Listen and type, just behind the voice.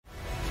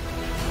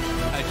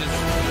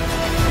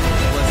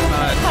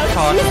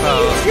talk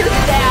about... Your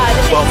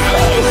dad. Well,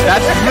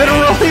 that's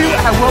literally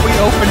what we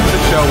opened the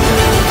show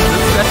with.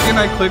 The second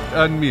I clicked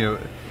unmute,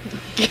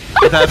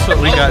 that's what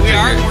we got to hear.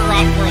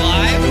 We're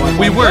live?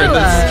 We were.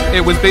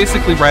 It was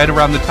basically right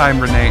around the time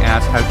Renee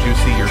asked how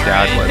juicy your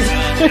dad was.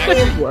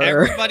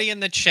 Everybody in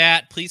the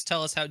chat, please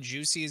tell us how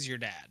juicy is your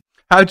dad.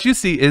 How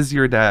juicy is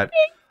your dad?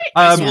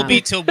 This will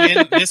be to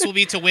win. This will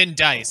be to win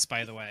dice,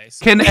 by the way.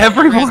 So can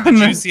everyone the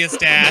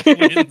juiciest dad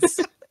wins?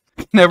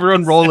 Can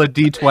everyone roll a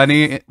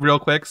d20 real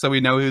quick so we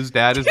know whose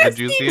dad is the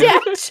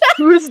juiciest?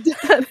 Whose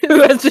dad?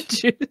 Who has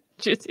the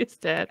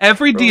juiciest dad?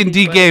 Every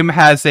D&D game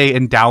has a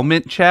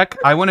endowment check.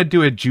 I want to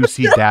do a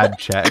juicy dad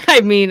check.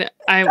 I mean,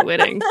 I'm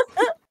winning.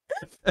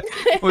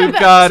 We've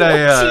got a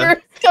tears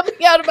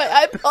coming out of my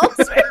eyeballs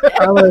right now.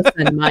 Carlos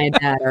and my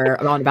dad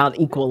are on about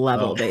equal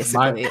level,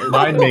 basically.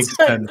 Mine makes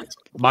sense.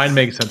 Mine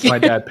makes sense. My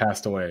dad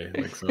passed away.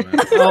 Like, so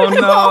oh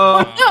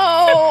no!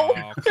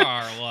 Oh,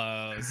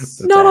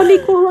 Carlos. Not on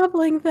equal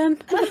leveling, then.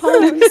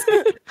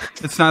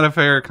 It's not a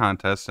fair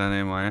contest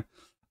anymore.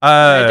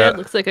 My dad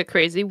looks like a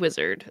crazy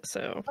wizard,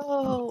 so.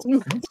 Oh,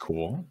 that's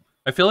cool.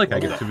 I feel like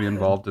I get to be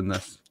involved in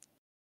this.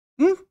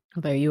 Well,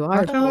 there you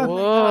are.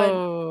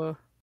 Whoa.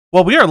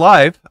 Well, we are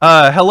live.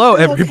 Hello,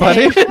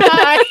 everybody. On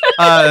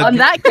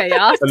that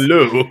chaos.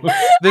 Hello.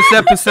 This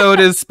episode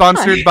is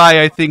sponsored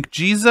by, I think,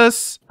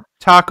 Jesus,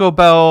 Taco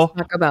Bell,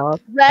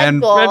 Red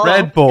Bull.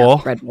 Red Bull.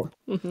 Yeah, Red Bull.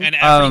 And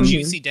every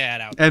juicy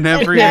dad out there. And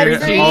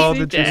all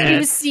the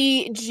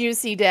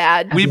juicy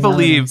dad. We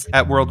believe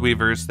at World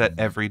Weavers that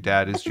every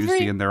dad is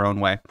juicy in their own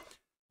way.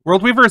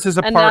 World Weavers is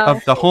a part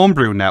of the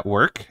Homebrew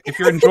network. If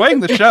you're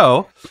enjoying the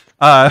show,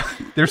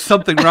 there's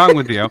something wrong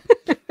with you.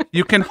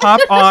 You can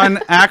hop on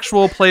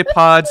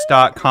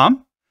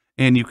actualplaypods.com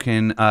and you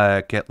can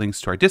get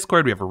links to our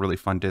Discord. We have a really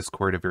fun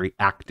Discord, a very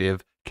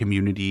active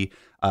community,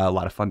 a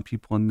lot of fun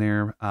people in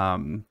there.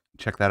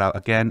 Check that out.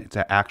 Again, it's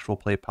at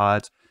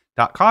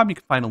actualplaypods.com. You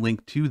can find a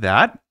link to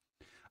that.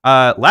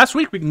 Last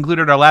week, we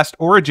concluded our last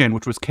origin,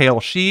 which was Kale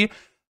She,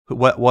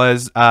 what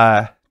was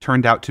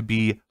turned out to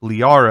be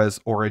Liara's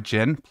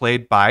origin,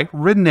 played by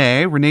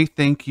Renee. Renee,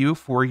 thank you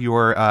for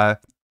your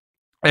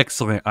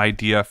excellent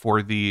idea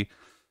for the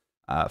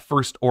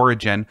first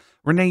origin.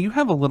 Renee, you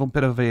have a little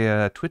bit of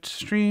a Twitch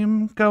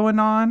stream going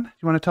on.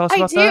 You want to tell us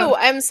about that? I do.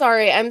 I'm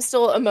sorry. I'm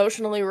still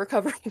emotionally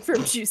recovering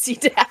from juicy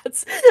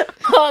dads.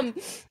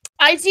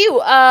 I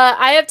do.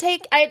 I had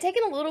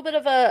taken a little bit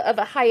of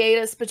a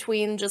hiatus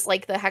between just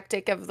like the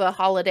hectic of the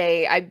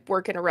holiday. I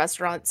work in a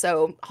restaurant,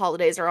 so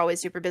holidays are always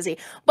super busy.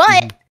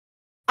 But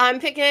I'm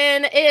picking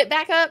it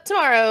back up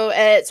tomorrow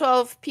at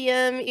 12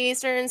 p.m.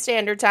 Eastern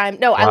Standard Time.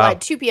 No, I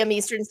lied. 2 p.m.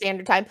 Eastern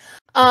Standard Time.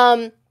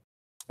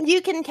 You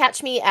can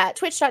catch me at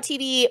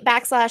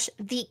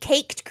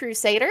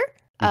twitch.tv/thecaked-crusader,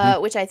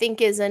 which I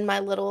think is in my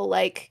little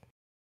like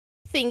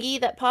thingy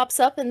that pops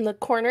up in the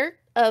corner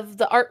of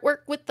the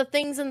artwork with the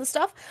things and the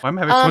stuff. I'm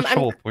having Twitch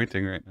hole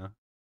pointing right now.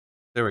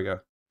 There we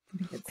go.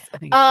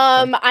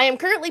 I am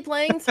currently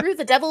playing through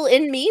The Devil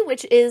in Me,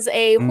 which is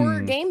a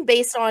horror game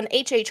based on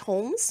H.H.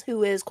 Holmes,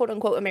 who is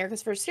quote-unquote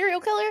America's first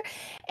serial killer,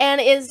 and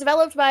is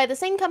developed by the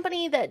same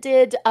company that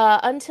did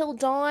Until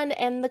Dawn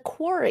and The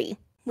Quarry,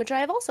 which I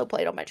have also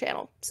played on my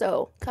channel.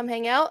 So come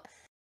hang out,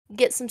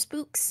 get some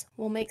spooks,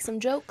 we'll make some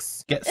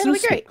jokes. It'll be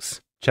great.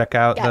 Spooks. Check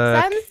out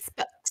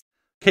the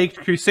Caked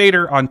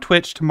Crusader on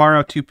Twitch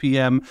tomorrow, 2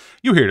 p.m.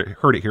 You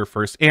heard it here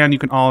first, and you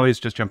can always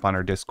just jump on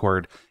our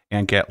Discord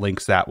and get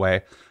links that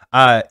way.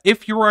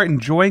 If you are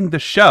enjoying the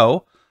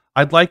show,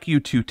 I'd like you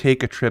to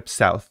take a trip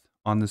south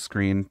on the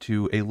screen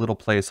to a little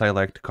place I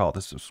like to call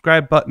the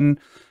subscribe button.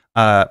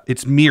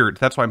 It's mirrored.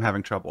 That's why I'm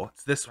having trouble.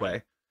 It's this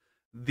way.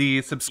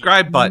 The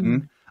subscribe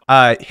button.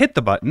 Hit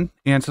the button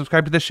and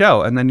subscribe to the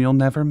show, and then you'll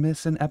never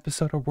miss an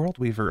episode of World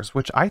Weavers,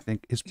 which I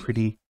think is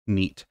pretty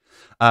neat.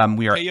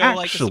 We are like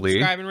actually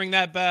subscribe and ring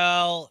that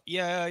bell.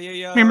 Yeah.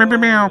 Meow, meow,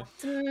 meow.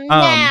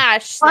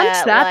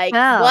 Smash that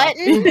bell.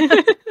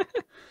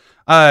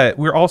 Button.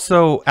 We're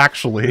also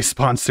actually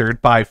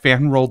sponsored by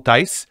FanRoll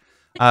Dice,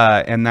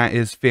 and that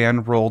is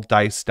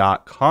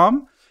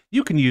fanrolldice.com.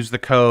 You can use the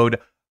code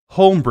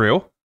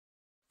Homebrew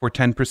for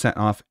 10%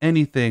 off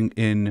anything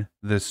in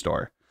the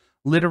store.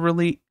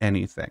 Literally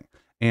anything.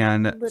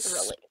 And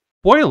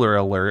spoiler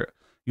alert,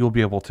 you'll be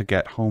able to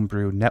get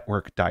Homebrew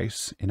Network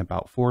dice in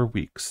about 4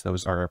 weeks.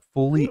 Those are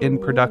fully in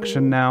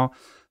production now.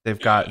 They've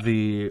got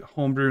the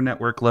Homebrew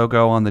Network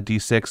logo on the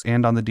D6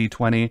 and on the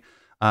D20.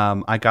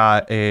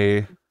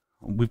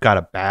 We've got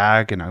a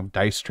bag and a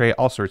dice tray,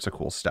 all sorts of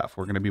cool stuff.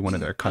 We're going to be one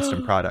of their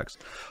custom products.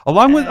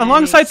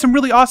 Alongside some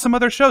really awesome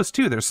other shows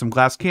too. There's some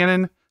Glass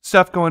Cannon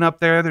stuff going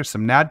up there. There's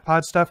some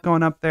NADPOD stuff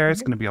going up there.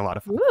 It's going to be a lot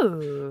of fun.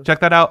 Ooh. Check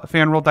that out,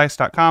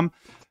 fanrolldice.com.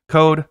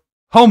 Code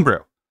Homebrew.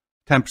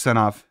 10%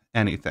 off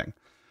anything.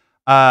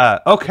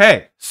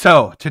 Okay,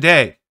 so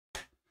today,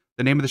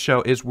 the name of the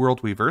show is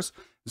World Weavers.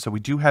 So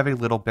we do have a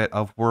little bit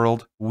of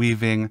world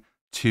weaving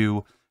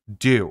to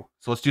do.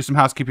 So let's do some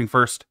housekeeping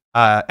first.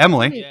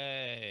 Emily.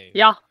 Yay.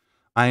 Yeah.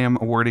 I am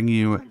awarding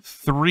you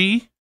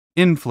 3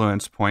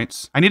 influence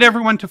points. I need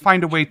everyone to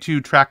find a way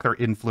to track their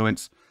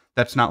influence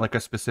that's not like a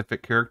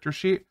specific character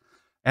sheet.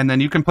 and then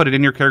you can put it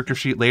in your character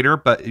sheet later,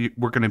 but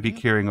we're going to be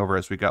carrying over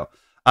as we go.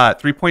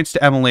 3 points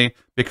to Emily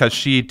because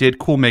she did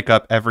cool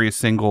makeup every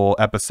single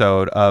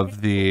episode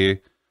of the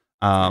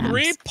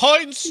 3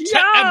 points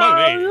to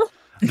Emily.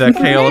 The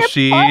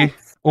KLC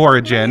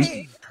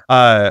origin.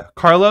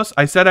 Carlos,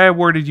 I said I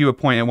awarded you a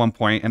point at one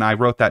point, and I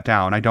wrote that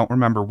down. I don't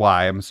remember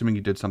why. I'm assuming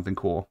you did something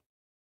cool.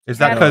 Is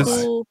that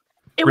because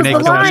it was Renee the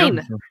killed you?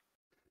 line?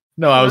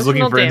 No, I was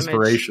looking Emotional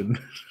for damage. inspiration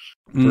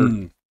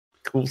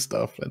for cool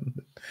stuff,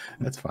 and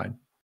that's fine.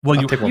 Well,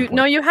 I'll you take one point.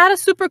 No, you had a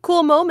super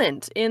cool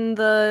moment in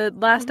the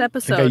last I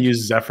episode. think I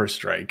used Zephyr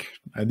Strike.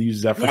 I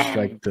used Zephyr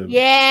Strike to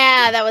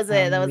Yeah, that was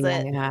it. That was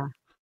it. Yeah.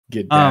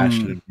 get dash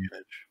at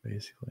advantage,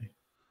 basically.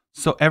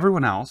 So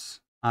everyone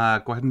else,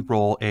 go ahead and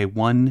roll a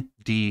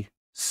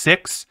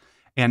 1d6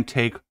 and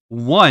take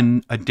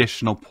 1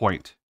 additional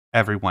point,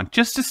 everyone,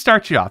 just to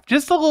start you off.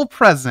 Just a little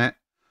present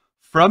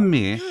from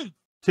me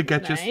to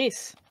get you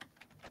Nice.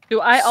 Do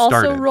I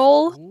also started.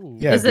 roll? Ooh.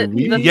 Yeah, Is it do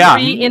we- the Yeah.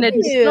 3 in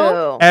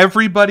additional?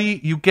 Everybody,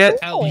 you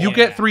get Hell you yeah.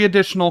 get 3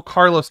 additional.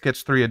 Carlos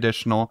gets 3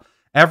 additional.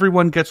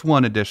 Everyone gets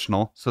 1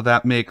 additional. So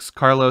that makes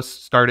Carlos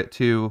start at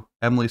 2,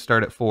 Emily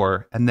start at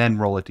 4, and then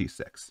roll a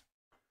d6.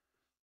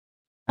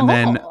 And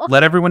then Oh.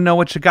 let everyone know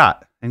what you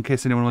got in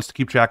case anyone wants to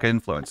keep track of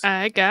influence.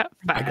 I got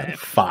 5. I got a I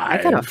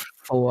 5. got a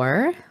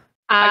 4.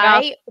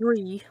 I got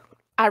 3.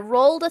 I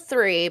rolled a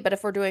 3, but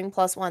if we're doing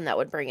 +1, that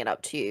would bring it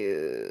up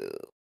to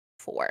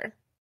 4.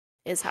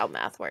 Is how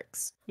math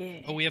works.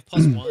 Yeah. Oh, we have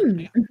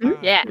 +1.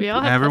 Yeah. We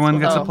all have Everyone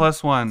gets a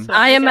 +1. +1.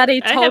 I am at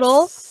a I have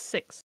total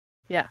 6.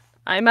 Yeah.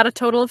 I'm at a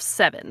total of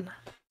 7.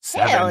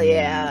 Hell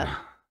yeah.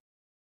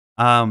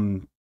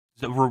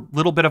 So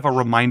little bit of a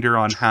reminder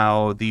on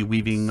how the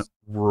weaving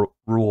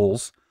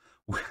rules.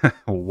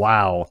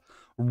 Wow,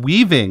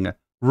 weaving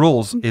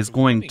rules is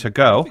going to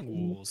go.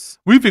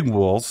 Weaving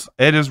rules.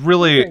 It is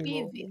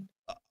really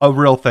a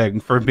real thing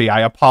for me.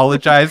 I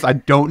apologize. I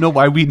don't know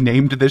why we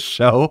named this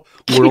show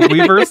World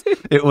Weavers.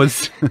 It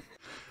was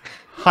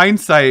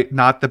hindsight,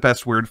 not the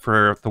best word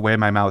for the way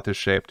my mouth is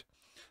shaped.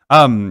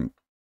 What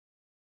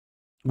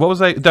was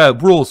the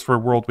rules for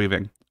world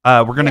weaving?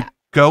 We're gonna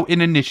go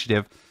in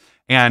initiative,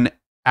 and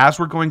as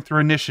we're going through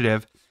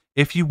initiative,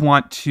 if you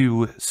want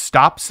to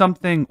stop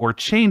something or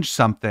change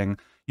something,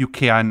 you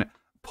can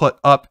put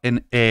up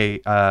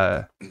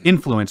a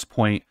influence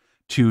point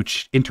to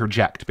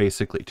interject,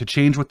 basically, to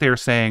change what they're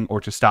saying or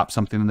to stop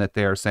something that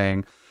they're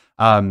saying.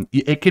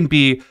 It can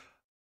be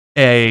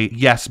a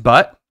yes,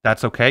 but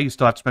that's okay. You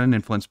still have to spend an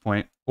influence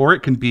point. Or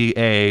it can be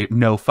a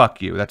no,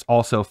 fuck you. That's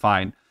also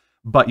fine.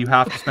 But you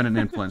have to spend an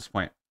influence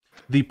point.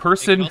 The It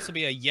person... can also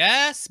be a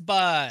yes,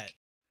 but.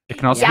 It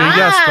can also be a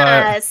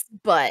yes,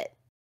 but...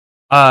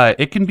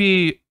 it can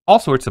be all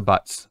sorts of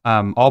buts.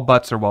 All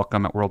buts are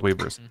welcome at World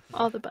Weavers.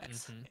 All the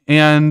butts.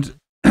 And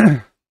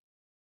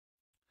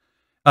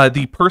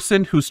the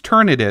person whose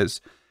turn it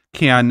is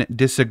can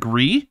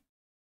disagree,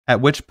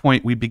 at which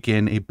point we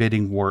begin a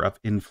bidding war of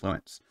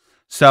influence.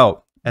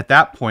 So at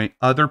that point,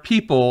 other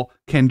people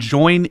can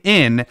join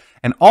in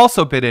and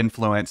also bid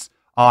influence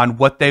on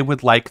what they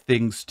would like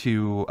things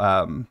to,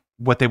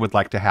 what they would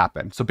like to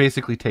happen. So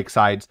basically take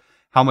sides,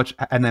 how much,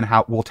 and then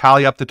how we'll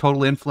tally up the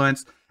total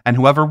influence, and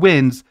whoever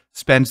wins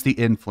spends the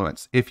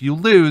influence. If you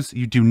lose,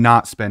 you do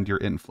not spend your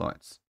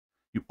influence.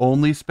 You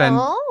only spend,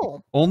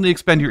 only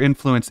expend your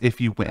influence if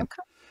you win.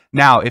 Okay.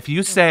 Now, if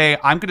you say,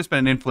 I'm going to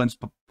spend an influence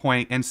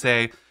point and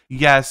say,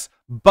 yes,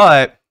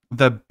 but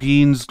the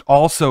beans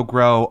also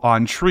grow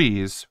on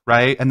trees,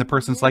 right? And the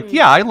person's like,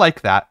 yeah, I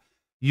like that.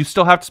 You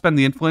still have to spend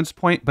the influence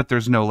point, but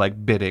there's no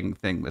like bidding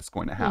thing that's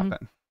going to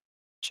happen.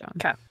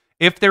 Okay.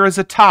 If there is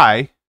a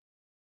tie,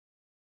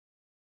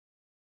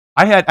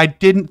 I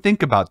didn't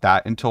think about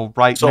that until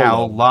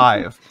now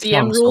live.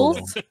 DM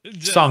rules?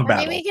 Song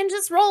battle. Maybe we can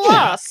just roll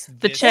off.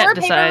 The chat Or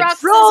paper, decides. rock,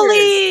 scissors.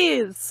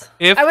 Rollies!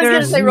 If I was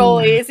going to say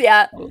rollies,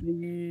 yeah.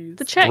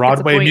 The chat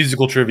Broadway gets a point.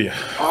 musical trivia.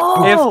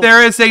 Oh! If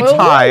there is a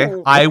tie,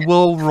 Whoa. I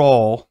will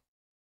roll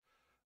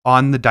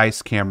on the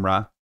dice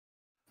camera.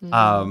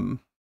 I'll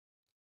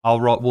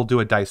roll. We'll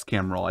do a dice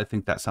cam roll. I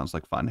think that sounds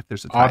like fun. If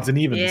there's a tie. Odds and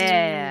evens.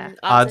 Yeah.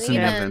 Odds and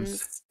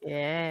evens.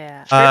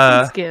 Yeah. Shirts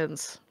and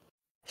skins.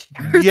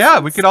 Yeah,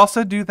 we could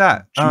also do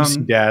that.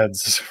 Juicy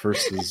dads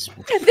versus.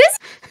 This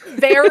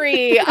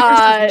very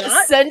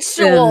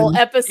sensual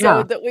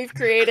episode that we've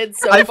created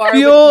so I far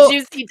feel-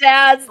 with Juicy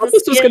Dads. The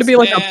This was going to be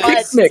like a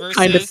Dads picnic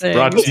kind of versus- thing.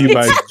 Brought to you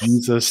by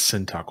Jesus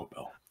and Taco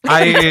Bell.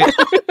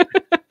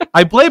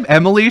 I blame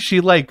Emily. She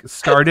like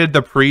started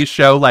the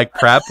pre-show like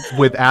prep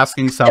with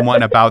asking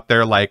someone about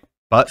their like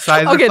butt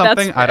size Okay, or that's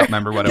something. I don't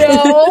remember what it was.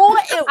 No,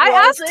 it I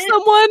asked wasn't.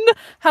 someone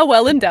how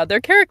well endowed their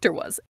character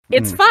was.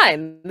 It's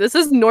fine. This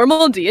is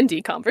normal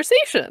D&D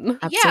conversation.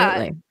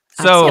 Absolutely.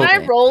 So-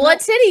 Can I roll a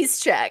titties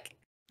check?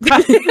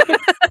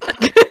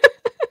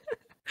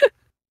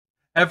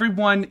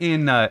 Everyone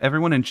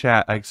in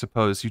chat, I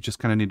suppose you just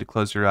kind of need to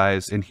close your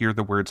eyes and hear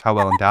the words "how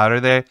well endowed are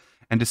they"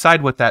 and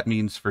decide what that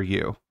means for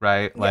you,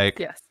 right? Like,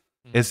 Yes.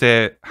 is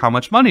it how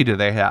much money do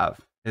they have?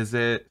 Is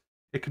it?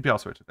 It could be all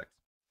sorts of things.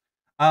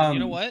 You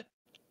know what?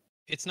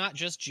 it's not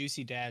just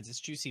juicy dads, it's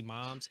juicy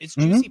moms, it's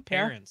Mhm. juicy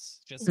parents.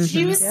 Just Juicy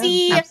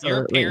your parents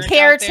out there,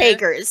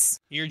 caretakers.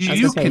 you're You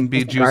juicy. can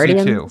be juicy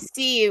Guardians. too.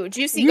 See you,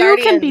 juicy You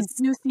guardians. can be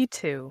juicy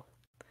too.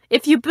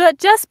 If you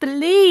just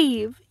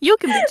believe, you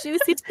can be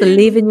juicy too.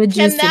 Believe in your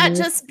Can juiciness. that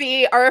just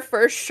be our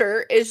first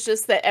shirt? Is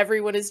just that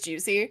everyone is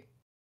juicy.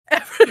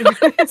 Everyone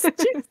is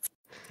juicy.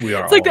 We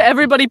are It's like all- the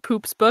Everybody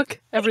Poops book.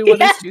 Everyone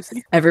Yes. is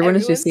juicy. Everyone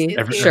is Everyone's juicy.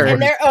 Every- Sure. in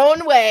their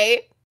own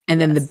way. And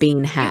then the Yes.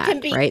 bean hat, can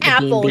be right?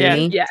 apple. The bean Yeah,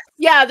 beanie. yeah.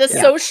 Yeah, the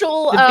Yeah.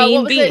 social The what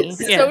bean was it?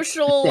 beanie, yeah.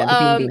 Social Yeah,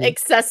 the bean beanie.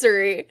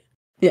 accessory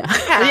Yeah.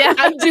 hat.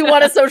 Yeah. I do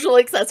want a social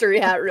accessory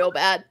hat real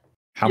bad.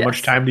 How Yes.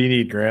 much time do you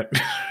need, Grant?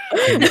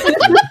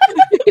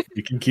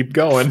 You can keep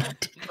going.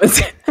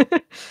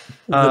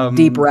 The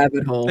deep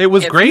rabbit hole. It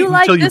was If great you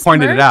like until you this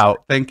pointed it merch-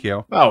 out. Thank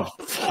you. Oh,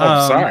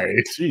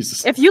 sorry.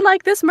 Jesus. If you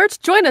like this merch,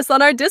 join us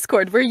on our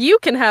Discord where you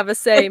can have a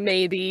say,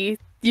 maybe.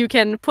 You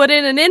can put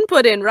in an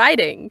input in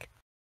writing.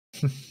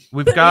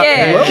 We've got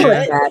Yeah. Look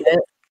a, at it.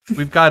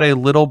 we've got a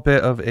little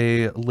bit of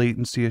a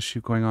latency issue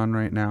going on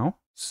right now.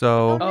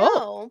 So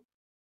Oh,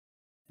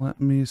 let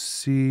me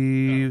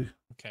see.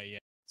 Okay, yeah.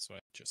 So I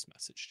just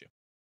messaged you.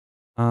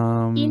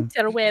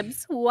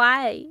 Interwebs,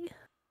 why?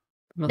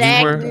 no. We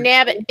Dag were-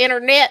 nabbit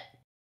internet.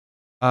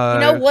 Uh, You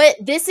know what?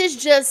 This is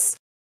just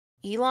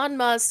Elon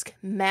Musk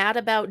mad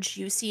about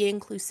juicy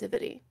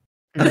inclusivity.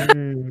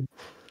 Mm.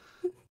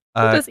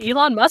 Does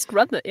Elon Musk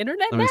run the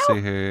internet let now? me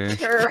see here.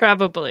 Sure.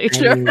 Probably.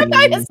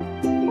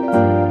 Mm.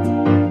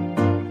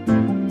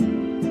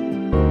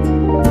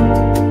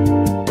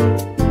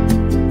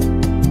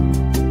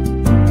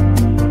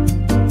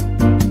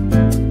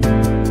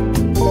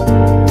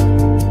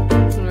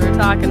 We were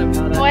talking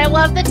about it. Oh, I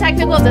love the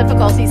technical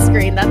difficulty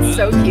screen. That's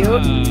so cute.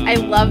 I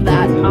love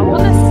that. I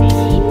want to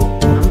see.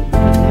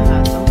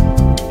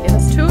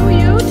 It's to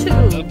you too.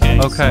 Okay.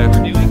 Okay. So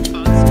we're doing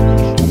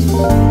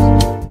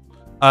constellations.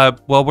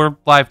 Well, we're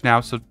live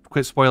now, so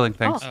quit spoiling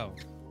things. Oh.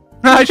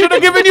 I should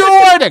have given you a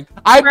warning.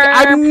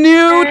 I'm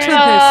new to this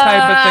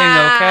type of thing.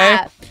 Okay.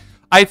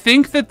 I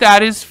think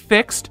that is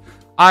fixed.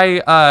 I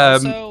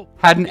So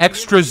had an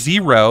extra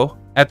 0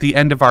 at the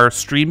end of our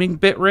streaming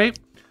bitrate.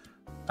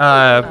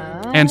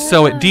 And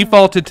so it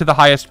defaulted to the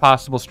highest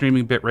possible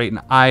streaming bitrate, and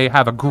I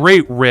have a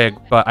great rig,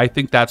 but I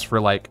think that's for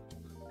like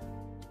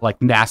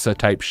NASA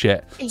type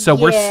shit. So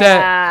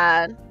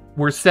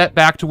we're set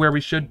back to where we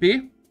should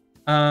be.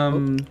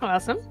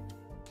 Awesome.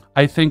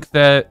 I think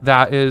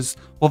that is,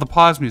 well, the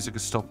pause music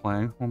is still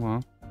playing. Hold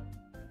on.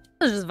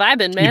 I was just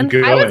vibing, man. Keep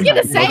it I was going.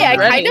 gonna say I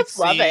kind of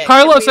love it.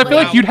 Carlos, I Can feel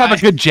we, like you'd have a Wow.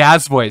 good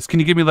jazz voice. Can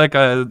you give me like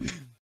a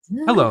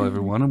hello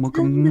everyone and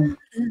welcome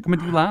coming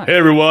to you live? Hey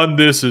everyone,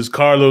 this is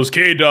Carlos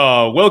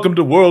K-Dog. Welcome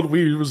to World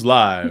Weavers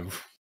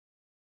Live.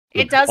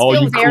 It does All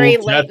feel you very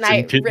cool late cats and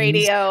night kittens,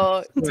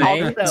 radio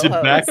Right. talk Sit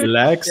show back, host.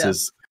 relax, Yeah.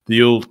 as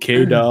the old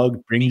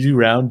K-Dog brings you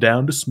round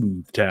down to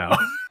Smooth Town.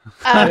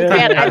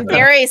 Grant, I'm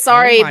very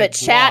sorry, my but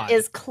chat God.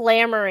 is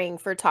clamoring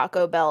for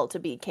Taco Bell to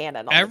be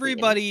canon. On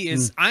everybody Hmm.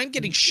 is. I'm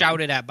getting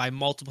shouted at by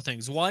multiple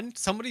things. One,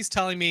 somebody's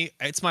telling me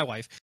it's my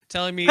wife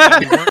telling me that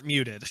we weren't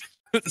muted.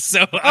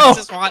 So I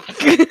just want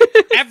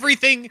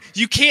everything.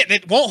 You can't.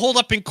 It won't hold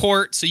up in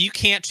court, so you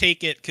can't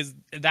take it because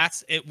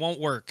it won't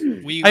work.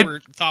 We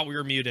thought we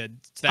were muted.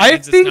 So that I means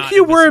it's think not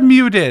you were invisible.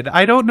 muted.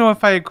 I don't know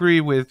if I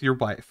agree with your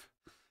wife.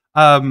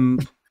 I'll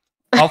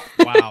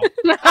Wow.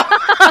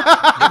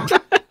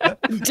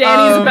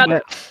 Danny's about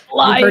to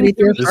fly. You heard it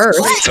here This first.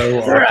 is so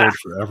awkward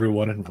for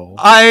everyone involved.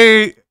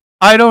 I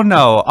don't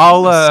know.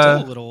 I'll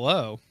Still a little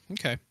low.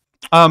 Okay.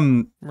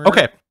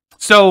 okay.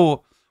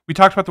 So we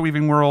talked about the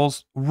weaving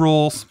rules. We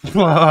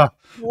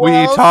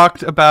Walls.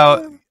 talked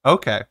about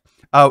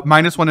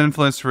 -1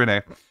 influence to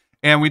Renee,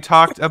 and we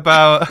talked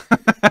about.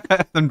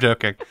 I'm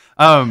joking.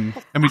 And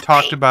we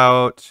talked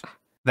about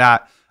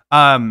that.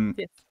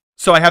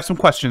 So I have some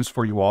questions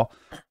for you all.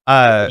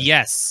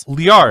 Yes.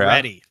 Liara,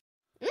 Ready.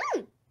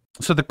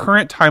 so the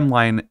current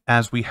timeline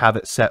as we have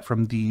it set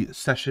from the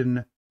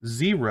session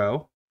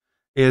 0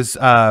 is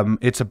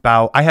it's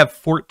about, I have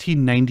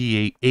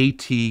 1498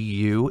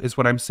 ATU is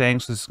what I'm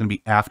saying. So this is going to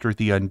be after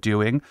the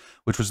undoing,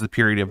 which was the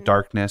period of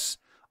darkness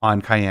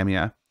on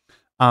Cyamia.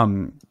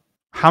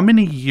 How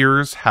many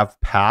years have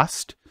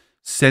passed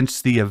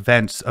since the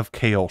events of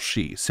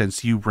Kaolshi,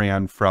 since you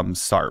ran from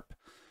Sarp?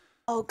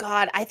 Oh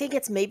God, I think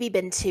it's maybe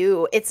been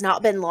 2. It's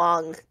not been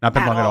long. Not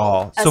been long at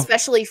all. So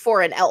Especially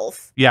for an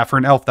elf. yeah, for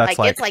an elf, that's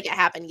Like, it's like it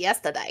happened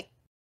yesterday.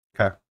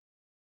 Okay.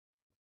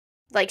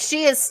 Like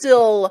she is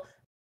still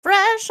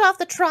fresh off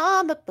the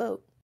trauma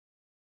boat.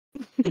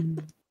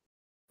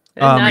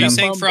 Are Um, you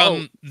saying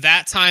from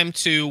that time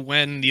to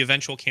when the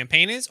eventual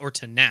campaign is, or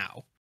to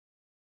now?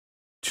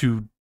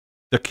 to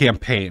the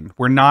campaign.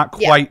 We're not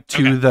Yeah. quite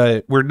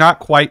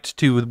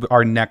to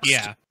our next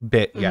Yeah.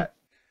 bit yet.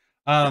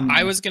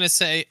 I was gonna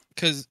say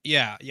because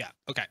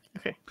okay.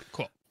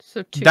 Cool.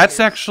 So 2 that's years.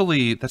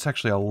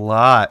 actually a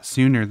lot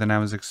sooner than I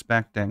was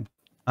expecting.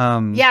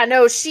 Yeah,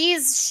 no,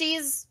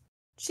 she's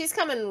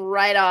coming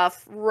right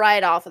off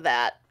of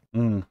that.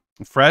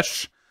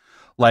 Fresh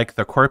like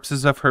the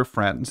corpses of her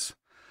friends.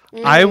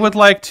 I would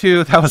like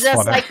to. That was just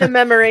fun. like the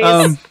memories.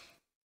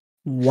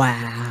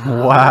 Wow.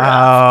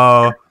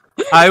 Wow.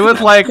 I would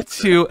like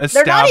to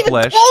They're not even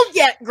establish. told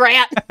yet,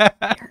 Grant.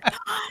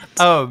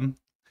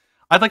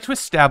 I'd like to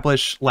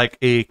establish like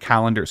a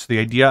calendar. So the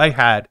idea I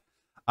had,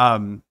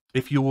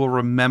 if you will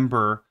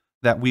remember,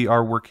 that we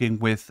are working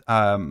with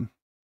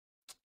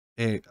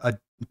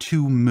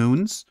two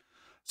moons.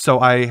 So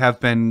I have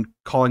been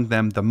calling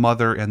them the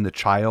mother and the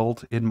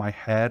child in my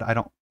head.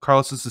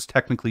 Carlos, this is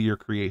technically your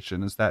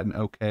creation. Is that an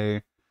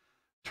okay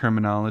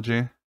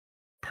terminology?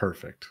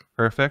 Perfect.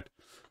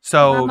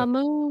 So Mama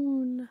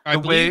Moon. I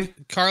The believe way-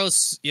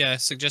 Carlos,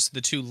 suggested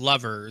the two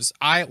lovers.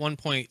 I at one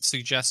point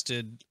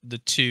suggested the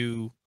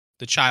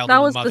child That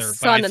and was the the mother, but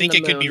sun I and think the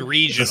it could be moon.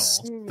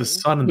 regional. The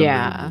sun and the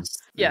Yeah. moon.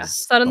 Yeah, is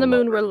sun and the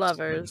moon were lovers.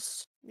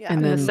 lovers. Yeah. And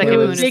And then the there second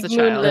moon was is the big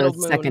child. the Little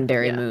moon.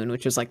 secondary Yeah. moon,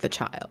 which was like the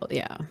child.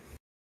 Yeah.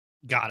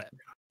 Got it.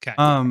 Okay.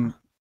 so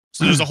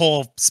So there's a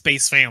whole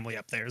space family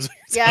up there.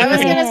 Yeah, I was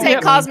gonna say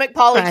Yeah. cosmic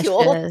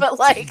polycule, Precious. but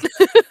like,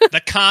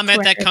 The comet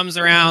that Precious. comes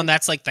around,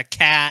 that's like the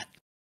cat.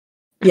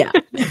 Yeah.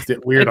 Is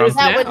it weird It is on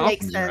that now. would the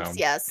make mountains sense. around?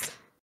 Yes.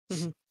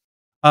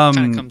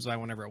 Kind of comes by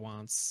whenever it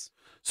wants.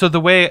 So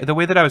the way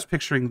that I was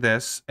picturing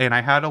this, and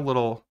I had a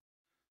little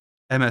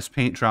MS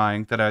Paint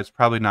drawing that I was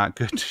probably not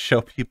good to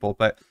show people,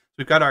 but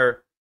we've got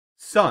our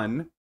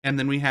sun, and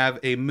then we have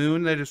a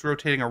moon that is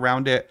rotating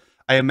around it.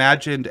 I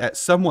imagined at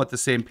somewhat the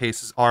same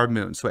pace as our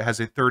moon, so it has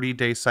a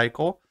 30-day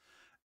cycle.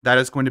 That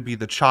is going to be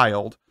the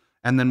child,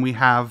 and then we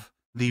have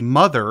the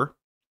mother,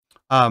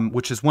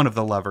 which is one of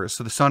the lovers.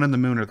 So the sun and the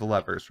moon are the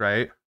lovers,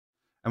 right?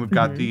 And we've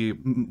got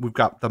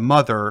the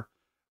mother,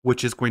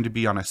 which is going to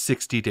be on a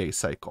 60-day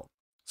cycle.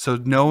 So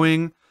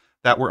knowing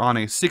that we're on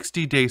a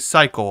 60-day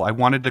cycle, I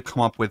wanted to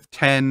come up with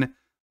 10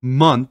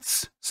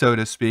 months, so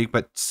to speak,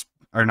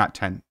 or not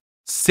 10,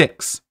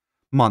 6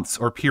 months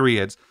or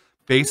periods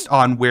based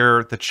on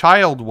where the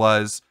child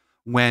was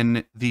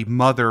when the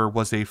mother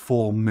was a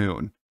full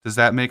moon. Does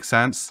that make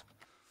sense?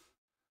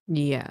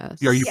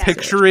 Yes. Are you Yes.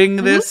 picturing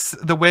this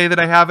the way that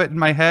I have it in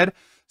my head?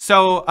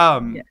 So,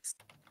 Yes.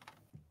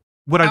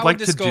 what I'd How like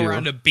would this to go do.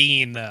 around a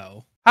bean,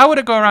 though? How would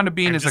it go around a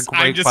bean is a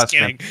I'm great just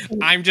question.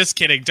 kidding. I'm just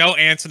kidding. Don't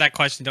answer that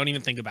question. Don't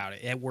even think about it.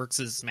 It works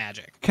as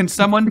magic. Can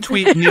someone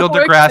tweet Neil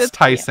Works deGrasse with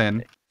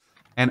Tyson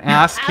and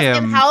ask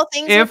him how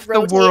things if would the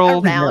rotate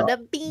world around a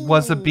bean.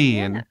 was a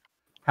bean,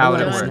 how would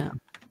Let it us work?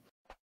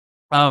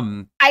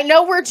 know. I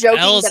know we're joking,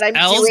 Els- but I'm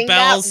Els doing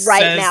Bells that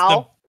right says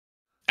now.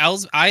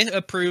 I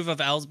approve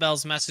of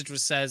Elsbell's message, which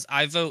says,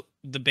 "I vote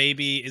the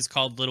baby is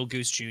called Little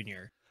Goose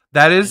Jr."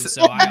 That And is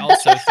so I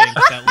also think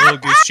that Little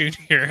Goose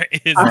Jr.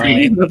 is the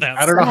name of that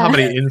I don't know how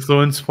many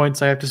influence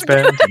points I have to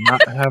spend to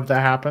not have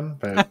that happen,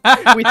 but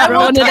We I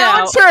will throwing it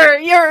out. counter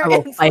your I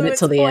will fight it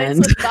till the influence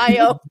end. points with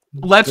bio.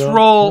 let's Yeah,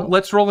 roll yeah.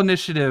 let's roll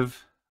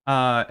initiative,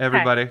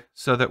 everybody,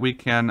 so that we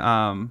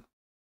can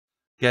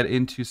get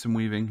into some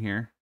weaving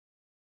here.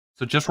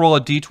 So just roll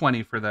a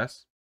d20 for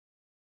this.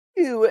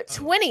 Ooh,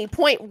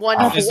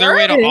 20.14. Is there a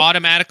way to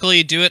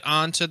automatically do it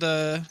onto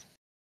the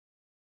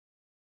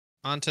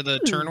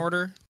turn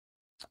order,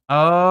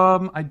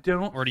 I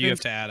don't. or do you have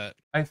think- to add it?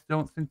 I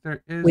don't think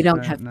there is. We don't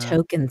right have now.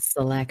 tokens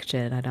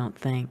selected, I don't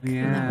think.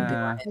 and that would be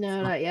Yeah. why it's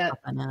No, not yet.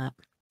 popping up.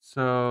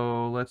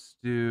 So let's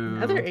do.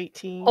 Another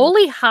 18.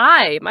 Holy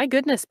high. My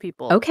goodness,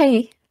 people.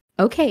 Okay.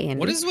 Okay, Andy.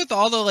 What is with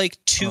all the like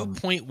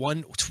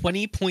 2.1,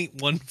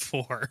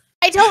 20.14?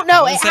 I don't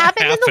know. How It is that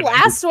happened in the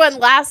happening? last one,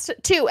 last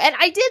two. And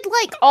I did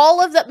like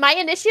all of the. My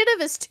initiative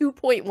is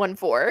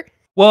 2.14.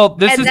 Well,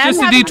 this And is that's just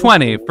a happening-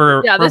 d20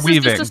 for Yeah, this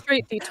weaving. is just a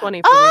straight D20 for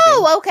weaving.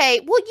 Oh, okay.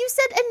 Well, you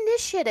said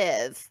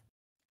initiative.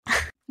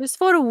 It's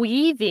for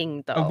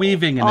weaving, though. A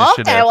weaving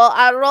initiative. Okay, well,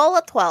 I'll roll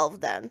a 12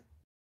 then.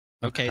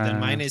 Okay, then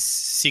mine is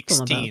Some above,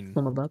 16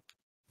 some above.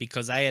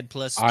 because I had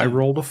plus 2. I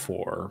rolled a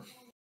 4.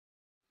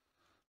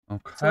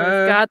 Okay. So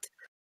we've got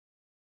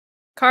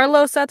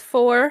Carlos at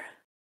 4,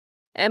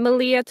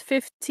 Emily at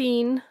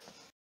 15,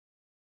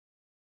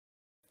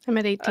 I'm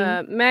at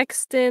 18.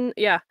 Maxton,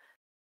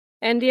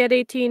 Andy at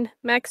 18,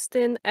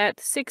 Maxton at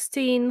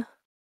 16,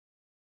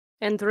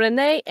 and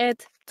Renee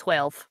at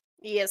 12.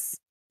 Yes,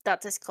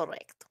 that is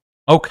correct.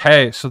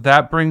 Okay, so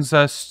that brings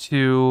us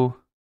to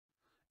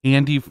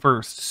Andy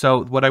first.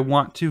 So what I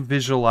want to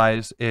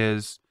visualize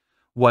is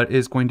what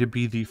is going to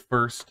be the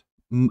first.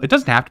 It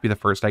doesn't have to be the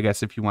first, I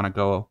guess, if you want to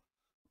go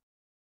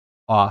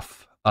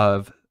off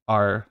of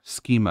our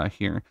schema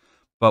here.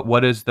 But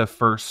what is the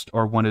first,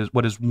 or what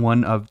is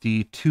one of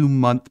the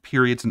 2-month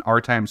periods in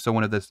our time? So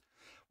one of this,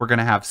 we're going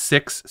to have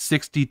 6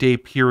 60-day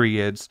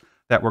periods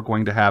that we're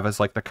going to have as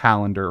like the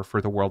calendar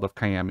for the world of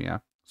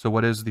Cyamia. So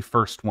what is the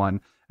first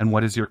one, and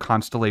what is your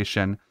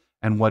constellation,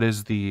 and what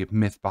is the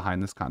myth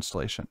behind this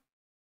constellation?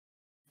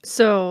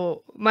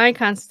 So my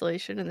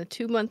constellation in the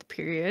 2-month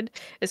period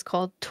is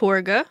called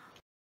Taurga,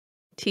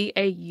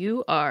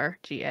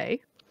 Taurga.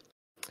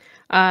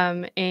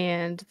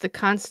 And the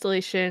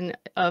constellation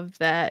of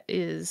that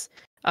is,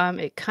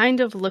 it kind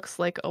of looks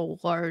like a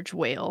large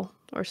whale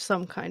or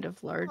some kind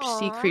of large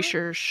sea Aw.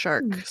 creature,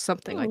 shark,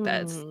 something like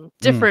that. It's Mm.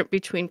 different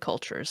between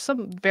cultures.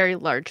 Some very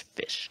large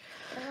fish.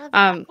 I love that.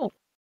 Um,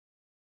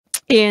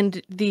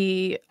 And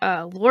the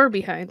lore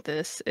behind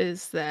this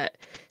is that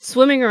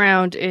swimming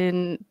around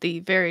in the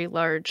very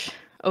large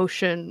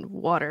ocean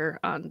water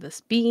on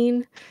this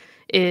bean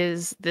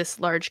is this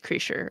large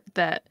creature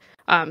that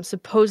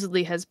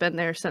supposedly has been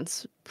there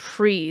since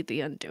pre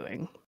the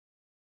Undoing.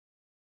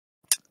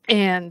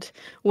 And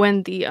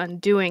when the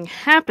Undoing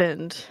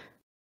happened,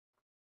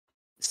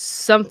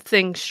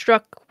 something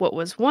struck what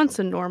was once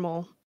a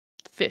normal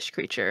fish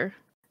creature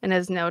and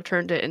has now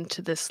turned it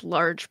into this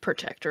large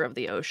protector of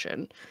the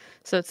ocean.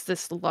 So it's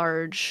this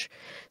large,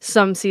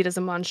 some see it as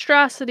a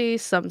monstrosity,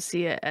 some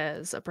see it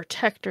as a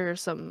protector,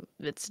 some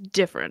it's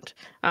different.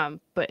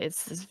 But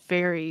it's this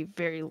very,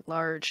 very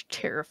large,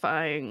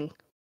 terrifying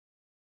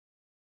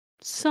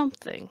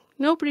something.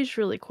 Nobody's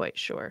really quite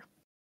sure.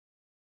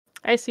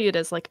 I see it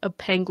as like a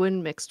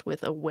penguin mixed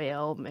with a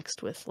whale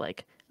mixed with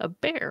like a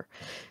bear.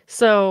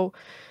 So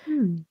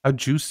How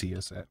juicy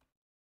is it?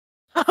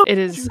 it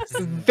is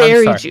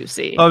very sorry.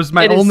 juicy. Oh, it was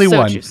my It is only so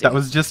one. juicy. That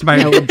was just my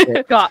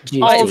Got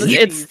Juicy. all the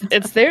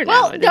It's there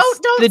now. Well, It is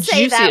don't the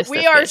say that. juiciest We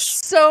of are fish.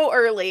 so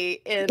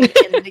early in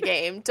the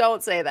game.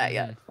 Don't say that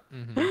yet.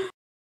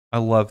 I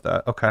love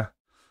that. Okay.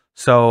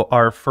 So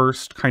our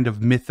first kind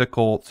of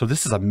mythical, so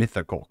this is a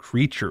mythical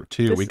creature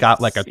too. We got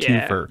like a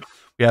twofer.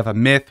 We have a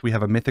myth, we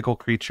have a mythical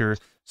creature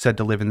said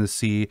to live in the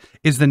sea.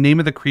 Is the name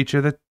of the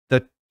creature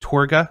the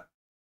Torga?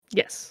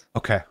 Yes.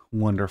 Okay,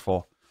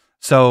 wonderful.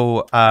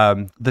 So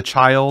the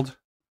child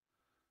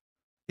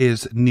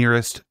is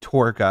nearest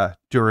Torga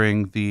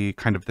during the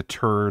kind of the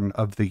turn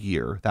of the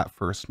year, that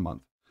first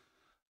month.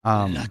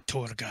 La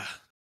Torga.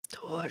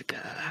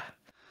 Torga.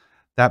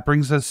 That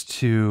brings us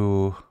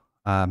to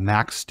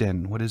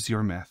Maxton. What is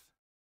your myth?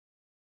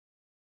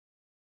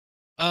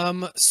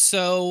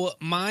 So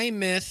my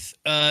myth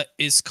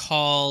is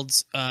called,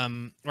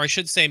 or I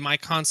should say my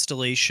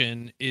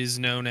constellation is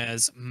known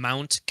as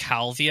Mount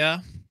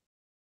Calvia.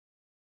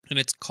 And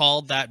it's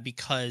called that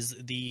because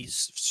the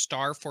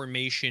star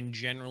formation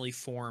generally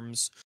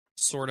forms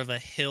sort of a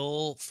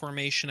hill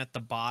formation at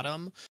the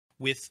bottom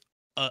with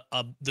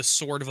the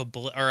sword of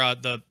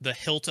the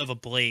hilt of a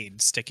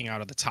blade sticking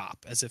out of the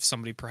top, as if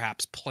somebody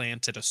perhaps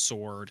planted a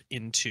sword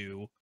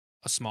into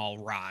a small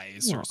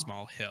rise or a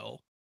small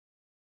hill.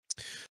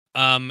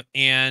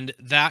 And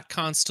that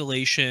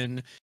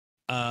constellation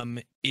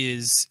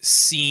is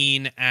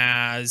seen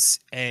as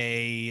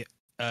a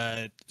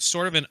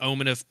sort of an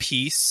omen of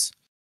peace.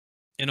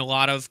 In a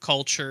lot of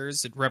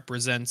cultures, it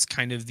represents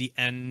kind of the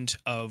end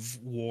of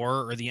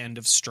war or the end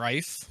of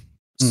strife.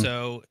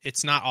 So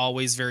it's not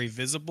always very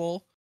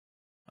visible.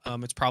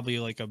 It's probably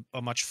like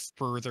a much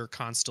further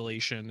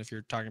constellation if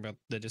you're talking about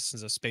the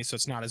distance of space. So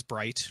it's not as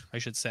bright, I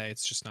should say.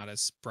 It's just not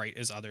as bright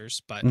as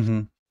others. But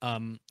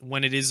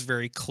when it is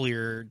very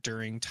clear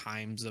during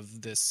times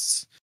of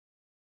this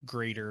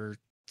greater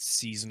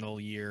seasonal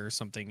year or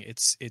something,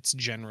 it's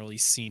generally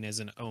seen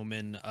as an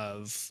omen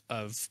of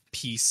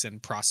peace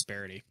and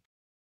prosperity.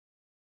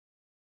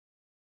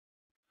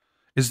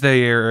 Is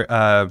there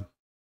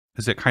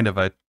is it kind of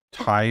a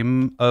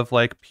time of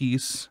like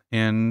peace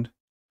and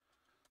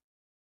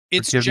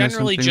it's forgiveness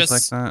generally and things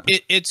just like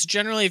that? It's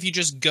generally, if you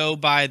just go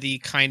by the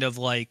kind of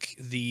like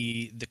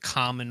the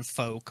common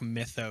folk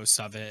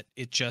mythos of it,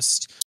 it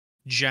just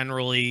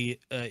generally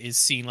is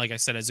seen, like I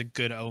said, as a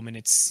good omen.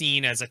 It's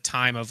seen as a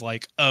time of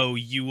like, oh,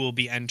 you will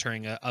be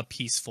entering a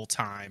peaceful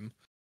time.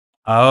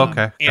 Oh,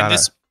 okay. And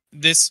Got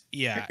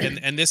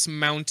and this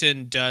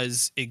mountain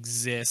does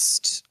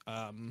exist.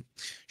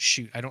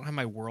 Shoot, I don't have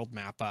my world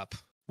map up.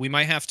 We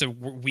might have to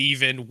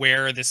weave in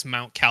where this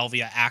Mount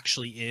Calvia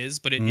actually is,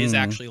 but it is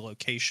actually a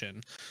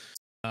location.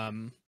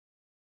 And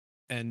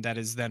that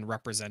is then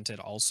represented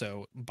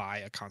also by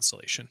a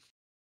constellation.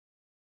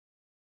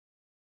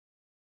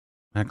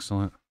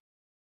 Excellent.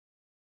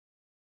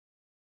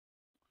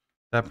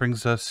 That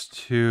brings us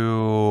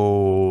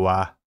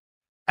to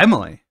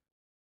Emily.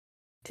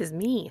 'Tis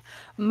me.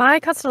 My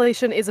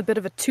constellation is a bit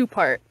of a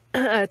two-part.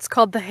 It's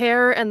called the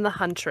Hare and the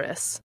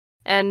Huntress.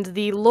 And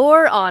the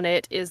lore on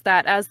it is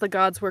that as the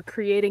gods were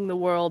creating the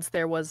worlds,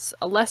 there was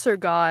a lesser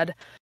god,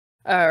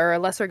 or a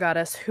lesser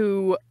goddess,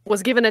 who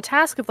was given a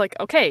task of like,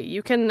 okay,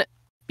 you can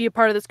be a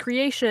part of this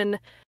creation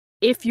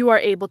if you are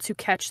able to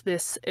catch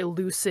this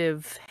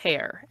elusive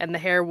hare. And the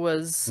hare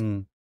was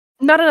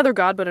not another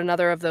god, but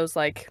another of those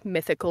like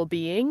mythical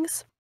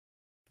beings.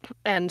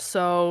 And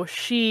so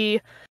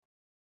she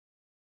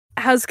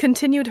has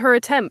continued her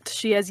attempt.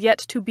 She has yet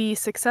to be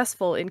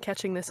successful in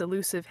catching this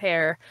elusive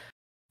hare.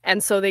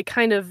 And so they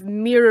kind of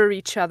mirror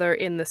each other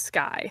in the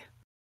sky,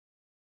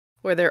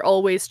 where they're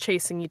always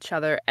chasing each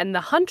other. And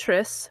the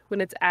Huntress,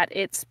 when it's at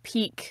its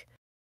peak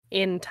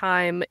in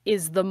time,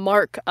 is the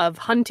mark of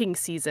hunting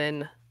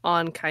season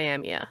on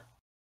Cyamia.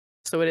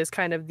 So it is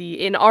kind of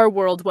in our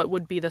world, what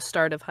would be the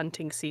start of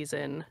hunting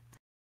season.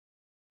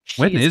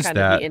 When is kind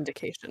that? of the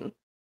indication.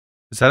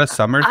 Is that a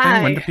summer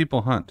thing? When do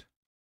people hunt?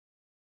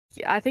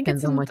 Yeah, I think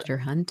Depends it's on what you're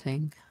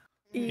hunting.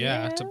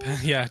 Yeah,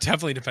 yeah, it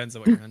definitely depends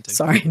on what you're hunting.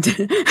 Sorry.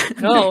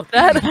 No,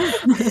 that.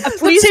 The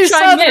Please two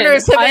chime in.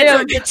 Southerners have I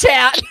entered the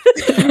chat.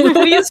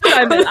 Please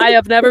chime in. I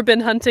have never been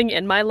hunting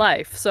in my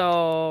life,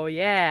 so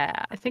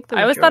yeah. I think the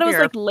I always thought it was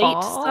majority like are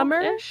late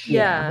summer. fall-ish.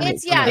 Yeah.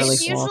 It's Early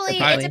it's fall, usually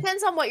typically. it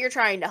depends on what you're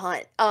trying to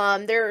hunt.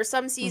 There are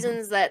some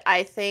seasons that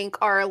I think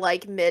are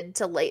like mid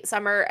to late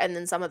summer, and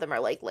then some of them are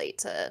like late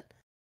summer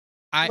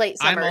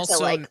I'm also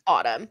to like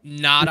autumn.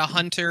 not a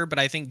hunter, but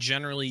I think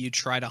generally you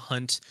try to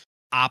hunt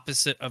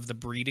opposite of the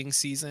breeding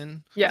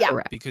season Yeah. Yeah.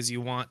 Correct. because you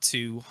want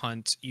to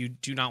hunt. You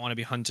do not want to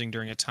be hunting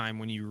during a time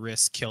when you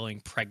risk killing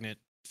pregnant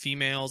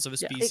females of a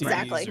Yeah, species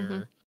exactly.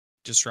 or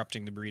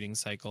disrupting the breeding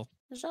cycle.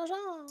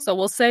 So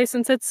we'll say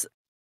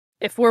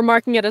if we're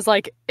marking it as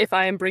like if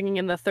I am bringing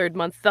in the third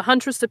month, the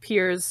huntress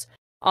appears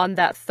on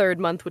that third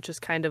month, which is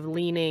kind of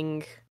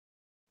leaning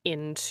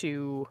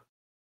into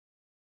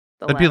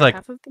the That'd be latter like-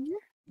 half of the year.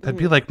 That'd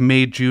be like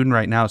May, June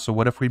right now. So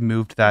what if we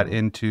moved that Mhm.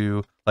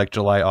 into like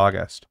July,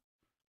 August?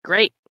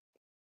 Great.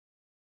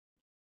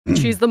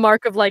 She's the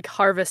mark of like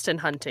harvest and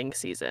hunting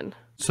season.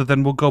 So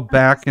then we'll go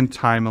back in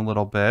time a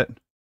little bit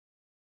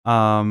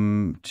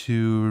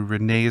to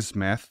Renee's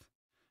myth.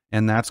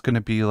 And that's going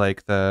to be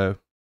like the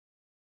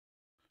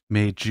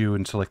May,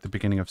 June to like the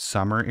beginning of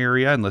summer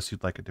area, unless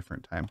you'd like a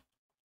different time.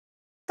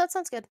 That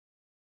sounds good.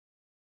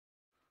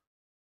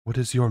 What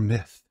is your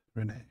myth,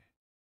 Renee?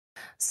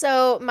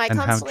 So my And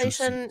how juicy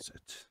constellation is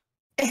it?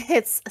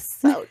 it's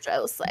so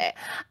juicy.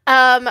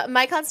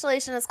 My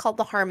constellation is called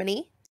the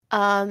Harmony.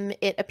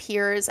 It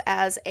appears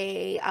as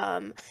a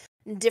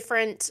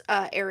different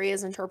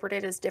areas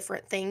interpreted as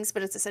different things,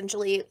 but it's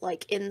essentially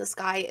like in the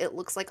sky. It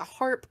looks like a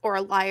harp or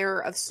a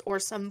lyre or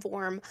some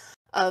form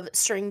of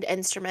stringed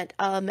instrument.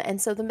 And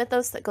so the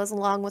mythos that goes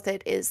along with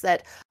it is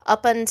that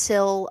up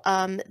until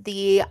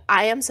I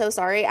am so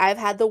sorry, I've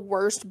had the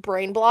worst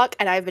brain block,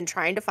 and I've been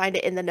trying to find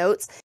it in the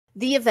notes.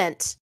 The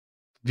event.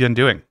 The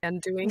Undoing.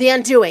 And doing The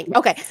Undoing.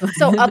 Okay.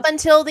 So up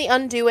until the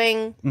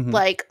Undoing, Mhm.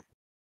 like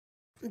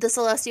the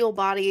celestial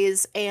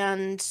bodies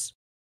and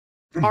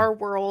our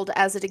world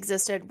as it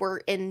existed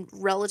were in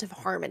relative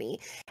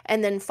harmony.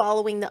 And then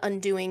following the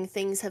Undoing,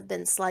 things have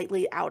been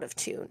slightly out of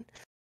tune.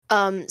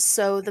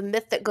 So the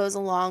myth that goes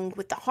along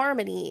with the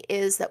harmony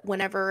is that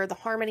whenever the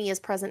harmony is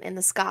present in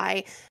the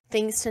sky,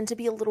 things tend to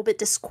be a little bit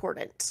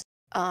discordant,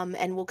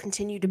 and will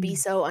continue to be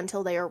so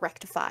until they are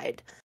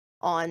rectified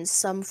on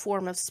some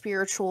form of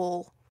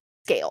spiritual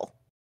scale.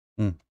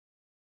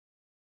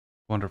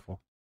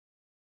 Wonderful.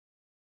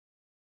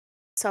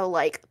 So,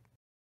 like,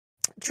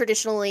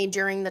 traditionally,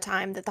 during the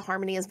time that the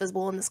harmony is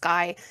visible in the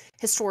sky,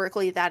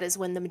 historically, that is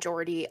when the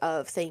majority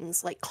of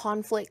things like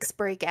conflicts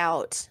break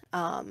out.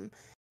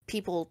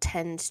 People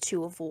tend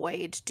to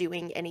avoid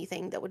doing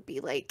anything that would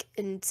be, like,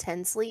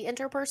 intensely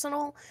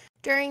interpersonal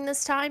during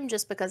this time,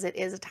 just because it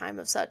is a time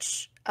of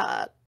such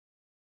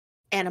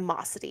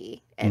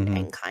animosity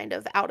and kind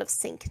of out of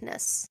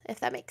syncness, if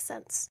that makes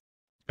sense.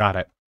 Got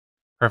it.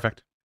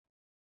 Perfect.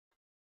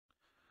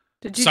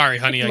 Did you Sorry,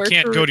 pick honey, I can't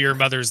Mercury- go to your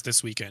mother's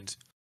this weekend.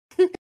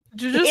 Did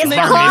you just It's make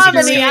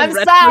Harmony's in harmony. Mercury I'm in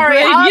sorry.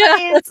 retrograde?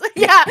 Harmonies.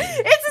 Yeah,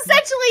 it's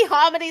essentially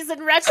harmonies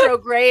in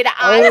retrograde.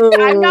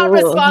 I'm not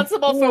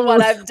responsible for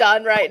what I've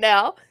done right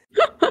now.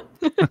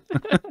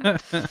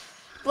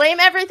 Blame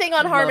everything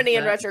on I love harmony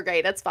in that.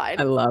 retrograde. That's fine.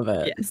 I love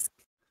it. Yes.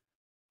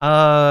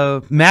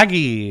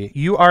 Maggie,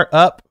 you are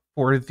up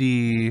for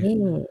the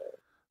Mm.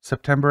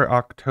 September,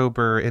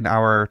 October in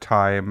our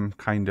time,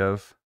 kind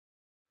of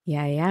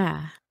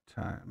Yeah.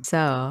 time.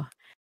 So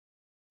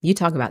you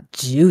talk about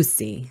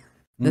juicy.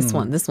 This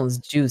Mm. one's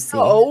juicy. So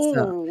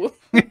Oh.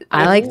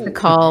 I like to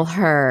call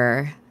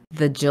her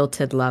the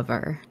jilted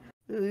lover.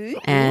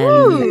 And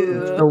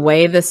Ooh. the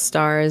way the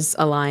stars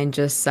align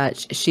just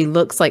such, she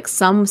looks like,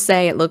 some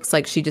say it looks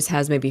like she just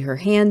has maybe her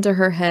hand to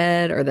her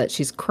head or that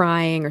she's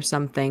crying or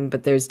something,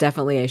 but there's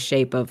definitely a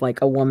shape of like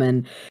a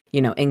woman,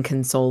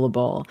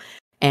 inconsolable.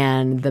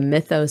 And the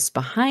mythos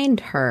behind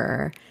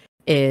her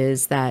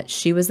is that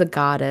she was a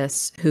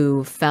goddess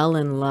who fell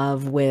in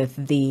love with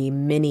the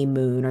mini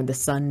moon or the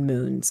sun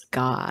moon's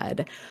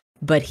god,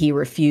 but he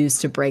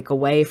refused to break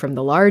away from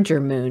the larger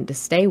moon to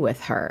stay with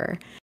her.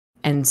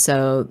 And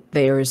so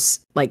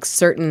there's like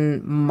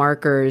certain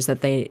markers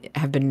that they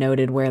have been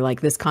noted where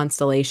like this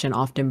constellation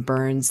often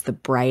burns the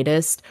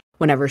brightest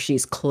whenever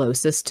she's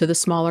closest to the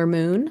smaller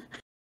moon.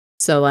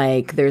 So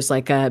like there's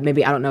like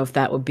maybe I don't know if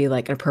that would be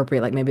like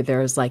appropriate, like maybe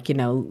there's like,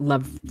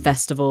 love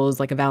festivals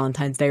like a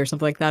Valentine's Day or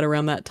something like that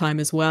around that time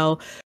as well.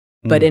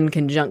 But in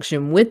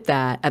conjunction with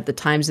that, at the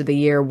times of the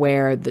year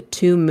where the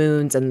two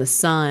moons and the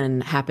sun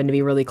happen to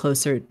be really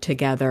closer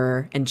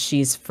together and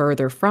she's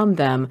further from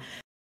them,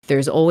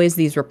 there's always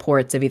these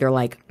reports of either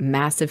like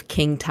massive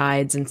king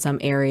tides in some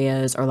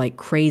areas or like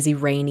crazy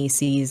rainy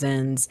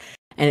seasons.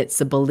 And it's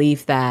the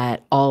belief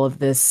that all of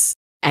this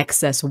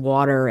excess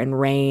water and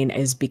rain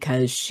is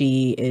because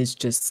she is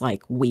just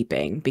like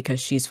weeping because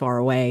she's far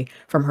away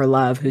from her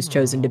love who's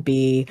chosen to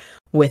be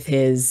with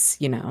his,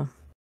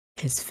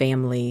 his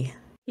family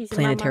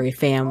planetary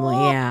family.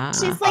 Oh, Yeah.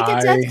 She's like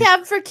a Death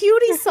Cab for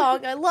Cutie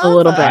song. I love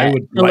little her. bit. I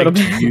would A little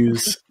like to bit.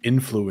 use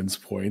influence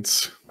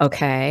points,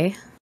 Okay.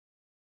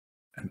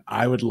 and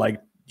I would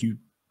like you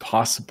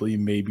possibly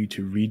maybe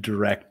to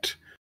redirect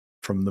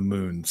from the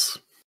moons,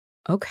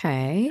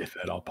 Okay. if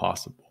at all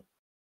possible.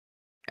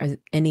 Is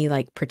any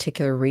like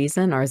particular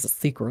reason, or is it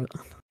secret?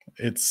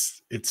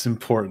 It's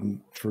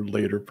important for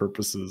later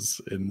purposes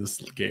in this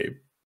game.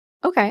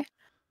 Okay.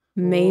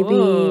 Maybe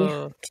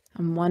Whoa.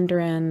 I'm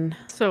wondering.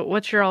 So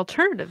what's your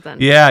alternative then?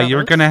 Yeah, you're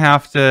fellas? gonna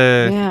have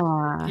to.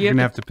 Yeah. You're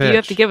gonna have to pitch. You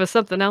have to give us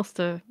something else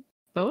to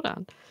vote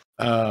on.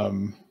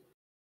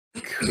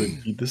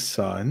 Could be the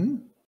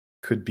sun,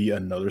 could be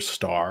another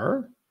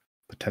star,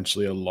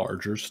 potentially a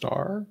larger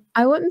star.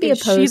 I wouldn't be Is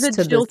she opposed the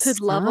to the jilted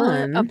lover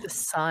sun. of the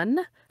sun?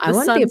 I The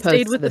wouldn't be sun stayed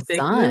opposed to with the the big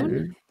sun.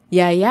 moon?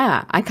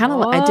 Yeah. I kind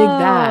of I dig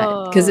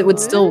that because it would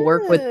still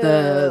work with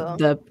Oh.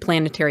 the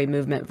planetary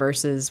movement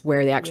versus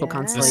where the actual Yeah. The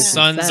constellation.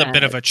 sun's a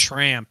bit of a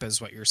tramp, is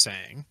what you're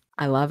saying.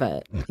 I love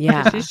it.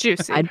 Yeah, She's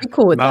juicy. I'd be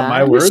cool with Not that.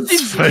 my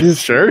words, but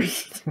sure.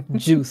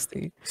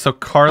 Juicy. So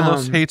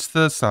Carlos Um, hates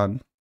the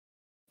sun.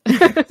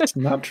 It's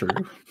not true.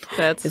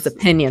 That's His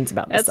opinions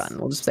about the That's- sun.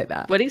 We'll just say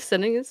that. what he's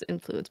sending his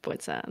influence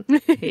points on.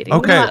 Hating.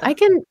 Okay. No, I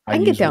can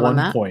get use down on 1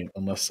 that. point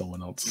unless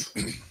someone else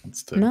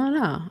wants to.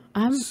 No,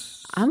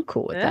 I'm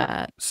cool with Yeah.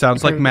 that.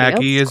 Sounds like Everybody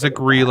Maggie else is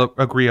cool with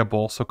that.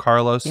 agreeable. So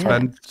Carlos, Yeah.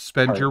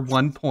 spend your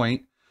 1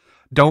 point.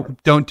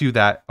 Don't do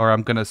that, or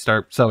I'm gonna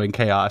start sowing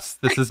chaos.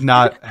 This is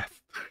not.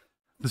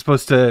 It's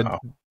supposed to. Oh.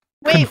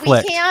 Wait,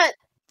 conflict. we can't.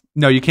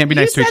 No, you can't be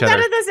nice to you each said that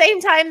other. at the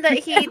same time that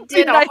he Be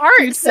did a nice to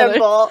heart each other.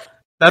 symbol.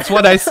 That's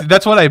what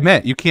I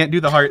meant. You can't do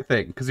the heart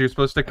thing because you're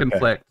supposed to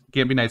conflict. You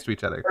can't be nice to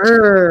each other.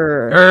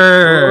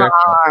 Err.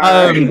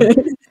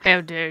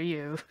 How dare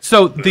you?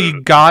 So the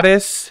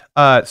goddess,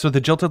 so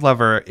the jilted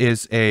lover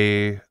is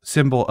a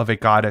symbol of a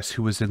goddess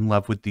who was in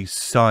love with the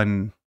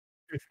sun,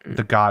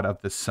 the god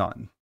of the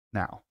sun.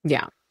 Now,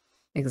 Yeah,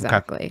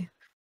 exactly.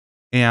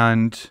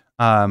 and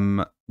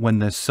when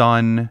the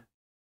sun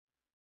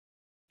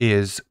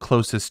is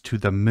closest to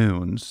the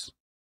moons,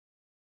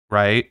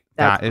 right?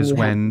 That is you have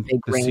when big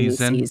the rainy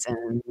season.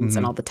 seasons Mhm.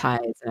 and all the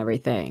tides and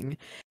everything.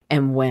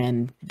 And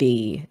when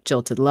the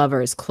jilted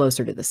lover is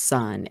closer to the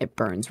sun, it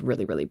burns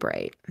really, really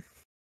bright.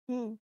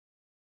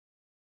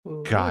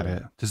 Got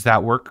it. Does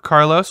that work,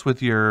 Carlos,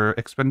 with your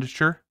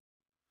expenditure?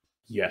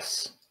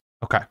 Yes.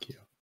 Okay. Thank you.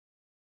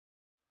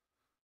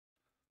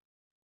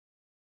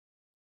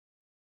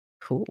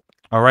 Cool.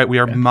 All right, we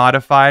are Okay.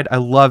 modified. I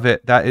love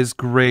it. That is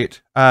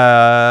great.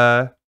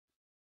 And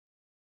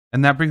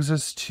that brings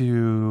us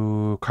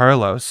to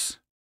Carlos,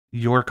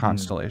 your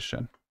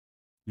constellation,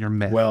 your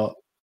myth. Well,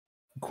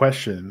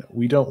 question.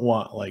 We don't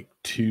want like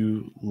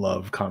 2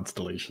 love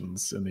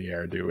constellations in the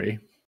air, do we?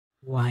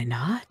 Why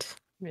not?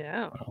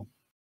 Yeah.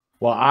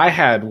 Well, I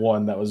had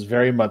one that was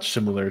very much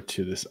similar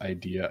to this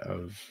idea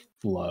of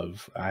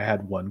love. I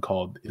had one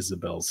called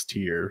Isabel's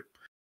Tear,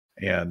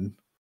 and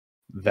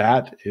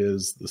that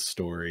is the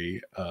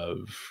story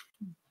of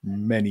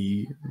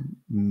many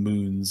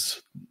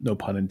moons, no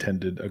pun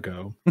intended,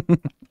 ago.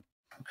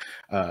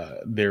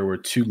 There were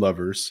 2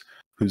 lovers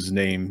whose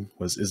name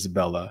was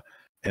Isabella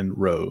and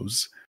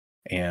Rose,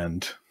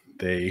 and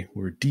they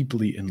were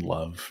deeply in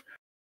love,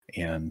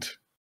 and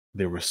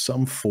there was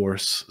some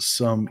force,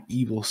 some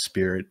evil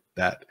spirit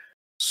that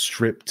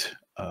stripped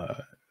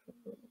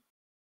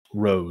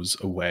Rose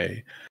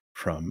away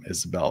from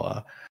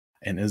Isabella,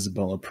 and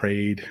Isabella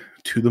prayed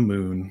to the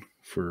moon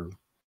for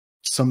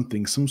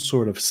something, some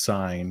sort of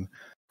sign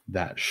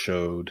that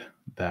showed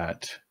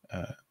that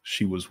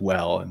she was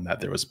well and that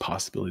there was a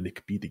possibility they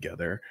could be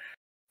together.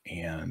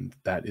 And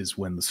that is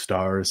when the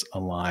stars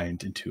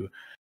aligned into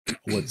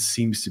what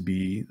seems to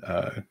be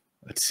a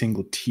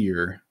single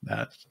tear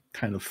that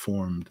kind of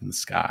formed in the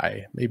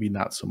sky. Maybe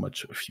not so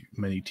much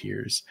many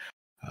tears.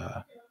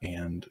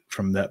 And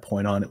from that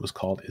point on, it was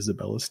called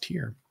Isabella's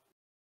Tear.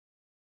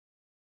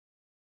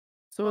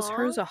 So is Aw.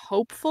 hers a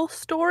hopeful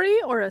story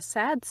or a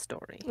sad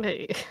story?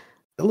 Hey.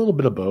 A little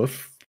bit of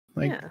both.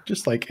 Like Yeah.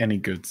 just like any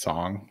good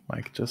song.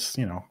 Like just,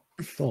 a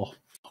little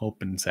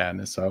hope and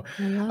sadness. So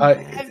I love Uh,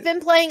 it. I've been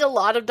playing a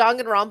lot of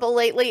Danganronpa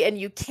lately, and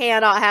you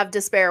cannot have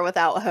despair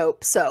without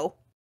hope. So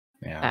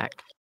yeah.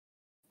 Fact.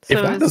 If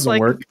So that it's doesn't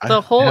like work, I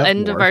the whole have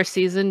end of more. our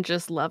season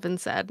just love and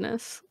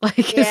sadness. Like,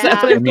 is Yeah.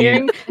 that what I I'm mean,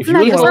 hearing? if you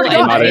really The want whole to think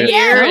end about of the it,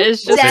 year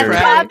is just Death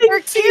There's- Cab crappy. for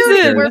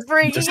Cutie, There's we're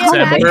bringing it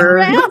back December.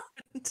 around.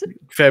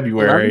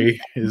 February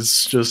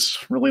is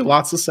just really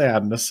lots of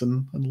sadness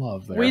and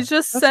love there. We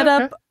just That's set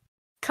okay. up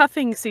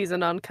cuffing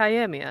season on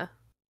Cyamia.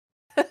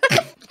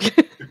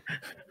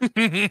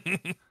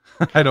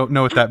 I don't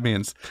know what that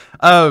means.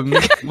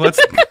 Let's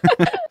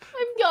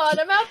I'm gone.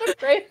 I'm out the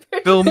frame.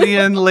 fill me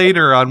in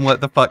later on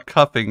what the fuck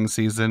cuffing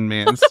season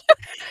means.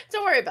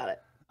 Don't worry about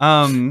it.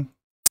 All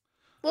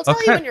We'll tell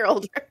Okay. you when you're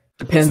older.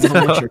 Depends on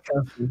So- what you're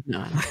cooking.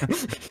 No.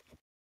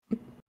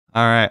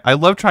 right. I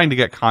love trying to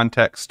get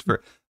context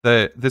for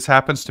this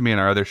happens to me in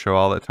our other show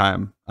all the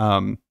time.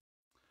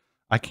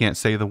 I can't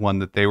say the one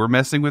that they were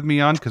messing with me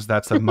on because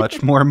that's a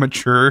much more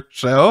mature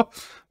show,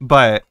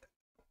 but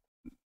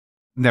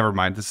never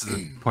mind. This is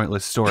a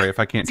pointless story if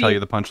I can't tell See, you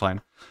the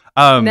punchline.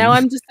 Now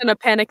I'm just in a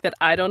panic that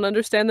I don't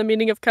understand the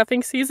meaning of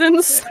cuffing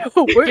seasons.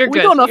 So we're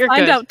good, gonna you're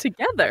find good. out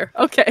together.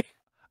 Okay.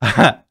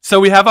 So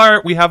we have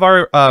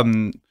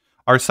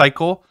our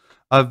cycle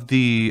of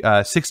the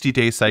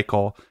 60-day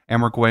cycle,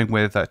 and we're going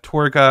with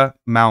Torga,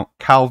 Mount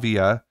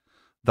Calvia,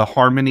 the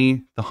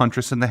Harmony, the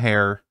Huntress and the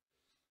Hare,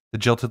 the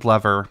Jilted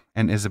Lover,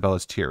 and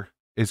Isabella's Tear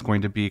is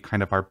going to be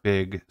kind of our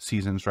big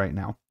seasons right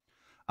now.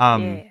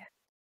 Yeah.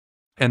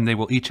 And they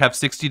will each have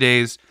 60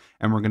 days,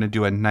 and we're going to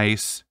do a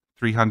nice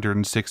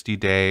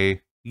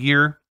 360-day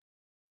year.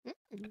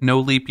 No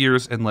leap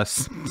years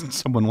unless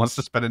someone wants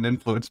to spend an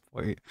influence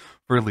point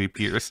for leap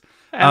years.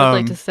 I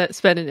would like to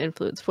spend an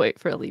influence point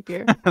for a leap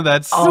year.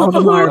 That's All the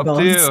up marbles.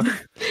 to.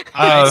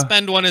 I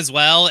spend one as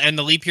well, and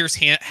the leap years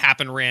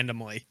happen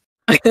randomly.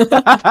 I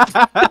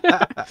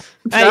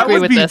agree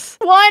with this.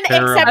 One,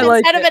 Terrible. except I like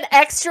instead of it. an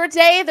extra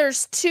day,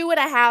 there's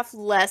 2.5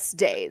 less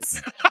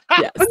days.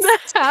 Yes.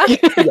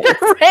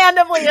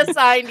 Randomly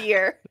assigned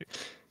year.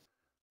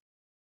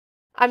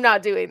 I'm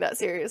not doing that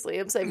seriously.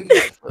 I'm saving my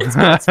influence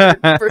points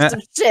for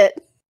some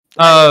shit.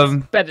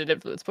 Spend an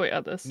influence point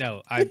on this.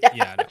 No,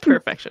 yeah, no.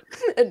 Perfection.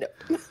 No.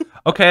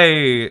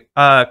 Okay,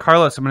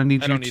 Carlos, I'm going to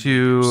need I you don't need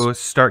to leap years.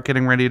 start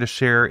getting ready to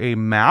share a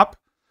map.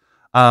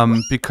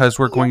 Because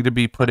we're going to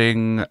be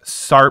putting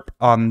SARP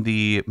on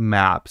the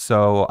map.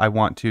 So I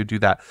want to do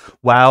that.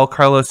 While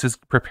Carlos is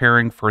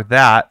preparing for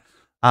that,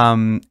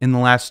 in the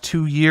last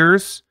 2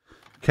 years,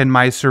 can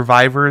my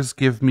survivors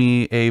give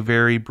me a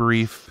very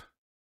brief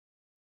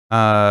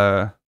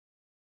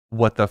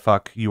what the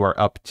fuck you are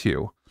up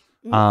to?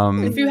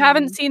 If you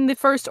haven't seen the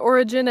first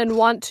origin and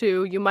want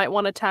to, you might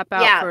want to tap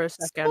out for a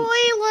second.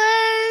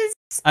 Spoilers!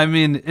 I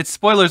mean, it's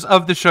spoilers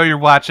of the show you're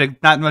watching.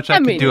 Not much I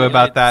can mean, do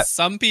about that.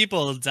 Some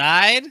people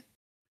died.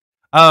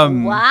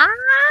 What?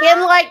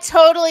 In like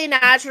totally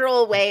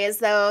natural ways,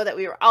 though, that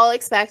we were all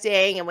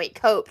expecting and we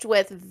coped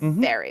with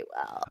very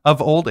well.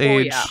 Of old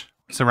age, yeah.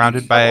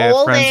 surrounded by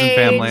Old friends and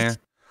family. age,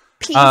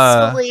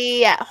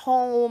 peacefully at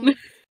home.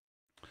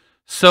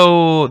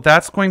 So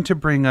that's going to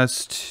bring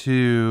us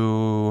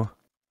to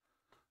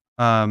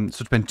so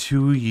it's been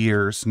 2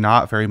 years,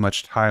 not very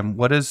much time.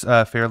 What does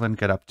Fairlyn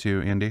get up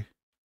to, Andy?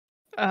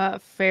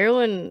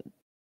 Fairlyn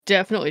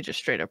definitely just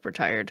straight up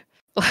retired.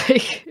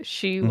 Like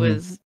she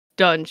was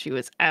done. She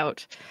was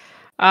out.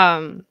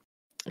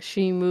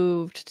 She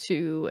moved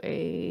to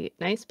a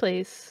nice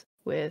place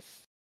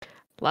with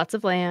lots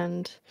of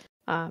land.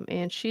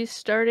 And she's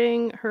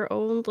starting her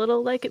own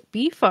little like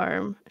bee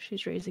farm.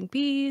 She's raising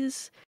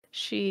bees.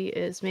 She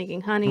is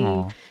making honey.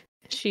 Aw.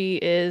 She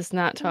is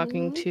not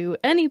talking to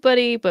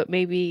anybody, but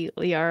maybe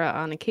Liara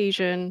on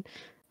occasion.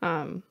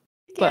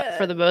 But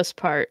for the most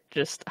part,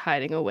 just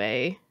hiding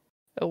away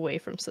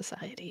from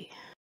society.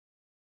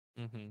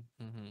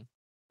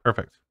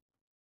 Perfect.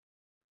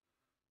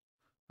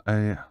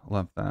 I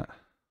love that.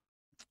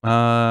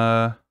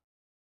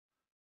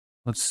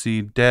 Let's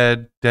see.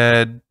 Dead.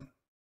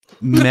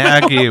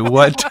 Maggie,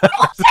 what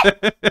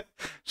does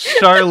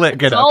Charlotte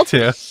get up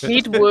to?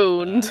 Deep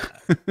wound.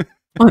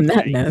 On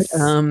that note,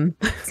 Someone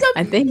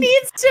I think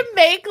needs to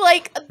make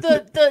like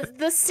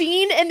the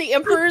scene in The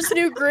Emperor's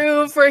New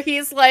Groove where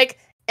he's like,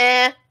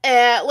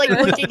 like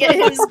looking at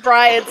his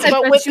brides, I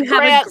but bet with you have a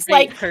Grant's great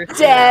like personality.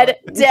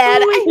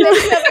 dead. I bet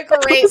you have a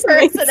great That's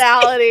amazing.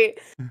 personality.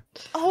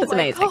 Oh That's my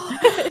amazing.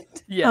 god.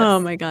 Yes. Oh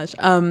my gosh.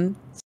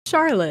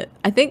 Charlotte,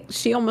 I think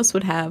she almost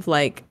would have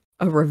like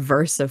a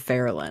reverse of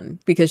Fairlyn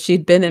because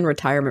she'd been in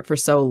retirement for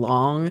so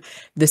long.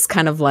 This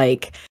kind of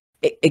like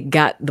it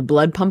got the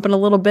blood pumping a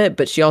little bit,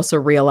 but she also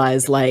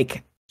realized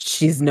like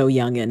she's no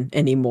youngin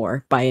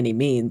anymore by any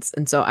means.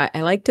 And so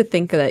I like to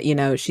think that, you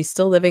know, she's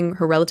still living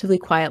her relatively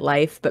quiet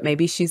life, but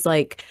maybe she's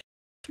like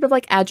sort of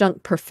like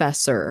adjunct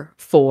professor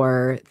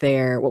for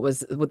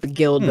with the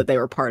guild that they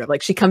were part of.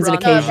 Like she comes in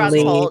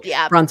occasionally.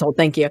 Bruntold,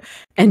 thank you.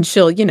 And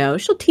she'll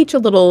teach a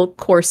little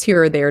course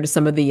here or there to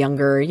some of the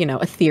younger,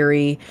 a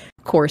theory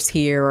course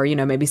here, or,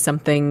 maybe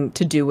something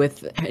to do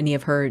with any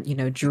of her,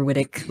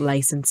 druidic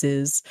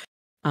licenses.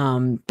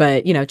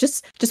 But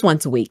just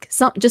once a week,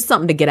 just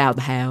something to get out of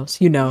the house,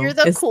 You're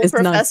the cool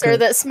professor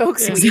that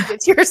smokes weed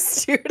with your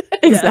students.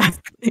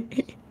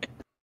 Exactly.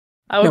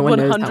 I would No one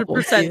knows how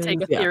 100%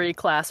 take a old she is. theory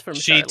class from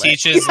She Charlotte.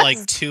 teaches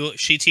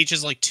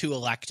like two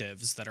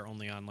electives that are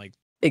only on like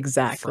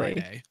Exactly.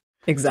 Friday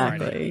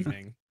Exactly.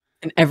 evening.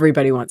 And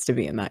everybody wants to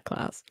be in that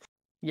class.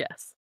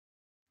 Yes.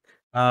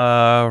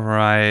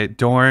 Right.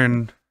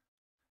 Dorn.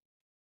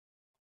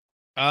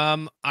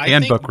 I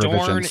Handbook think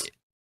Dorn. revisions.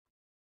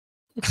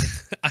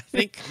 I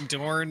think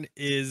Dorn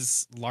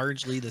is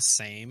largely the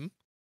same.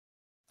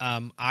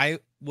 I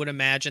would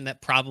imagine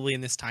that probably in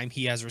this time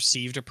he has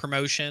received a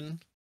promotion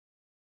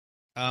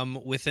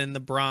within the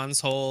Bronze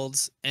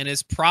Holds and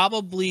is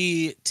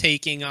probably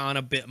taking on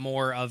a bit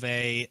more of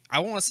I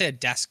won't want to say a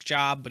desk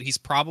job, but he's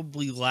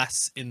probably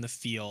less in the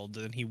field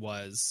than he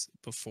was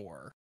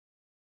before.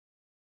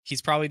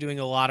 He's probably doing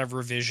a lot of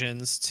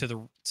revisions to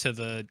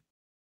the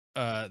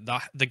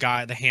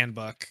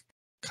handbook.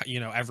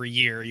 Every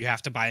year you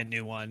have to buy a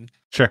new one.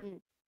 Sure.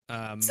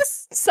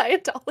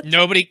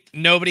 Scientology.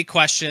 Nobody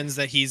questions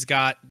that he's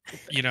got,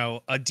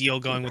 a deal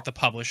going with the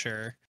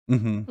publisher.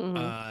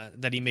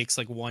 Mm-hmm. That he makes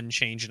like one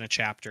change in a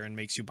chapter and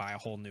makes you buy a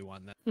whole new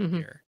one that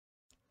year.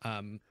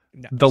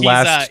 No, The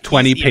last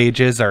 20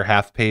 pages are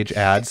half-page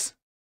ads.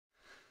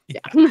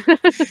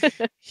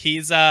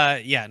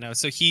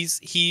 So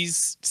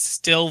he's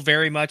still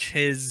very much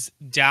his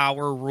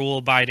dour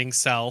rule-abiding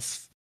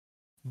self,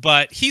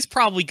 but he's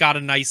probably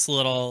got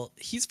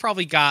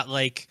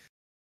like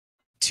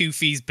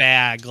Toofy's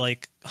bag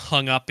like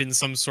hung up in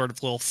some sort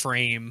of little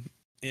frame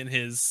in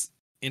his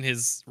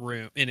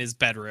room, in his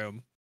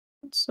bedroom.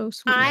 That's so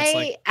sweet.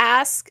 I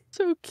ask,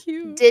 So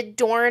cute. did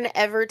Dorn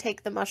ever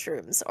take the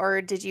mushrooms, or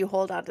did you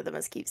hold on to them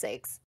as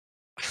keepsakes?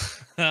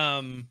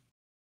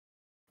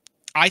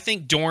 I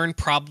think Dorn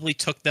probably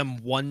took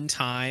them one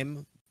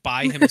time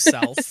by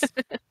himself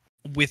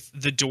with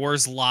the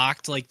doors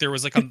locked. Like there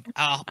was like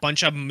a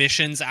bunch of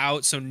missions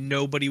out, so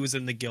nobody was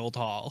in the guild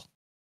hall.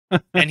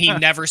 And he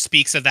never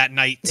speaks of that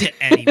night to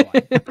anyone.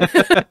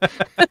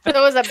 It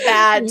was a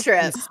bad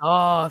trip.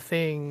 Saw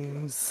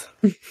things.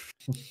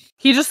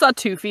 He just saw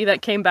Toofy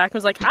that came back and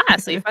was like,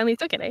 so you finally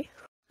took it, eh?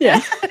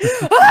 Yeah.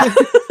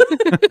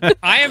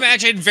 I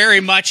imagine very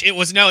much it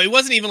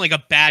wasn't even like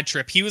a bad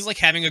trip. He was like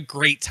having a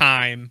great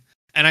time.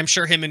 And I'm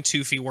sure him and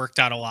Toofy worked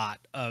out a lot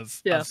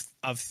of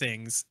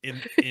things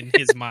in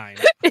his mind.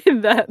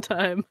 In that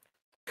time.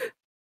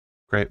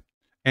 Great.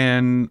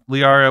 And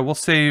Liara, we'll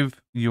save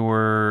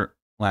your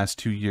last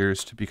 2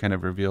 years to be kind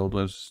of revealed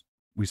as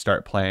we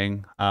start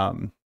playing.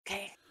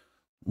 Okay.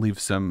 Leave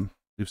some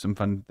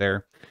fun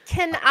there.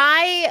 Can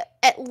I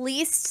at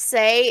least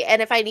say,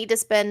 and if I need to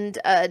spend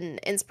an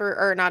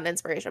not an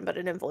inspiration, but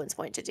an influence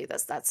point to do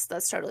this, that's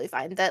totally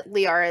fine. That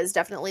Liara is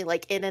definitely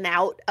like in and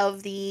out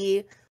of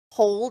the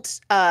hold.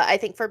 I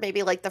think for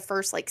maybe like the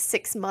first like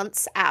 6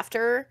 months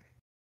after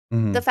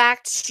the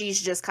fact, she's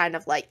just kind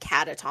of like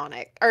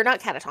catatonic, or not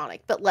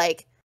catatonic, but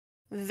like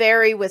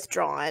very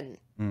withdrawn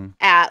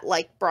at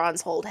like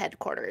Bronze Hold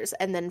headquarters.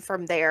 And then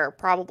from there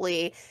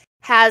probably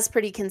has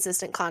pretty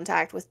consistent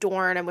contact with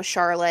Dorn and with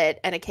Charlotte,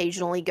 and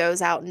occasionally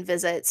goes out and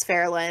visits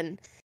Fairlin.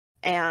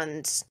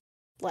 And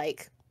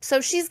like,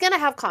 so she's gonna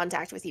have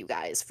contact with you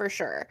guys for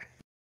sure.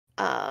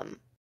 Got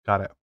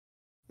it.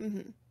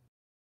 Mm-hmm.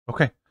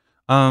 Okay.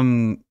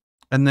 And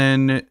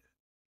then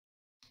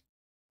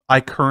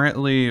I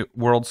currently,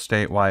 world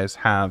state wise,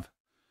 have,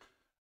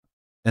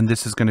 and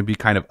this is going to be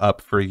kind of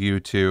up for you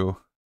to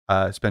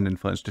spend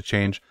influence to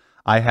change.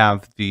 I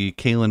have the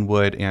Kalen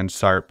Wood and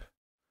SARP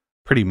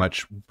pretty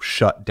much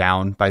shut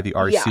down by the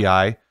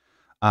RCI.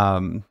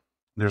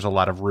 There's a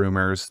lot of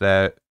rumors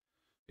that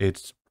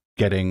it's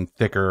getting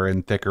thicker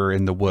and thicker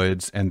in the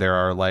woods, and there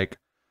are like,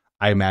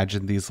 I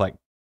imagine these like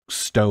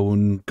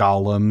stone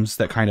golems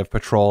that kind of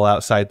patrol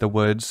outside the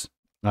woods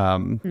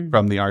from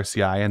the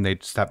RCI, and they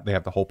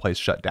have the whole place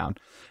shut down,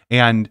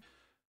 and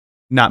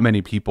not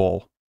many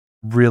people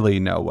really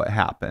know what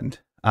happened.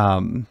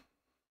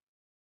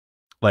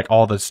 Like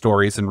all the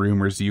stories and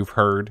rumors you've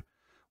heard,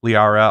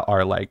 Liara,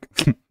 are like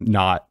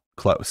not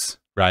close,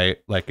 right?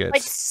 Like it's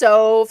like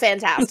so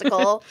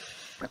fantastical.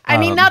 I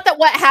mean, not that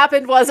what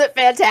happened wasn't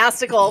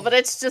fantastical, but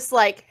it's just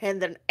like,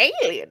 and then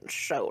aliens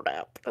showed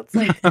up. It's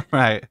like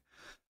right.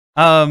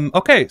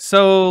 Okay,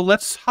 so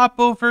let's hop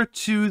over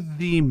to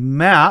the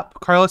map.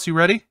 Carlos, you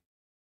ready?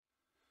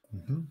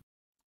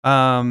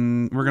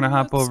 Mm-hmm. We're gonna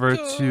hop over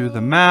to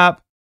the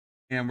map,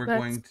 and we're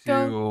going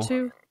go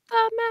to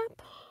the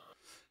map.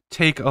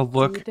 Take a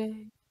look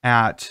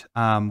at.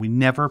 We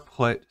never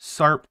put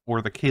SARP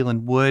or the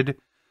Kalen Wood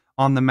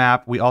on the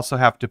map. We also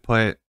have to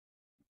put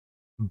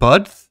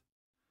Budth.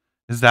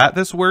 Is that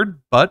this word,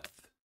 Budth?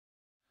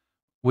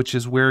 Which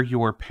is where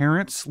your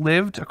parents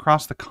lived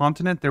across the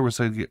continent. There was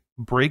a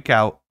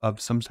breakout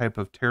of some type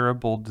of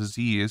terrible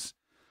disease.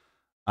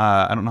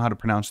 I don't know how to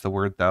pronounce the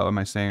word, though. Am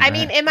I saying? I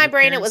mean, in my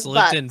brain, it was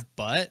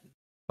butt.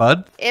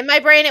 Bud? In my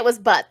brain, it was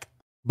butt.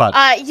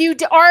 But you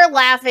are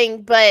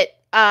laughing, but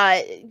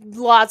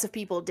lots of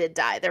people did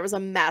die. There was a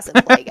massive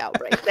plague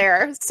outbreak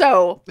there.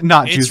 So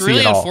not it's juicy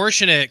really at all.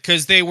 Unfortunate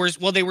because they were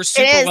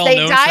super well they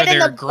known died for in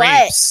their the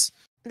grapes.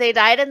 Butt. They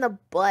died in the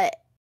butt.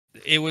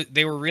 They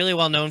were really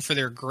well known for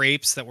their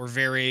grapes that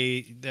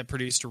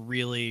produced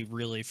really,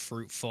 really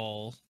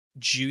fruitful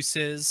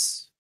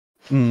juices.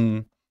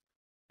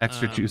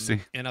 Extra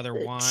juicy. And other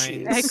wines.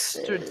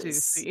 Extra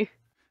juicy.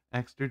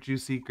 Extra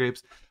juicy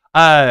grapes.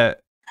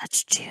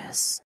 That's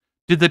juice.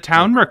 Did the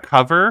town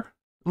recover,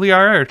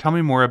 Liara, or tell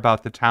me more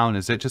about the town?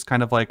 Is it just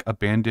kind of like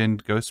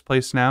abandoned ghost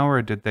place now,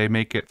 or did they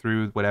make it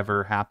through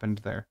whatever happened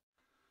there?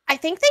 I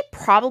think they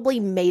probably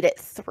made it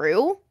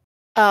through.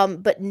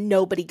 But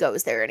nobody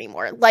goes there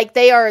anymore. Like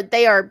they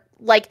are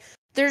like,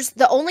 there's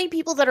the only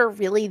people that are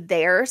really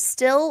there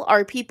still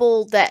are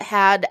people that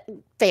had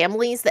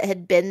families that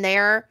had been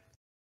there,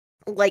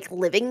 like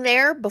living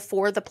there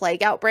before the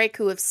plague outbreak,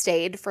 who have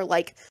stayed for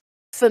like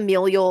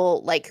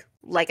familial, like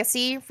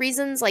legacy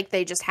reasons. Like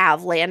they just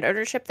have land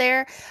ownership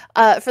there.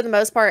 For the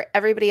most part,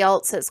 everybody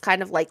else has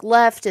kind of like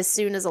left as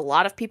soon as a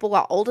lot of people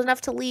got old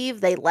enough to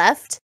leave. They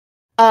left.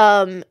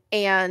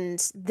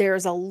 And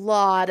there's a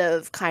lot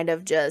of kind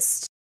of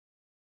just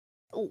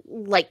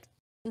like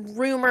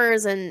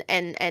rumors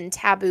and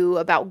taboo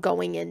about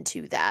going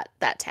into that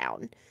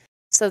town.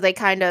 So they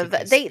kind of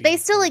they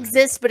still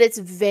exist, but it's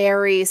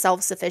very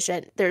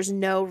self-sufficient. There's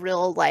no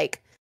real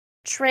like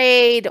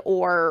trade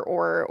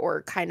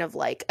or kind of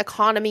like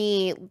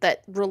economy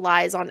that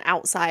relies on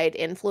outside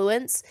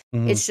influence.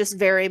 It's just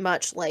very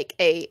much like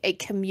a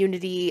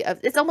community of,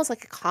 it's almost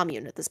like a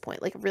commune at this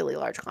point, like a really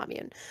large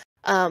commune.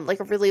 Like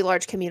a really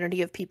large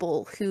community of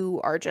people who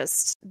are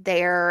just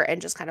there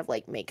and just kind of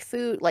like make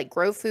food, like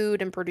grow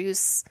food and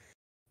produce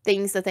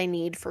things that they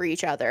need for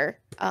each other.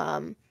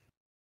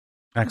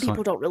 Excellent.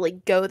 People don't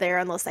really go there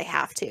unless they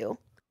have to.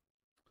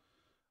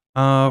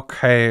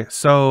 Okay,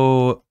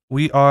 so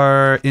we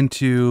are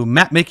into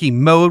map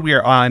making mode. We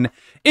are on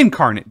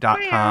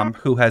incarnate.com,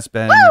 who has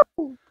been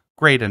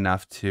great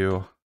enough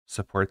to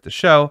support the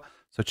show.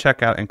 So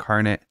check out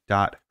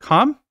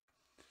incarnate.com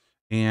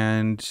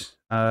and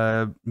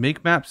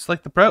make maps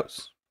like the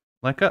pros,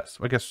 like us.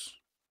 I guess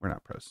we're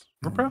not pros.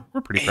 We're pro.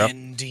 We're pretty pro.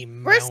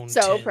 We're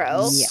so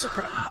pro.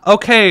 Yeah.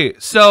 Okay,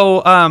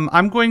 so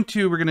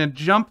we're gonna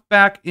jump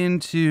back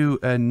into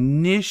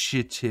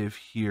initiative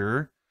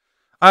here.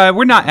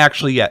 We're not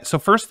actually yet. So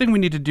first thing we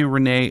need to do,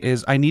 Renee,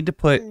 is I need to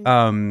put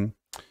the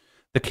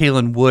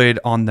Kaylin Wood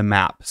on the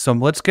map. So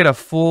let's get a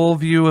full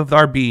view of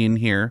our being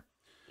here.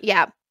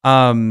 Yeah.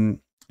 And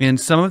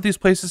some of these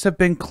places have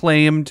been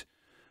claimed.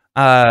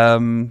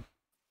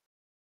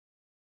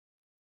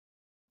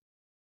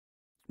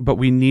 But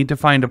we need to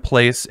find a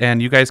place,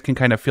 and you guys can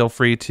kind of feel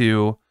free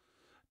to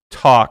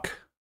talk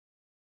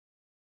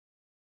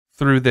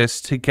through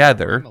this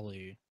together.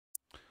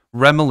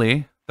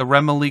 Remily, the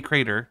Remily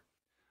crater.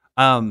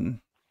 Feel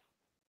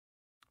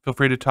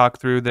free to talk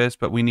through this,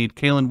 but we need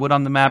Kaylin Wood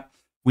on the map.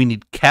 We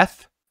need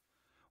Keth,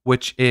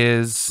 which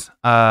is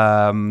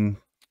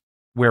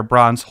where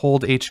Bronze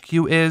Hold HQ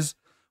is.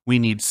 We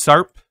need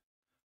Sarp,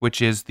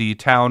 which is the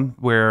town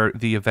where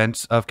the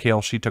events of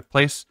Kael'shi took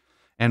place.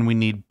 And we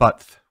need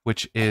Butth,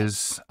 which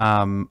is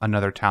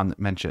another town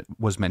that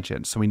was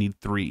mentioned. So we need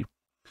 3.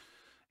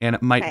 And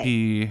it might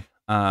be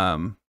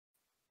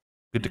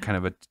good to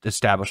kind of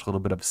establish a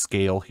little bit of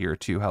scale here,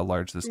 too, how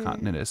large this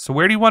continent is. So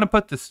where do you want to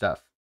put this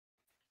stuff?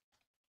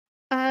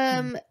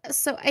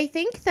 So I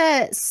think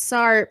that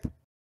Sarp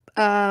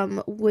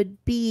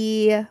would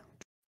be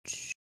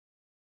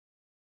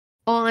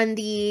on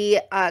the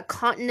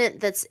continent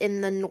that's in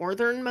the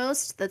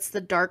northernmost. That's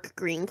the dark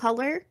green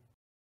color.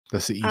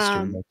 That's the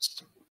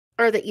easternmost.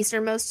 Or the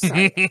easternmost.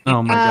 Sorry.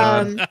 Oh my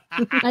god!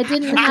 I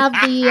didn't have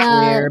the.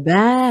 We're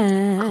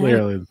back.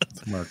 Clearly,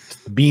 it's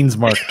marked. The bean's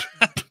marked.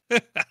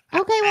 Okay,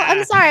 well,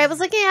 I'm sorry. I was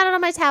looking at it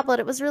on my tablet.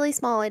 It was really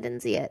small. I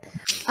didn't see it.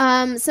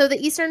 So the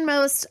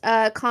easternmost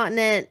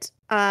continent.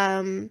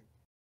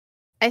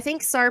 I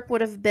think Sarp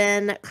would have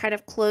been kind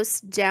of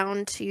close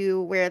down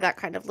to where that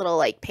kind of little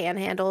like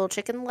panhandle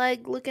chicken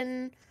leg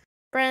looking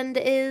friend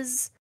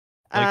is.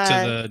 Like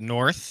to the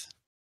north.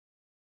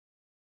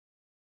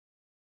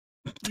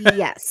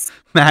 Yes.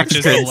 Max,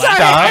 To the left.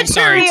 stop I'm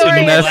sorry, to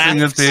the messing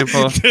left. with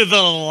people. To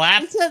the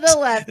left. To the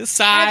left. I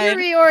Side. have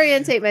to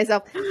reorientate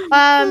myself.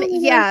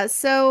 Yeah,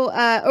 so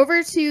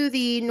over to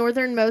the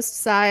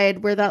northernmost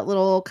side where that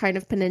little kind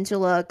of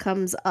peninsula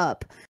comes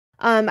up.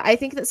 I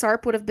think that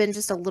Sarp would have been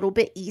just a little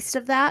bit east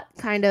of that,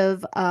 kind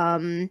of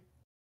oh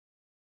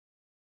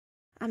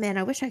man,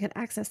 I wish I could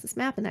access this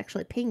map and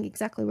actually ping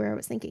exactly where I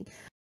was thinking.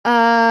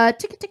 A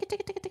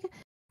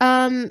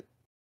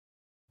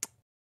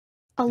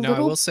No, I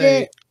little will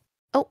say. bit.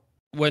 Oh,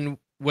 When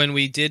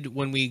we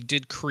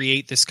did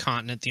create this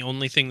continent, the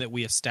only thing that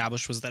we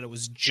established was that it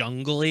was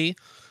jungly,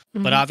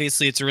 but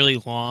obviously it's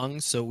really long,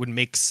 so it would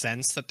make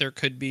sense that there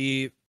could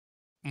be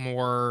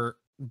more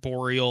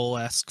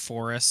boreal-esque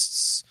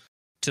forests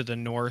to the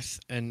north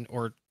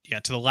to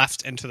the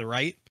left and to the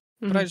right.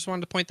 But I just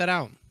wanted to point that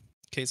out in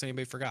case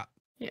anybody forgot.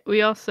 Yeah,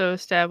 we also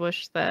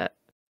established that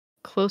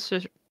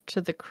closer to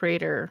the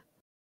crater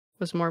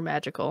was more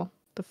magical.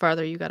 The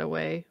farther you got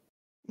away,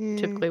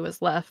 typically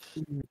was left.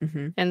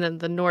 And then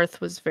the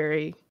north was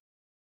very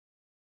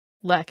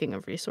lacking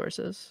of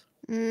resources.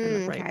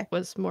 And the right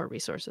was more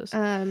resources.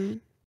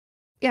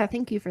 Yeah,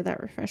 thank you for that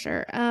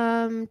refresher.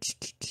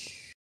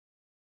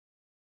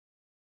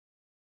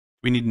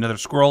 We need another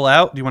scroll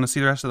out. Do you want to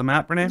see the rest of the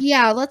map, Renee?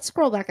 Yeah, let's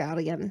scroll back out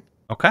again.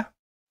 Okay.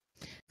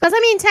 Because I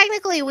mean,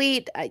 technically,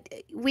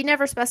 we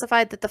never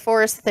specified that the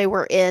forest that they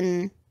were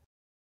in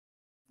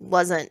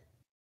wasn't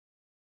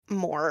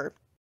more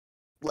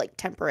like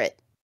temperate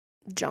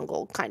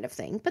jungle kind of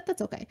thing, but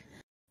that's okay.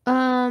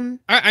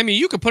 I mean,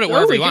 you could put it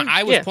wherever you want.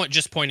 I was yeah.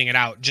 just pointing it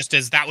out, just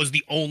as that was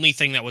the only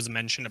thing that was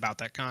mentioned about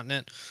that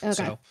continent. Okay.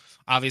 So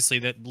obviously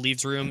that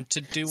leaves room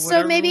to do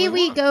whatever. So maybe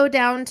we want. go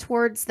down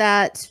towards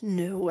that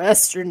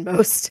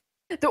westernmost.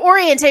 The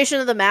orientation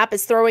of the map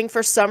is throwing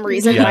for some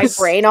reason my Yes.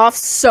 brain off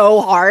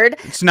so hard.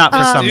 It's not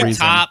for some Dude,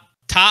 reason.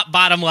 top,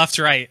 bottom, left,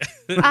 right.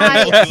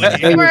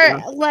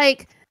 We're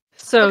like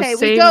So Okay, we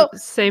same go-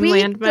 same we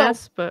land go-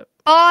 mass, but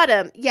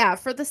bottom. Yeah,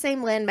 for the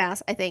same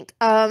landmass, I think.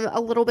 A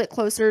little bit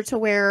closer to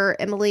where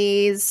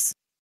Emily's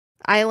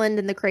island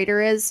and the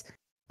crater is.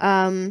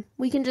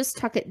 We can just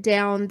tuck it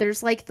down.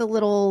 There's like the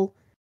little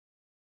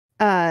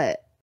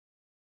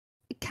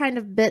kind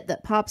of bit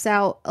that pops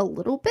out a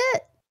little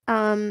bit.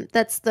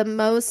 That's the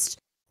most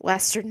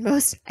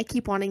westernmost. I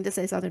keep wanting to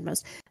say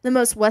southernmost. The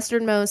most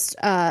westernmost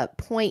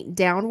point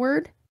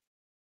downward.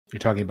 You're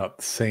talking about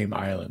the same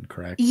island,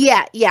 correct?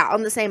 Yeah,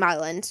 on the same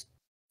island.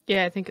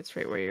 Yeah, I think it's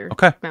right where your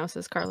Okay. mouse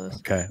is, Carlos.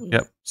 Okay.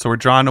 Yep. So we're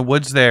drawing a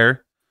woods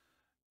there.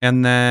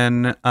 And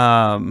then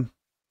we're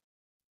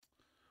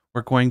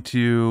going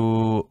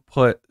to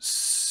put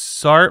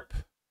Sarp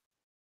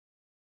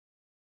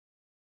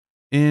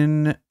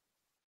in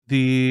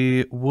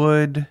the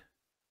wood.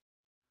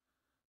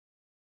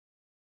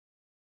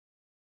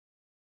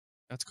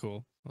 That's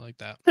cool. I like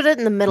that. Put it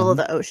in the middle of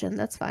the ocean.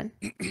 That's fine.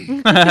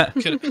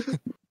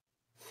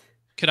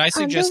 Could I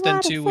suggest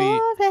then too we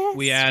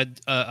Underwater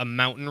add a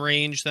mountain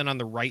range then on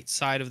the right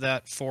side of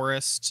that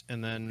forest,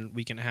 and then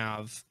we can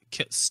have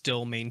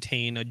still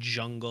maintain a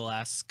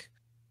jungle-esque,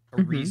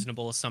 a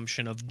reasonable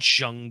assumption of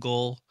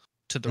jungle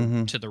to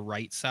the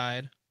right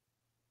side.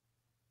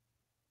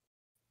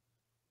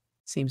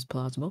 Seems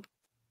plausible.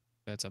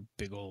 That's a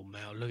big old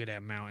mountain. Look at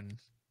that mountain.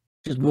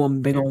 Just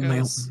one big There old it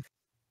mountain. goes.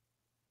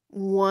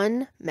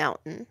 one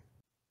mountain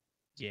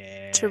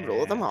Yeah. to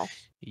rule them all.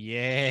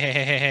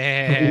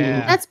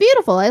 Yeah. That's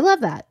beautiful. I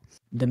love that.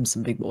 Them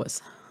some big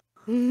boys.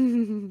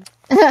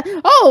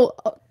 Oh,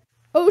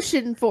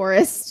 ocean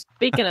forest.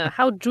 Speaking of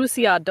how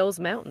juicy are those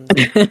mountains?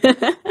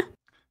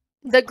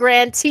 The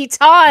Grand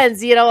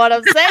Tetons, you know what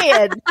I'm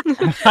saying?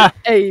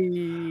 Hey.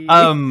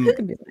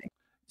 Could be like-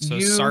 So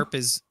You- Sarp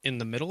is in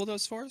the middle of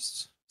those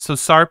forests? So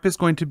Sarp is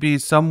going to be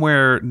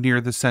somewhere near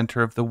the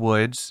center of the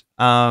woods.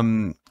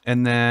 And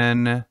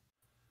then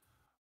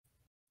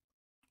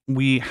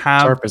we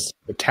have Sarp is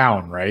the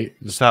town, right?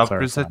 Just to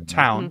Sarp is a clarify.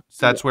 town.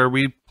 So that's where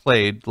we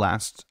played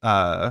last.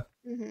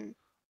 Mhm.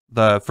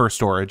 The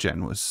first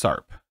origin was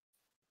Sarp.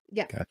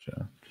 Yeah.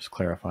 Gotcha. Just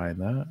clarifying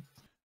that.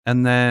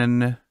 And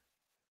then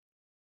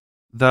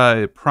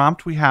the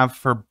prompt we have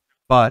for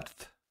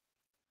Butt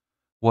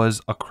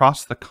was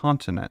across the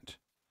continent.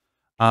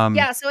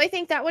 Yeah, so I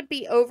think that would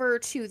be over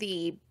to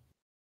the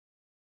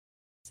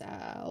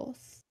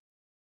south.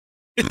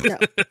 No.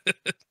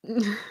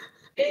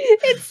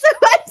 I'm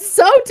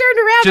so turned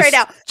around right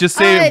now. Just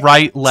say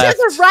right, left.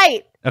 To the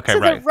right. Okay, to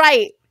right. the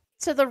right.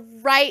 To the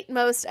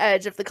rightmost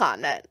edge of the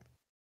continent.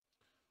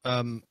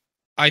 I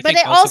But think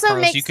it also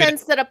Carlos, makes you could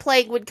sense that a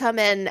plague would come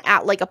in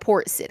at like a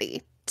port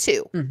city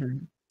too.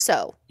 Mhm.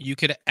 So you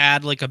could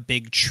add like a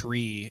big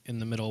tree in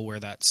the middle where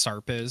that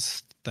Sarp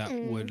is. That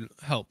would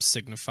help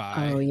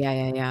signify. Oh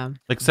yeah.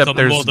 Except The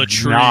there's mother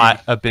tree.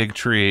 not a big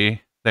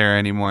tree there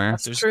anymore.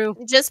 That's There's- true.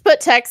 just put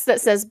text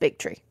that says big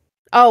tree.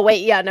 Oh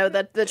wait, yeah, no,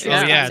 the tree.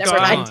 Oh yeah, it's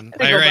never mind. gone.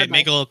 Never All right, mind.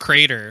 make a little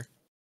crater.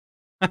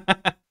 With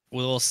a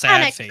little sad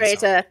Panic face. on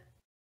crater. it.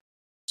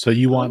 So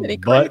you want many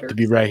Butt to craters.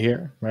 be right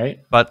here, right?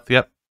 But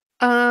yep.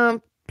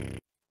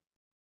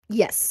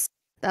 Yes,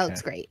 that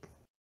looks great.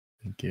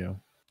 Thank you.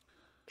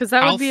 Because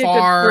that How would be a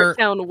far- good port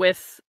town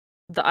with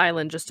the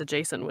island just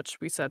adjacent, which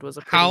we said was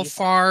a pretty... How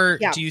far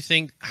Yeah. do you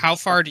think? How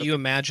far do you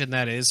imagine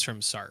that is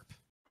from Sarp?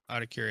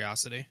 Out of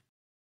curiosity.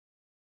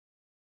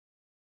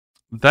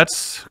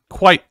 That's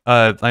quite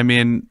I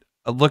mean,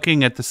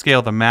 looking at the scale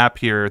of the map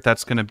here,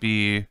 that's going to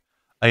be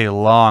a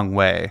long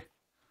way.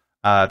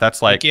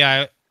 That's like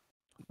yeah,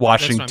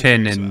 Washington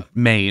curious and about.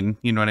 Maine,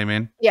 you know what I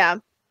mean? Yeah,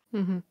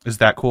 Mm-hmm. Is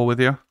that cool with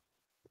you?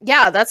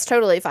 yeah, that's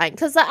totally fine.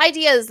 Because the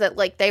idea is that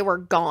like they were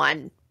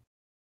gone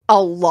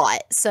a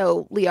lot,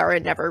 so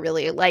Liara never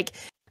really like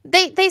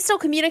they still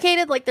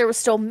communicated. Like there was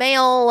still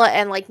mail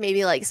and like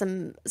maybe like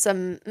some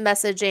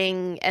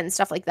messaging and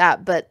stuff like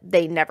that, but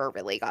they never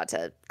really got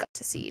to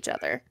see each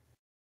other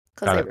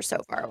because Got they it. were so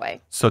far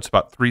away. So it's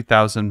about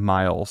 3,000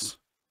 miles,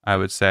 I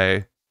would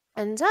say.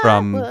 And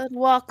From- I would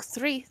walk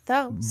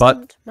 3,000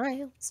 But-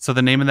 miles. So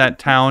the name of that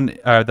town,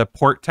 the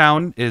port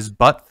town is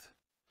Butt,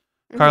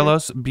 Mhm.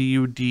 Carlos,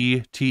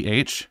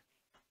 Budth.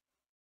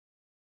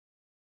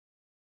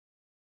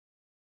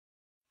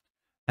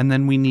 And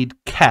then we need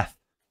Keth,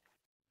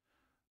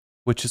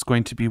 which is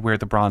going to be where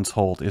the bronze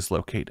hold is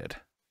located.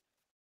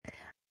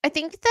 I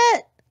think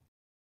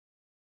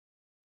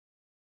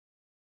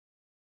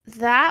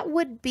that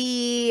would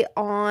be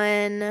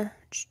on.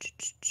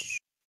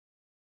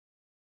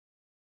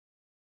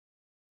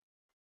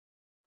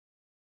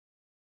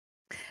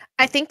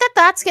 I think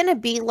that's going to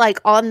be like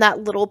on that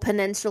little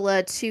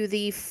peninsula to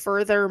the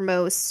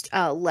furthermost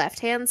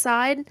left-hand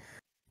side,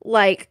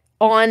 like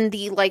on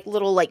the like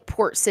little like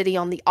port city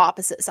on the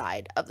opposite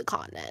side of the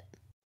continent.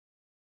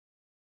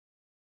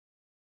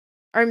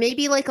 Or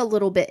maybe like a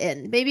little bit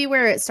in. Maybe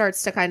where it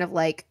starts to kind of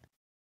like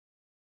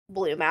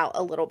bloom out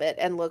a little bit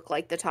and look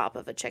like the top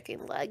of a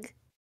chicken leg.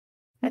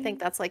 I think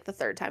that's like the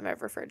third time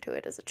I've referred to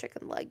it as a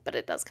chicken leg, but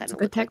it does kind It's a of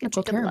good look like a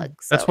technical chicken term. leg.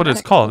 That's so- what it's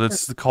Technical called. term.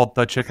 It's called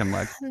the chicken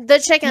leg. The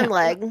chicken Yeah.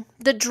 leg.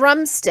 The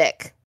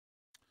drumstick.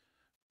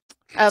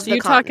 of So the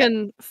you're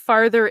continent. talking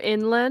farther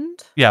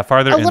inland? Yeah,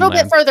 farther A little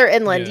bit inland. further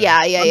inland.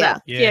 Yeah. Yeah, On yeah.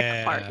 that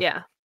thick part,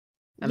 yeah.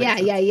 That makes Yeah,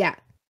 sense. yeah, yeah.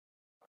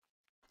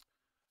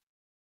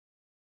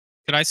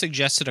 Could I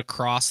suggest it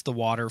across the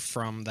water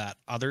from that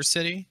other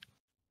city?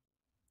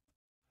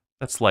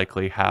 That's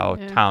likely how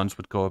Yeah. towns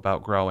would go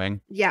about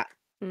growing. Yeah.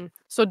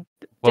 So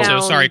Well, So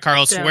sorry, down,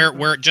 Carlos. down.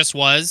 Where it just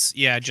was?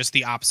 Yeah, just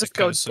the opposite Just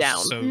go coast. down.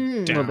 So Mm. A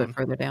little down. bit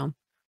further down.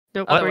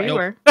 Nope, What? where you Nope.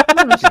 were.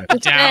 Down.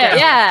 There,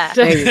 yeah.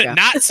 There you go.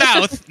 Not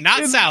south.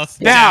 Not south.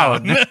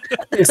 Down.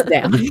 Just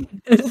down.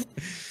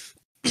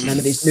 None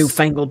of these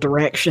newfangled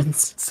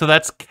directions. So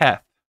that's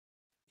Keth.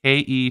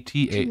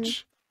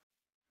 Keth.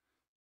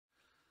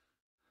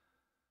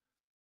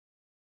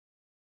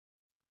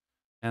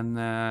 And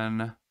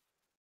then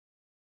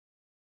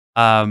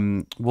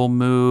we'll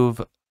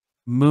move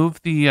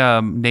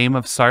the name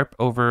of Sarp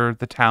over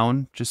the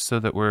town just so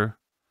that we're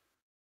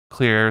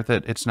clear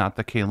that it's not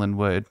the Kalen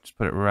Wood. Just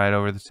put it right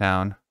over the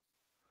town.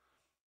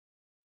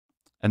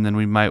 And then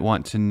we might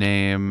want to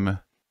name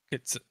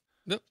It's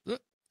the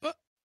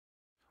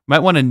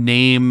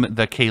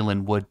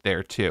Kalen Wood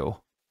there too.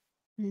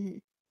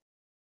 Mhm.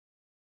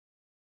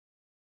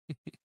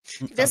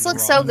 I'm This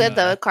looks wrong, so good,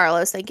 though,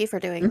 Carlos. Thank you for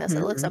doing this.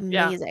 It looks Mhm.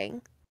 Yeah.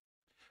 amazing.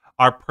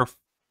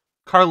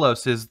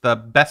 Carlos is the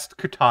best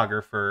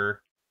cartographer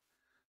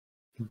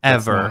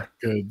That's ever. not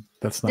good.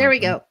 That's not There we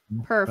good.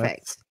 go.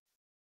 Perfect.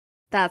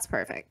 That's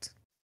perfect.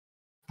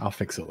 I'll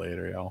fix it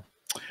later, y'all.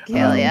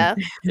 Hell Um, yeah.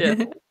 Yeah.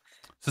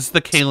 This is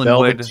the Kalen Spell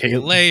Wood.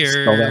 Layers.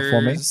 Spell that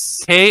for me.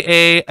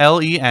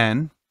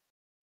 Kalen.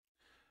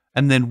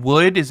 And then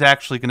Wood is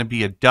actually going to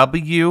be a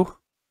W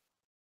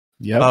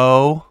Yep.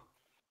 O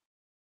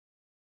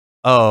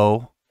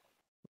O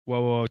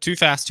Whoa. Too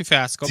fast.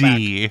 Go back.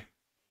 D.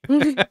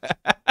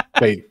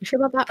 Wait, You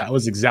sure about that? that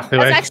was exactly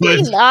That's what I actually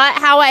put. not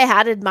how I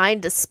had in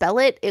mind to spell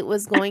it. It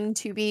was going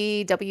to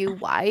be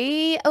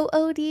WYOOD.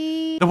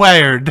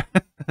 Wired.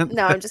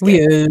 No, I'm just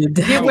kidding.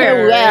 Weird.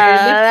 Weird.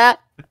 Yeah.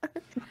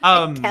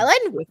 Um,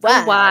 Kellen With Wood.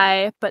 a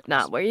Y, but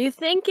not where you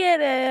think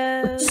it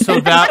is. so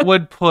that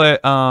would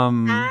put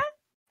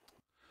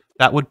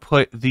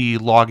the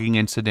logging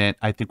incident,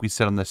 I think we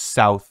said, on the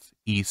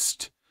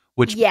southeast,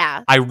 which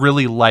Yeah. I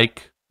really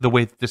like the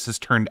way that this has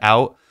turned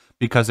out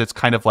because it's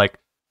kind of like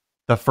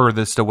the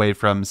furthest away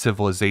from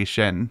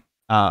civilization.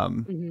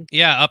 Mhm.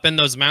 Yeah, up in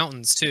those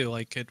mountains too.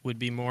 Like it would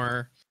be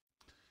more.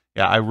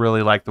 Yeah, I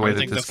really like the way I that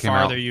think the this came out.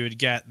 farther you would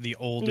get, the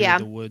older Yeah.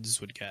 the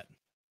woods would get.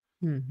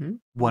 Mm-hmm.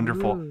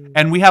 Wonderful. Ooh.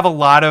 And we have a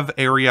lot of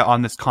area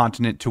on this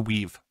continent to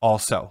weave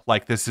also.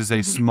 Like this is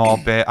a small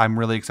bit. I'm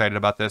really excited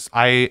about this.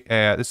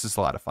 This is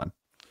a lot of fun.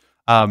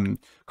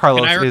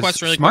 Carlos Can I is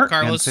request really smart quick,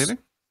 and Carlos? saving.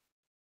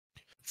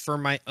 For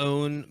my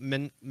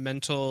own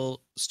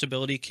mental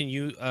stability, can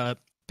you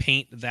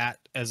paint that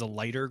as a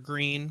lighter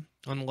green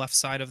on the left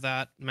side of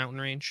that mountain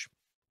range?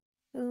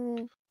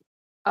 Mm,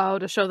 Oh,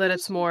 to show that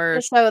it's more.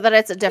 to show that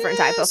it's a different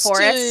type of Just,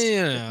 forest.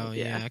 You know,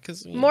 Yeah. yeah,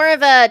 because More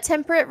of a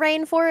temperate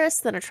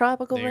rainforest than a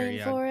tropical there you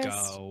rainforest.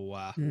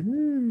 go.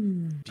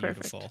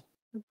 Perfect. Beautiful.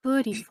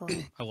 Beautiful.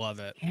 I love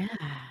it. Yeah,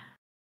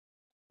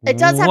 It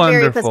does have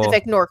very Wonderful.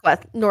 Pacific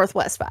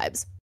Northwest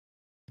vibes.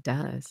 it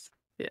does.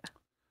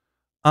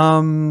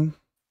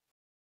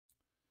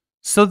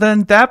 So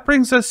then that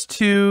brings us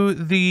to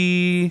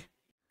the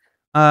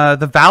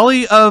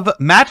Valley of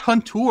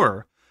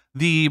Mathuntur,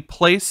 the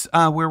place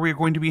where we're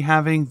going to be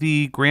having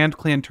the Grand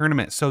Clan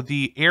tournament. So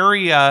the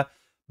area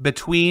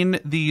between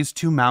these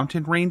two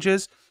mountain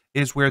ranges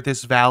is where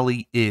this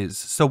valley is.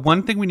 So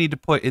one thing we need to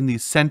put in the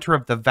center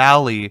of the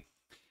valley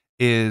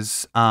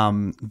is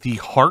the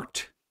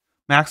heart.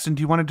 Maxton,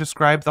 do you want to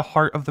describe the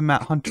heart of the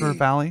Mathuntur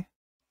Valley?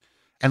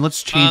 And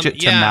let's change it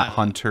to yeah.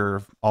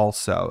 Mathuntur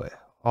also.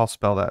 I'll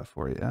spell that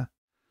for you.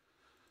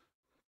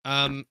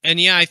 And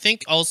yeah, I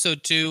think also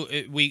too,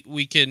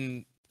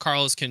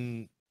 Carlos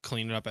can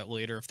clean it up at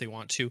later if they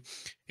want to.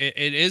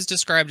 It is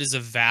described as a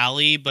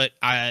valley, but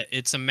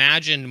it's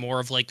imagined more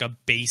of like a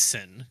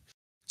basin.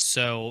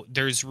 So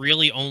there's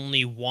really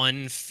only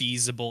one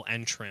feasible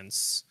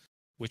entrance,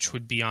 which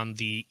would be on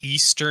the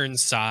eastern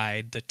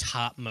side, the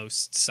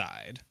topmost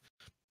side.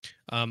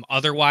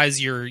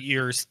 Otherwise,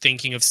 you're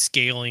thinking of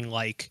scaling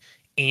like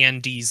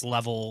Andes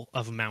level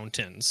of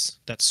mountains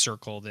that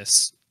circle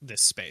this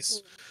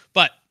space.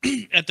 But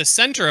at the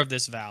center of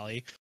this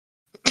valley,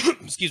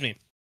 excuse me,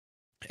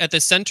 at the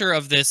center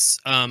of this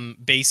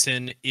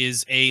basin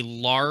is a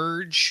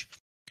large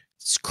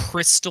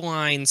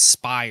crystalline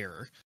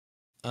spire.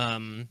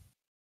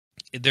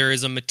 There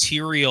is a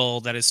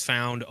material that is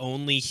found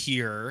only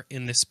here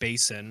in this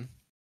basin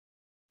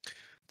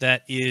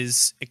that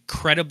is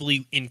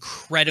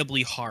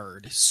incredibly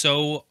hard.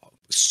 So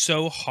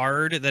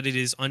hard that it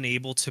is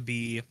unable to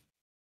be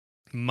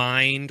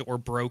mined or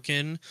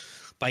broken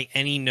by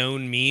any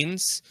known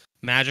means,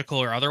 magical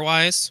or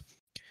otherwise.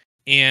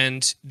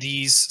 And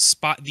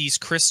these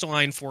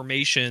crystalline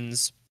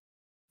formations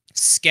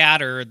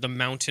scatter the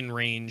mountain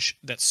range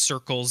that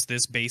circles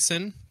this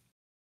basin.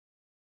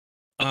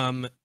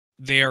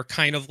 They are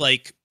kind of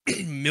like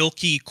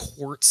milky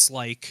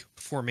quartz-like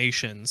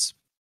formations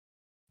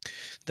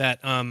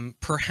that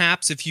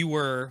perhaps if you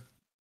were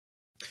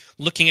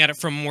looking at it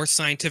from a more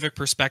scientific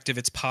perspective,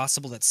 it's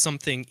possible that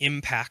something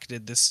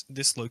impacted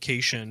this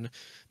location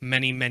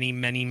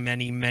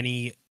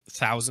many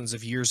thousands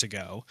of years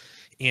ago,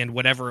 and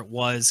whatever it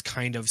was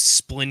kind of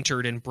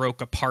splintered and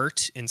broke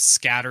apart and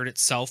scattered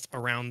itself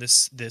around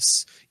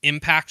this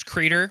impact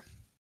crater.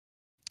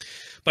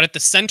 But at the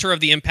center of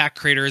the impact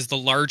crater is the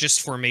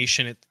largest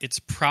formation. It's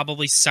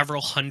probably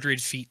several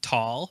hundred feet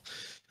tall.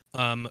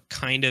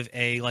 Kind of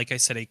like I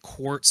said, a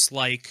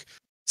quartz-like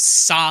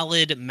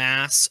solid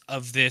mass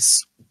of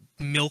this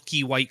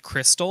milky white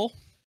crystal,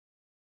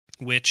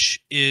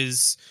 which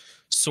is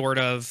sort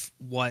of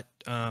what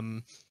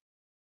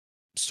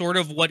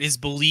is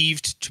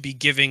believed to be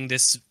giving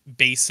this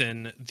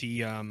basin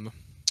the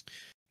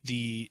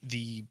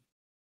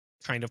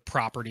kind of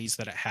properties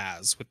that it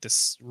has with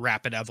this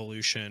rapid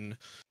evolution,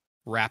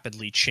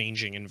 rapidly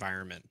changing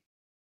environment.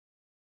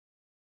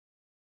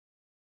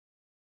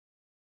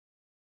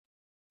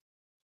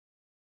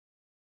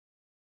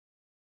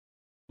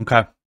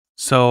 Okay.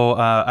 So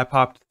I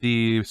popped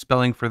the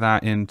spelling for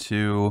that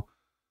into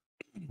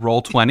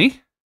Roll20.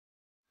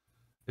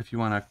 If you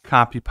want to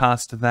copy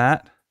paste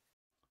that.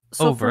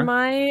 So over. for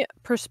my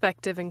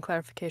perspective and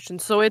clarification,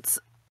 so it's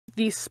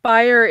the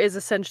spire is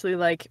essentially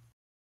like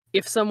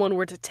if someone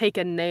were to take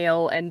a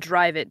nail and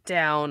drive it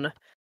down,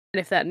 and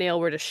if that nail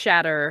were to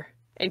shatter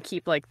and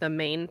keep like the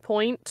main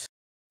point.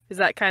 Is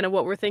that kind of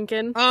what we're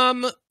thinking?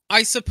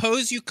 I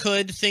suppose you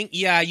could think,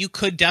 yeah, you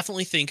could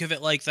definitely think of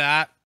it like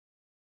that.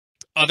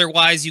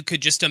 Otherwise, you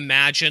could just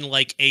imagine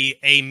like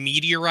a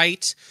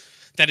meteorite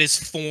that is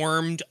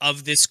formed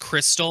of this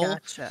crystal,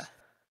 Gotcha.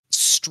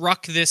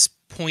 struck this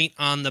point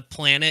on the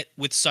planet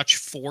with such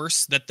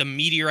force that the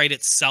meteorite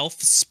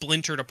itself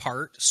splintered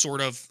apart,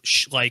 sort of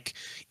like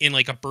in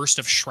like a burst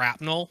of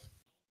shrapnel,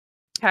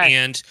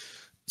 and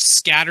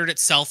scattered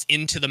itself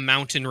into the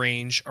mountain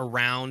range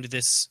around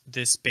this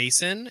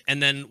basin,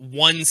 and then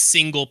one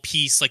single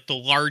piece, like the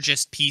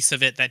largest piece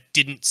of it that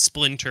didn't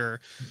splinter,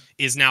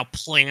 is now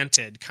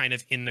planted kind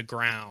of in the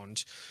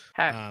ground,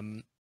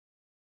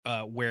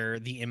 where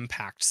the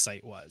impact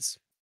site was.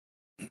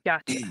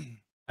 Gotcha.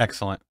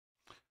 Excellent.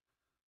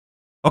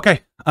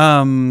 Okay.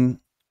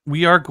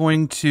 We are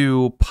going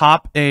to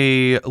pop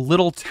a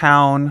little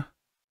town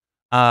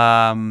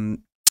that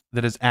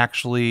is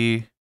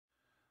actually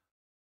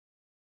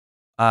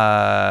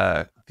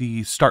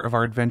the start of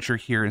our adventure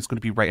here. It's going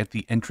to be right at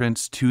the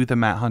entrance to the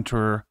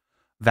Mathuntur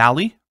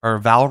Valley or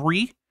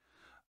Valley.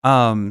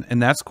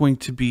 And that's going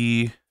to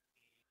be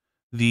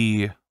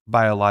the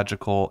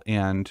Biological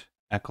and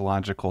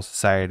Ecological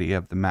Society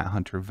of the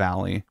Mathuntur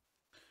Valley,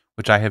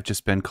 which I have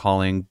just been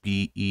calling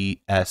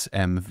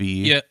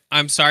BESMV. Yeah,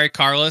 I'm sorry,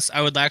 Carlos.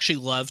 I would actually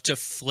love to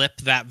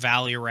flip that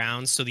valley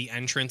around so the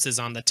entrance is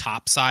on the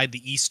top side,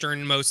 the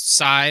easternmost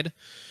side,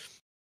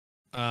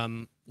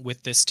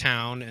 with this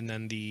town, and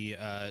then the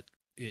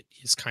it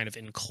is kind of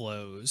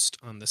enclosed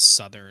on the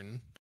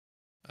southern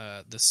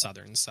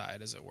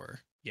side, as it were.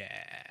 Yeah,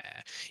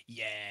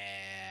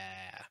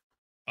 yeah.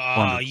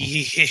 Oh,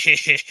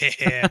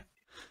 yeah.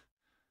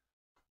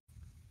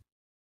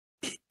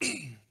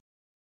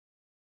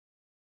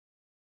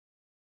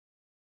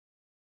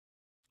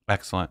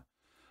 Excellent.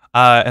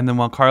 And then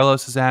while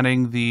Carlos is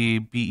adding the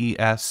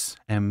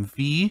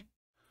BESMV,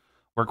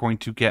 we're going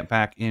to get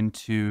back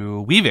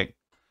into weaving.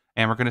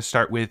 And we're going to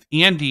start with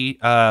Andy.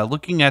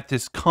 Looking at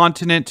this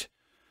continent,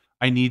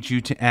 I need you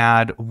to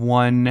add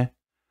one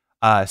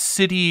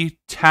city,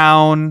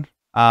 town,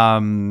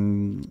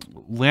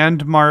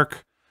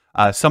 landmark,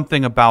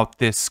 something about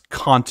this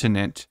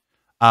continent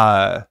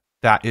that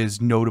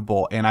is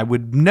notable. And I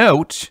would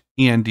note,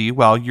 Andy,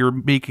 while you're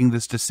making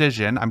this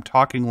decision, I'm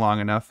talking long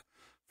enough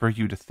for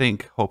you to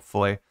think,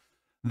 hopefully,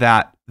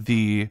 that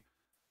the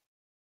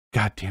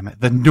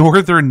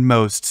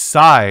northernmost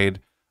side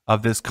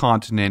of this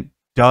continent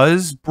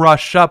does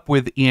brush up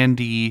with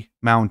Andy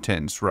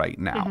Mountains right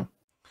now. Mm-hmm.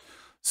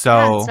 So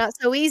yeah, it's not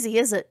so easy,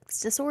 is it?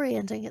 It's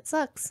disorienting. It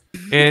sucks.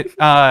 It's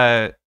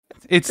The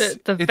it's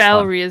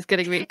Valerie fun. is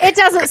getting me. It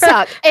doesn't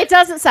suck. It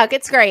doesn't suck.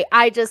 It's great.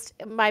 My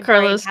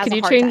Carlos, brain has can a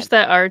you hard change time.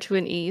 that R to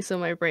an E so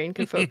my brain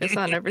can focus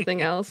on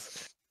everything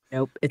else?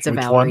 Nope, it's a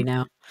Which Valerie one?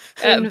 now.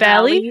 Valley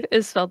Valley?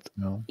 is spelled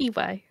No.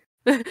 EY.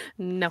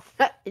 No.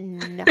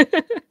 No.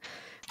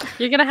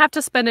 You're gonna have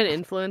to spend an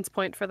influence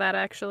point for that,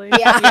 actually.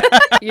 Yeah.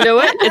 You know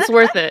what? It's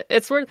worth it.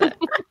 It's worth it.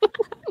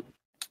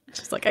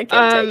 Just like I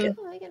can't take it.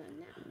 Oh, I got a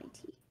nap in my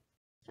teeth.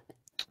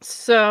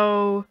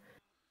 So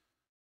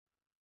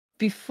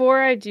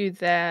before I do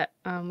that,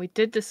 we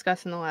did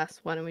discuss in the last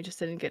one, and we just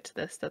didn't get to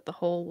this, that the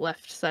whole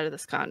left side of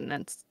this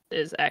continent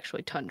is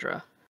actually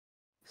tundra.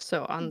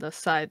 So on the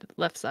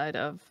left side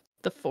of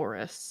the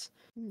forests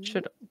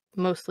should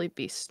mostly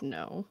be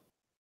snow.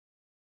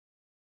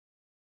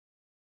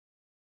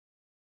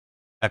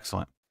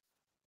 Excellent.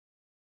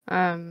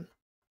 And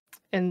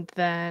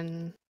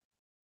then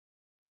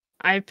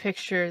I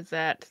picture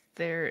that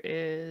there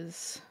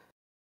is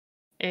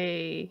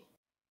a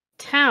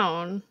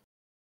town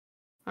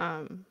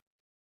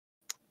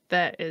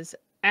that is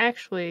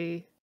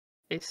actually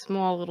a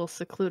small little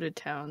secluded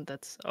town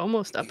that's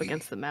almost up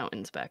against the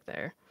mountains back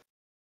there.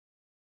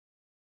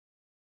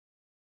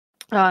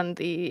 On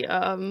the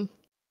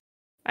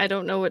I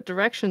don't know what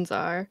directions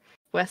are.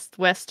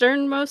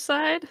 Westernmost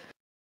side?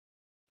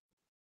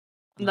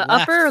 The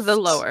upper or the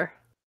Left. lower?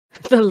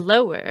 The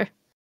lower.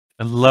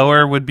 And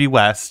lower would be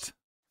west.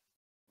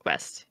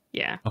 West,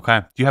 yeah. Okay.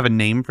 Do you have a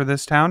name for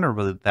this town, or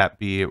will that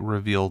be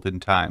revealed in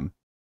time?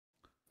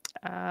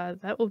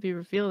 That will be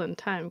revealed in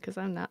time because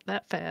I'm not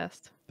that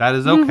fast. That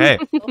is okay.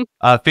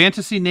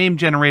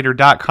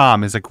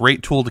 FantasyNameGenerator.com is a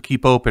great tool to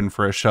keep open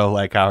for a show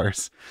like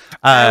ours.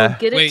 I'll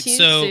get it wait, to you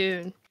so-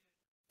 soon.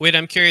 Wait,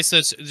 I'm curious.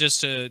 That's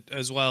just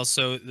as well.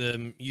 So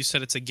you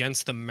said it's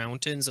against the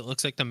mountains. It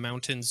looks like the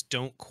mountains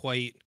don't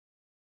quite.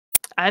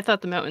 I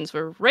thought the mountains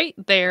were right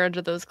there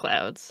under those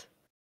clouds.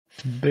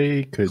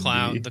 They could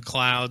be. The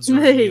clouds They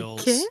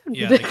reveals. can be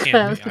Yeah, the they can be.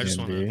 I Can just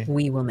want to. be.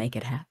 We will make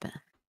it happen.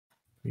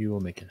 We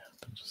will make it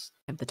happen. Just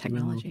Have the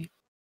technology.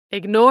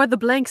 Ignore the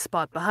blank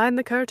spot behind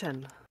the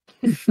curtain.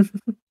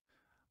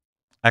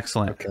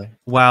 Excellent. okay.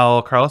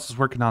 While Carlos is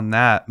working on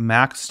that,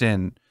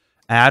 Maxton,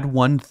 add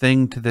one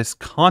thing to this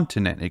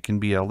continent. It can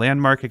be a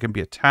landmark. It can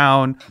be a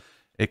town.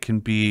 It can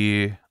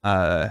be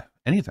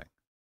anything.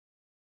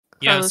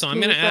 Yeah, Carlos, so can I'm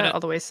you gonna move add that it. all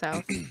the way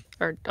south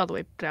or all the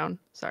way down.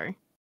 Sorry,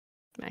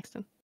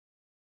 Maxton.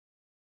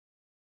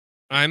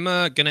 I'm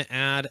gonna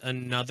add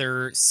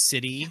another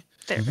city.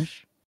 There.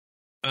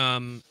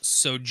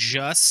 So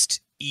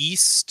just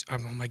east. Oh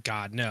my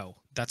God, no,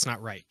 that's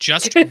not right.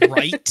 Just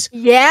right.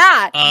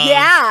 Yeah, Um,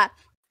 yeah.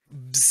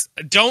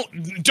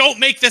 Don't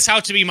make this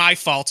out to be my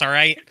fault. All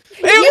right. It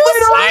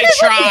I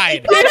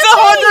tried. It's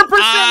 100%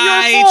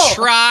 I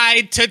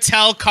tried to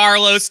tell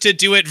Carlos to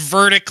do it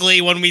vertically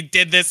when we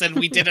did this, and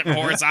we did it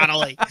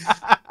horizontally.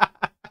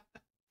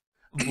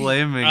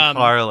 Blaming Um,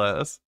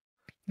 Carlos.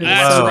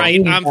 That's Low.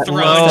 right. I'm throwing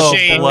Low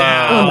shade blow.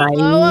 now.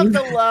 Low of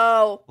the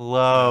low.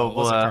 Low It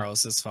wasn't blow.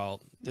 Carlos's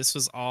fault. This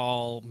was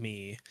all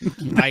me.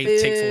 I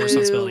take full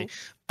responsibility.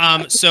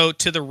 So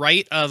to the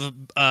right of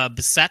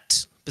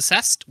Bessest.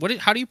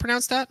 How do you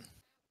pronounce that?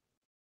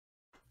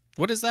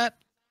 What is that?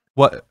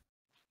 What?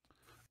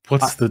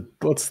 What's the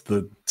I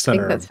think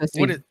center? that's supposed to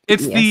What be is-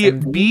 It's the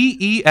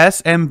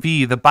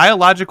BESMV, the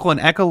Biological and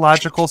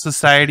Ecological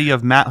Society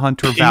of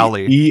Mathuntur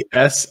Valley.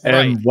 ESM.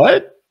 Right.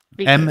 What?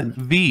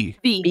 MV.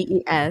 B.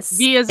 BES.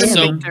 B as in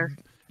So- Victor.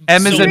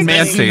 M is So in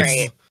Nancy.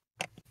 Nancy.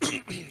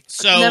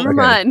 So Never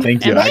mind.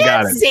 Thank you. I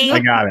got it. Nancy. I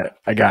got it.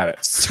 I got it.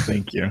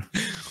 Thank you.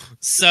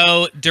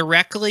 So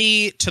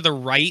directly to the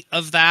right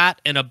of that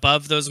and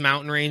above those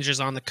mountain ranges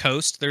on the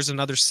coast, there's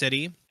another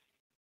city.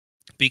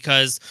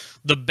 Because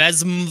the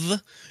Bezmv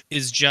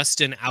is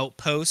just an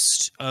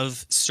outpost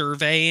of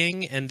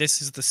surveying, and this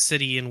is the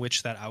city in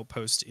which that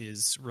outpost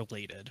is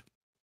related.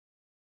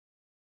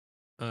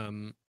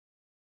 Doesn't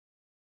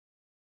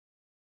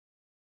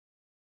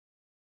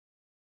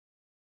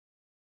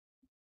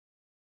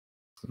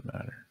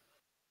matter.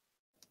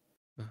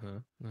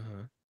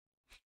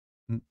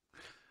 Mm.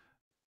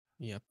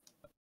 Yep.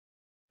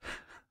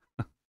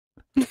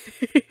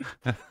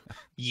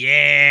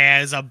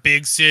 Yeah, it's a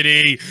big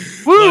city.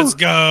 Woo! Let's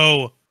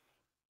go.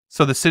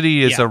 So the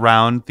city is Yeah.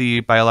 around the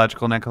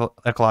Biological and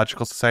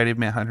Ecological Society of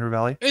Mathuntur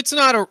Valley. It's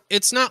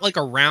not like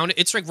around.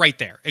 It's like right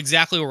there,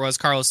 exactly where it was,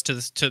 Carlos, to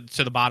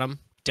the bottom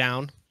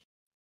down.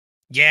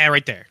 Yeah,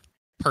 right there.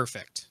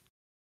 Perfect.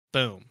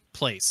 Boom.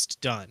 Placed.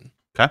 Done.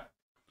 Okay.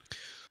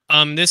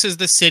 This is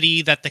the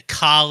city that the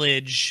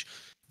college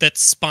that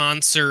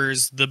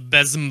sponsors the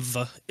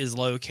Bezmv is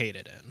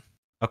located in.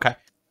 Okay.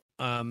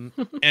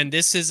 And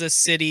this is a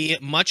city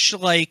much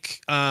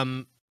like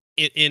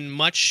in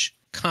much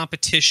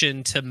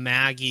competition to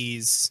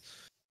Maggie's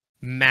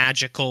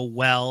magical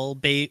well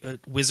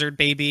wizard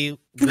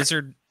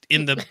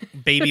in the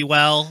baby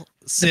well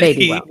The city.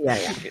 baby well.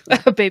 Yeah,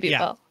 yeah. Baby Yeah.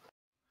 well.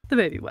 The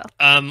baby well.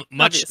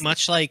 Much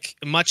Obviously.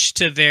 much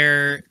to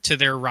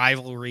their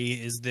rivalry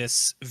is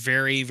this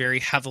very, very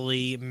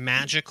heavily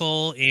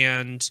magical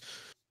and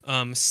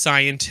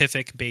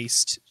scientific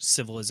based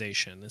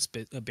civilization, this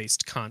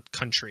based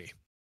country.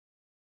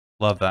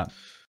 Love that.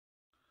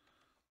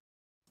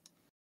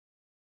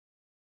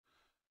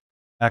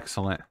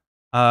 Excellent.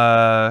 Do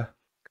I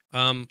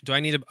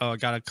need to? Oh, I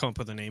gotta come up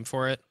with a name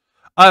for it.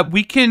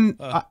 We can.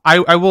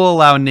 I will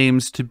allow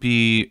names to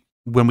be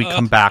when we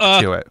come back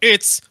to it.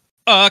 It's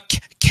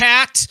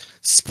cat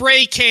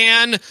spray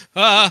can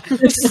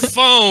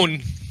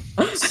phone.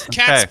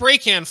 Cat Okay. spray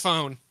can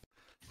phone.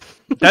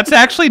 That's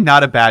actually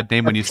not a bad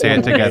name when you say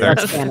it together.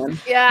 That's canon.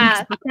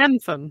 Yeah.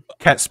 Anthem.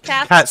 Cat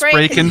Cat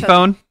spray Spraykin can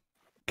phone.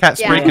 Cat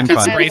Yeah. Spraykin Cat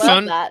phone. spray I love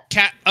phone? that.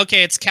 Cat.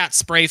 Okay, it's cat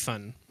spray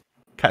fun.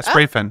 Cat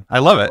Spray phone. I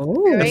love it.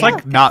 Ooh. There It's you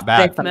like not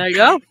bad. There you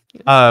go.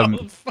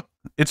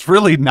 It's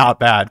really not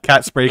bad.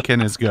 Cat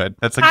Spraykin is good.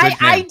 That's a good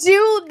I name.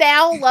 do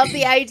now love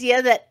the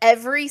idea that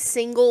every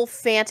single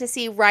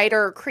fantasy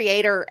writer,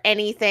 creator,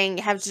 anything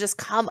have just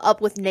come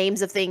up with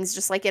names of things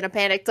just like in a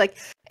panic. Like,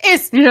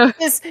 is Yeah.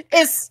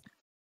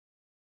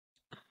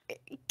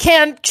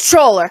 can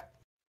controller.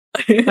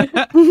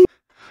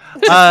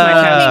 Looking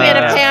in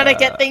a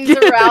panic at things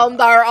around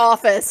our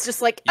office,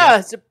 just like,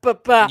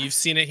 You've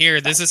seen it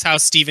here. This is how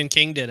Stephen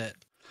King did it.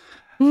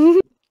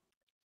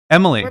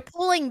 Emily, we're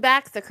pulling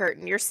back the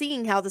curtain. You're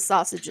seeing how the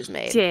sausage is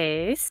made.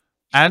 Yes.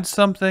 add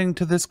something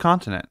to this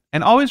continent.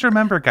 And always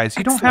remember, guys,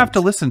 you don't have to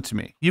listen to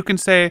me. You can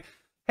say,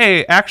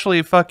 hey,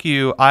 actually, fuck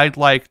you. I'd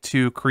like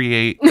to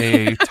create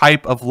a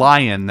type of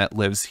lion that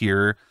lives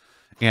here,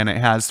 and it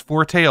has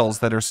 4 tails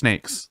that are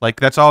snakes. Like,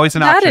 that's always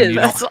an option.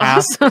 That's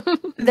awesome.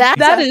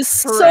 That is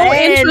so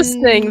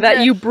interesting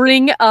that you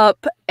bring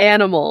up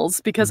animals,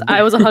 because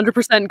I was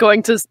 100%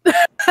 going to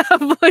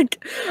have,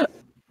 like,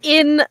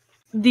 in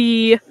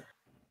the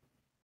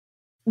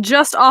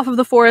just off of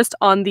the forest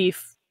on the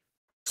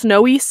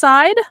snowy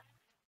side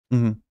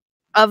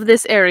of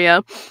this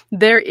area,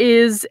 there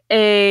is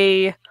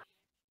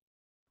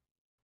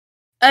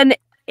an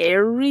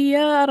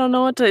area, I don't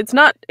know what to, it's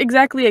not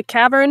exactly a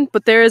cavern,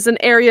 but there is an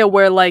area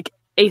where like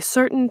a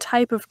certain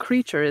type of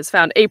creature is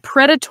found, a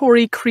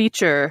predatory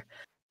creature.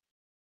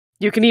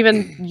 You can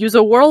even use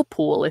a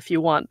whirlpool if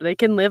you want. They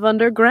can live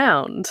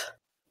underground.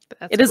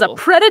 It is a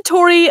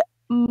predatory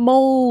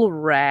mole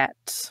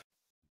rat.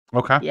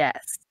 Okay.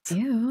 Yes.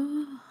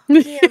 Yeah.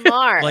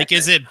 TMR. Like,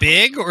 is it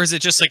big or is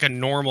it just like a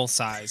normal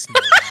size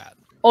rat?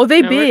 Oh,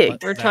 they No,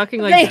 big. We're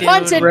talking like They Dune.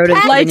 hunted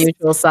Rodent Like-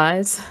 unusual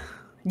size.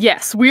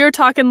 Yes, we are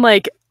talking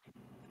like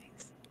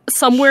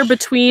somewhere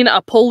between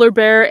a polar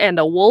bear and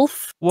a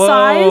wolf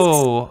size.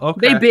 Whoa.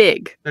 Okay. They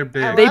big. They're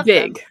big. I They love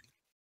them. big.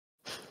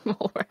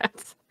 mole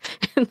rats.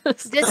 in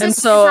this This And is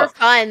so- super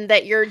fun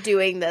that you're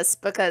doing this,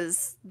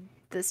 because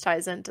this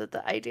ties into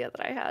the idea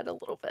that I had a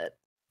little bit.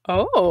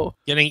 Oh.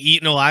 Getting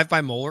eaten alive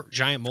by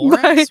giant mole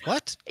Right. rats?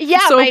 What? Yeah,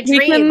 So my we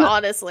dream, can-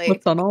 honestly.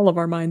 What's on all of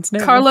our minds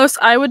now? Carlos,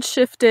 I would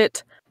shift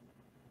it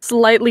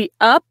slightly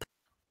up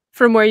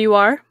from where you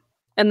are,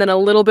 and then a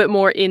little bit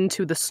more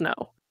into the snow.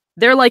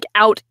 They're like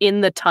out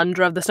in the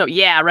tundra of the snow.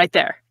 Yeah, right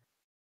there.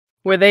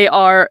 Where they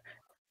are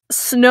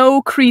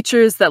snow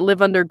creatures that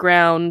live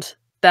underground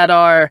that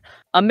are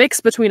a mix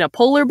between a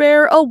polar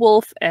bear, a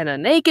wolf, and a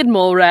naked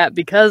mole rat,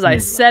 because I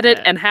said it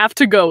and have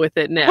to go with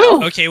it now.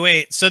 Okay,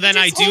 wait. So then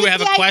Just I do hate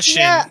have a the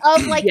question. idea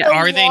Of, like, Yeah. the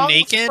Are they long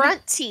naked?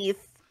 Front teeth.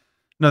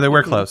 No, they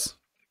wear clothes.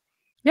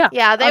 Yeah,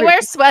 they Oh,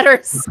 wear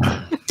sweaters.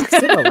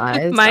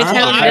 Civilized. My I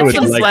town I had would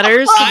some like-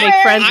 sweaters to make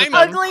friends with them.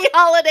 Ugly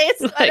holiday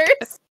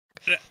sweaters.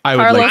 I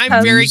would Carlos like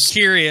I'm to very use-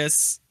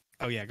 curious.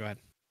 Oh yeah, go ahead.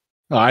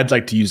 I'd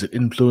like to use an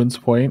influence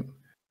point.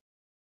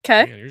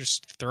 Okay. Yeah, you're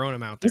just throwing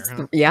them out there,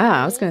 huh?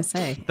 Yeah, I was gonna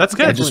say. That's I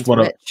good. just Everyone's want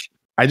to. rich.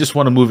 I just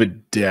want to move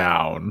it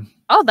down.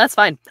 Oh, that's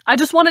fine. I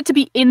just want it to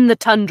be in the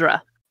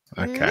tundra.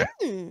 Okay.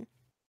 Mm.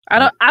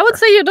 I would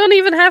say you don't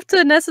even have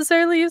to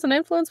necessarily use an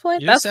influence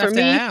point. You That's just have for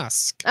to me.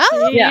 ask.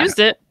 Oh, You Yeah. used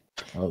it.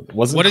 Well, it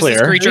wasn't What is clear.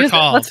 this creature That's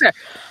called? fair.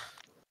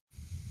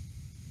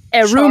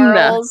 Erumna.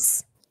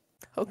 Charles.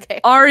 Okay.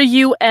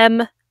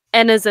 RUMN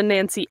as in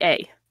Nancy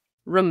A.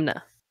 Rumna.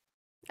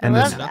 I And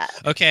love this- that.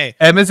 Okay.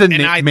 M is in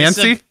And this is a-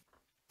 Mancy.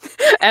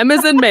 M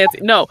as in Nancy.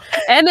 No.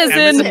 N as M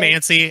is in in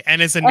Mancy,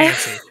 N is in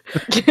Nancy.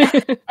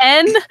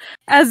 N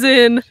as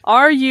in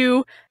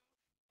RU.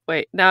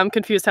 Wait, now I'm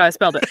confused how I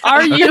spelled it.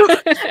 RU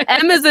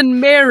M as in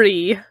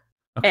Mary.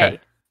 Okay.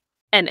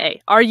 NA.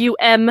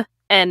 RUMNA.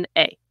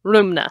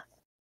 Rumna.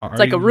 It's It's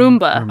like a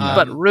Roomba,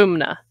 but Um,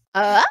 Rumna.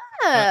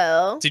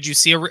 Oh. Did you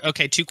see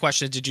okay, 2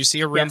 questions. Did you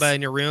see a Roomba Yes.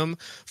 in your room?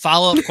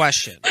 Follow-up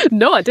question.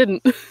 No, I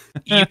didn't.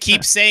 You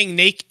keep saying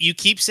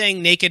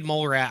naked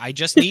mole rat. I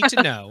just need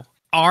to know,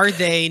 are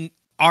they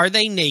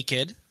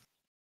naked?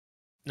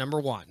 Number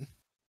 1.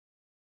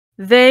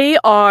 They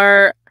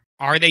are.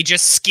 Are they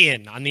just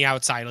skin on the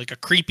outside, like a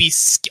creepy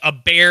a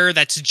bear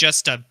that's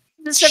just a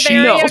Just a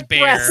very shaved bear?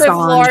 aggressive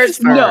Gone. large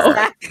No.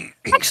 fur.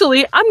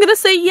 Actually, I'm going to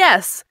say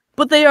yes,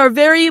 but they are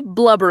very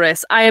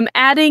blubberous. I am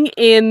adding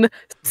in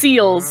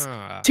seals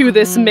Ah, to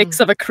this mix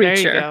of a There you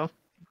creature. go.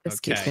 This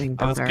keeps Okay. getting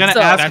I was better. gonna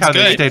So- ask That's how they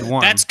good. stayed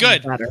warm. That's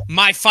good. Better.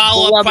 My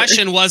follow-up Blubber.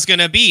 question was going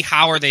to be,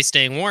 how are they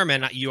staying warm?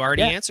 And you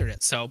already Yeah. answered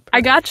it. So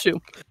I got you.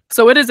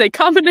 So it is a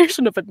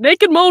combination of a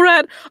naked mole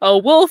rat, a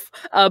wolf,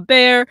 a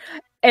bear,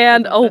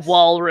 and a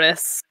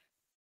walrus.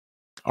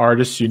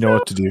 Artists, you know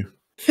what to do.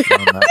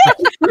 On that.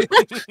 So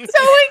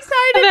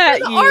excited That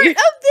for the you- art of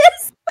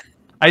this.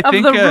 I Of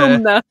think the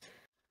Rumna.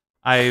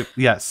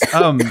 yes.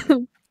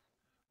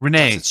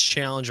 Renee, it's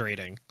challenge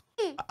rating.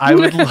 I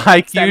would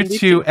like you 72.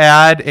 to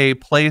add a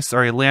place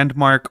or a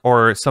landmark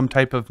or some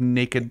type of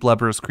naked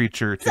blubberous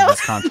creature to So-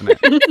 this continent.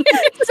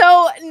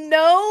 So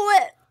no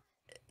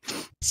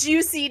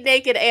juicy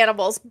naked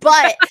animals,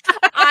 but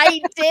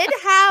I did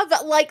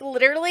have, like,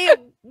 literally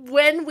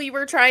when we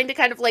were trying to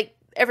kind of, like,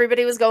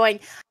 everybody was going,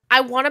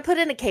 I want to put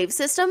in a cave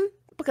system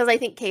because I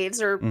think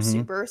caves are Mhm.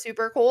 super,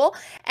 super cool.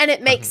 And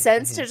it makes Mhm,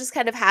 sense to just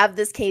kind of have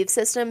this cave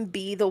system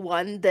be the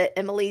one that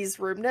Emily's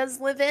Rumnas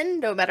live in,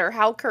 no matter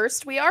how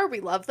cursed we are. We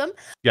love them.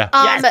 Yeah.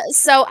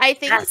 So I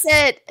think Yes.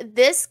 that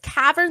this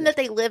cavern that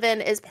they live in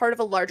is part of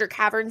a larger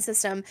cavern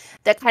system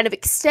that kind of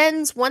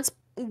extends once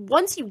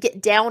you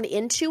get down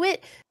into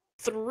it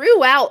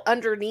throughout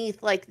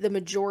underneath like the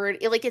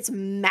majority, like it's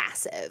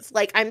massive.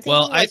 Like I'm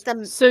thinking like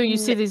the So you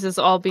see these as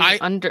all being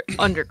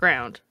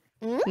underground.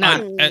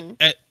 Not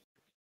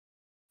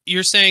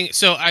you're saying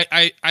so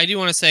I do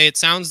want to say it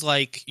sounds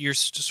like you're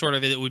sort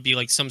of it would be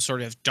like some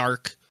sort of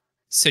dark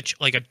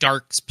like a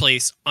dark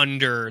place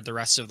under the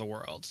rest of the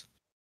world.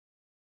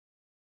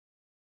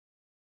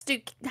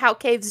 How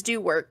caves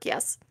do work,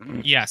 yes.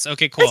 Yes,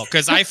 okay, cool.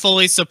 Because I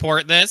fully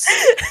support this.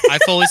 I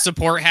fully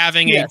support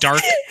having a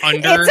dark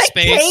under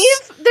space.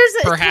 Cave? There's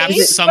a perhaps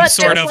cave, some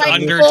sort of like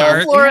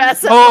underdark.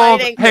 Oh,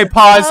 hey,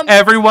 pause,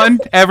 everyone!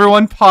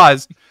 Everyone,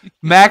 pause.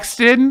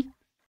 Maxton,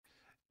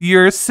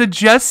 your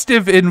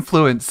suggestive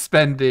influence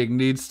spending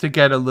needs to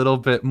get a little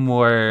bit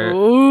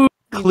more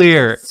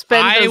clear.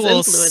 I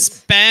will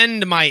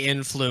spend my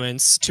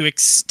influence to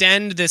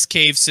extend this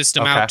cave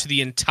system out to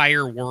the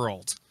entire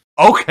world.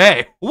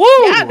 Okay. Woo!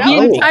 Yeah,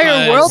 the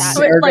entire world. So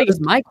There it's like goes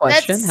my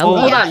question.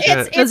 Hello.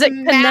 Does it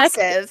connect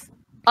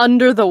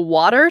under the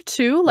water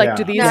too? Like,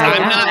 do these? No,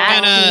 I'm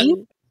not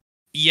gonna.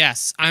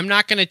 Yes, I'm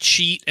not gonna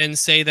cheat and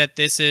say that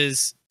this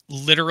is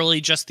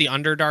literally just the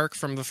Underdark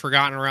from the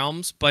Forgotten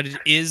Realms, but it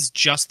is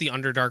just the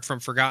Underdark from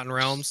Forgotten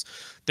Realms.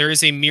 There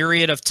is a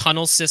myriad of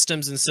tunnel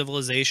systems and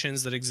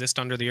civilizations that exist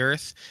under the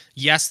earth.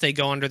 Yes, they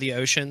go under the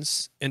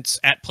oceans and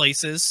at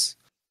places.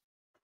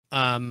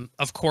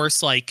 Of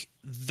course, like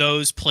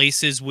those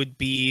places would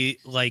be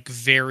like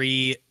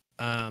very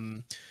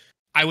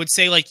I would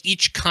say like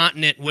each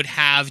continent would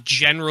have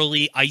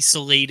generally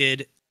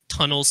isolated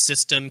tunnel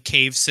system,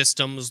 cave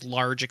systems,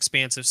 large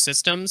expansive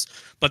systems,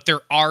 but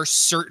there are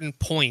certain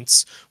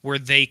points where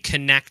they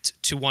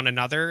connect to one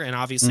another, and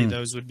obviously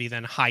those would be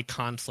then high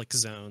conflict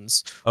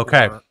zones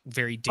or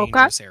very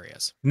dangerous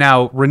areas.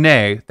 Now,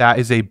 Renee, that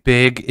is a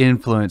big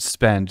influence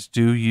spend.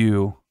 Do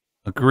you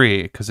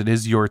agree? Because it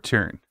is your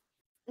turn.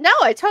 No,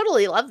 I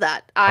totally love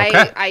that.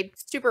 I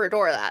super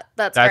adore that.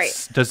 That's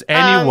great. Does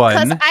anyone?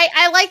 Because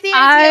I like the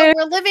idea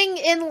we're living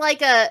in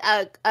like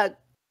a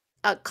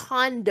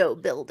condo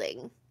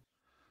building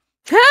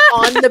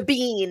on the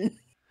bean.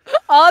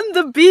 On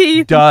the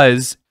bean.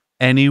 Does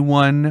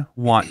anyone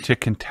want to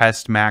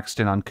contest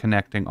Maxton on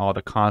connecting all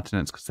the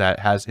continents? Because that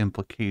has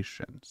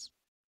implications.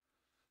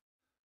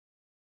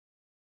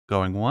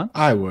 Going once?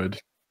 I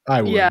would.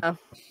 Yeah.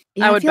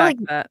 Yeah, I would feel back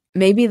like that.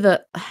 maybe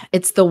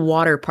it's the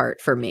water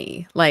part for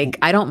me. Like,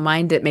 I don't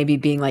mind it maybe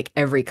being like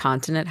every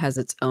continent has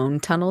its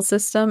own tunnel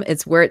system.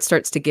 It's where it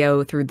starts to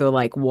go through the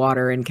like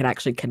water and can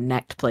actually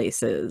connect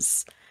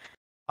places.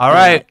 All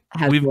right,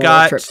 we've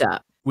got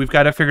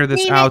to figure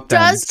this out. It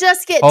does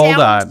just get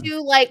down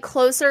to like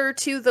closer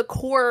to the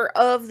core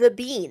of the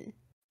bean,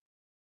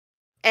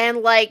 and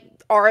like,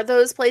 are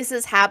those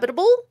places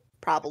habitable?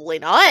 Probably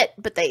not,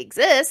 but they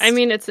exist. I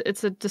mean, it's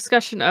a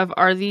discussion of,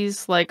 are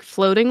these like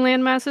floating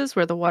land masses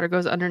where the water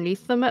goes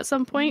underneath them at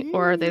some point,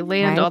 or are they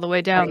land all the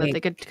way down that they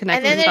could connect?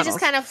 And then they tunnels? just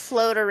kind of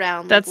float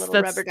around like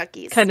little rubber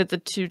duckies. Kind of the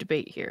two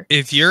debate here.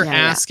 If you're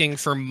asking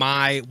for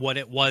what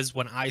it was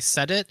when I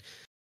said it,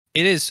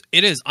 it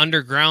is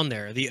underground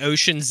there. The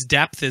ocean's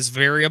depth is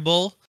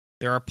variable.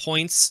 There are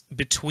points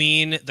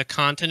between the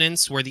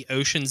continents where the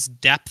ocean's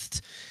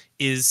depth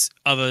is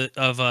of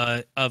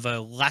a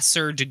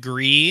lesser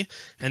degree,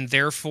 and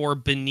therefore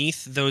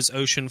beneath those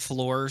ocean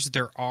floors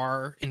there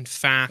are in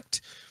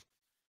fact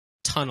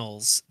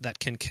tunnels that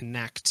can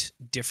connect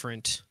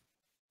different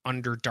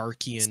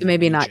Underdarkian so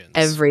maybe regions. Not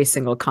every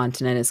single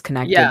continent is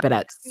connected, but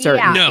at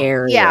certain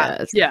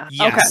areas. Yeah.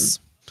 Yes.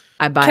 Okay.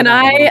 I buy Can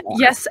that I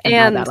yes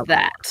and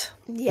that?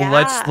 Yeah.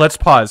 Well, let's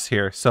pause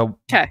here. So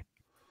okay.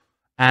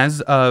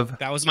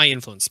 That was my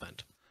influence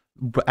spend.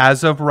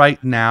 As of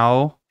right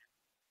now,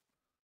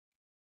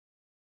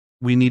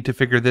 we need to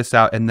figure this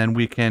out, and then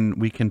we can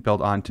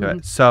build onto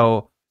it.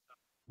 So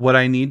what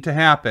I need to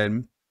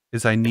happen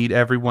is I need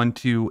everyone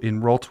to,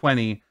 in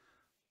Roll20,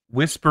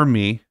 whisper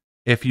me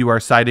if you are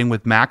siding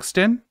with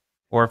Maxton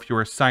or if you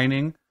are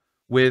signing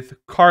with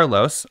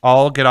Carlos.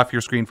 I'll get off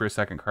your screen for a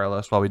second,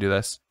 Carlos, while we do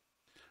this.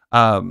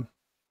 Can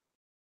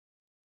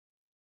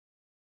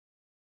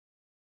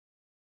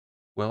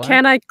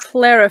I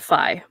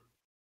clarify?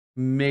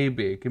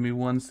 Maybe. Give me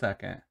 1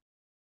 second.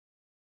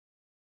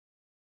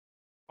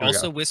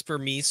 Also whisper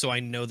me so I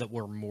know that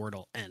we're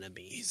mortal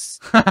enemies.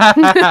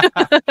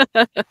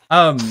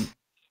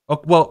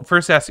 Well,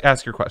 first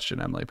ask your question,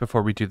 Emily,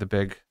 before we do the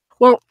big.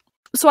 Well,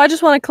 so I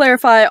just want to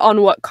clarify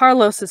on what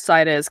Carlos's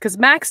side is, because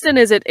Maxton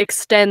it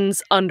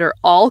extends under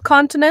all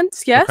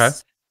continents, yes? Okay.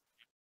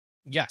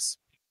 Yes.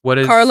 What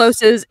is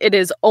Carlos's? It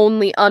is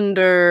only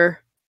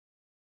under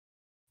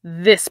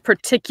this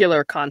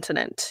particular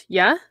continent,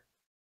 yeah?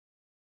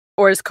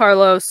 Or is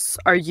Carlos,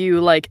 are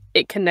you like,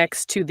 it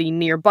connects to the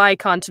nearby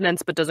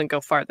continents but doesn't go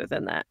farther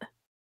than that?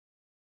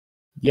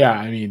 Yeah,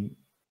 I mean,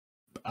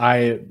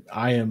 I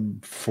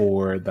am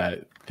for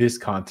that. This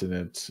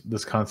continent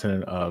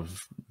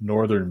of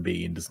Northern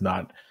Bean does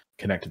not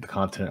connect to the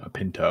continent of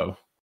Pinto.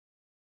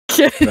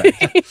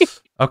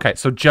 Okay,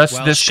 so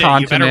just this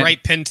continent. You better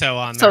write Pinto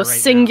on so there.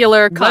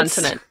 Singular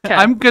continent. Okay.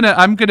 I'm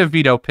gonna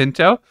veto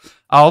Pinto.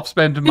 I'll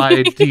spend my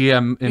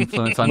DM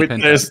influence on Pinta.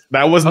 Witness,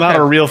 that was not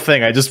a real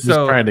thing. I just was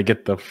So- trying to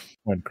get the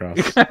point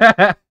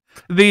across.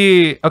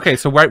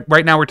 So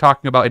right now we're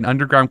talking about an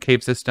underground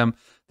cave system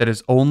that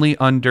is only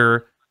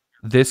under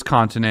this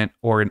continent,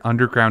 or an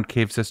underground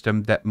cave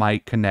system that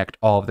might connect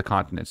all of the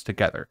continents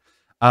together.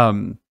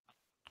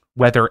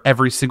 Whether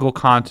every single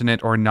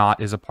continent or not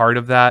is a part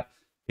of that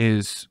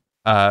is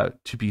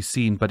to be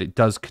seen, but it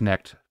does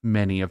connect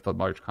many of the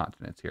large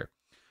continents here.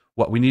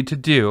 What we need to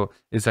do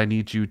is I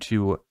need you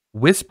to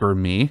whisper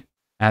me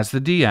as the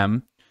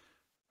DM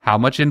how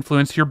much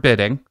influence you're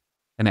bidding,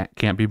 and it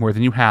can't be more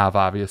than you have,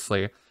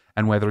 obviously,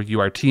 and whether you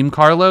are Team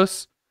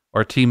Carlos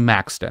or Team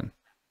Maxton.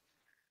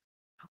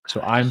 So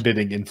I'm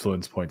bidding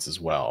influence points as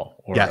well.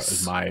 Or Yes.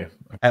 is my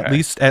At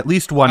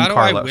least one How do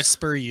Carlos. I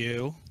whisper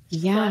you?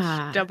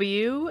 Yeah.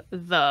 W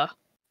the.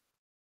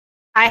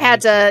 I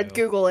had to Thank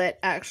you. Google it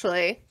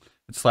actually.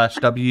 It's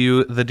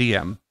 /W the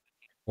DM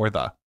or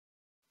the.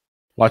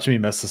 Watch me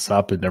mess this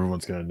up, and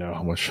everyone's gonna know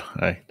how much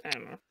I. I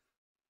don't know.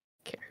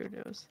 Care who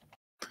knows.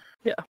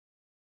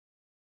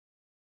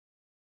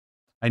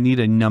 I need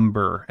a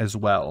number as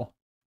well.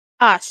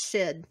 Ah,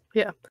 shit.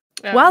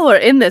 While we're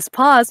in this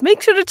pause,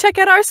 make sure to check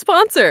out our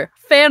sponsor,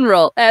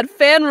 Fanroll, at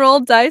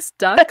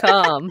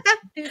fanrolldice.com. Are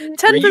you a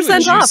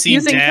 10% off juicy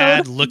using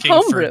dad code looking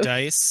Homebrew. for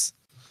dice?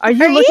 Are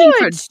you looking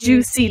for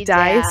juicy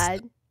dice?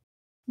 dad?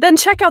 Then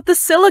check out the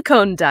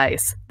silicone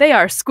dice. They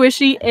are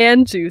squishy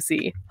and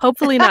juicy.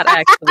 Hopefully not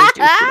actually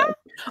juicy though.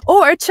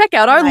 Or check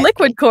out our Might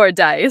liquid be. core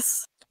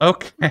dice.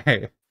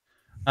 Okay.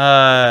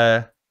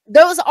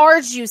 Those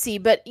are juicy,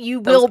 but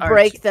you Those will are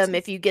break them juicy.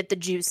 if you get the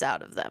juice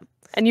out of them.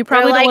 And you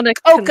probably like don't want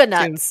to consume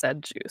coconuts.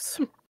 said juice.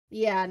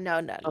 Yeah,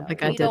 no. don't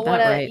think you I did don't that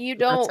wanna, right, You but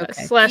that's don't.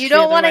 okay. Slash You the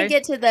don't other want to way.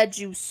 get to that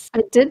juice.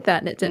 I did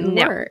that and it didn't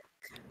No. work.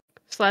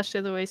 Slash the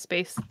other way,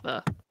 space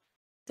the.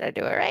 Did I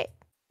do it right?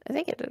 I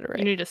think I did it You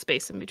right. need a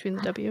space in between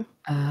the W.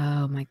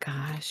 Oh my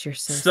gosh, you're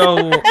so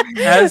So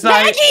as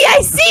Maggie,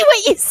 I see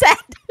what you said.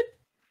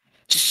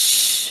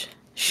 Shh,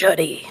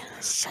 shuddy.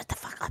 Shut the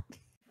fuck up.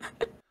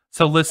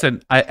 So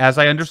listen, as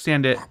I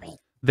understand it,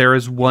 there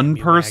is one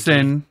me,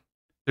 person.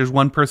 There's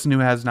one person who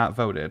has not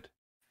voted.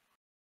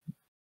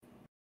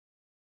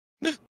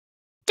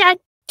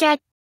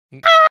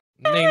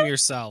 Name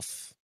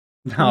yourself.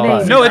 No,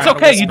 Name no, it's Try to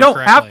okay. You whisper don't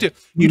have to.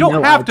 correctly. You don't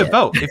No, have I to did.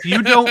 vote if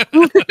you don't.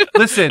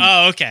 Listen,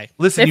 Oh, okay.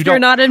 listen. If you you're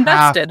don't not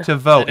invested. have to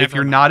vote. Then If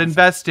you're never not mind.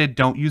 invested,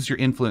 don't use your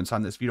influence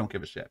on this. If you don't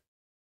give a shit.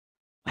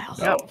 Well,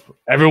 No.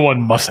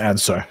 Everyone must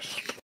answer.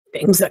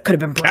 things that could have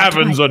been brought to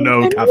Caverns my or no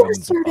attention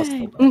caverns.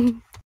 yesterday.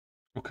 Mhm.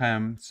 Okay,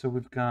 so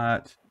we've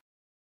got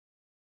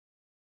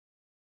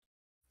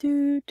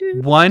Do,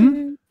 do,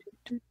 one.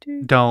 do,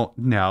 do. Don't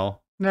no.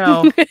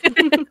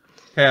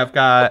 Okay, I've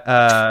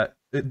got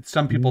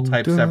some people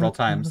typed several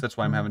times. That's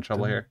why I'm having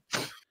trouble here.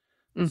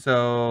 Mm.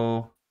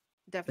 So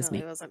Definitely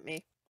me. wasn't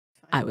me.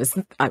 I was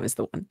the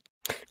one.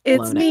 It's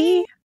Blown it.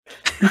 me.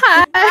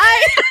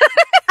 Hi.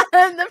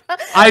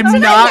 I'm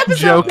Tonight's not episode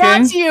joking.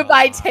 Brought to you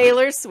by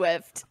Taylor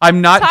Swift. I'm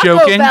not Taco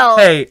joking. Bell.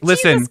 Hey,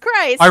 listen. Jesus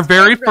Christ. Our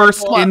very and Red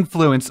first Bull.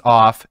 influence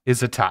off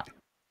is a tie.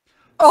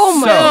 Oh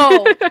my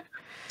No.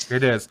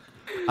 It is.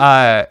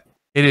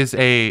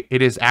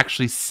 It is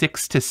actually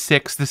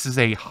 6-6. This is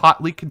a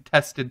hotly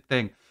contested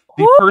thing.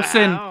 The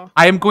person Wow.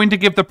 I am going to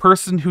give the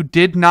person who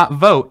did not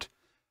vote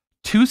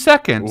 2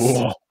 seconds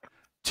Whoa.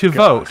 to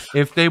vote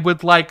if they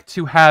would like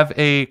to have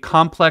a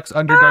complex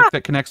Underdark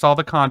that connects all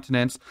the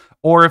continents,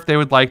 or if they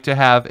would like to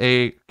have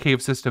a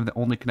cave system that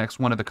only connects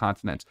one of the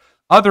continents.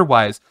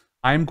 Otherwise,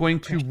 I'm going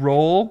to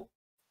roll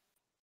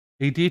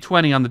a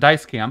d20 on the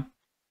dice cam.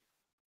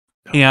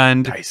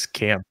 And Dice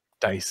cam.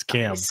 Dice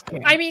cam.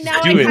 I mean,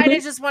 now Do I it. kind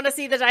of just want to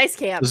see the dice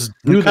cam. Just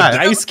do the Okay.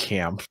 dice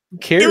cam. Who Do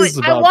cares it.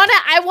 about?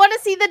 I want to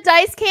see the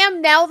dice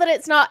cam now that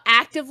it's not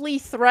actively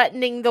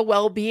threatening the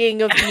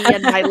well-being of me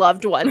and my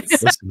loved ones.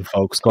 Listen,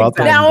 folks, go out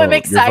there. Now and I'm vote.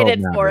 Your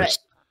excited vote for matters.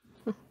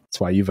 it. That's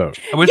why you vote.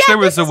 I wish Yeah, there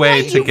was this a is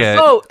way why to you get.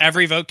 vote.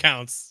 Every vote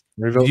counts.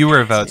 Your vote.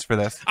 Viewer votes for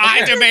this.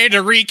 I demand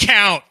a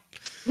recount.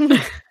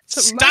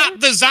 Stop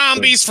the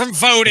zombies from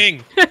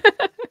voting.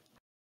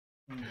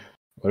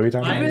 What are we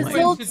talking The I'm about? going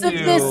results to of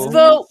this do-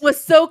 vote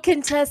was so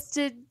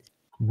contested.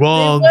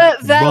 Wrong. They weren't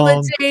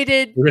Wrong.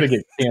 validated. We're gonna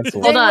get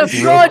canceled. Hold on.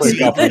 They Real were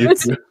quick off of fraudulent.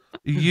 YouTube.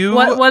 You,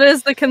 What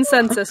is the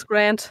consensus,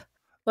 Grant?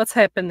 What's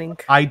happening?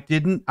 I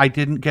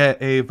didn't get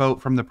a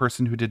vote from the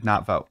person who did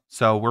not vote,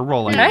 so we're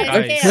rolling. Okay.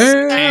 Dice.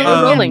 Okay. Cam.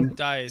 We're rolling.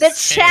 Dice.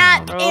 The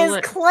Cam. chat Roll is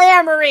it.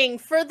 clamoring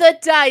for the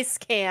dice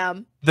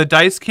cam. The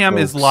dice cam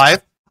is Folks.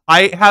 live.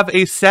 I have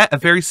a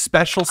very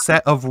special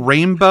set of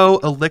rainbow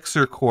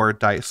elixir core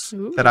dice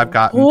that I've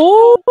gotten.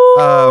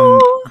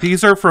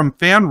 These are from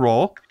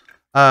Fanroll,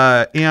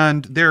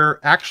 and they're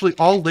actually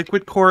all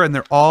liquid core, and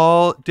they're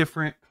all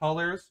different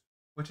colors,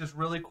 which is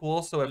really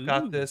cool. So I've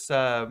got Ooh. this.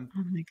 Oh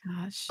my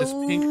gosh. This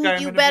pink Ooh, guy I'm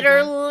you gonna be better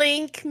doing.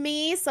 link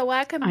me so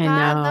I can I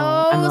buy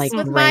know. I'm those like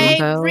with my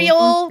rainbow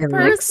real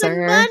person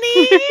elixir.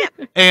 money.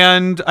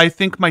 And I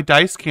think my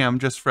dice cam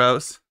just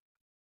froze.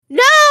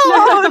 No,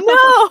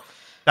 no.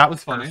 That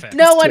was funny. Perfect.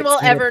 no one will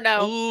ever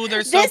know. Ooh,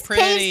 they're so This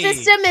pretty. cave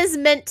system is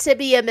meant to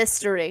be a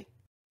mystery.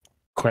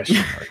 Question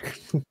mark.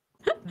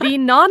 The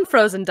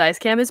non-frozen dice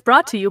cam is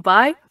brought to you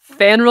by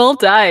Fanroll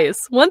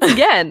Dice. Once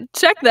again,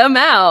 check them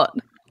out.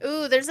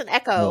 Ooh, there's an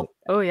echo.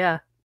 Oh yeah.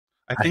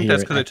 I I think hear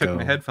that's an because I took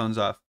my echo. headphones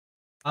off.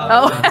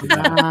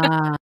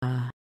 Oh.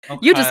 Ah.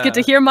 You just get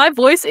to hear my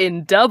voice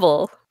in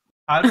double.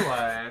 How do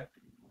I?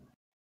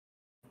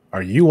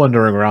 Are you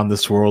wandering around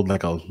this world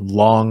like a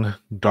long,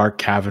 dark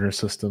cavern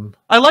system?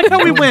 I like how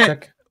we Anyone went.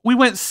 check? We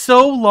went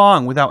so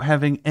long without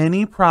having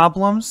any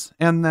problems,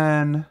 and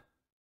then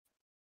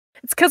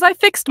It's because I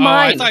fixed Oh,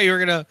 I mine. thought you were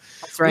gonna.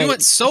 That's right. We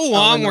went so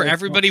long where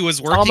everybody was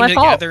all working my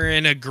fault. together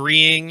and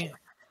agreeing.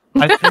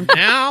 I think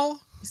Now,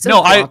 So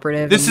no,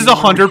 cooperative this and is you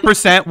know.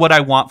 100% what I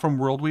want from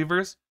World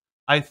Weavers.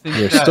 I think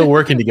We are that still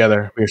working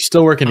together. We are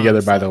still working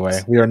together, by the way.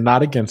 Nonsense. We are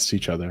not against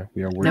each other.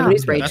 We are working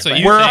Nobody's together. that's what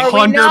you We're think.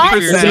 Are we not?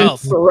 100%.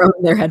 Yourself. Throwing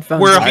their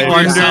headphones. We're out. Think I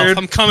to yourself, 100.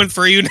 I'm coming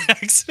for you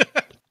next.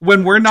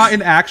 When we're not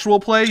in actual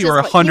play, you Just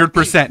are what you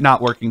 100%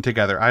 not working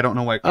together. I don't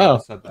know why Oh,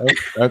 Carlos said that.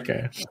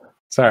 okay.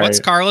 Sorry. What's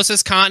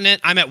Carlos's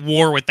continent? I'm at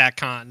war with that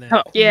continent.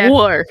 Oh, Yeah.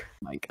 War. Oh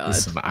my god.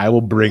 Listen, I will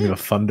bring the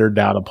thunder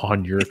down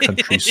upon your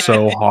country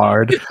so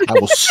hard. I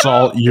will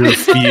salt your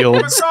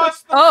fields.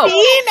 Across the Oh.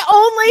 Bean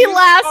only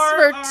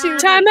lasts for 2.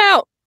 Time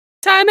out.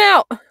 Time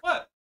out.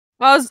 What?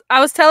 I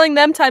was telling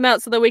them time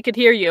out so that we could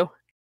hear you.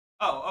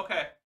 Oh,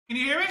 okay. Can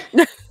you hear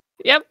me?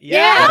 Yep.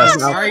 Yeah. Yeah.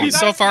 Why are you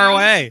so far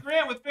away?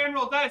 Grant with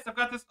Fanroll Dice. I've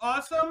got this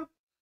awesome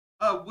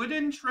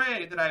wooden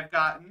tray that I've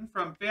gotten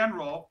from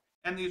Fanroll,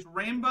 and these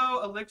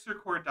rainbow elixir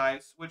core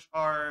dice, which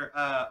are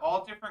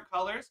all different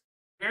colors.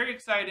 Very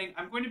exciting.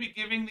 I'm going to be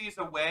giving these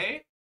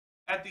away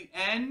at the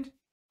end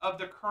of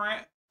the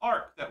current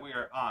arc that we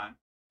are on,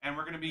 and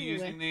we're going to be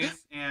using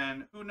these,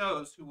 and who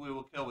knows who we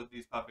will kill with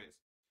these puppies.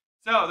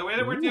 So the way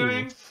that we're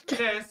doing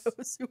this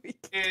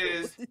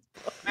is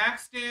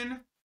Maxton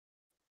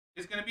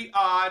is going to be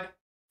odd,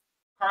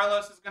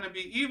 Carlos is going to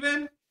be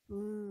even,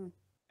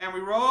 and we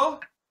roll.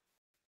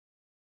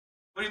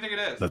 What do you think it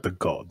is? Let the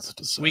gods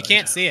decide. We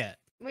can't see it.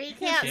 We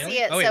can't Really? see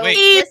it, Oh, wait, so wait.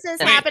 this is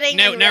Wait, happening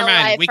no, in never real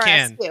mind, life we for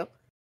can. us too. Okay,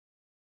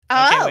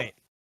 Oh, wait.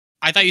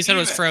 I thought you said it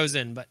was Even.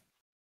 frozen, but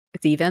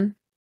It's even.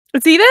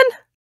 It's even?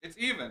 It's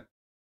even.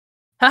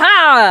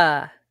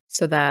 Haha!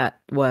 So that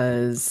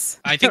was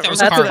I think that was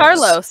That's Carlos.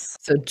 Carlos.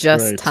 so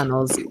just Right.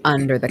 tunnels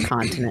under the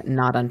continent,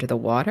 not under the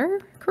water,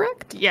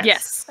 correct?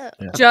 Yes. Oh.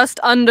 Yeah. Just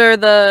under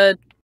the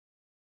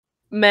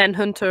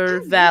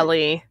Mathuntur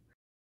Valley.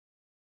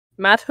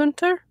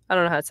 Mathuntur? I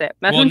don't know how to say it.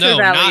 Well, Mathuntur no,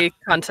 Valley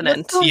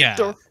continent.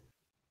 Yeah.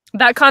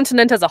 That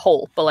continent as a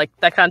whole, but like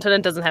that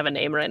continent doesn't have a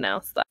name right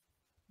now. So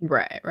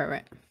Right.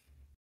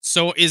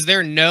 So is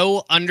there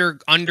no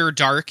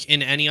Underdark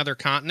in any other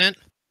continent?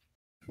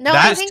 no, I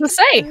That's think to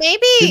say.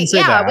 maybe. Didn't say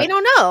Yeah, that. we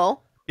don't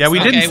know. Yeah, we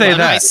didn't Okay, say well,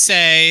 then I that.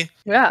 say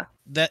yeah.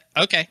 that.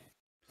 Okay.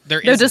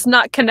 They're They're just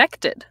not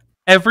connected.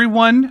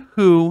 Everyone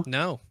who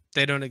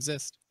they don't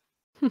exist.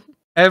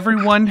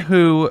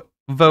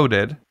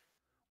 voted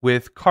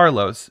with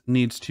Carlos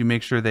needs to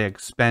make sure they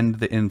expend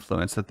the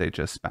influence that they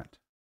just spent.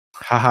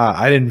 Haha,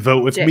 I didn't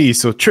vote with Jay. me,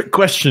 so trick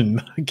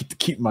question. I get to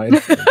keep my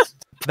influence.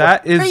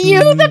 That is Are you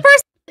the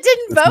person that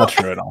didn't That's not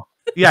vote? true at all.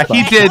 yeah,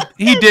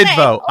 he did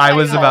vote. Oh I my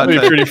was God. about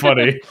That'd be to pretty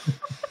funny.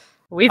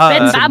 We've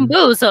been Some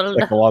bamboozled.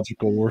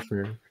 Psychological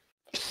warfare.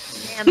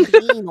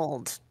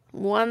 Bamboozled.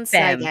 Once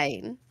Bam.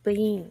 again.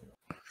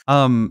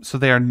 so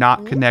they are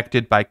not Mhm.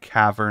 connected by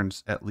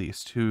caverns at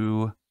least.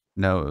 Who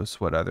knows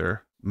what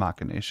other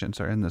machinations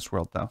are in this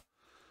world though.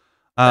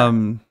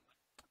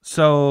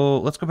 So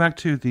let's go back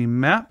to the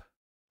map.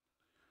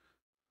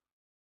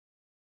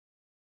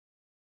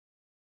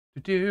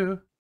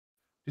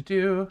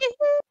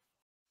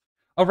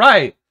 All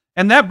right.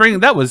 And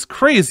that was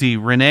crazy,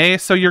 Renee.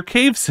 So your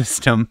cave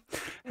system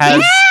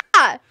has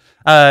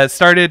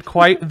started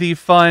quite the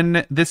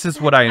fun. This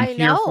is what I am I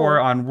here for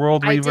know. on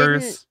World I didn't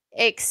Weavers.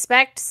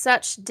 expect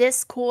such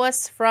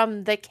discourse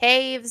from the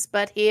caves,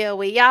 but here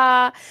we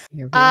are.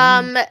 Here we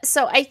are.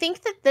 So I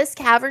think that this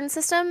cavern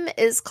system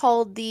is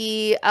called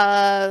the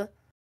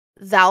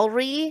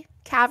Valley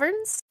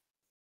Caverns.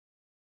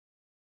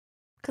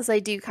 Because I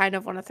do kind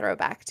of want to throw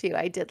back to.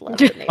 I did love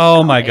the name.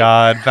 Oh my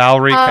Valley. God,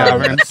 Valerie Um,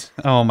 Caverns.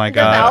 Oh my The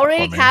God. Valley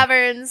for me.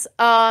 Caverns,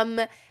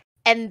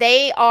 and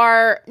they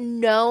are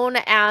known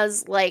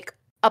as like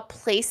a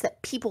place that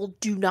people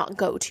do not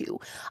go to.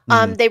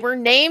 They were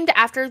named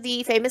after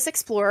the famous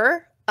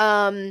explorer.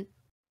 Let's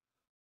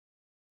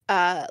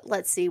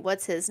see,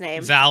 what's his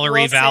name?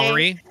 Valerie.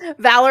 Valerin.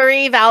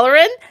 Mallory.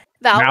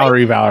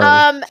 Mallory.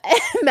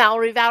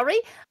 Mallory.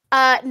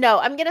 No,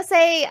 I'm gonna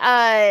say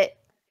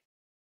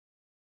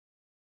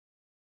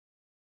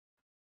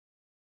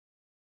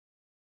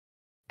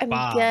I'm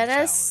Bob gonna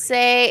Valerie.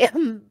 say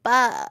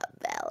Bob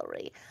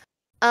Valerie.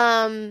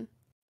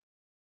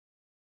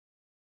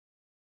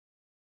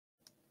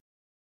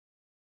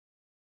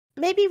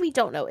 Maybe we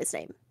don't know his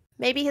name.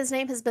 Maybe his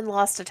name has been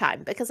lost to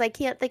time because I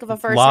can't think of a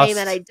first name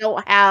and I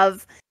don't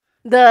have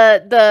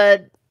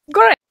the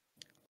Great.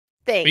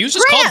 thing. He was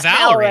just called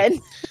Valerie.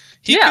 Valorant.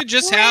 He Yeah. could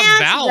just have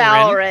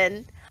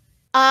Valorant.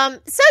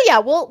 Valorant. So yeah,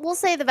 we'll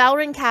say the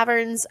Valorant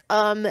Caverns.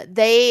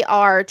 They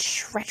are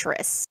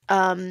treacherous.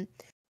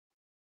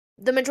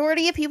 the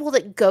majority of people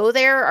that go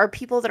there are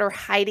people that are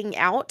hiding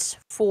out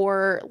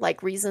for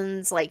like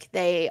reasons like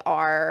they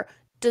are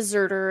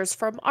deserters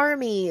from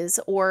armies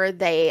or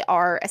they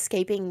are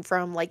escaping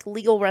from like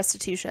legal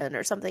restitution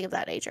or something of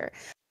that nature.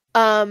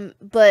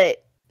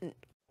 But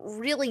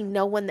really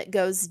no one that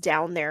goes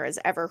down there is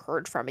ever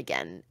heard from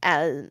again.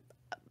 And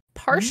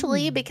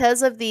partially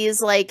because of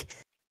these like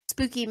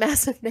spooky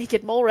massive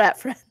naked mole rat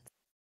friends.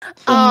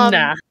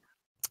 Nah.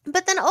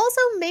 But then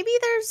also maybe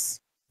there's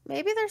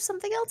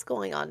something else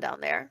going on down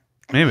there.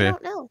 And Maybe. I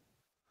don't know.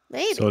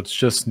 Maybe. So it's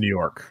just New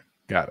York.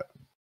 Got it.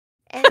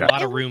 And A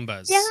lot of it-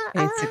 Roombas.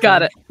 Yeah.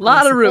 Got it.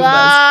 Lot of Roombas.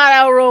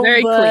 Lot of Roombas.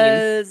 Very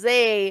clean.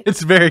 Hey.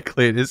 It's very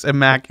clean. It's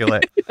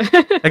immaculate,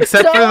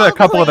 except for So the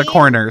couple of the clean,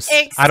 corners.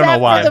 I don't know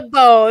except why. for the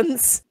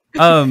bones.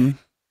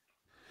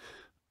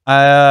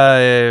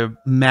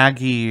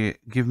 Maggie,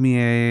 give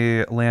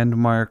me a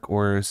landmark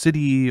or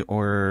city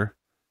or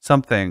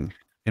something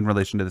in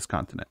relation to this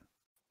continent.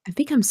 I've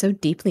become so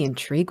deeply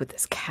intrigued with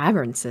this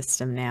cavern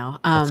system now.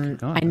 Let's keep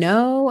going. I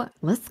know.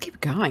 Let's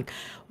keep going.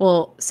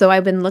 Well, so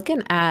I've been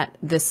looking at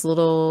this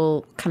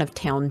little kind of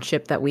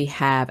township that we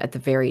have at the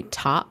very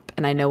top.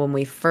 And I know when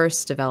we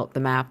first developed the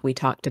map, we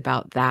talked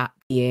about that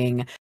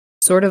being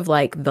sort of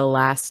like the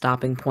last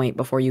stopping point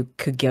before you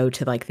could go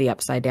to like the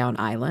upside down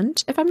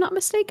island, if I'm not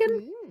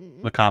mistaken.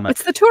 The comet.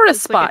 It's the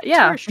tourist It's like spot, a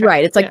yeah. tourist trap.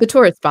 Right. It's like Yeah. the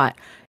tourist spot.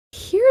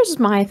 Here's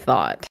my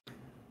thought.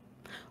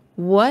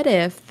 What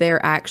if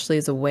there actually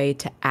is a way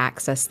to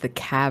access the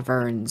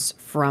caverns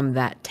from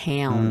that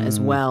town as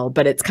well,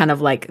 but it's kind of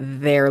like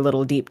their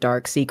little deep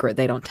dark secret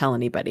they don't tell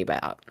anybody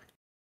about?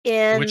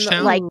 In Which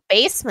town? like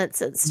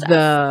basements and stuff.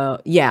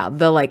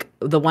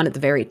 The one at the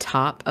very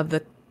top of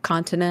the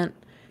continent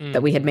Mm.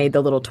 that we had made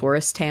the little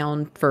tourist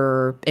town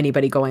for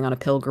anybody going on a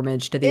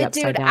pilgrimage to the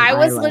upside Dude, down I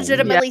was island.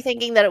 legitimately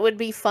thinking that it would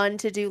be fun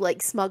to do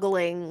like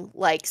smuggling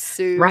like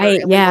soup Right, or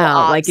illegal yeah,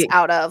 ops like it-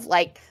 out of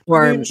like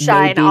or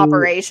moonshine maybe-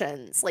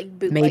 operations, like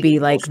bootlegging Maybe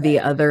like the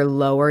bullshit. other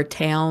lower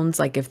towns,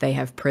 like if they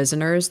have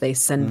prisoners, they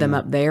send them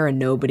up there and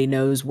nobody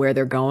knows where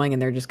they're going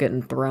and they're just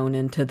getting thrown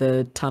into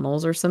the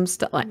tunnels or some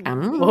stuff. Like, I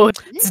don't know.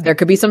 There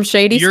could be some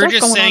shady You're stuff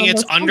just going saying on in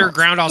it's those tunnels.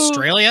 underground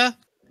Australia?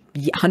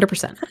 Yeah,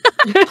 100%.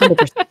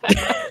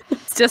 100%.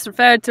 It's just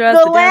referred to as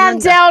The the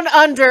land down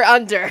under. Are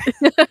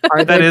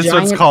That there is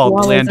what's giant called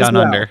koalas land as down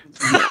well? under.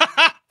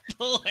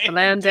 The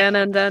land down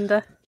and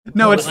under.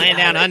 No, it's Land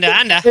down under.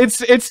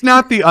 it's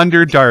not the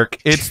underdark.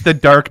 It's the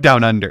dark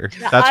down under.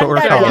 That's what we're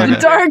Underdark. calling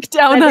it. Dark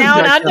down The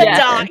under. down under Yeah.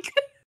 dog.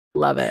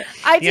 Love it.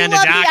 I do The love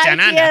underdark the down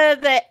under. idea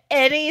that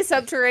any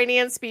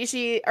subterranean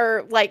species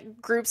or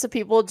like groups of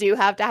people do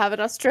have to have an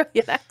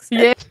Australian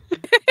accent.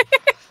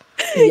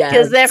 Yeah.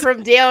 Because Yes. they're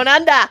from down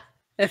under.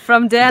 They're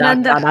from down Down,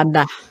 under. down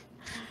under.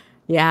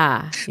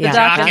 Yeah. Yeah.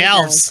 dark Dark Yeah.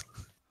 elves.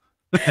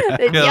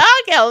 The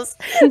Young Elves.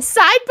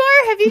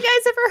 Sidebar, have you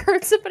guys ever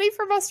heard somebody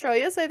from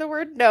Australia say the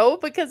word no?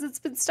 Because it's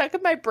been stuck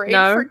in my brain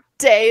No. for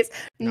days.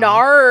 No.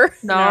 Nar.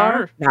 No.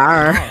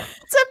 Nar.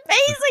 It's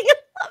amazing.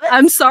 I love it.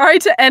 I'm sorry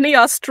to any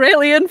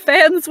Australian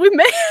fans we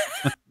may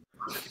for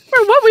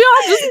what we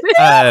all just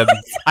did.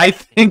 I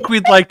think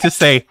we'd like to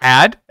say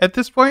had at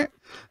this point.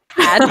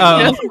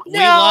 Um, We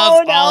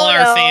love all our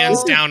no.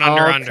 fans down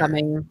under All under.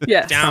 coming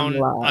Yes. Down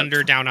from love.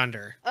 under down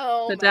under.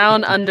 Oh, The my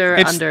down goodness. under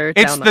it's under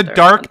it's down the under.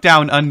 dark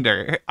down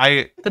under.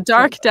 The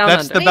dark down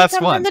That's under. the We best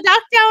come one. From the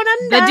dark down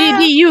The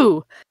under.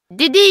 DDU.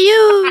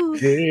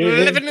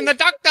 DDU. Living in the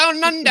dark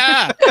down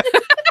under.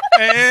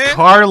 Eh?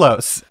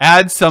 Carlos,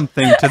 add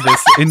something to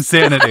this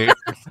insanity.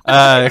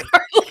 Carlos,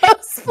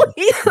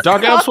 please.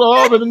 Dog stop. outs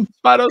love and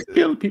spiders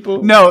kill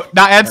people. No,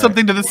 not add All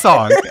something to the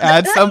song.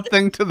 Add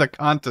something to the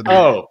continent.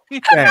 Oh,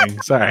 dang.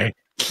 Sorry.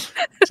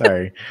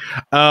 Sorry.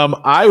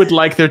 I would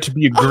like there to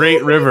be a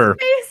great Oh, river.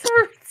 my face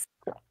hurts.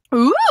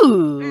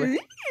 Ooh.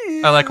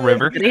 I like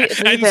river. And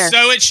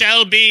so it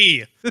shall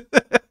be.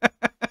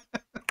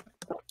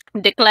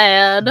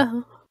 Declared.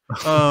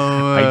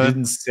 Oh, I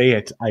didn't say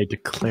it. I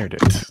declared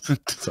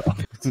it. So,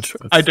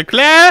 I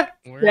declare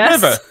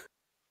Yes. river.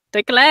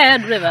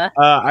 Declared river.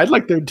 I'd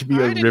like there to be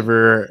I a didn't-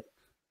 river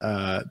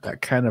that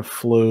kind of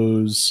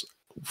flows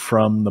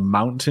from the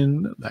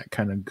mountain that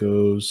kind of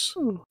goes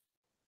Ooh.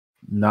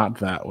 not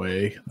that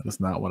way. That is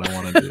not what I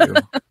want to do.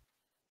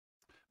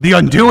 The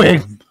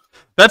undoing.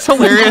 That's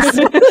hilarious.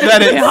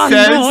 That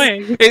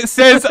Undoing. it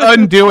says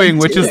undoing,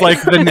 which is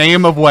like the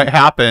name of what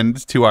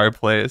happened to our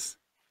place.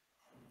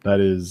 That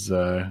is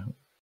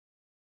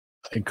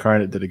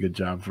Incarnate did a good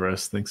job for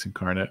us. Thanks,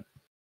 Incarnate.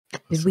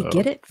 Did we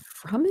get it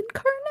from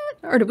Incarnate,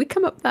 or did we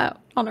come up that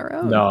on our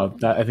own? No,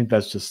 I think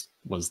that's just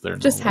was their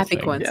just normal happy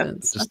thing.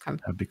 coincidence. Just Okay.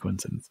 happy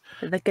coincidence.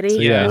 The great So,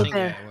 yeah. I think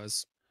river. it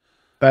was.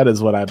 That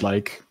is what I'd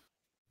like.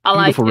 I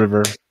like Beautiful it.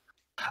 river.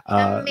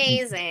 Uh,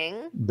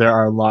 Amazing. there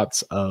are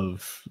lots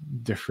of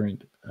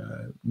different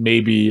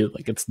maybe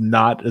like it's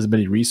not as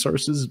many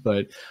resources,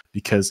 but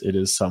because it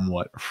is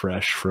somewhat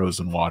fresh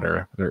frozen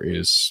water, there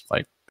is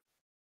like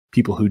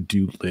people who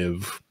do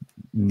live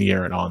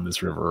near and on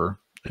this river,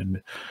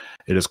 and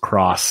it is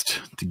crossed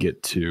to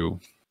get to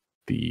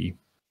the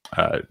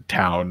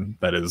town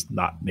that is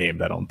not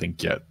named, I don't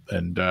think, yet,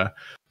 and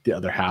the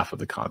other half of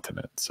the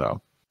continent.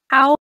 So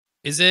How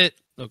Is it?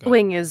 Okay.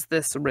 flowing is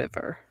this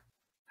river?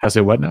 has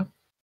it what now?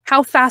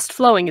 How fast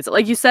flowing is it?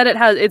 Like you said,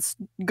 it's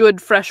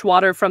good fresh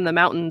water from the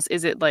mountains.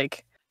 Is it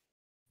like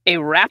a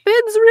rapids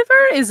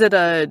river? Is it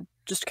a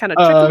just kind of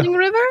trickling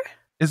river?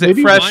 Is it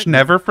Maybe fresh, one-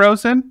 never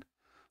frozen?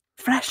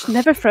 Fresh,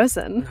 never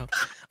frozen. No.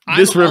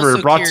 This I'm river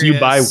also brought to you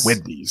by curious-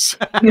 Wendy's.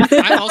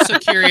 I'm also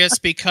curious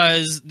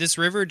because this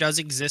river does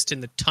exist in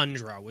the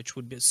tundra, which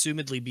would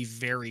assumedly be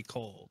very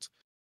cold.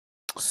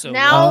 So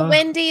Now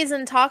Wendy's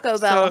and Taco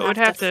Bell it would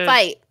have have to to-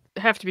 fight.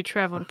 Have to be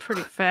traveling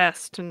pretty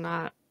fast to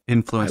not.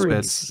 Influence I would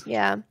bids.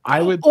 Yeah.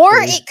 I would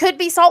Or say, it could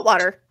be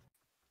saltwater.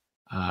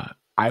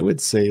 I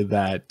would say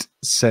that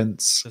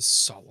since the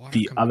saltwater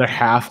the coming other from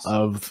half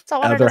Mars. of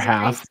Saltwater other doesn't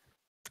half freeze.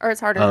 Or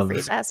it's harder of- to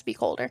freeze. It has to be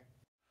colder.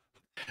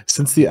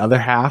 since the other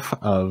half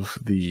of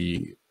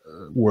the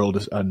world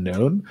is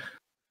unknown,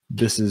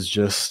 this is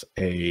just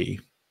a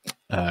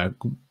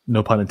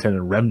no pun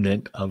intended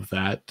remnant of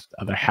that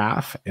other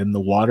half, and the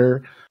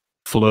water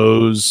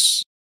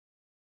flows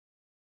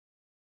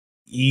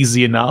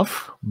easy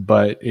enough,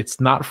 but it's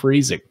not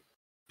freezing.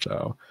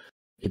 So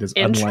it is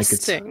unlike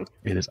its. Interesting.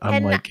 It is And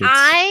unlike its.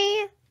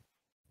 I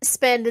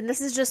spend, and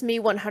this is just me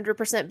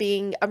 100%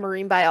 being a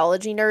marine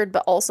biology nerd,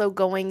 but also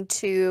going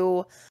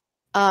to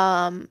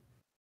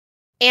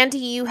Andy,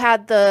 you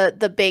had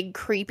the big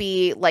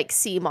creepy like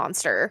sea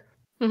monster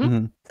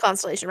Mhm.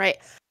 constellation, right?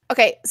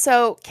 Okay,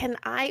 so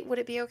would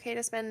it be okay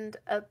to spend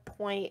a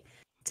point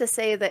to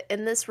say that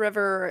in this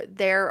river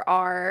there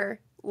are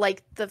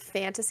like the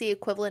fantasy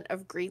equivalent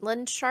of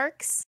Greenland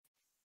sharks?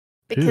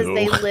 Because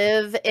they Ew.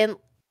 live in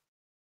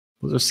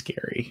Those are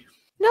scary.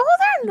 No,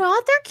 they're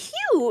not. They're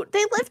cute.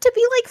 They live to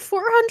be like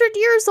 400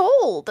 years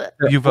old.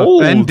 You've They're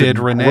old offended and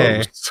Renee.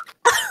 gross.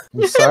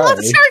 I'm I love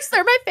sorry. sharks.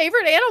 They're my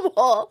favorite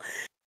animal.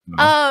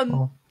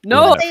 Well,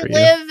 No, good They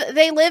enough for you.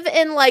 they live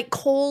in like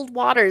cold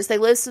waters. They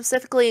live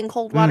specifically in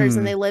cold waters,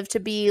 and Mm. they live to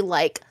be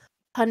like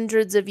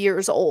hundreds of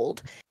years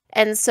old.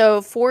 And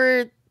so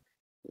for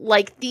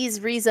like these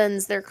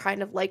reasons, they're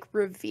kind of like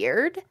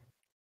revered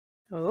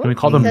Can we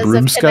call them because of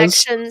broomskas?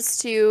 connections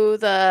to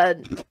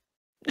the.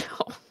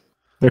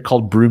 They're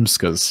called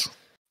broomskas.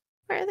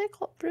 Why are they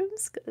called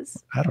broomskas?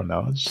 I don't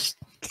know. It's just...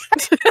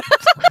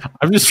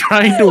 I'm just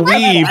trying to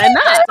weave. Why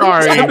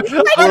not? Sorry,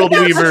 world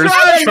weavers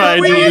trying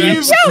to weave.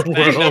 There's no world.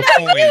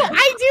 point.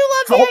 I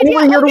do love Oh, the idea.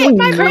 we're here to Okay, my win.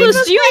 brain Carlos,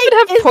 was do you like, even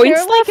have is points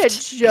there, like a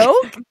left?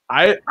 joke?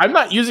 I'm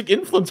not using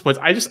influence points.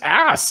 I just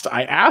asked.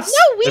 I asked.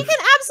 No, we if- can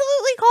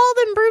absolutely call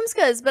them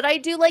broomskas, but I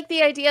do like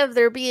the idea of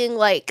there being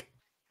like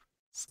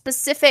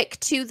specific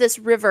to this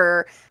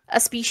river a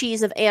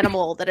species of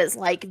animal that is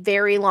like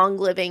very long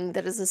living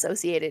that is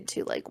associated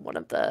to like one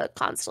of the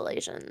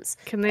constellations.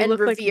 Can they And look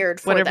like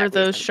revered for whatever that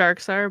those reason.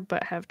 sharks are,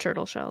 but have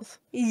turtle shells?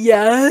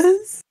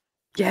 Yes.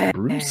 Yeah.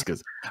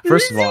 broomskas.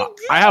 First of all,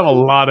 I have a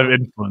lot of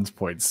influence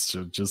points,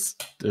 so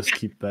just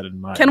keep that in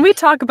mind. Can we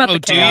talk about Oh, the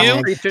do chaos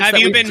you? creatures Have that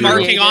you we've been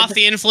marking created? off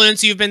the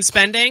influence you've been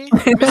spending, I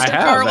Mr.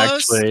 have Carlos?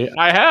 actually.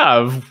 I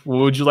have. What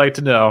would you like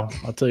to know?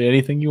 I'll tell you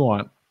anything you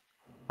want.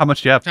 How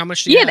much do you have? How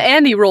much do He you and have?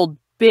 Andy rolled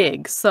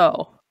big,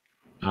 so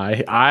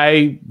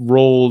I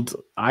rolled.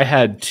 I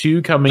had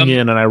 2 coming The-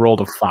 in, and I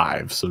rolled a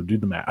 5. So do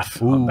the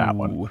math on that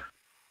one. Ooh.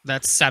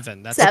 That's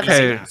 7. That's Seven.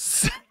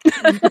 easy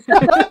Okay.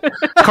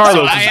 math.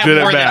 Carlos I is have good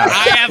at more than math.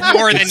 I have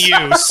more than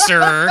you,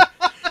 sir.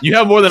 You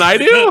have more than I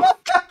do.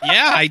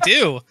 Yeah, I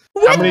do.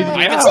 How many do you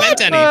I haven't have?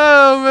 spent any.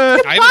 Oh,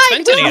 man. I haven't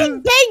Fine, spent we any.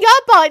 can bang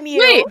up on you.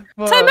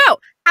 wait, time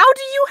out. How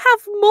do you have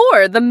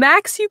more? The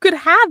max you could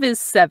have is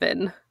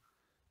 7.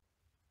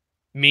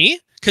 Me?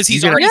 Because he's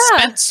You get- already Yeah.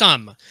 spent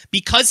some.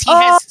 Because he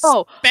has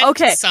Oh, spent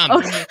okay. some.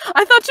 Okay.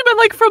 I thought you meant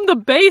like from the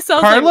base. I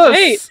was Carlos, like,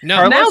 wait. No.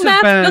 Carlos Now has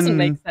math been, doesn't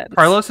make sense.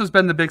 Carlos has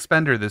been the big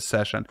spender this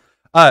session.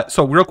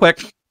 So real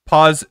quick,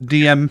 pause.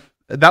 DM.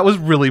 That was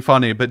really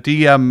funny, but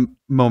DM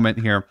moment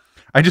here.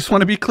 I just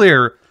want to be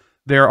clear.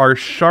 There are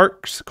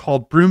sharks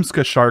called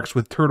broomska sharks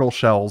with turtle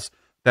shells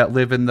that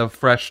live in the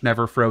fresh,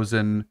 never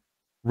frozen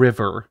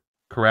river.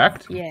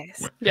 Correct?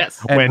 Yes. Yes.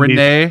 And Wendy's-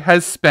 Renee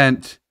has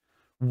spent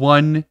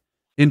 1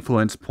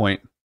 influence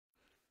point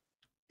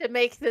To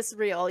make this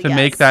real, to yes.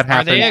 make that Are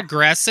happen. they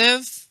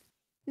aggressive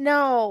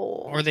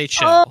No. or are they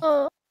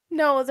chill?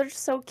 No, they're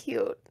so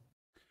cute.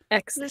 They're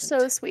Excellent.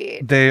 so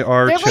sweet. They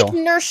are They're chill. like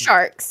nurse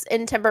sharks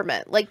in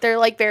Timberment. Like they're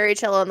like very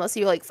chill unless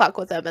you like fuck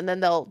with them, and then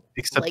they'll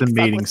Except like, in fuck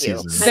mating with you.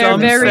 season. They're Some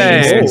very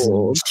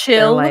say-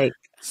 chill. Like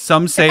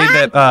Some say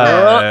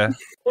that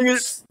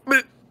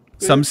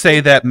some say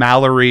that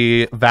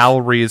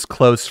Valerie's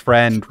close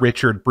friend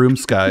Richard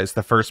Broomska is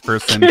the first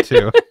person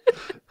to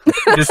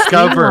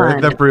discover hang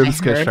on, the I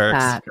Broomska heard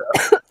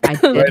sharks. that. I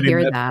did Writing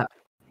hear that- that.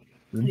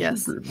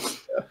 Yes.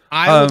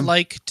 I would Um,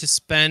 like to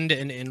spend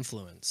an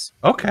influence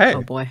Okay.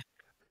 Oh boy.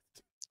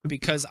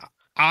 because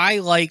I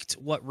liked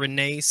what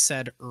Renee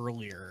said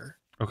earlier.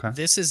 Okay.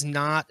 This is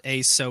not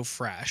a so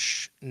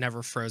fresh,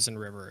 never frozen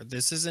river.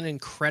 This is an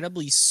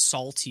incredibly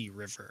salty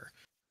river.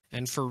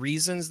 And for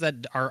reasons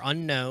that are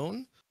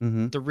unknown,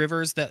 Mm-hmm. the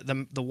rivers that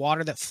the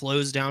water that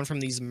flows down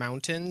from these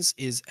mountains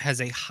has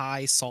a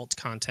high salt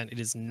content. It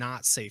is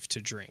not safe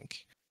to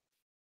drink.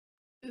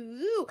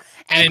 Ooh.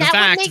 And in that would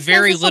fact, make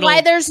very sense as to little-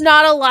 why there's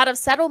not a lot of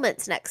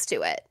settlements next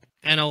to it.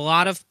 And a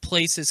lot of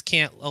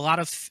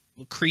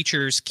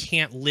creatures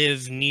can't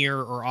live near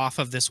or off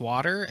of this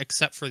water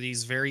except for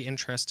these very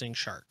interesting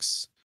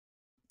sharks,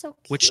 So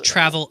which cute.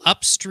 travel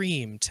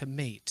upstream to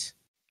mate.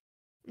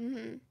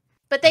 Mm-hmm.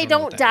 But they don't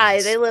know what don't that die.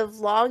 means. They live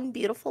long,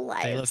 beautiful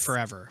lives. They live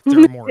forever.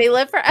 They're immortal. They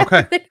live forever.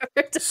 Okay. They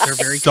never die. They're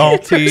very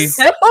Salty. There's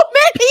so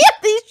many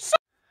of these.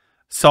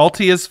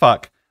 Salty as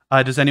fuck.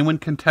 Does anyone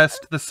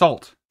contest the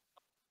salt?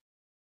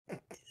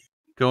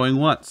 Going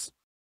once.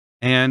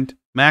 And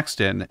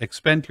Maxton,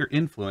 expend your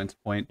influence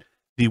point.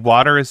 The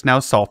water is now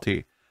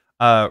salty.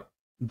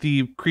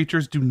 The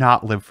creatures do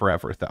not live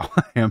forever, though.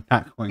 I am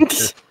not going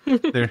to.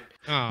 They're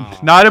Aw.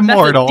 not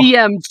immortal. That's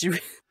a DM.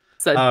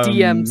 It's a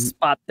DM Um,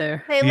 spot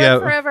there. They live Yeah.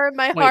 forever in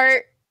my Wait.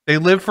 heart. They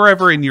live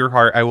forever in your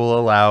heart. I will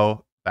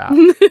allow that.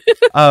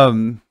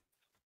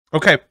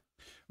 Okay.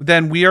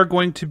 Then we are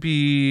going to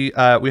be.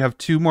 We have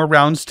 2 more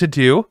rounds to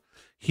do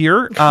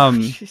here.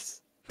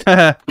 Jeez.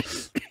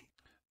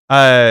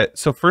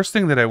 So first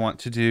thing that I want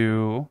to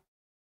do,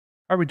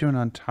 how are we doing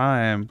on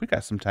time? We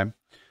got some time.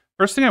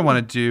 First thing I want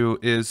to do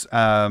is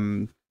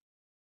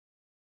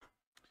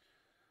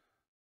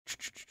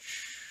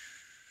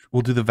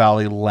we'll do the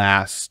valley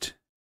last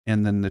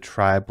and then the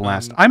tribe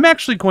last. I'm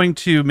actually going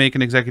to make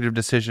an executive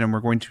decision and we're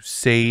going to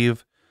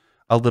save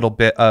a little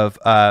bit of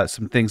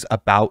some things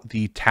about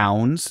the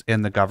towns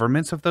and the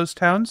governments of those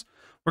towns.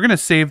 We're going to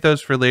save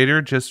those for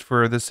later just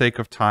for the sake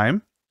of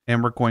time.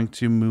 And we're going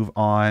to move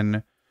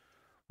on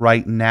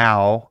right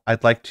now.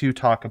 I'd like to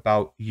talk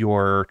about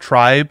your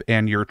tribe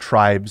and your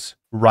tribe's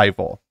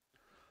rival.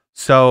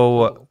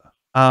 So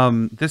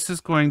this is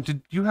going to,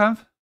 do you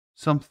have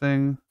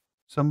something,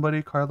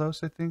 somebody,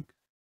 Carlos, I think,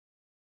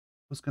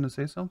 was going to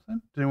say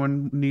something? Did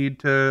anyone need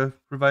to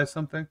revise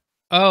something?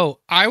 Oh,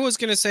 I was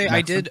gonna say I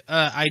Maxim? did.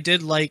 I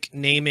did like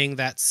naming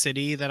that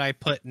city that I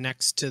put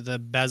next to the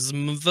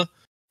Besmv,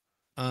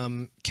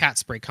 cat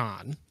spray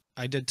con.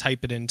 I did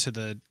type it into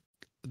the.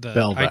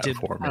 Spell I that did.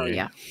 for me. Oh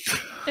yeah.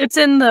 It's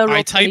in the.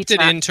 I Roll20 typed it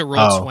chat. into Roll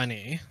Oh.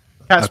 20.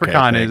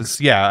 CatSperCon Okay, is,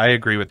 thanks. yeah, I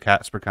agree with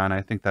CatSperCon.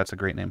 I think that's a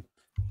great name.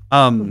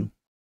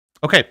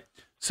 Okay,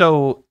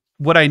 so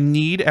what I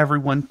need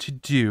everyone to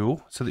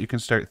do so that you can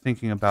start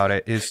thinking about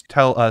it is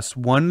tell us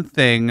one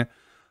thing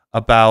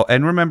about,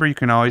 and remember, you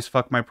can always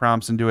fuck my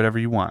prompts and do whatever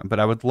you want, but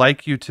I would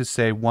like you to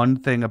say one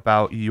thing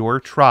about your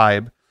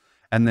tribe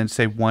and then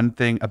say one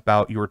thing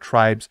about your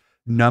tribe's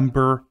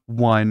number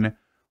 1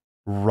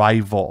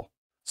 rival.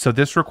 So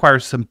this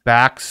requires some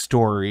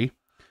backstory.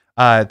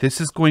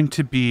 This is going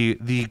to be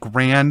the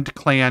Grand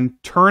Clan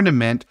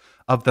tournament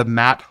of the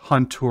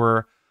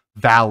Mathuntur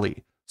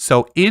Valley.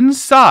 So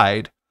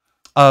inside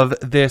of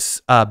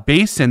this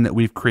basin that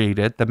we've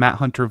created, the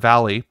Mathuntur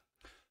Valley,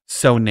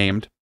 so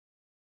named,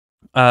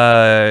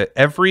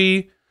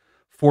 every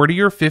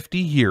 40 or 50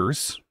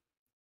 years,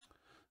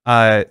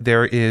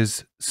 there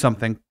is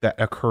something that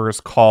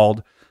occurs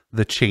called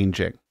the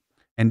changing.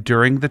 And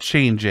during the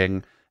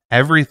changing,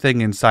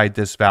 everything inside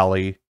this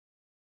valley,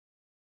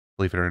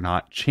 believe it or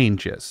not,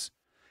 changes.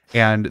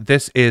 And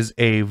this is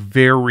a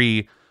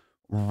very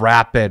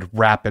rapid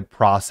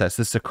process.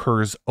 This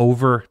occurs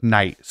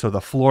overnight. So the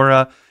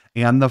flora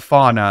and the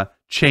fauna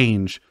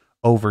change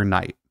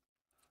overnight.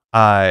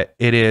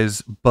 It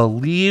is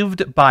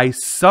believed by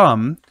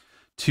some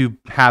to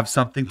have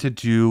something to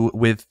do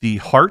with the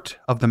heart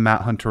of the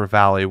Mathuntur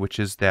Valley, which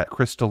is that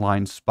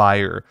crystalline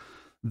spire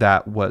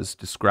that was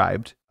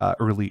described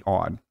early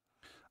on.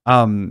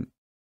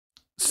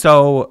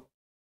 So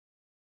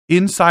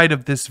inside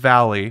of this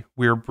valley,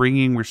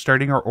 we're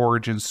starting our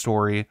origin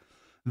story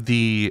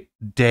the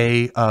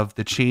day of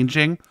the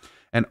changing,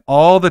 and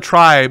all the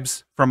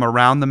tribes from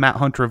around the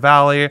Mathuntur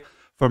Valley,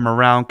 from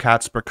around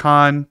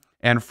CatSperCon,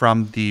 and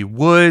from the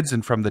woods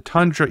and from the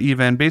tundra,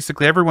 even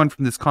basically everyone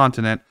from this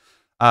continent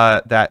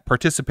that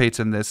participates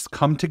in this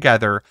come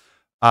together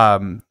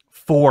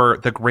for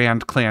the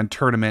Grand Clan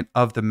tournament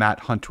of the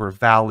Mathuntur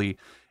Valley.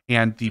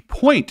 And the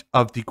point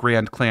of the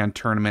Grand Clan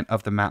tournament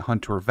of the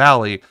Mathuntur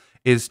Valley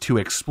is to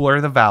explore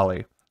the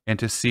valley and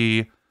to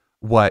see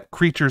what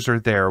creatures are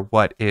there,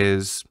 what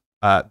is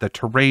the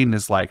terrain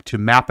is like, to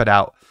map it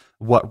out,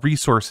 what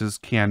resources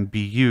can be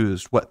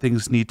used, what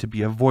things need to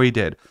be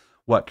avoided,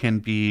 what can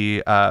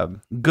be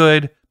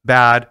good,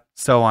 bad,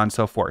 so on and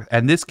so forth.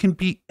 And this can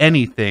be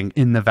anything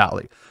in the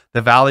valley.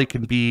 The valley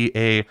can be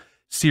a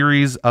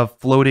series of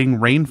floating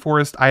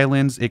rainforest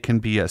islands. It can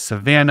be a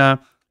savanna.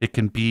 It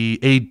can be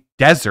a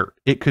desert.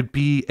 It could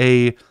be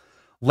a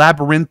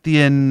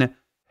labyrinthian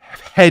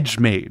hedge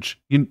maze.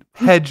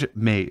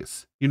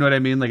 You know what I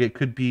mean? Like, it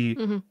could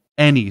be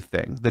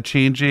anything. The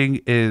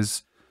changing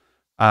is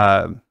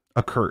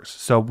occurs.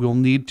 So we'll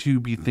need to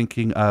be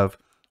thinking of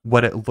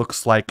what it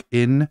looks like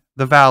in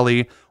the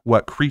valley,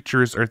 what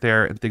creatures are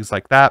there, and things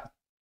like that.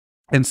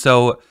 And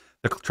so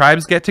the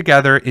tribes get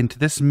together into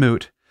this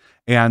moot,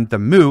 and the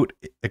moot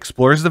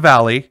explores the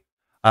valley,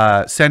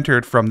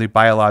 centered from the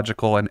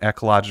Biological and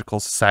Ecological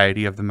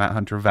Society of the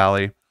Mathuntur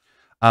Valley.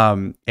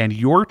 And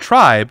your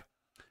tribe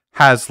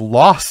has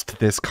lost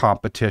this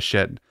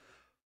competition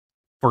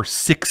for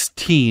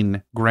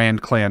 16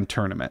 Grand Clan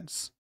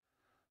tournaments.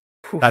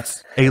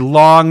 That's a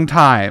long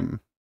time.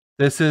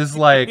 This is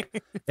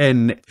like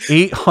an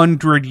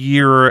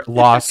 800-year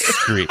loss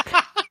streak.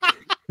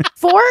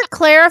 For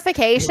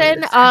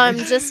clarification,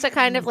 just to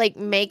kind of like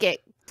make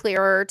it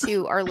clearer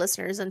to our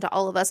listeners and to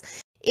all of us,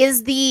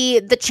 is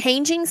the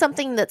changing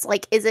something that's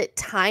like, is it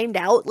timed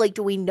out? Like,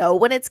 do we know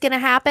when it's gonna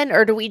happen,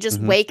 or do we just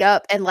wake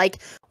up and like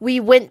we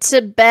went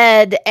to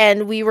bed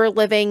and we were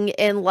living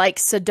in like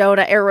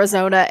Sedona,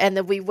 Arizona, and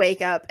then we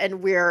wake up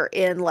and we're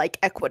in like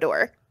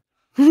Ecuador?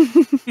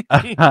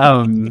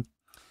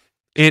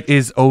 It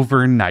is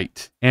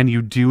overnight, and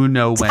you do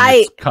know when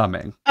it's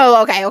coming.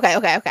 Oh, okay.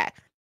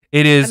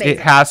 It is. Amazing. It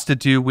has to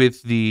do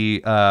with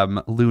the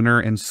lunar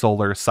and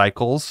solar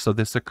cycles. So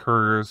this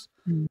occurs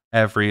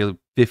every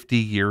 50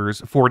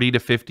 years, 40 to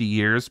 50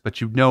 years,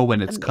 but you know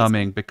when it's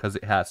coming because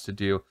it has to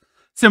do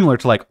similar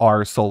to like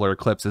our solar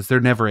eclipses. They're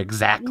never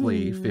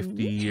exactly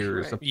 50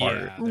 years apart.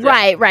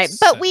 Yeah, Right.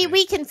 But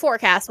we can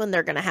forecast when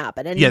they're going to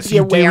happen and Yes, be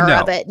you do aware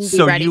know. of it and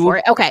So be ready you- for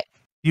it. Okay.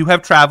 You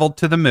have traveled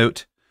to the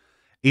moot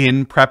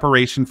in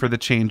preparation for the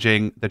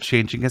changing. The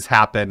changing has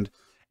happened,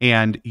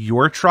 and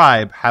your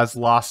tribe has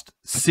lost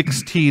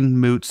 16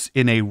 moots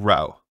in a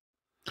row.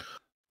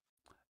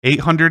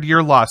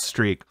 800-year loss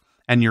streak,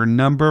 and your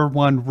number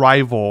one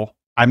rival,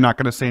 I'm not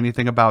going to say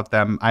anything about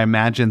them. I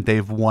imagine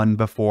they've won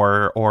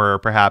before, or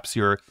perhaps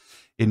you're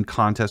in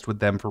contest with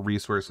them for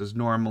resources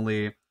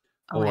normally.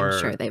 Oh, or I'm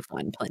sure they've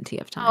won plenty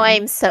of time. Oh,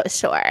 I'm so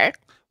sure.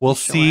 We'll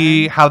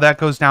see how that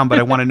goes down, but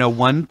I want to know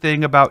one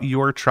thing about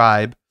your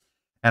tribe,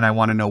 and I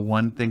want to know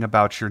one thing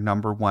about your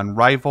number one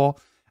rival.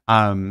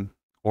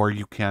 Or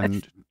you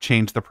can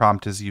change the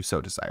prompt as you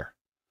so desire.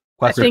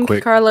 I think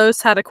quick-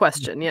 Carlos had a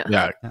question. Yeah.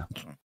 Yeah.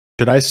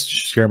 Should I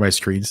share my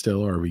screen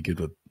still, or are we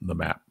good with the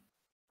map?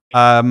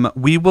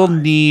 We will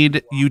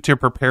need you to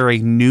prepare a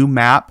new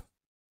map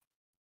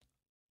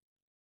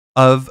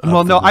of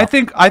well, the no, I map.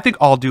 think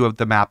I'll do of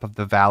the map of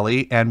the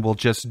valley, and we'll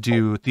just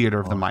do Theater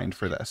of the Mind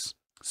for this.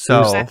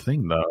 Here's So the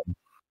thing, though.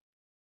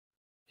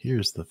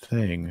 Here's the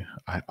thing.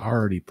 I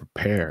already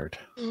prepared.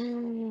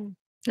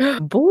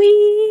 Boy.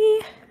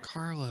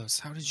 Carlos,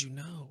 how did you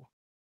know?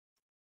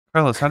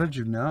 Carlos, how did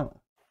you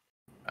know?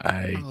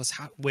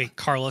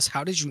 Carlos,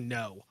 how did you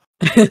know?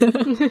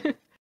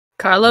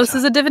 Carlos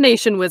is a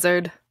divination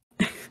wizard.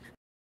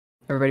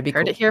 Everybody be cool.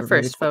 Heard it here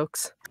Everybody be first,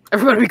 folks.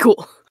 Everybody be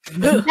cool.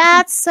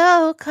 That's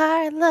so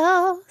Carlos.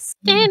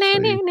 All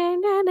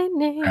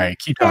right,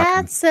 keep talking.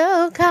 That's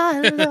so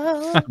Carlos.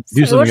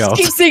 Do something We'll just else.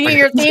 keep singing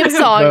your theme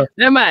song. No,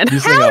 Never mind. do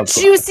something How else.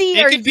 juicy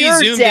It are could be your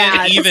zoomed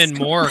dads? in even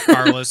more,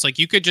 Carlos. Like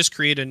you could just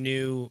create a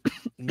new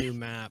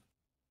map.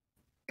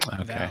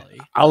 Okay. Valley.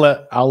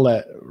 I'll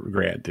let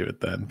Grant do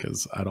it then,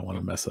 because I don't want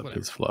to mess up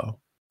his flow.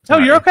 Oh,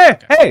 you're Sorry.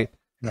 okay. Hey,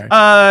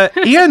 Right.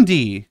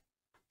 Andy,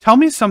 tell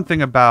me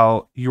something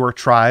about your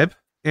tribe,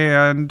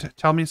 and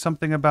tell me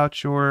something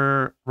about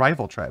your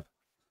rival tribe.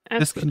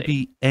 This can Absolutely.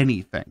 be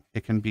anything.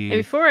 It can be. And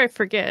before I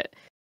forget,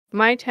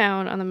 my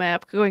town on the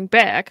map going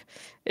back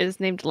is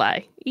named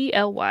Ely.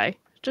 E-L-Y.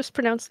 Just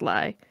pronounced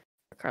Ly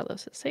for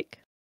Carlos' sake.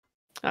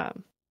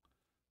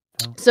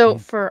 So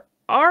for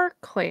our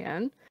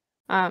clan,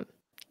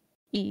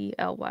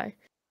 E-L-Y,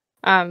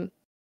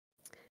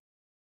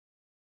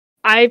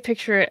 I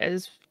picture it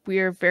as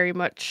we're very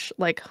much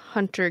like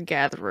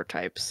hunter-gatherer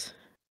types.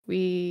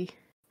 We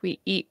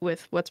eat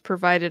with what's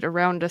provided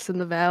around us in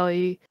the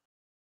valley.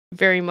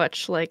 Very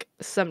much like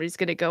somebody's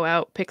gonna go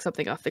out, pick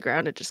something off the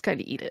ground, and just kind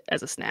of eat it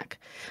as a snack.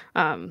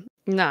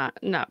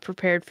 Not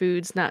prepared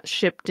foods, not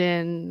shipped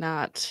in,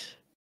 not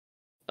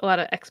a lot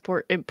of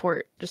export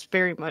import. Just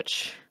very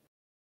much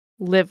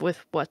live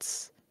with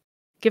what's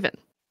given.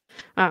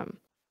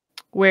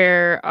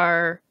 Where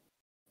our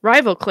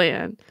rival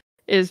clan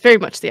is very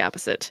much the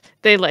opposite.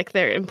 They like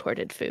their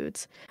imported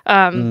foods.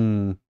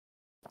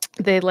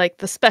 They like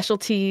the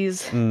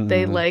specialties.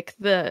 They like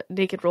the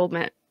naked roll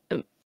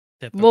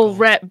mole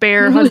rat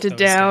bear hunted Those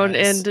down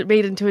guys. and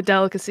made into a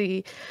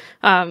delicacy.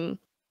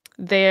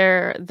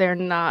 They're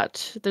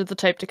the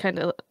type to kind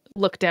of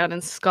look down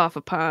and scoff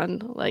upon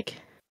like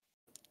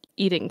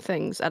eating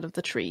things out of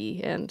the tree,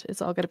 and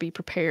it's all got to be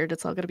prepared,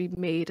 it's all got to be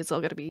made, it's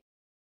all got to be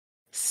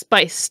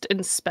spiced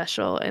and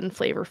special and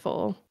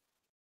flavorful.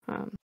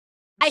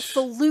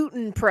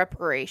 Highfalutin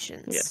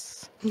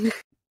preparations. Yes.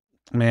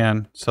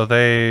 Man, so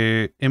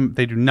they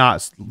do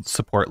not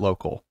support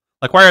local.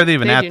 Like, why are they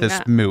even They at do this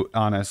not. moot?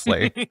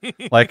 Honestly,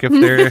 like if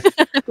they're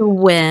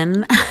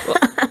When?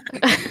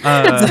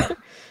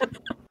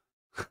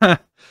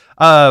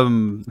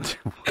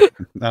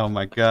 oh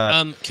my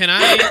god. Can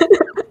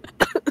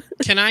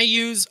I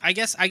use? I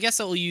guess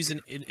I'll use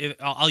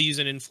I'll use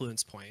an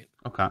influence point.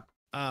 Okay.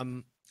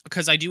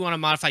 Because I do want to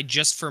modify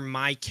just for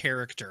my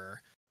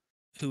character,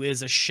 who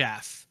is a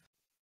chef.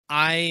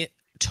 I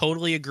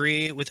totally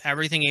agree with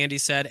everything Andy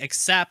said,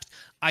 except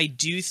I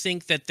do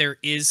think that there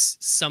is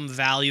some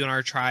value in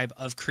our tribe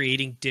of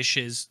creating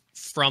dishes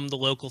from the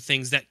local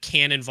things that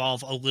can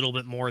involve a little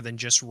bit more than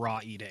just raw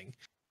eating.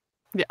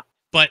 Yeah.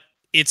 But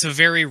it's a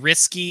very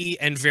risky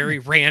and very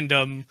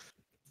random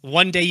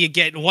One day you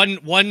get one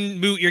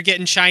moot you're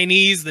getting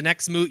Chinese, the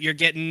next moot you're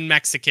getting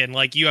Mexican.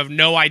 Like you have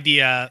no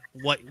idea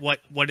what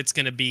it's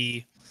gonna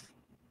be.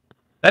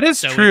 That is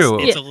So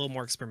true. It's a little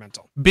more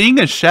experimental. Being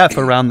a chef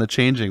around the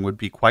changing would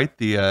be quite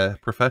the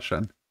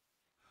profession.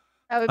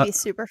 That would be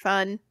super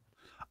fun.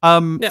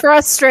 Yeah.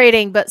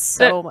 Frustrating, but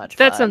so much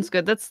fun. That sounds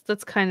good.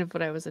 That's kind of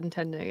what I was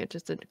intending. It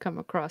just didn't come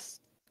across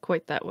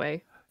quite that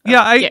way.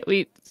 Yeah, I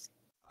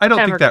don't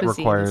have think our that cuisines.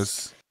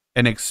 requires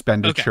an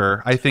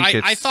expenditure. I think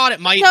I thought it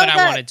might, So but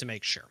I wanted to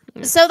make sure.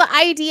 So the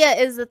idea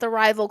is that the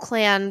rival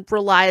clan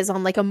relies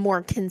on like a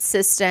more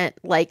consistent,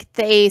 like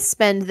they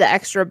spend the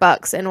extra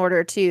bucks in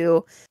order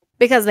to,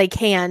 because they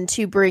can,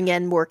 to bring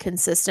in more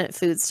consistent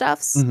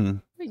foodstuffs.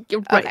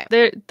 You're right.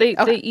 Okay. They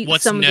eat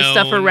What's some of the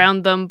stuff known-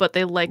 around them, but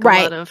they like a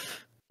lot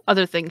of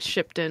other things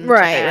shipped in. to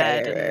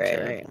add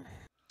and to-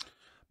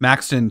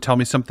 Maxton, tell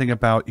me something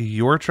about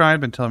your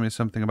tribe and tell me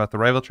something about the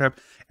rival tribe.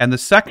 And the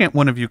second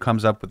one of you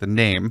comes up with a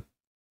name,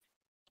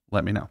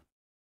 let me know.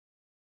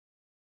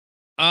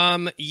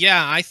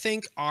 Yeah, I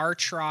think our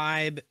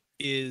tribe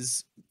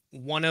is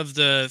one of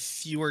the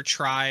fewer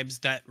tribes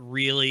that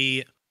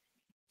really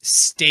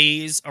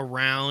stays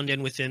around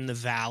and within the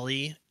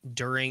valley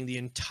during the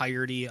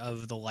entirety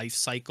of the life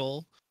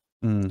cycle.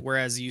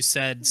 Whereas you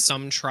said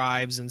some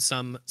tribes and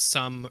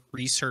some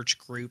research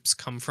groups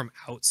come from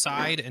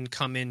outside and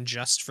come in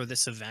just for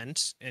this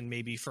event and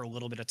maybe for a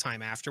little bit of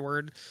time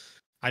afterward.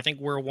 I think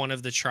we're one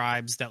of the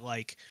tribes that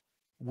like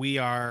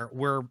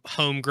we're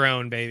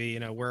homegrown, baby.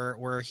 You know,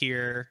 we're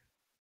here.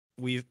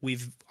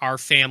 Our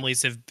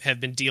families have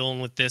been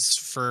dealing with this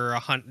for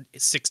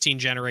 16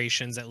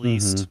 generations at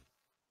least.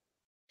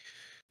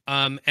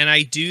 And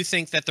I do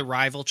think that the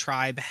rival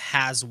tribe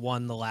has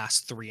won the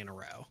last 3 in a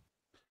row.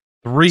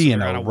 3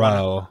 in a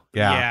row.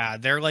 Yeah,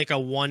 they're like a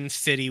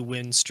 150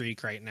 win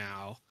streak right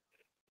now.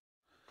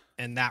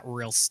 And that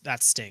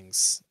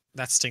stings.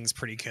 That stings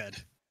pretty good.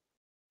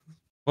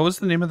 What was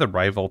the name of the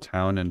rival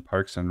town in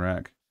Parks and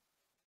Rec?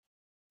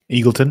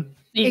 Eagleton.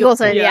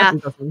 Eagleton, yeah.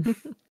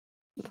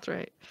 That's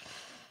right.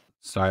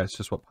 Sorry, it's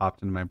just what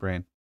popped into my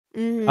brain.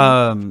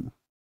 Mhm.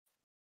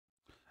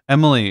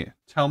 Emily,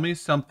 tell me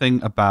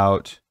something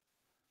about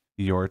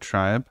your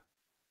tribe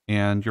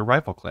and your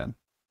rival clan.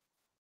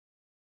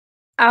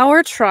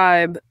 Our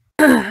tribe,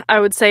 I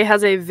would say,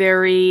 has a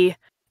very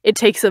it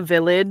takes a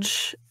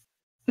village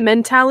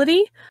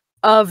mentality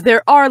of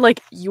there are like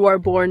you are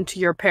born to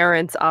your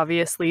parents,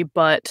 obviously,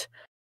 but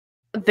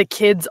the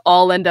kids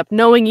all end up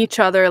knowing each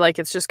other. Like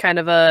it's just kind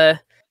of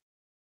a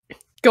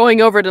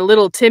going over to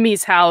little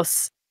Timmy's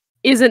house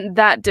isn't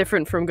that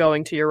different from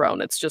going to your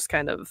own. It's just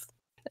kind of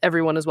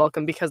everyone is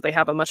welcome because they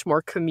have a much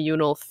more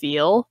communal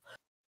feel.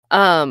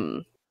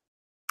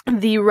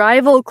 The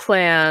rival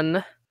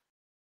clan,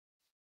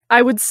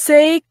 I would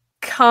say,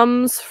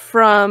 comes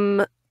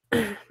from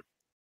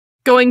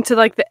going to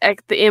like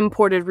the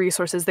imported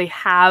resources. They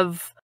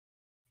have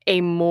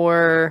a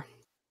more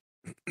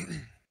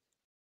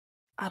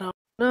I don't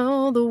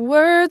know the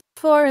word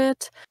for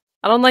it.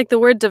 I don't like the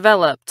word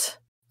developed.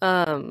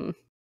 I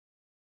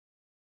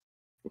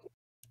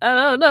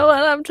don't know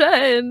what I'm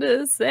trying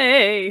to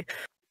say.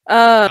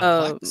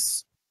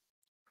 Complex?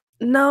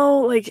 No,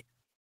 like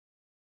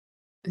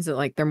Is it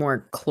like they're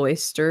more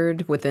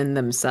cloistered within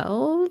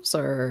themselves,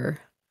 or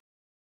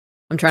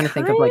I'm trying to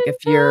think of like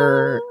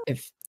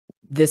if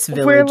this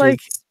village like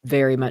is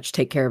very much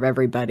take care of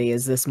everybody,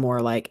 is this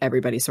more like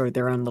everybody's sort of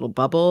their own little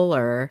bubble,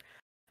 or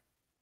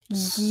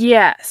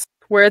yes,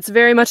 where it's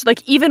very much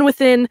like even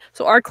within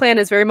so our clan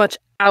is very much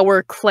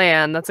our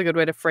clan. That's a good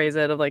way to phrase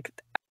it, of like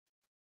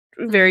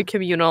very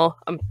communal.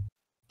 I'm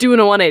doing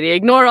a 180.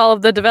 Ignore all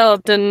of the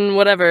developed and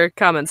whatever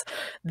comments.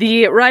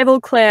 The rival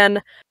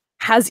clan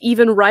has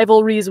even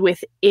rivalries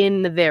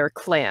within their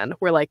clan,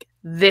 where like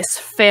this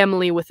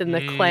family within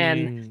the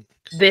clan,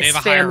 They this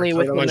have a family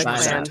hierarchy, within much the more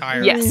clan.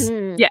 entirely. Yes,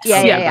 Mhm. yes,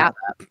 Yeah.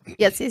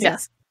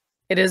 Yes.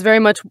 It is very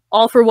much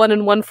all for one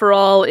and one for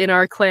all in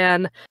our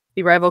clan.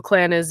 The rival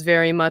clan is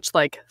very much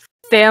like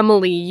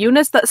family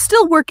units that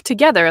still work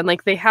together, and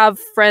like they have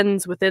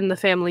friends within the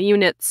family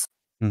units,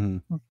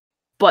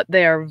 but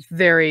they are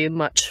very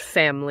much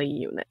family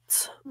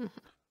units.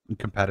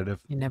 Competitive.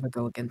 you never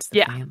go against the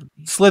Yeah. family?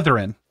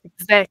 Slytherin.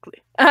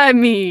 Exactly. I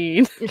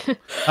mean,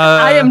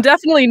 I am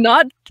definitely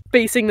not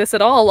basing this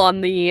at all on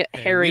the we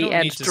Harry don't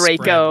and need to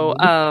Draco.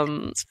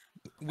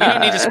 We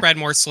don't need to spread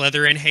more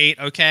Slytherin hate,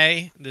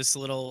 okay? This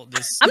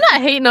I'm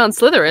not hating on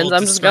Slytherins.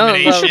 I'm just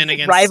going discrimination with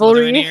against Slytherin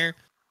rivalry. here.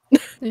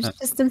 There's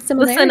just some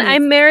similarities. Listen,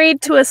 I'm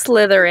married to a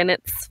Slytherin.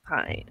 It's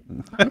fine.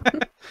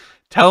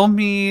 Tell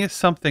me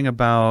something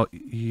about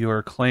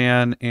your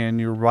clan and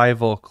your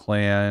rival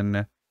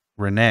clan,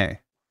 Renee.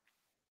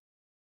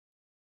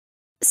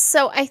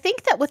 So I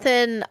think that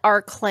within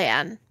our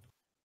clan,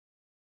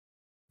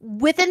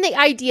 within the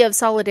idea of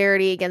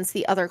solidarity against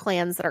the other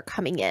clans that are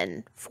coming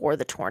in for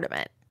the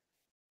tournament,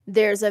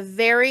 there's a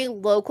very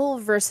local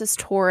versus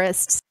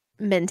tourist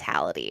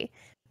mentality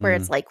where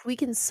it's like, we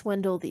can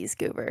swindle these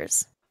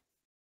goobers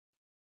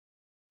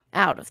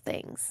out of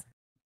things.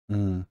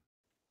 And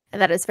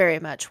that is very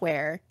much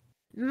where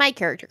my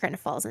character kind of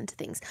falls into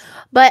things.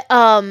 But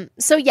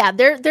so yeah,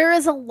 there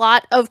is a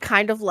lot of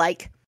kind of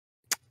like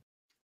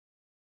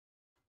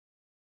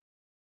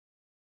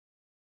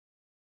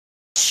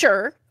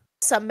sure,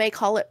 some may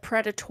call it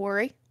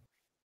predatory.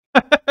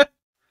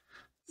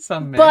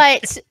 Some may.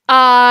 But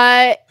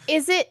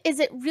is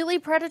it really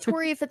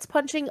predatory if it's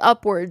punching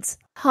upwards?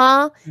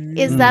 Huh?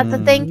 Is that the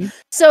thing?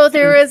 So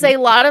there is a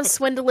lot of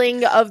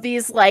swindling of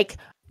these like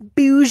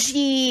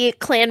bougie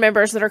clan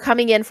members that are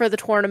coming in for the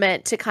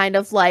tournament to kind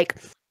of like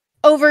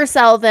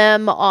oversell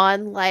them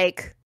on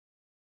like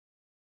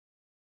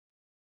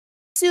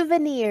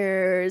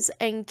souvenirs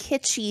and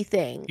kitschy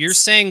things. You're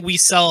saying we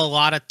sell a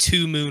lot of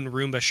 2 Moon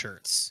Roomba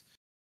shirts.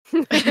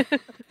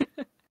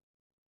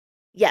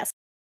 Yes.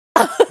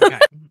 Okay.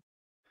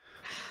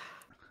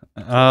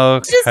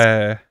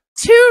 Okay.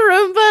 2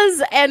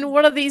 Roombas and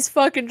one of these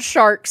fucking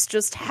sharks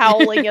just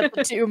howling at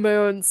the 2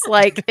 moons,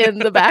 like in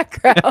the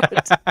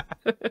background.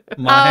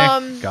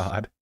 My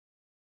God.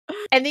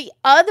 And the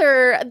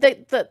other,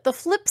 the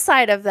flip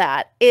side of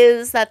that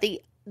is that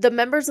the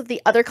members of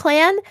the other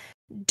clan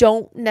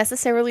don't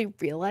necessarily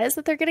realize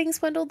that they're getting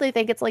swindled. They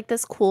think it's like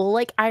this cool,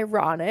 like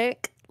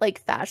ironic,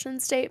 like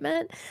fashion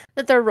statement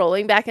that they're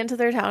rolling back into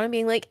their town and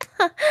being like,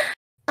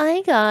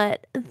 I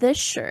got this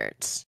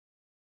shirt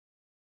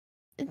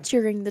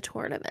during the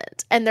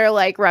tournament, and they're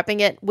like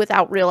repping it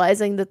without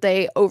realizing that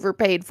they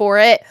overpaid for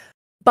it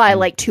by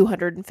like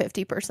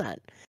 250%.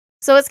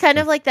 So it's kind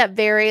of like that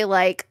very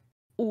like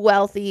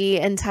wealthy,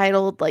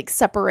 entitled like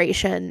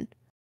separation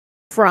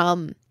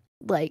from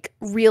like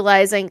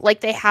realizing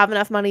like they have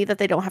enough money that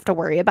they don't have to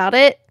worry about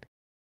it,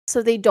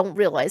 so they don't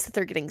realize that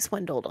they're getting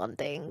swindled on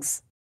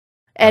things.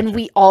 And Gotcha.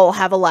 we all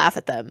have a laugh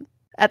at them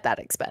at that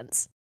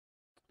expense.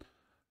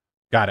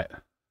 Got it.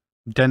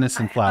 Dennis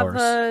and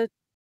Flowers.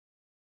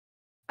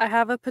 I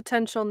have a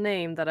potential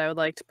name that I would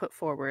like to put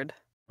forward.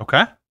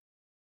 Okay.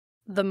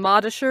 The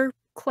Modisher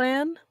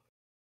clan.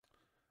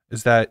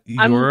 Is that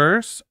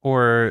yours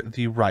or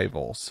the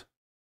rivals?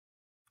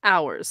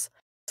 Ours.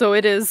 So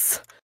it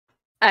is.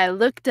 I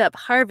looked up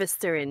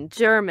harvester in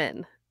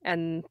German,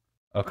 and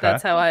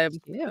that's how I'm.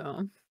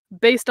 Yeah.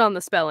 Based on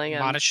the spelling,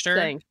 I'm Modisher?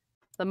 saying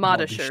the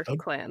Modisher Modisher.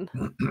 clan.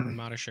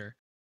 Modisher.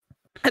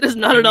 That is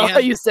not at all how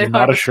you say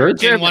Not a harvester in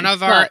shirt? German.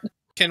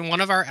 Can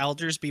one of our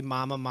elders be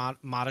Mama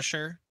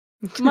Modisher?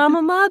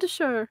 Mama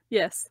Modisher.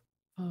 Yes.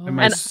 Am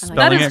I And spelling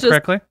that it is just-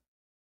 correctly?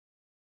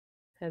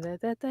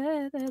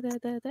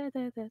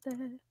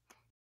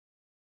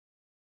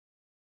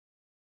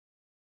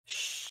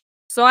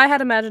 So I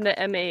had imagined it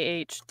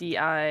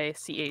Mahddicher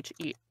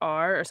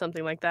or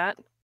something like that.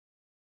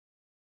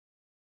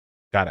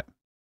 Got it.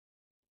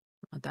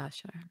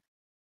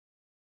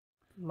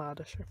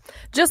 Modisher.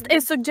 Just a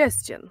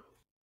suggestion.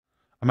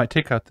 I might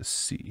take out the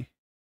C.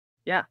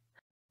 Yeah.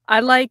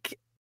 I like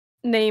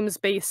names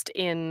based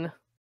in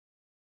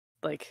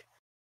like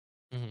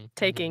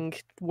taking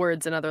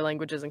words in other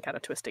languages and kind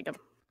of twisting them.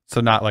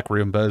 So not like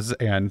Roombas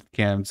and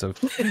cans of.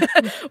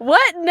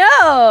 What?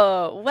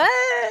 No.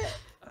 What?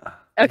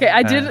 Okay,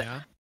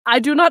 Yeah. I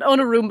do not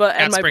own a Roomba,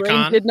 and my brain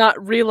Capricorn? did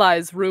not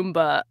realize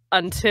Roomba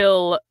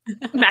until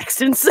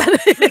Maxton said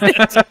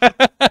it.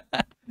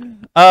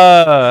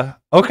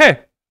 Okay.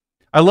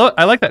 I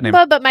like that name.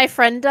 But my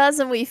friend does,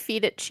 and we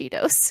feed it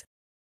Cheetos.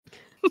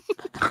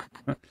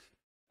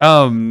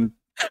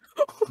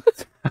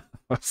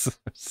 So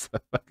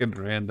fucking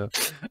random.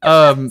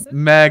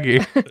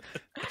 Maggie.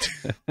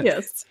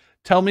 Yes.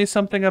 Tell me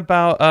something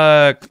about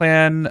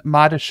Clan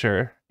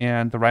Modisher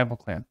and the rival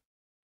clan.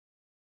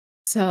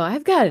 So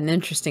I've got an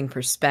interesting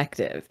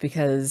perspective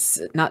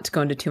because, not to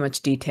go into too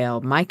much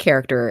detail, my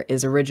character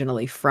is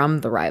originally from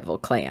the rival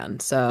clan.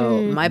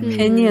 So my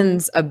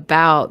opinions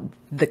about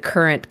the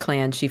current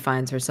clan she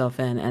finds herself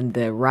in and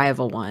the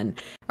rival one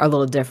are a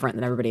little different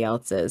than everybody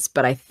else's.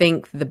 But I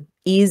think the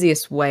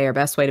easiest way or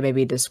best way to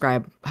maybe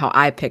describe how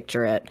I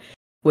picture it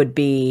would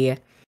be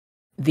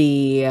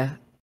the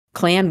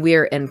clan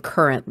we're in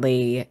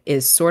currently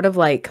is sort of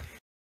like,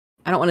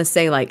 I don't want to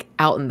say like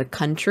out in the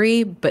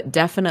country, but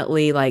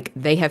definitely like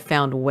they have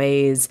found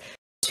ways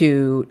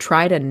to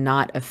try to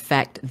not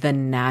affect the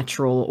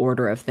natural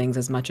order of things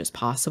as much as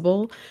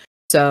possible.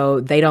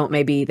 So they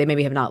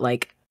maybe have not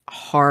like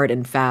hard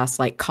and fast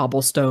like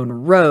cobblestone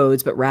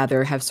roads, but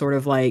rather have sort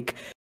of like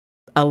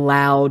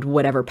allowed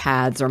whatever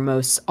paths are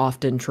most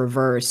often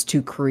traversed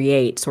to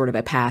create sort of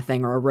a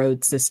pathing or a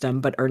road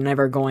system, but are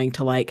never going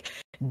to like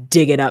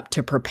dig it up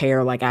to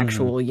prepare like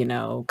actual, you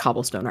know,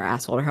 cobblestone or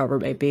asphalt or however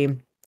it may be.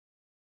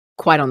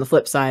 Quite on the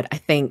flip side, I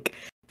think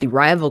the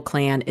rival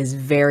clan is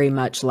very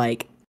much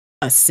like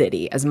a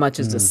city, as much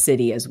as a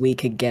city as we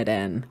could get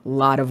in. A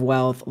lot of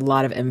wealth, a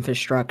lot of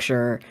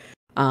infrastructure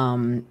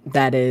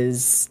that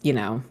is, you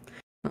know,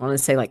 I don't want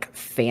to say like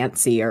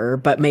fancier,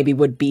 but maybe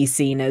would be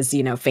seen as,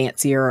 you know,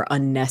 fancier or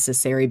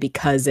unnecessary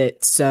because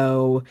it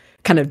so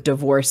kind of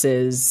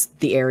divorces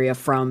the area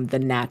from the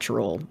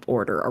natural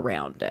order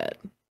around it.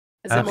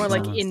 Is it more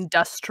like Absolutely.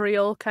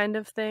 industrial kind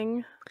of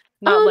thing?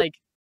 Not like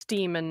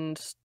steam and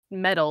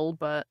metal,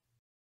 but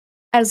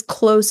As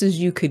close as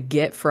you could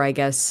get for, I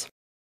guess,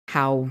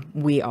 how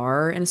we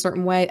are in a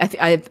certain way.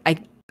 I've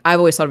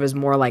always thought of it as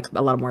more like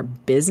a lot more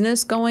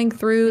business going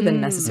through than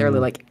necessarily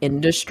like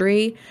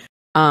industry.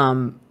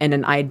 In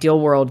an ideal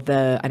world,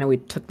 I know we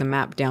took the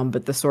map down,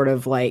 but the sort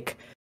of like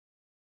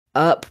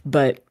up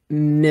but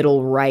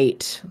middle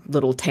right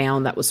little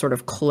town that was sort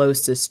of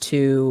closest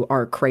to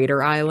our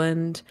crater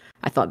island,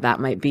 I thought that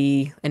might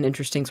be an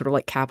interesting sort of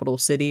like capital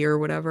city or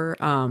whatever.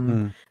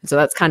 So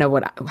that's kind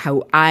of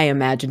how I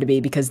imagine to be,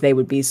 because they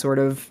would be sort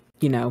of,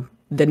 you know,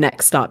 the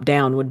next stop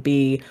down would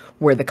be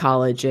where the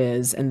college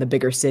is and the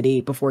bigger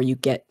city before you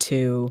get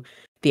to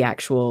the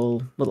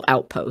actual little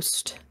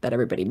outpost that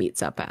everybody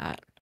meets up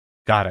at.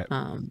 Got it.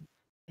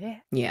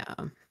 Yeah.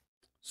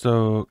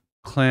 So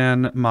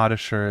Clan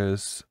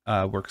Mathuntur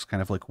works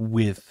kind of like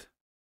with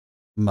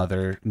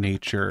Mother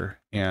Nature,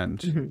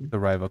 and the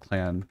rival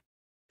clan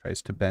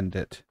tries to bend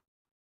it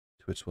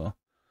to its will.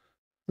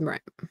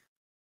 Right.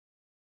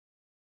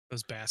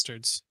 Those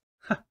bastards.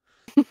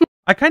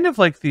 I kind of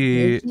like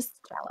They're just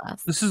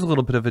jealous. this is a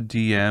little bit of a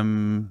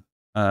DM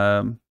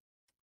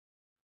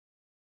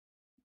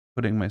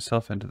putting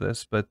myself into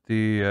this, but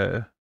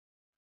I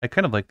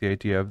kind of like the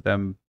idea of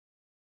them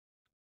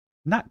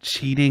not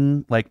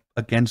cheating like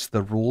against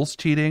the rules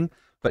cheating,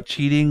 but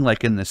cheating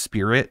like in the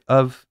spirit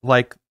of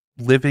like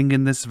living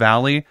in this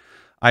valley.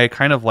 I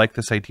kind of like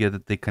this idea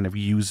that they kind of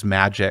use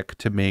magic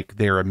to make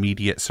their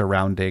immediate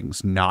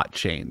surroundings not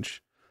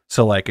change.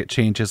 So like it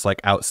changes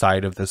like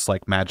outside of this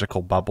like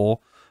magical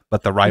bubble,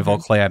 but the rival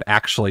clan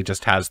actually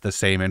just has the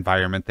same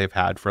environment they've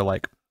had for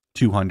like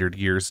 200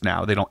 years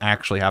now. They don't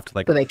actually have to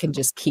like... So they can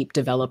just keep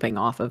developing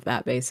off of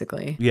that,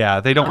 basically.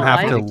 Yeah, they don't have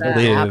to like that.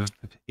 live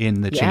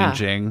in the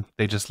changing.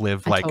 They just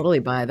live like I totally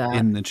buy that.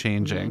 in the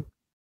changing.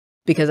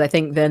 Because I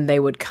think then they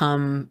would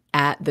come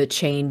at the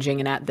changing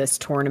and at this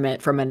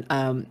tournament from an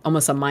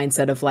almost a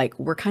mindset of like,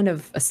 we're kind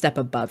of a step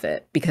above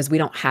it because we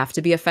don't have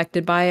to be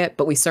affected by it,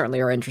 but we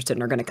certainly are interested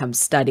and are going to come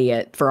study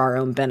it for our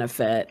own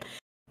benefit.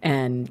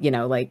 And, you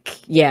know, like,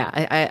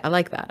 yeah, I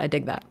like that. I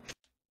dig that.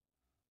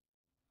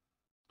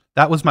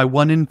 That was my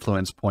one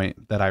influence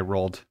point that I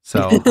rolled,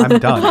 so I'm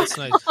done. That's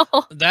nice.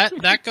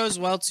 That goes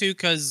well too,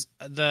 because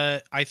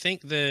I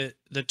think the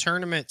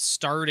tournament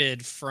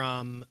started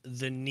from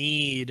the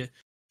need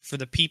for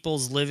the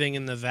peoples living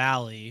in the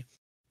valley,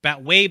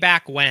 way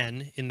back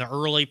when, in the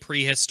early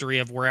prehistory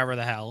of wherever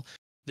the hell,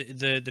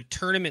 the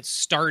tournament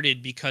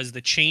started because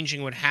the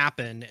changing would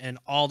happen, and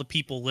all the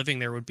people living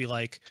there would be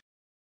like,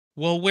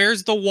 well,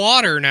 where's the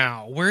water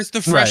now? Where's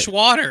the fresh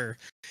water?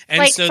 And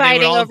like so they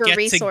would all over get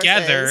resources.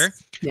 together.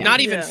 Yeah. Not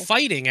even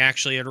fighting,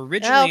 actually. It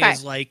originally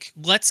is like,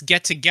 let's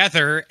get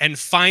together and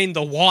find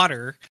the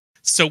water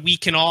so we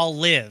can all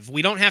live.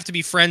 We don't have to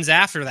be friends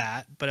after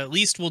that, but at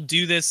least we'll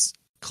do this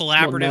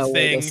collaborative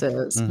thing. This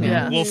is.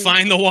 Yeah. We'll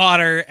find the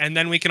water, and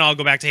then we can all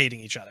go back to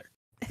hating each other.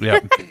 Yeah.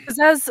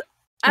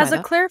 As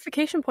a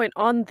clarification point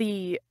on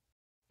the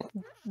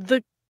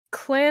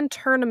clan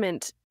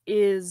tournament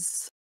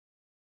is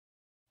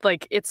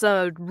like, it's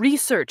a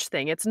research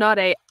thing. It's not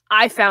a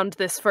I found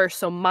this first,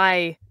 so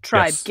my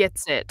tribe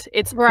gets it.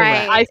 It's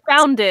right. I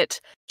found it.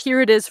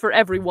 Here it is for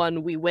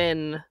everyone. We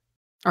win.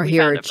 Or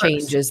here are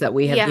changes that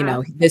we have, you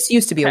know, this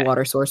used to be a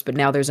water source, but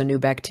now there's a new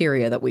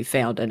bacteria that we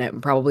found in it,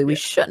 and probably we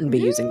shouldn't be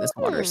using this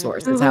water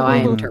source. That's how I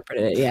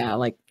interpreted it. Yeah,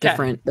 like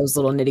different, those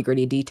little nitty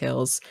gritty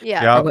details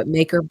are what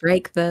make or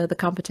break the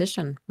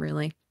competition,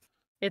 really.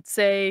 It's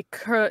a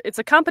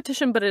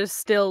competition, but it is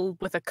still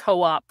with a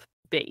co-op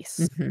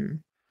base.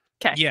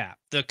 Okay. Yeah,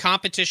 the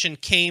competition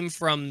came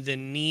from the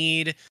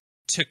need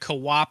to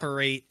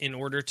cooperate in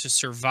order to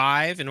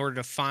survive, in order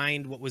to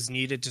find what was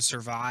needed to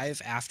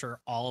survive after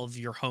all of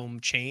your home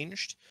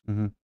changed.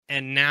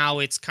 And now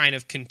it's kind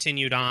of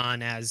continued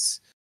on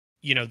as,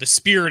 you know, the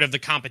spirit of the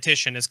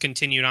competition has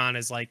continued on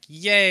as like,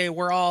 yay,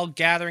 we're all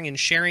gathering and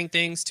sharing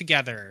things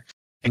together.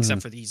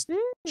 Except for these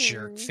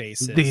jerk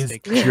faces. These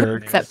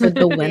jerks. Except for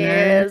the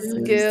winners.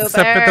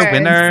 Except for the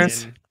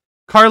winners.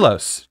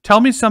 Carlos, tell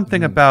me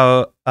something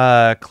about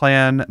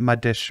Clan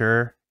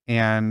Mathuntur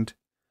and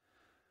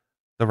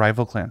the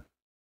rival clan.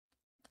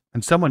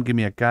 And someone give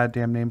me a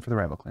goddamn name for the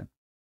rival clan.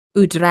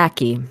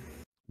 Udraki.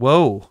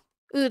 Whoa.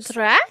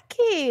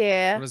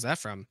 Udraki. What is that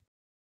from?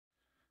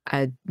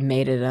 I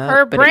made it up.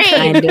 Her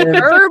brain.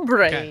 Her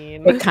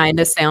brain. It kind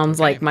of sounds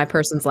like my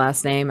person's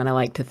last name, and I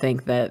like to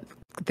think that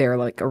they're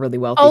like a really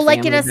wealthy family.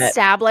 Like an that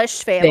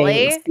established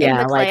family in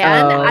the like,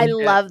 clan. I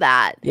love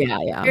that.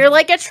 Yeah. You're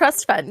like a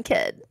trust fund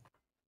kid.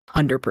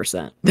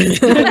 100%.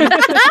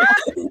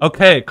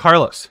 Okay,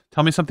 Carlos,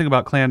 tell me something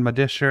about Clan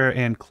Mathuntur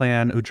and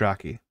Clan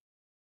Udraki.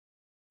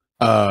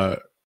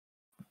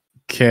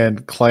 Can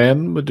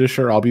Clan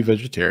Mathuntur all be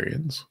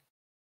vegetarians?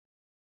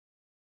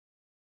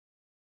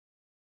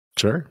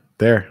 Sure.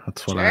 There.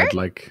 That's what I'd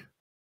like.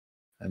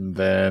 And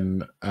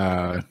then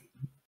I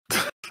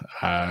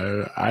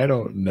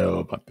don't know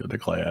about the other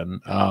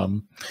clan.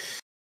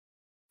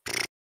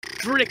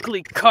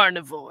 Strictly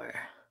carnivore.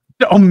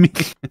 Oh me.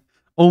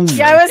 Only.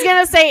 Yeah, I was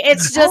gonna say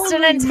it's just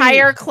an Only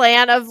entire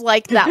clan of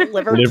like that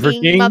Liver, Liver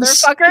King Kings?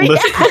 motherfucker.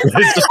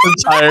 It's just an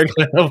entire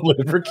clan of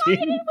Liver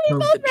King. We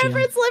both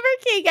reference Liver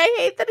King. I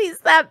hate that he's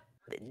that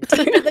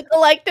deep in the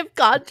collective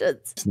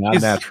conscience. It's not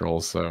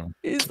natural, so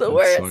He's the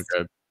it's worst. so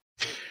good.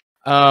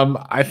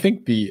 I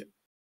think the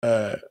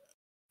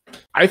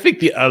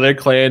other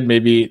clan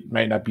maybe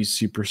might not be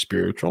super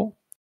spiritual.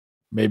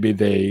 Maybe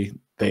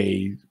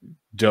they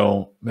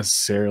don't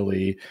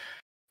necessarily,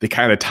 they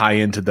kind of tie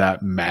into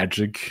that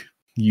magic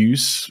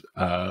use,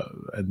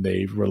 and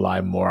they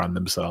rely more on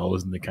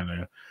themselves, and they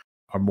kind of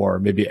are more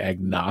maybe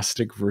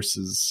agnostic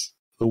versus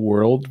the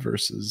world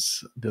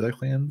versus the other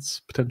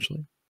clans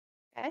potentially.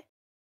 Okay.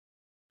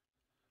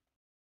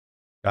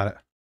 Got it.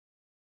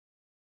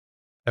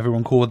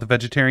 Everyone cool with the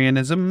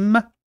vegetarianism?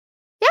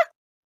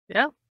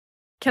 Yeah.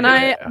 Can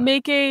Yeah. I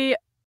make a?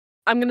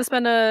 I'm gonna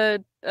spend a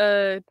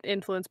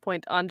influence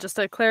point on just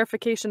a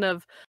clarification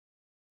of.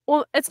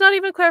 Well, it's not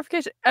even a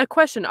clarification. A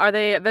question: are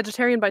they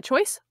vegetarian by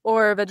choice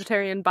or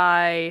vegetarian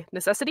by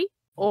necessity?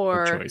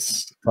 Or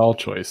Choice, all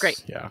choice.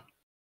 Great. Yeah.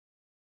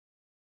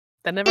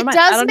 then never It mind.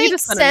 I does don't need to make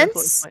spend an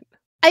influence sense. point.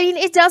 I mean,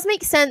 it does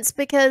make sense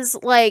because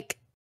like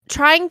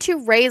trying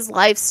to raise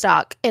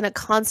livestock in a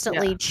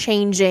constantly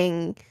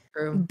changing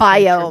True.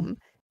 biome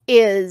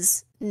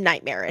is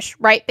nightmarish,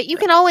 right? But you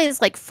can always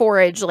like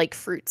forage like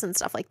fruits and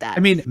stuff like that.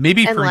 I mean,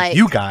 maybe And, for like-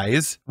 you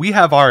guys, we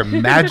have our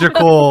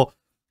magical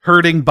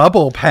herding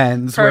bubble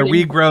pens where we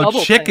Herding grow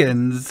bubble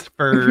chickens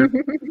for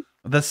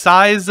the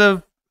size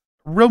of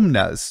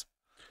Rumnas.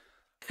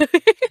 I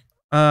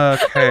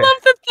Okay.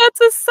 love that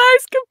that's a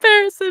size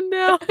comparison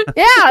now.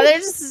 yeah, they're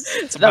just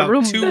It's That about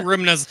room- 2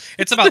 rumnas.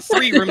 It's about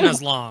 3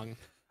 rumnas long.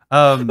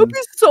 It'll be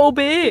so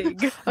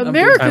big.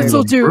 Americans will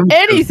will do room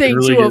anything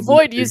really to is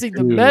avoid big using the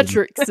too.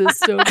 metric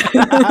system.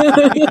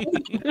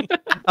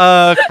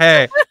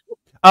 Okay.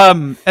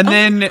 And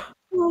then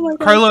Oh my God.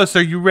 Carlos,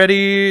 are you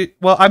ready?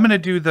 Well, I'm gonna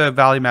do the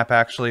valley map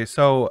actually.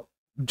 So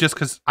just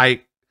because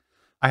I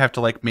have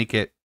to like make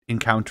it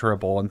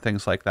encounterable and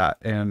things like that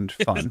and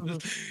fun.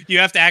 You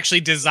have to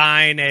actually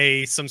design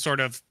some sort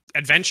of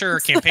adventure or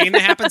campaign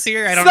that happens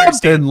here. I don't Something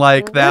understand.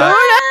 like that.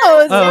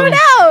 Who knows? Who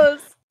knows?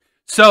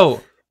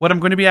 So, what I'm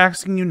going to be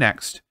asking you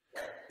next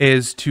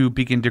is to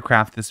begin to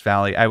craft this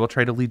valley. I will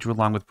try to lead you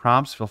along with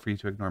prompts. Feel free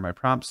to ignore my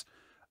prompts.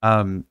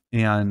 And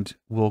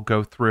we'll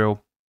go through.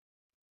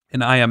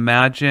 And I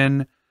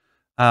imagine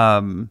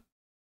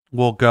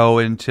we'll go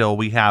until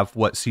we have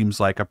what seems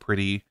like a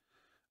pretty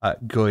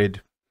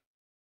good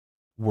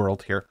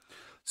world here.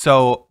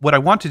 So, what I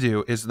want to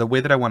do is the way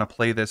that I want to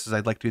play this is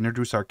I'd like to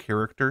introduce our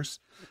characters.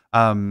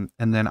 And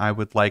then I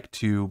would like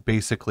to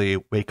basically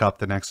wake up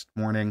the next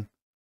morning,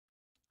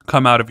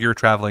 come out of your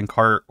traveling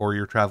cart or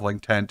your traveling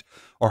tent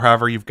or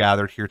however you've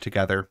gathered here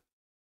together,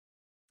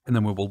 and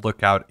then we will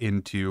look out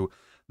into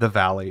the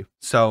valley.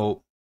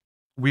 So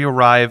we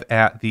arrive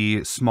at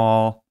the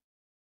small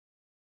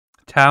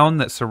town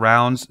that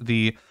surrounds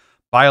the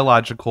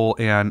biological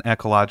and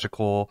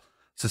ecological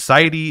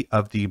society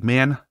of the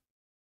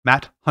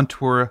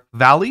Mathuntur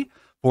Valley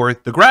for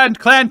the Grand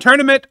Clan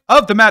Tournament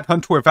of the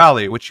Mathuntur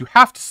Valley, which you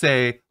have to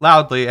say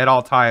loudly at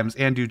all times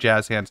and do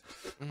jazz hands.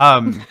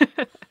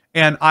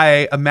 And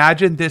I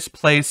imagine this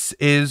place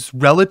is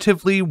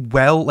relatively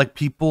well, like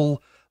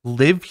people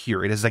live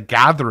here. It is a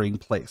gathering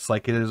place.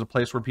 Like it is a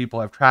place where people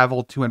have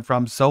traveled to and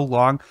from so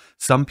long.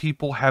 Some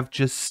people have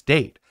just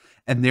stayed.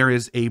 And there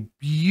is a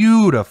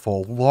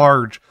beautiful,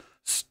 large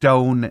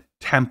stone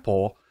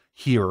temple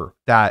here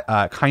that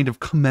kind of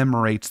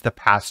commemorates the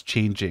past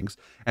changings.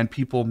 And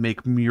people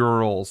make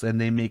murals and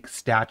they make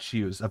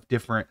statues of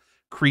different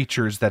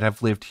creatures that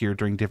have lived here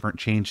during different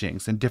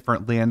changings and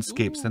different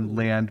landscapes and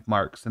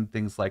landmarks and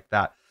things like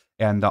that.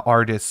 And the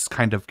artists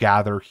kind of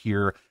gather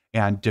here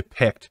and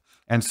depict.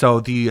 And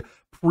so the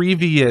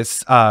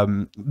previous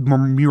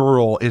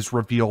mural is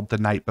revealed the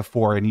night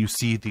before, and you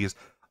see these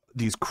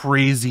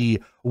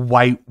crazy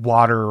white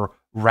water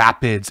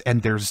rapids,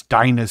 and there's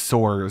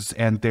dinosaurs,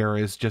 and there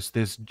is just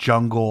this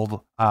jungled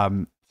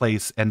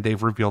place, and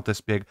they've revealed this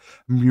big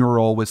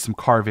mural with some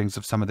carvings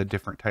of some of the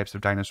different types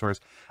of dinosaurs.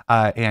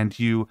 And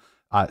you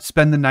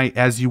spend the night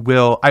as you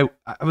will. I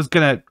was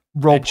gonna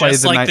role play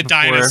Just the like night the before.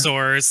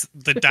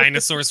 the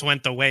dinosaurs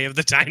went the way of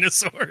the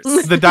dinosaurs.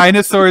 The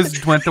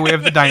dinosaurs went the way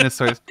of the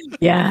dinosaurs.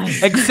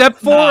 Yes. Except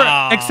for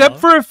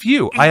Aw. a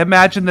few. I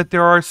imagine that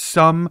there are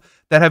some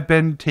that have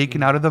been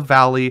taken out of the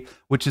valley,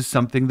 which is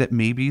something that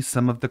maybe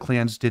some of the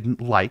clans didn't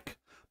like,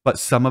 but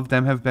some of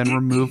them have been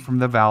removed from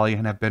the valley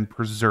and have been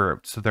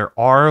preserved. So there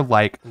are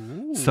like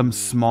some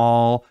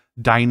small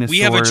dinosaurs. We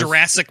have a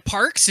Jurassic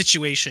Park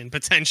situation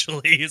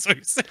potentially, is what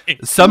you're saying.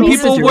 Some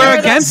These people are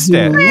were Jurassic against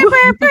it.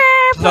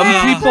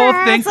 Some people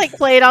It's think like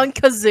played on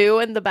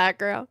kazoo in the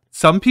background.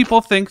 Some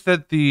people think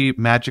that the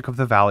magic of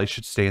the valley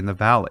should stay in the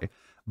valley,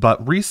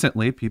 but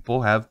recently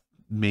people have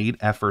made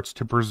efforts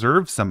to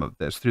preserve some of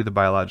this through the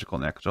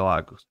Biological and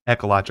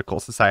Ecological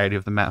Society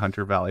of the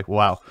Mathuntur Valley.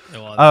 Wow.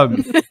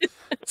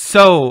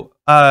 So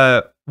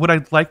what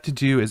I'd like to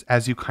do is,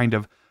 as you kind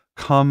of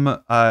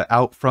come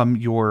out from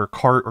your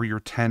cart or your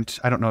tent.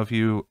 I don't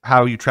know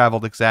how you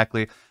traveled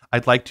exactly.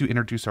 I'd like to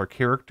introduce our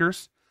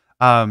characters.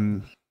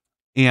 And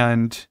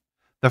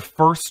the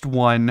first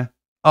one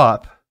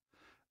up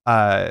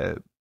that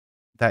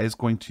is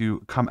going to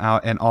come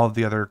out, and all of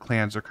the other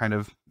clans are kind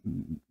of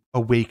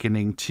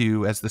awakening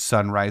too as the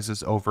sun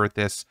rises over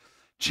this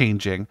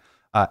changing.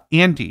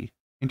 Andy,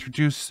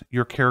 introduce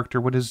your character.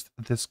 What is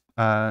this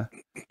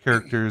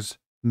character's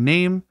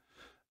name,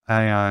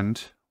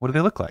 and what do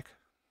they look like?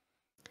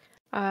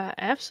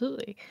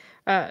 Absolutely.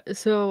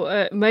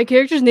 So my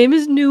character's name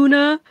is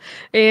Nuna,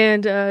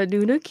 and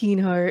Nuna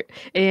Keenheart,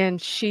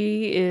 and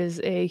she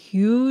is a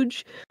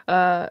huge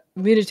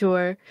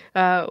minotaur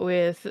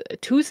with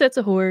 2 sets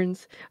of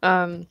horns.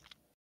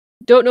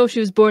 Don't know if she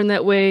was born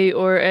that way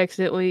or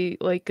accidentally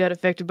like got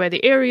affected by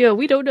the area.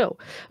 We don't know.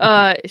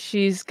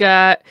 She's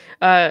got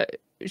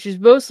she's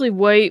mostly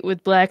white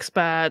with black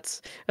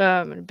spots,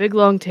 and a big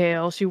long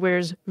tail. She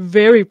wears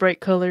very bright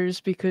colors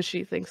because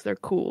she thinks they're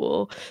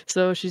cool.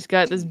 So she's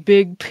got this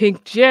big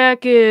pink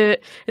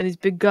jacket and these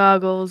big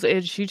goggles,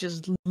 and she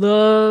just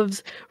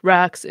loves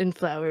rocks and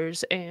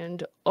flowers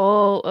and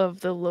all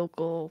of the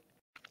local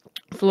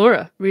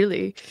flora,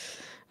 really.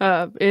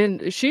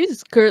 And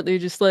she's currently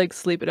just like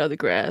sleeping on the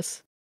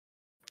grass.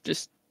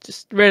 Just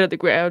right on the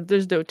ground.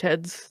 There's no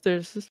tents.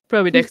 There's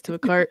probably next to a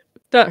cart.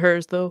 Not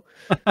hers though.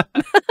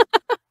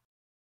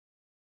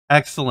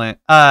 Excellent.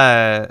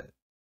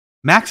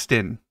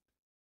 Maxton.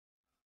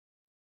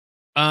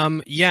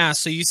 Yeah,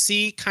 so you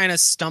see kind of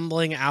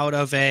stumbling out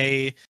of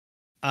a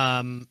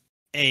kind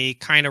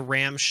of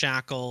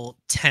ramshackle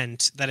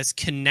tent that is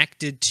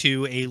connected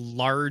to a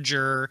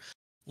larger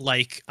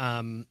like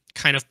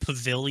kind of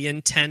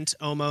pavilion tent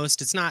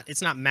almost. It's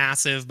not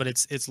massive, but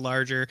it's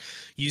larger.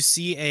 You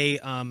see a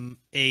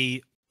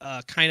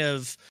kind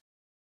of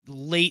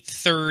late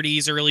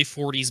 30s, early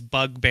 40s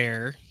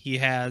bugbear. He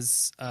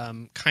has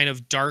kind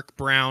of dark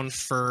brown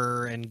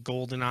fur and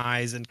golden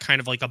eyes and kind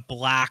of like a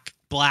black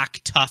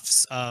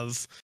tufts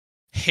of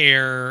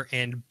hair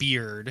and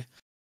beard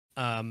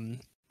on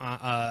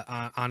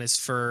his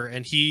fur,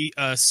 and he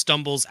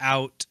stumbles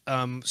out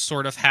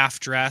sort of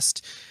half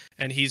dressed,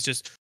 and he's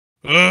just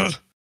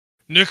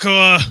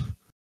Nicola,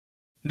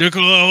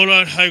 hold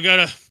on,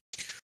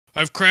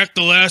 I've cracked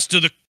the last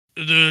of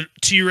the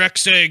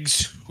T-Rex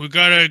eggs. We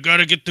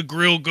gotta get the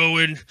grill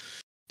going.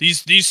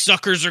 These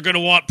suckers are gonna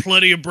want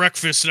plenty of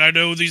breakfast, and I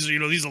know these are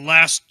the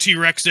last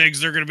T-Rex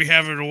eggs they're gonna be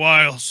having in a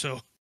while.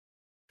 So,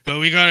 but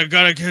we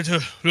gotta get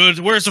to.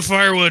 Where's the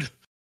firewood?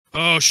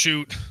 Oh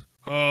shoot!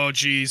 Oh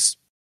geez!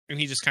 And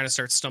he just kind of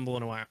starts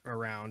stumbling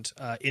around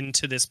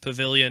into this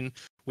pavilion,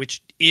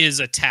 which is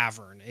a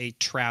tavern, a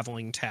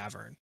traveling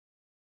tavern.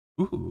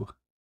 Ooh,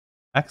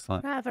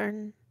 excellent.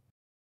 Tavern.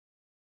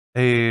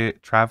 A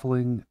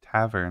traveling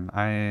tavern.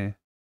 I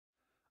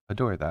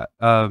adore that.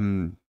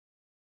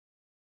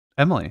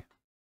 Emily.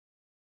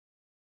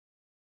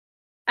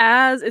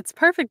 As it's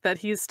perfect that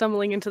he's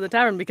stumbling into the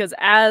tavern, because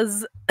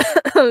as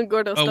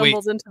Gordo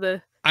stumbles into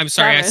the I'm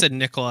sorry, tavern, I said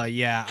Nicola.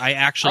 Yeah, I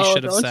actually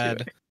should have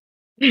said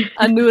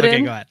Anurin.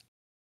 Okay, go ahead.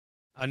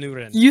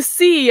 Anurin. You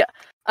see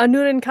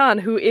Anurin Khan,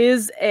 who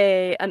is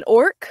an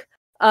orc.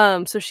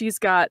 So she's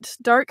got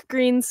dark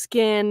green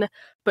skin,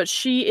 but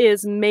she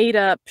is made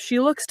up. She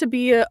looks to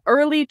be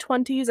early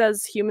 20s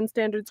as human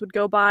standards would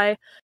go by.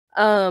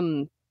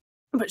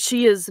 But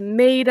she is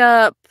made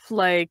up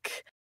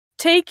like,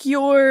 take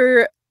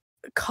your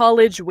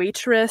college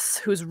waitress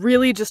who's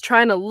really just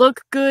trying to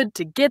look good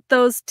to get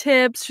those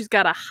tips. She's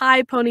got a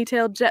high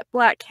ponytail, jet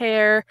black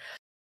hair.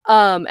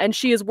 And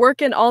she is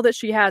working all that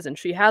she has, and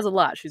she has a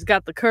lot. She's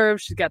got the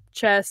curves, she's got the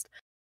chest,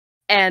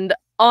 and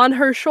on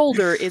her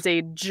shoulder is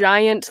a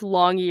giant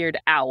long-eared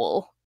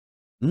owl.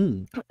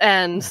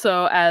 And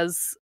so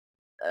as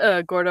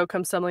Gordo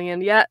comes stumbling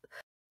in, yeah,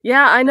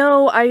 I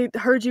know, I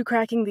heard you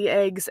cracking the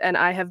eggs, and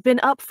I have been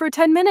up for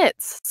 10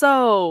 minutes,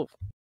 so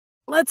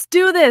let's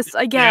do this,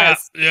 I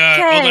guess.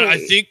 Yeah. Hold on,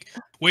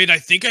 I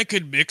think I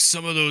could mix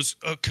some of those.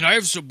 Could I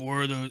have some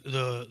more of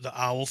the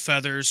owl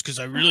feathers? Because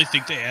I really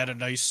think they add a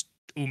nice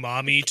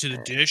umami to the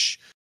dish.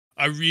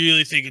 I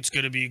really think it's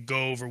gonna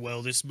go over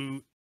well this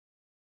moot.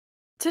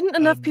 Didn't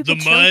enough people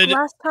choke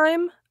last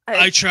time?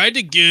 I tried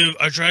to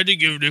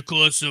give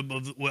Nicola some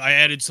of. I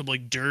added some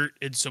like dirt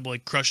and some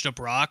like crushed up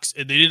rocks,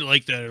 and they didn't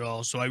like that at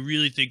all. So I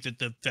really think that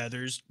the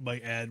feathers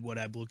might add what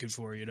I'm looking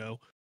for.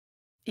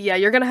 Yeah,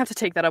 you're gonna have to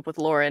take that up with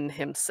Lauren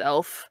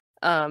himself.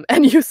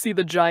 And you see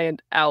the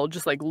giant owl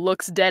just like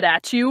looks dead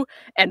at you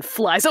and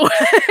flies away.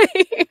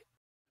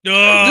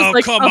 Oh, just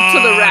like come up on.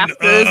 to the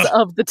rafters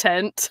of the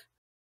tent.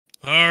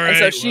 All right. And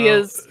so she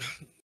is.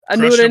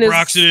 Anurin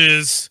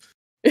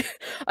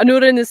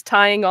Anurin is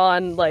tying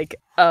on like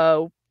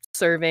a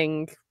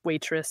serving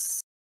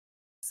waitress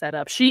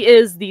setup. She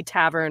is the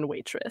tavern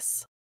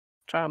waitress,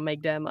 trying to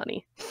make that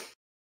money.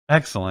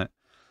 Excellent.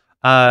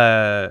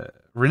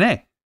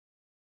 Renee.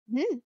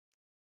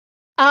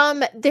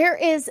 There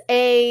is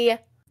a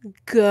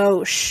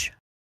gauche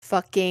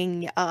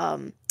fucking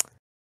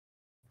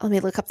let me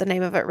look up the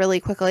name of it really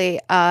quickly.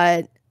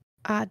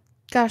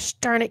 gosh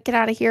darn it, get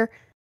out of here.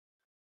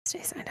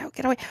 Stay signed out,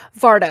 get away.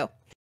 Vardo.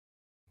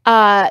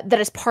 That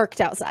is parked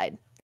outside.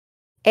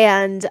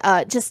 And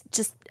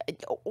just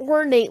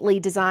ornately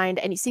designed,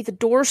 and you see the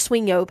door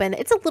swing open.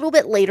 It's a little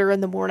bit later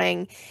in the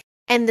morning,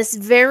 and this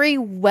very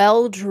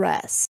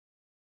well-dressed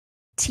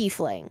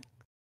tiefling,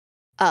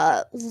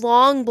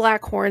 long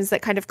black horns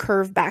that kind of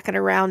curve back and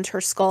around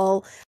her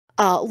skull,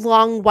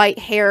 long white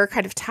hair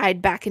kind of tied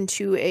back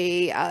into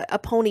a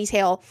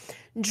ponytail,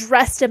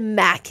 dressed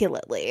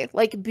immaculately,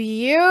 like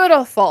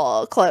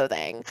beautiful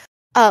clothing,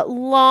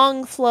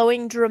 long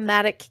flowing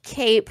dramatic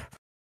cape,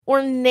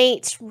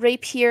 ornate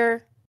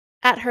rapier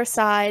at her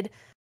side,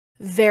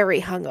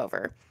 very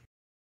hungover.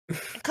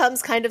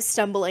 Comes kind of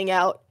stumbling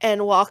out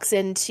and walks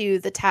into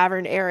the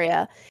tavern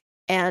area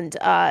and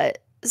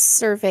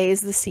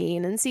surveys the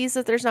scene and sees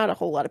that there's not a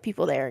whole lot of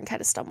people there and kind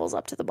of stumbles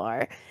up to the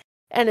bar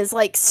and is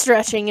like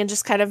stretching and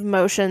just kind of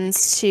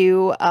motions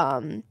to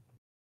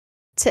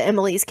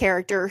Emily's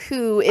character,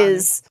 who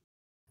is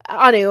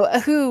Anu,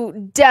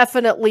 who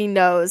definitely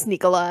knows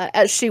Nicola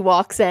as she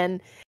walks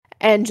in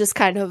and just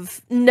kind of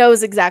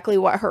knows exactly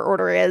what her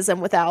order is,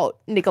 and without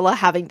Nicola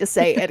having to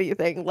say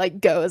anything,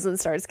 like goes and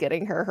starts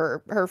getting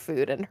her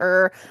food and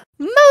her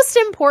most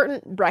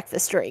important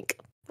breakfast drink,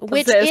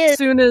 which as is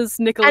soon as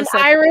Nicola an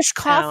sets Irish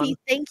down. coffee.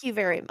 Thank you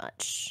very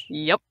much.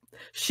 Yep.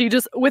 She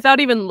just, without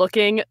even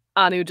looking,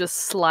 Anu just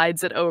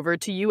slides it over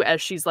to you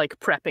as she's like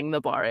prepping the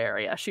bar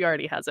area. She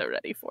already has it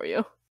ready for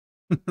you.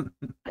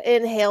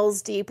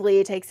 Inhales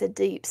deeply, takes a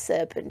deep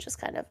sip, and just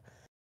kind of,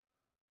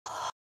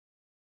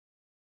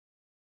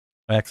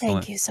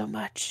 Excellent. thank you so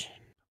much.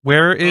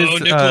 Where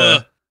is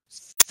Nicola?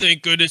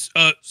 Thank goodness.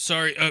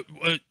 Sorry.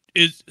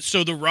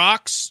 So the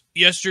rocks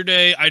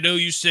yesterday, I know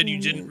you said you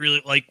didn't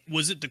really like,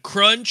 was it the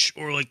crunch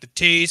or like the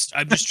taste?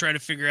 I'm just trying to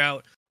figure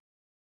out.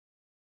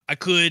 I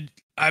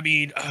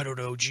don't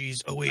know,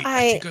 geez. Oh wait,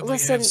 I think I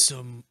might have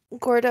some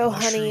Gordo,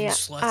 honey,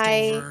 mushrooms left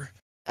I over.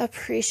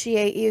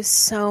 appreciate you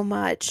so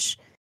much.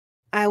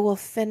 I will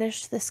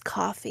finish this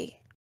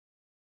coffee,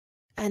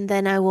 and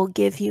then I will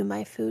give you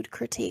my food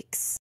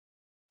critiques.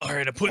 All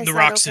right, I'm putting Is the that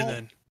rocks in okay?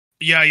 then.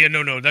 Yeah,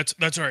 no,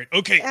 that's all right.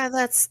 Okay. Yeah,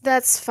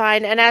 that's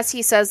fine. And as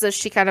he says this,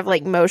 she kind of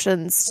like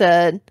motions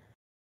to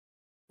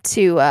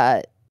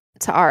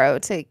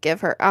Aro to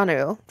give her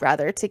Anu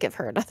rather to give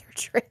her another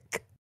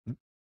drink.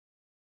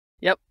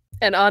 Yep.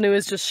 And Anu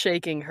is just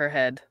shaking her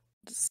head.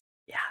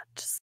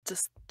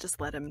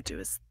 Just let him do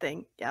his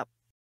thing. Yep.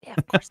 Yeah,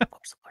 of course, of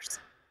course.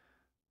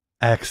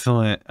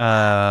 excellent?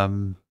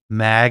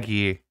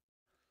 Maggie.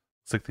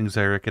 Looks like things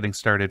are getting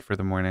started for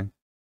the morning.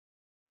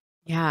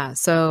 Yeah,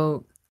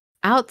 so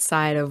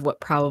outside of what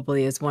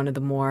probably is one of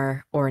the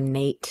more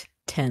ornate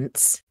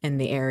tents in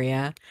the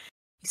area,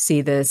 you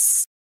see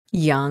this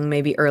young,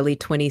 maybe early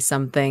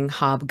 20-something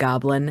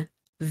hobgoblin.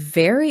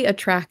 Very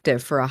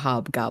attractive for a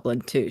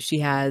hobgoblin, too. She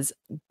has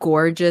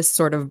gorgeous,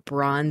 sort of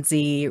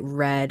bronzy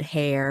red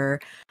hair,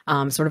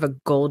 sort of a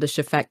goldish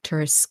effect to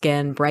her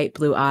skin, bright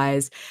blue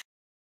eyes,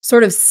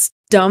 sort of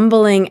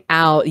stumbling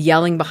out,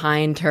 yelling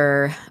behind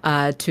her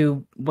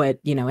to what,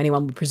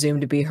 anyone would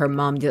presume to be her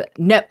mom.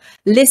 No,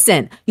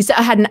 listen, you said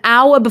I had an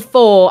hour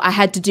before I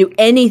had to do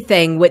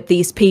anything with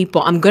these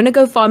people. I'm going to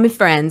go find my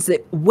friends.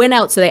 When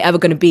else are they ever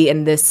going to be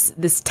in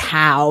this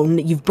town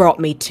you've brought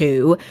me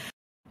to?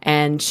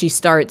 And she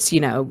starts,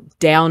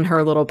 down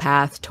her little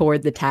path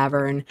toward the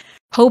tavern,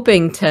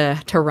 hoping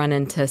to run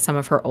into some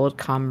of her old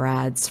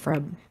comrades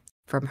from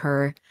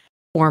her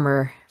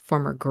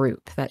former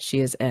group that she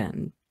is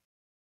in.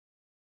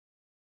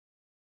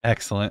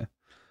 Excellent.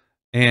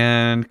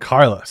 And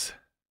Carlos.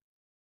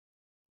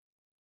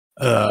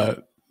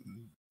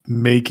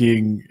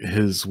 Making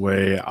his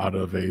way out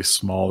of a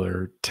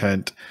smaller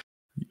tent,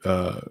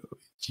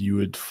 you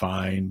would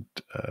find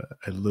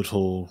a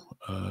little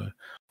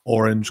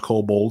orange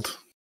kobold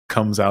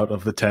comes out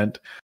of the tent,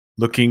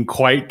 looking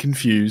quite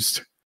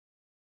confused,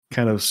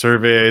 kind of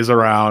surveys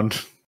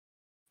around,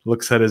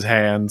 looks at his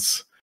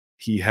hands.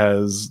 He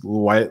has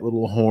white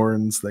little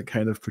horns that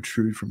kind of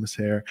protrude from his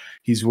hair.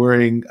 He's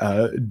wearing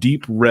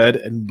deep red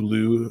and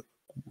blue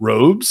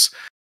robes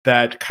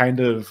that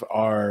kind of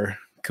are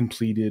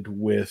completed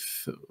with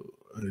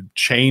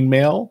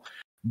chainmail,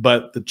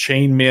 but the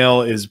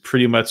chainmail is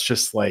pretty much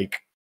just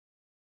like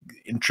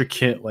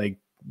intricate, like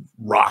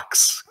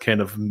rocks kind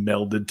of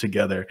melded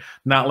together.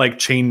 Not like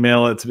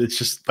chainmail, it's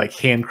just like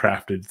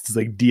handcrafted. It's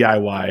like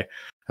DIY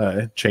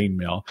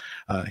chainmail.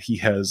 He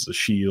has a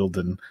shield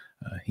and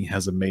he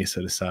has a mace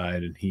at his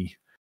side, and he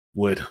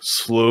would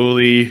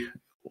slowly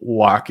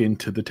walk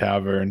into the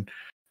tavern,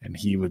 and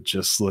he would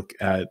just look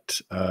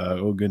at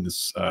oh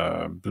goodness,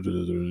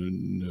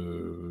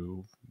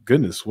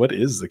 goodness, what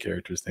is the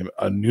character's name?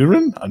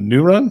 Anuran.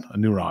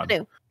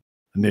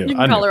 You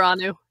can call her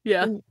Anu.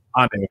 Yeah.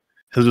 Anu.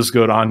 He'll just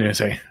go to Anu and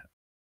say,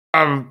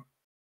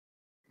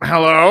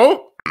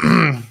 hello?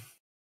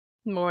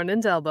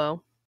 Morning,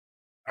 Delbo.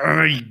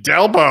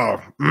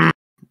 Delbo.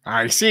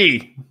 I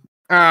see.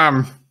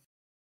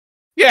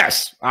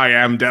 Yes, I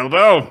am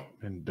Delbo,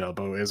 and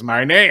Delbo is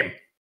my name.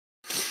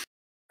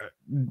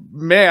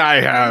 May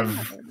I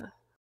have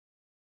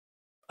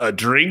a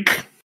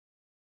drink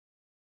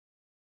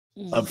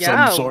of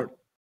Yeah, some sort?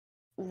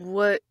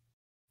 What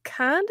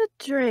kind of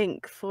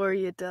drink for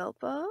you,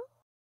 Delpa?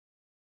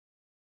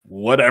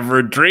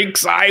 Whatever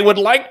drinks I would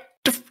like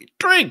to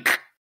drink.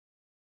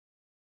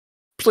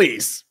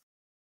 Please.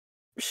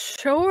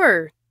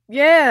 Sure.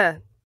 Yeah.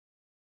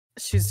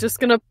 She's just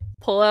gonna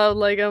pull out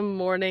like a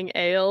morning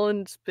ale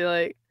and just be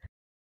like,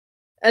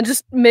 and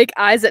just make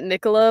eyes at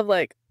Nicola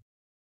like,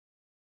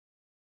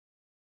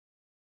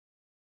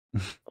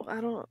 I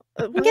don't.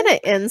 I'm gonna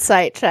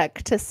insight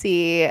check to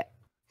see.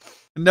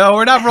 No,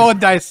 we're not rolling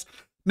dice.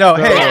 No,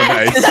 No, hey,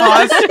 nice.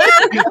 pause.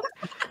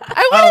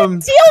 I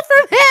want to steal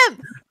from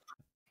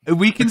him.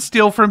 We can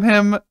steal from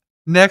him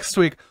next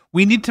week.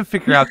 We need to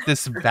figure out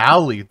this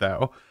valley,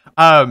 though.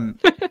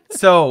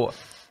 So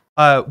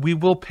we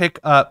will pick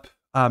up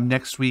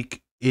next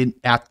week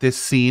at this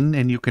scene,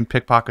 and you can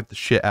pickpocket the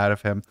shit out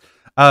of him.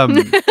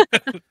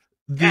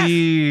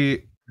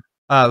 The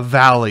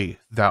valley,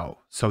 though.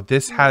 So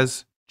this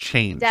has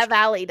changed That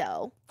valley,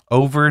 though.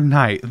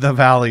 overnight. The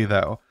valley,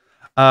 though.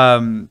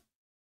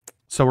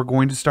 So we're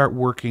going to start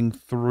working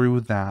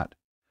through that.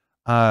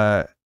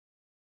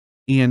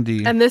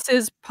 Andy, And this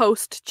is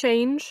post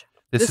change.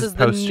 this this is is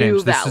the post new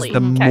change. This is valley. the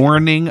Okay.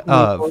 morning We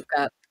of. woke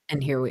up,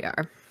 and here we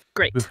are.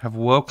 Great. We have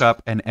woke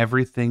up and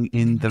everything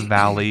in the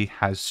valley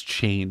has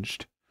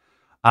changed.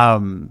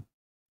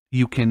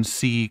 You can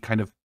see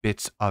kind of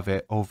bits of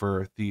it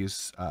over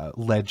these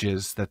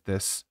ledges that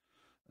this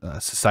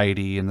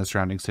society and the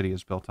surrounding city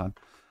is built on.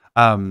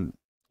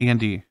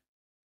 Andy,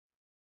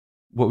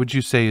 what would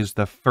you say is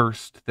the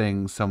first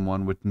thing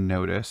someone would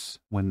notice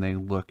when they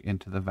look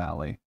into the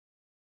valley?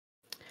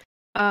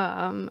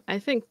 I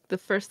think the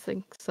first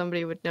thing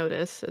somebody would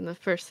notice, and the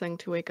first thing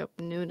to wake up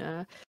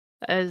Nuna,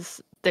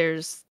 is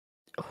there's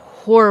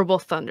horrible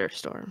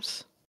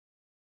thunderstorms,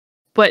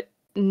 but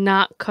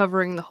not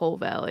covering the whole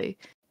valley.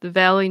 The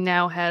valley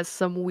now has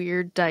some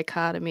weird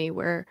dichotomy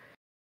where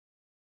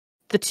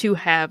the two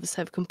halves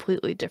have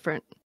completely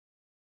different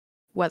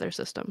weather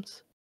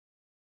systems.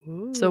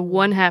 So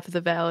one half of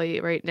the valley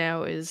right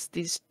now is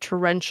these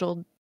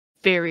torrential,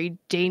 very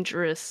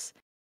dangerous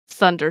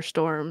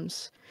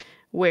thunderstorms,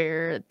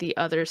 where the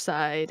other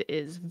side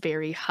is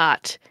very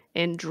hot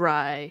and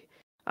dry.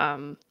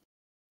 And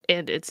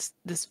it's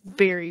this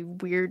very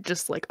weird,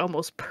 just like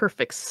almost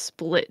perfect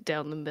split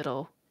down the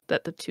middle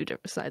that the two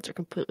different sides are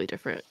completely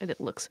different, and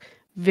it looks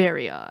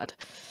very odd.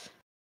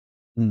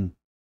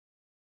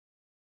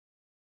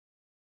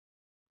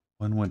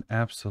 One would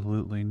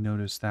absolutely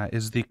notice that.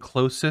 Is the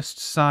closest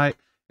side,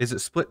 is it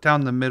split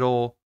down the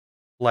middle,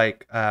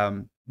 like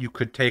you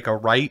could take a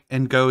right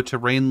and go to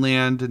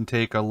Rainland and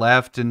take a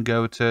left and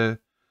go to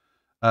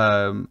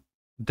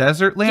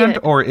Desert Land? Yeah,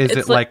 Or is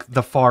it's it like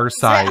the far Is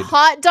side? it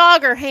hot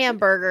dog or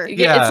hamburger?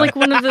 Yeah. It's like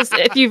one of those,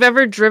 if you've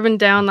ever driven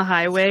down the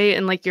highway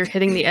and like you're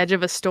hitting the edge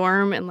of a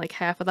storm and like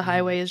half of the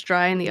highway is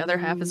dry and the other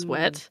half is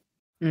wet.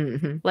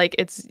 Mm-hmm. Like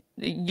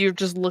you're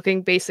just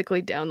looking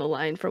basically down the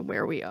line from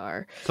where we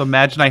are. So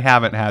imagine I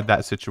haven't had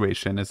that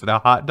situation. Is it a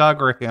hot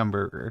dog or a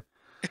hamburger?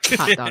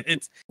 Hot dog.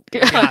 It's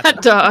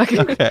Hot dog.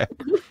 Okay.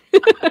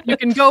 You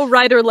can go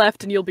right or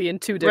left, and you'll be in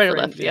two Right or different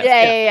left, yeah.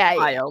 Yeah.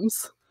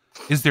 biomes.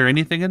 Is there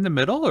anything in the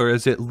middle, or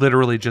is it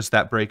literally just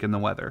that break in the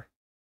weather?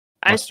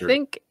 Mustard.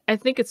 I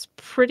think it's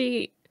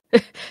pretty.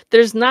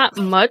 There's not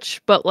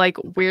much, but like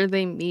where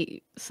they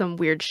meet, some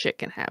weird shit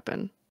can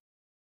happen.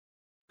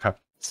 Okay.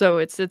 So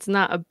it's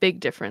not a big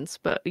difference,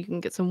 but you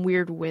can get some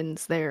weird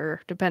winds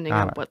there depending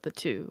Got on it. what the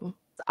two.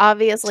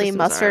 Obviously, Systems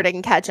mustard are.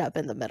 and ketchup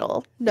in the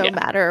middle, no Yeah.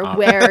 matter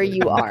where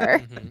you are.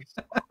 Mhm.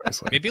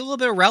 Obviously. Maybe a little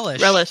bit of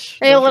relish. Relish.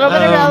 Hey, a little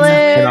bit of Um,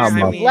 relish, I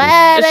mean,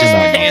 It's just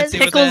fancy lettuce,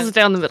 with pickles that.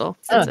 down the middle.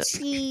 That's it.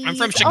 cheese. I'm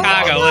from Oh,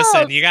 Chicago. no.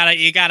 Listen, you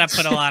gotta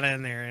put a lot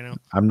in there. You know.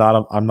 I'm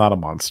not a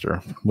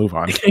monster. Move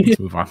on. Let's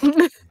move on.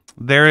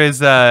 There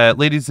is,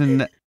 ladies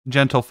and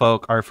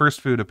gentlefolk, our first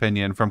food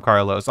opinion from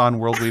Carlos on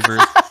World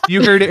Weavers.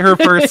 You heard it her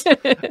first.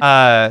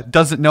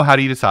 Doesn't know how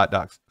to eat his hot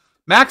dogs.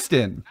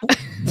 Maxton,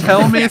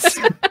 tell me.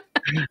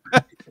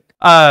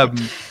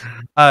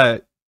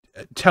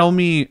 Tell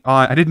me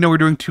on. I didn't know we were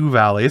doing two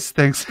valleys.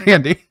 Thanks,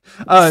 Andy.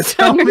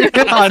 Tell me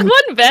on.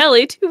 One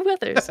valley, two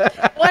weathers.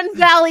 One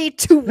valley,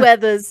 two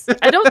weathers.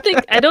 I don't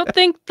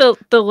think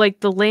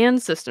the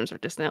land systems are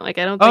distant. Like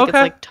I don't think Okay.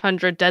 it's like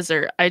tundra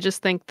desert. I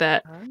just think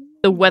that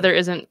the weather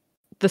isn't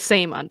the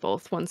same on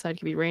both. One side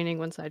could be raining,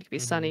 one side could be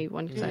sunny,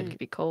 one side could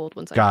be cold,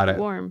 one side Got could it.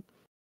 be warm.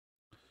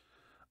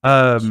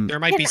 There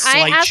might Can be I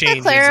slight ask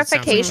changes. a it sounds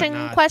like, but clarification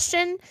not.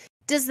 question?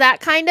 Does that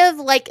kind of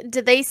like,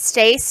 do they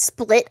stay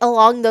split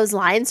along those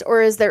lines,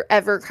 or is there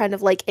ever kind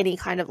of like any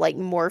kind of like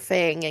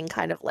morphing and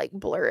kind of like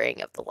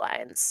blurring of the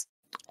lines?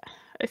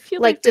 I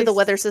feel Like, like do they the s-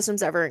 weather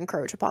systems ever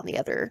encroach upon the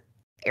other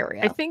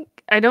area?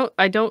 I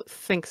don't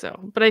think so.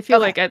 But I feel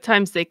Okay. like at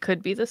times they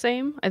could be the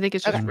same. I think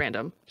it's just Okay.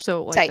 random.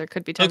 So like Tight. there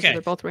could be times Okay. where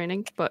they're both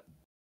raining, but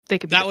they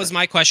could be That was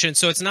different. my question.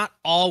 So it's not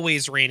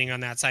always raining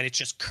on that side. It's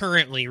just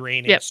currently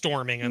raining, Yep.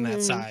 storming on that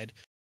Mhm. side,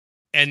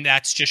 and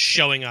that's just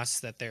showing us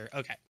that they're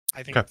okay.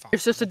 I think Okay. I'm fine.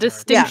 There's just a That's all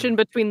right. distinction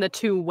between the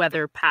two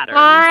weather patterns.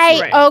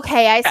 Right.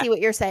 Okay, I Yeah. see what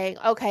you're saying.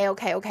 Okay.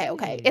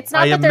 It's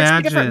I not that there's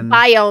two different imagine-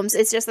 biomes,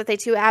 it's just that they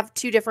have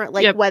two different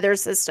like Yep. weather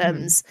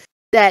systems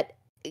that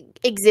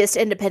exist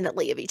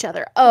independently of each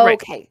other. Right.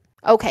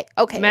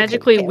 Okay.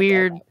 Magically okay.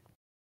 weird.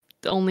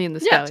 Only in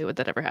this Yeah. valley would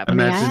that ever happen.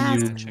 I mean,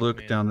 Imagine asked- you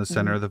look down the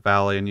center of the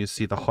valley and you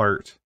see the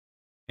heart,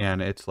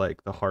 and it's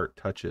like the heart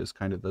touches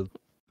kind of the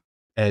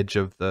edge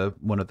of the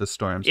one of the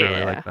storms. I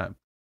really like Yeah. that.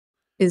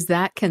 Is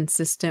that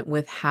consistent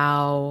with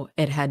how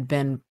it had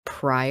been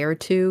prior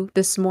to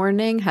this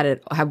morning?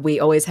 Have we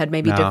always had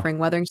maybe No. differing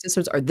weathering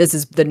systems, or this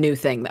is the new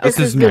thing? That This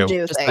is the new.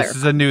 new Just thing. This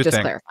is a new Just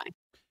thing. clarifying.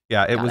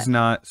 Yeah, it Got was it.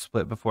 not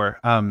split before.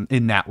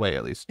 In that way,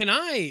 at least. Can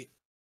I?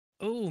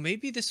 Oh,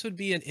 maybe this would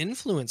be an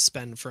influence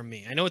spend from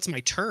me. I know it's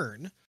my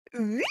turn.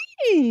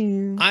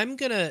 I'm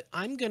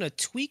gonna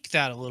tweak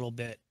that a little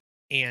bit,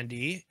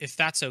 Andy, if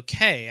that's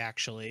okay,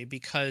 actually,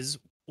 because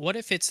what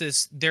if it's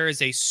this? There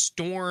is a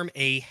storm,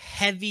 a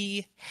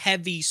heavy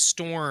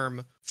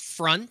storm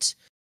front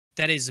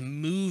that is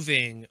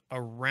moving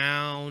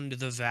around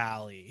the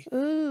valley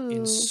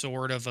in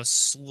sort of a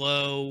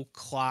slow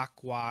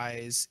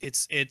clockwise. It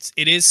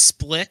is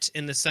split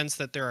in the sense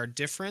that there are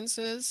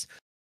differences,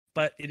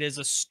 but it is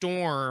a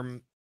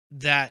storm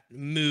that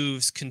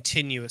moves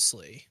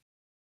continuously.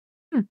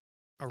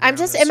 I'm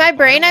just around in the my circle. I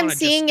brain don't I'm wanna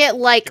seeing just it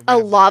like get a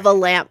rid of lava that.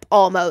 lamp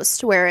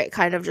almost, where it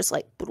kind of just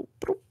like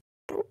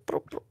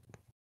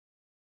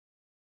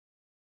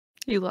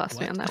You lost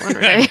me What? on that one,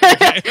 Renee.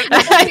 Okay.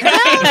 I've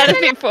seen that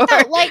before.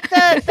 No, like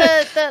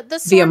the The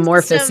storm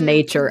amorphous system,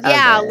 nature of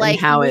yeah, it and like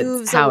how it moves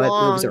moves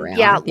along. around.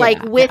 Yeah, like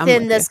Yeah, I'm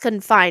within with this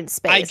confined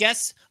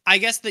space. I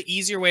guess the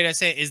easier way to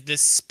say it is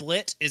this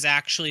split is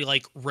actually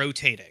like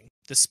rotating.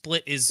 The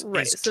split is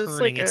Right, is so it's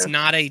turning. like It's a-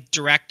 not a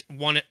direct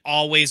one,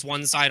 always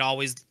one side,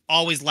 always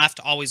left,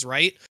 always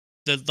right.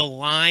 The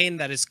line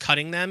that is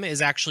cutting them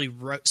is actually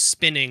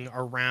spinning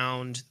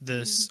around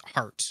this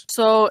heart.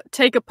 So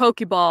take a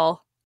Pokeball,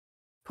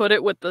 put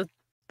it with the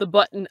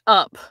button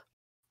up.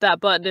 That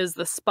button is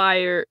the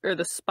spire at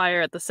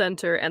the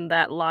center, and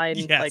that line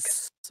like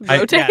Yes.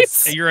 rotates.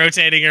 Yes, you're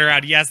rotating it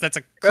around. Yes, that's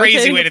a crazy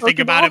Rotating way the to think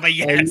about it, but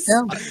There you yes.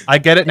 go. I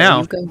get it There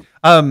now. you go.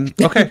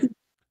 Okay.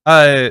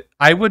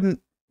 I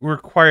wouldn't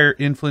require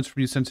influence from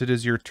you since it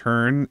is your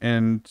turn,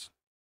 and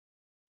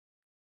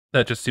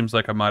that just seems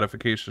like a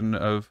modification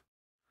of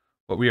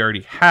what we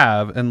already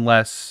have,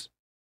 unless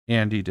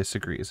Andy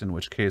disagrees, in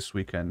which case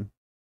we can.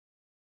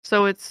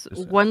 So it's Is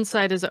it- one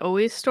side is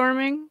always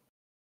storming.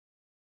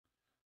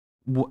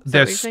 Is that The what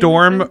you're saying,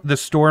 storm, Nathan? the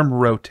storm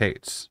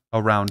rotates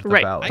around the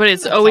Right, valley. but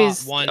it's kinda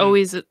always thought one-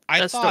 always a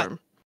I thought- storm.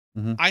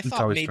 Mhm. I It's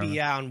thought always maybe storming.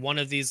 on one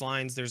of these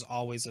lines there's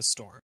always a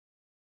storm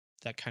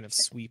that kind of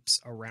sweeps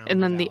around.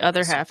 And then the valley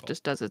other half circle.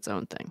 just does its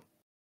own thing.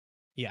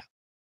 Yeah.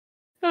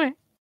 Okay.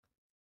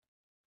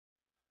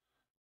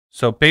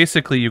 So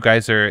basically, you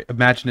guys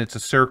imagine it's a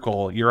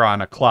circle. You're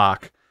on a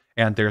clock,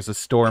 and there's a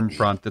storm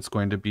front that's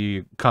going to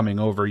be coming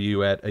over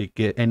you at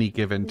any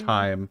given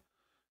time.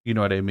 You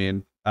know what I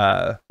mean?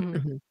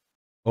 Mhm.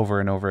 Over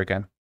and over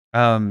again.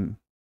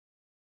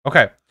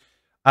 Okay.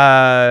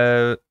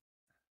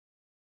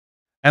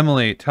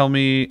 Emily, tell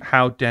me,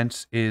 how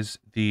dense is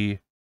the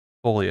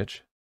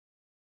foliage?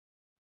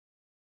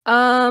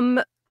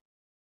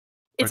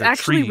 It's the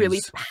actually really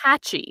trees?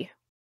 patchy.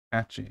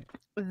 Patchy.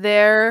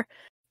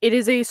 It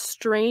is a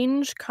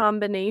strange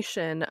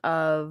combination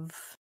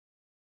of.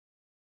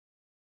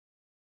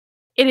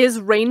 It is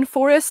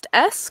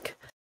rainforest-esque,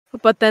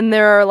 but then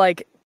there are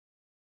like.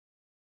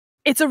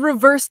 It's a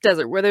reverse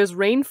desert where there's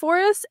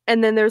rainforest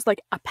and then there's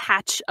like a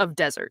patch of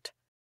desert.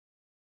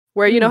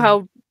 Where you know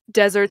how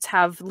deserts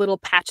have little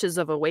patches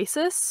of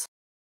oasis?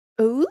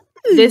 Ooh.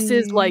 This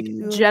is like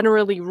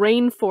generally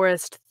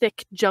rainforest,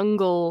 thick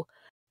jungle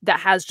that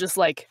has just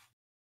like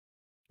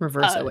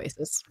Reverse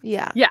oasis.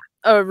 Yeah.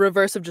 a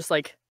reverse of just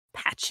like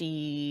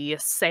patchy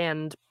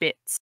sand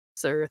bits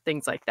or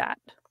things like that.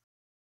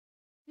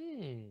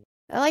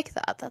 I like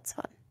that. That's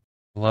fun.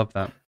 Love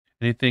that.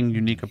 Anything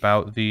unique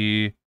about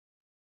the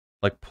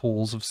like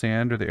pools of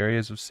sand or the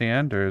areas of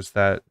sand, or is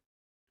that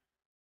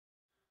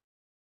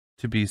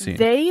to be seen?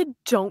 They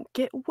don't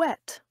get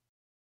wet.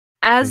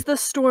 As the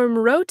storm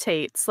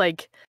rotates,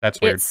 like That's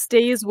weird. it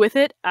stays with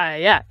it.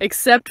 Yeah,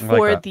 except I like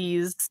for that.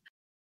 these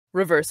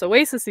reverse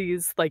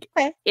oases. Like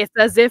Okay. it's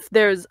as if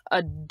there's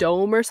a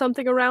dome or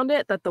something around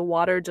it that the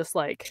water just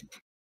like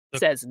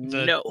says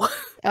no. Oh,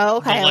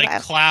 The okay. like Okay.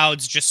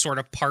 clouds just sort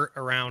of part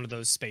around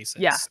those spaces.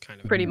 Yeah,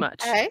 kind of. Pretty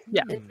much. Okay.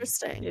 Yeah.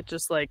 Interesting. It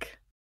just like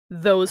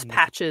those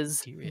patches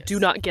Mysterious. do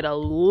not get a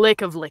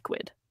lick of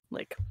liquid.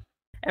 Like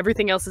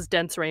everything else is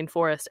dense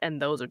rainforest,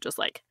 and those are just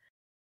like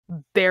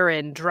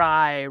barren,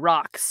 dry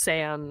rocks,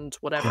 sand,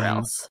 whatever Mhm.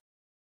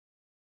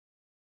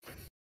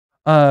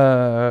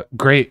 else.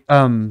 Great.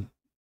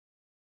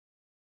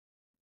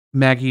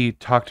 Maggie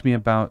talked to me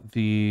about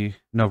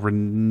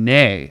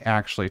Renee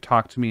actually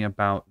talked to me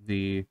about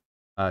the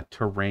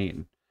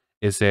terrain.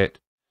 Is it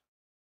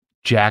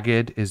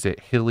jagged? Is it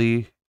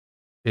hilly?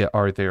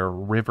 Are there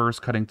rivers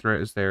cutting through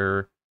it? Is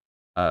there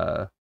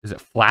Is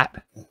it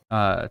flat?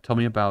 Tell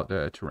me about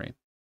the terrain.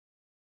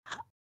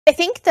 I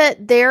think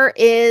that there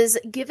is,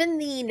 given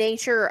the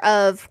nature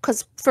of,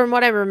 because from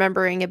what I'm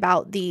remembering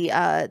about the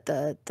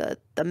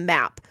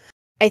map,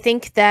 I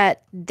think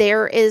that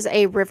there is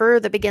a river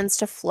that begins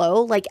to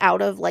flow like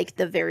out of like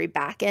the very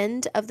back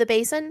end of the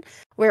basin,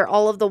 where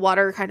all of the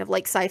water kind of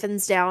like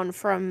siphons down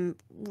from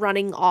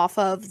running off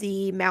of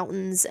the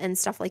mountains and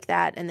stuff like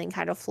that, and then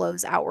kind of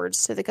flows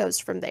outwards to the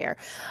coast from there.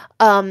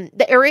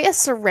 The area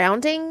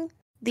surrounding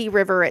the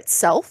river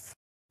itself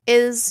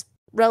is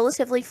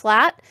relatively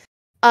flat.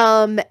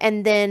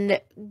 And then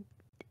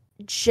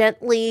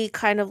gently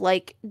kind of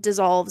like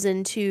dissolves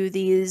into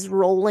these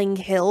rolling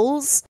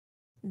hills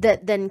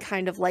that then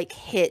kind of like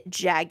hit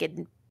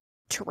jagged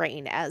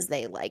terrain as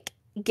they like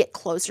get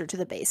closer to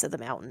the base of the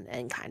mountain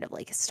and kind of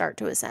like start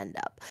to ascend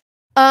up.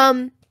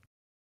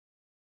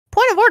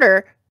 Point of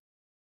order.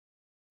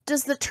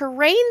 Does the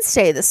terrain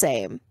stay the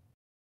same?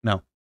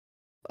 No.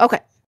 Okay.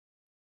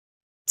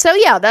 So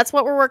yeah, that's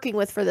what we're working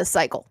with for this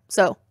cycle.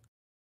 So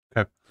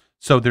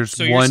So there's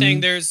So one. you're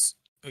saying there's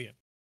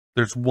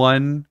There's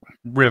one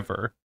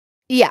river.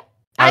 yeah.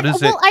 How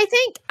does it?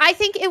 I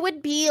think it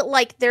would be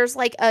like there's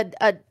like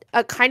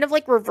a kind of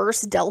like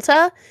reverse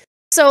delta.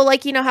 So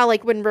like you know how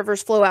like when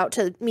rivers flow out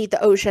to meet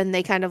the ocean,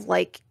 they kind of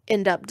like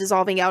end up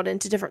dissolving out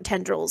into different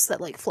tendrils that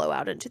like flow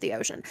out into the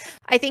ocean.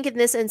 I think in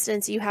this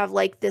instance you have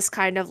like this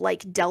kind of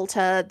like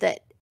delta that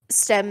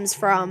stems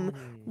from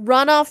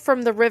runoff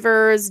from the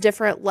rivers,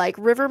 different like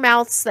river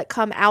mouths that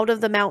come out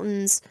of the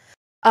mountains.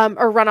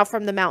 Or runoff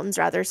from the mountains,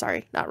 rather.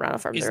 Sorry, not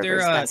runoff from Is the there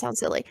rivers. a- That sounds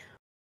silly.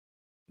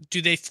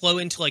 do they flow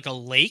into like a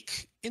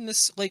lake in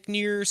this like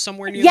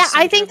somewhere near Yeah, the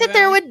I center think of the that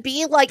there valley? would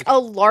be like a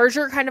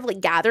larger kind of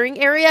like gathering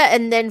area,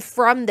 and then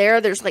from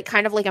there, there's like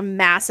kind of like a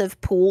massive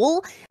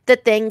pool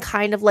that then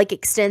kind of like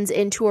extends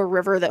into a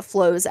river that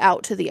flows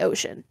out to the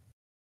ocean.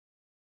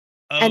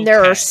 And there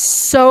are Okay.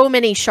 so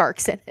many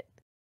sharks in it,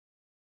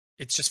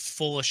 It's just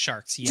full of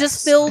sharks. Yes.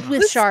 just filled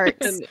with This-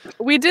 sharks.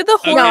 We did the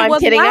Okay. horror No, I'm one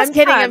kidding. I'm last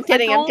kidding. time. I'm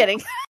kidding. I'm don't-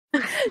 kidding. No,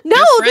 They're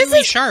this friendly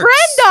is sharks.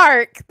 Friend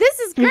Arc. This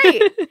is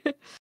great.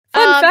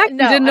 Fun fact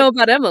no, you didn't I- know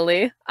about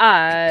Emily.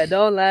 I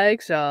don't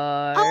like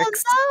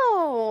sharks.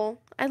 Oh no,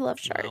 I love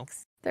sharks. Well,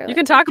 They're You like-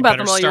 can talk You about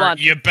better them all you start. want.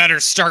 You better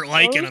start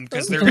liking them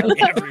because they're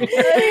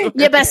everywhere.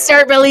 You best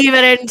start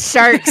believing in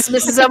sharks,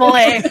 Mrs.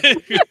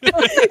 Emily.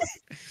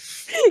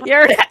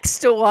 You're next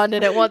to one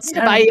and it wants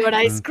to buy you an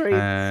ice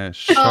cream.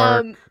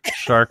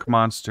 Shark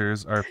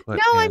monsters are put.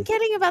 No, I'm in.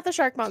 kidding about the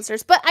shark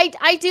monsters, but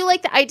I do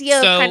like the idea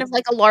of kind So- of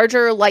like a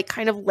larger, like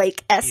kind of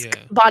lake-esque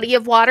Yeah. body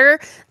of water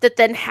that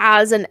then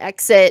has an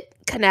exit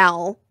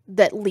canal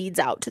that leads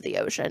out to the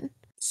ocean.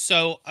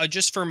 So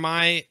just for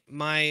my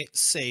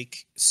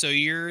sake, so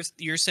you're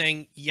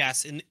saying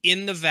yes,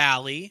 in the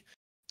valley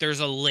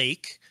there's a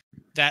lake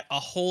that a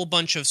whole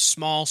bunch of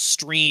small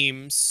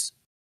streams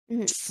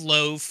Mhm.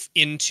 flow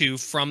into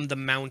from the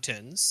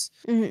mountains,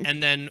 Mhm.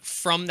 and then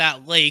from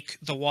that lake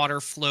the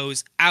water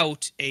flows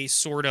out a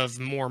sort of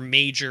more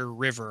major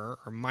river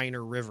or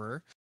minor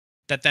river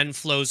that then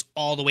flows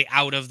all the way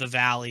out of the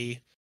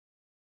valley,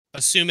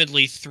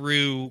 assumedly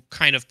through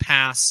kind of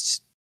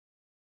past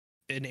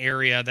an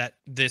area that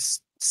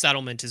this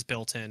settlement is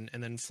built in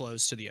and then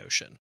flows to the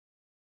ocean.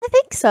 I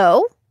think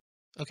so.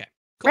 Okay.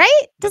 Cool.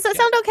 Right? Does that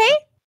Yeah. sound okay?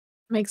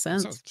 Makes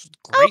sense. Sounds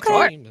great to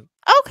Okay. me.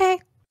 Okay.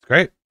 It's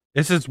great.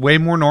 This is way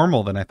more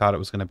normal than I thought it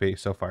was going to be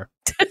so far.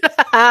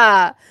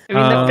 I mean,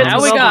 that fits Now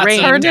with we all the got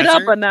rain. turned it up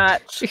desert. a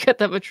notch. You got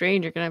that much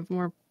rain, you're gonna have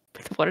more.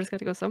 The water's got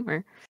to go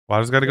somewhere.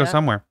 Water's got to go Yeah.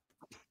 somewhere.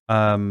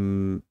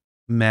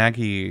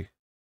 Maggie,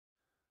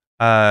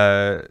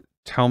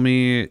 tell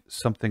me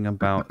something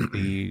about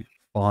the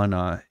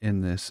fauna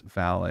in this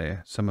valley.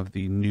 Some of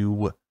the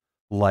new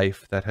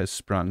life that has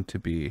sprung to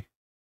be.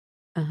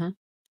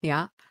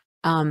 Yeah.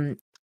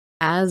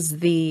 As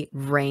the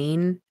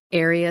rain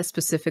area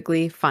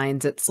specifically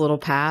finds its little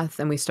path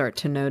and we start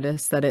to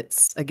notice that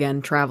it's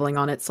again traveling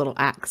on its little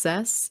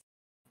axis,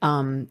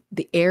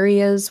 the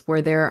areas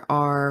where there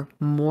are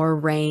more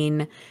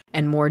rain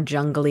and more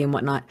jungly and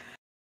whatnot,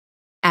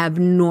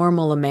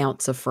 abnormal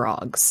amounts of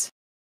frogs.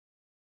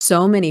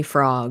 So many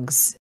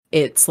frogs.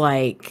 It's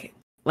like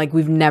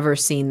we've never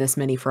seen this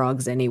many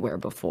frogs anywhere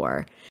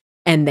before.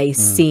 And they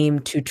seem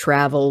to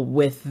travel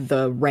with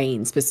the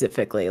rain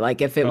specifically.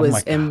 Like if it Oh was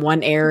my in God.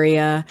 one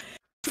area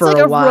It's for like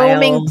a a while,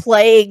 roaming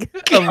plague.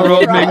 A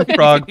roaming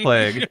frog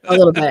plague. a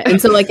little bit. And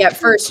so like at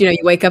first, you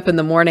wake up in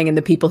the morning and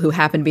the people who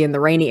happen to be in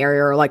the rainy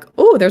area are like,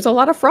 oh, there's a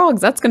lot of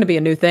frogs. That's going to be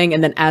a new thing.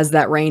 And then as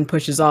that rain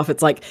pushes off,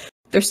 it's like,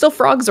 there's still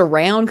frogs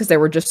around because there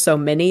were just so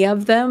many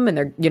of them and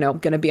they're,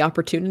 going to be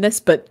opportunists.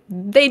 But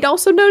they'd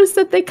also notice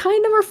that they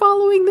kind of are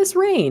following this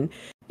rain.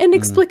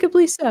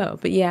 Inexplicably so.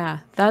 But yeah,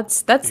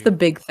 that's the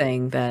big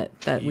thing that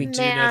we You do.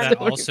 do know Man. that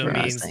Looking also for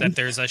means us that thing.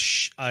 there's a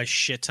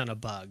shit ton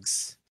of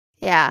bugs.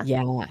 Yeah.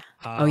 Yeah.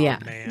 Oh, yeah.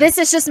 Man. This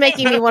is just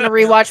making me want to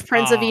rewatch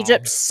Prince of Oh,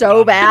 Egypt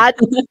so bummer. bad.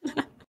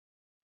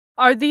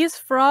 Are these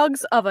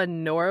frogs of a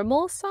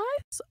normal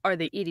size? Are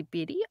they itty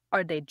bitty?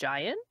 Are they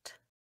giant?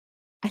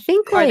 I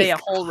think Are like they a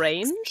whole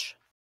range?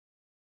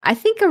 I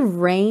think a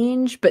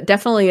range, but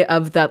definitely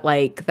of that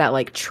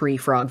tree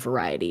frog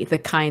variety, the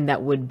kind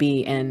that would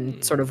be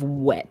in sort of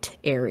wet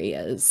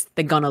areas.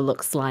 They're gonna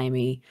look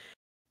slimy.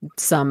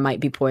 Some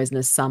might be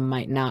poisonous, some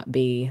might not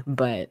be,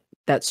 but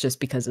that's just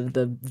because of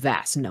the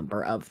vast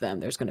number of them.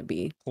 There's gonna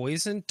be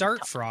Poison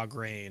dart frog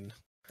rain.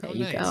 there Oh,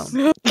 you nice.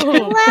 go.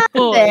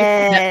 Love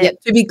Yeah,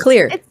 it. to be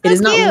clear, It's it so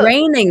is not cute.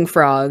 raining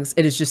frogs.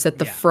 It is just that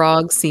the Yeah.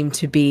 frogs seem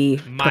to be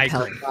Migrate.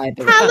 propelled by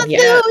the Hallelujah,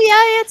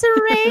 yeah. it's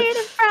a rain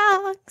of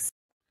frogs.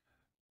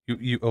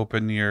 You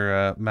open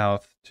your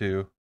mouth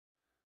to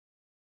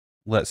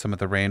let some of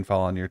the rain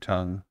fall on your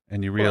tongue,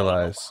 and you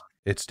realize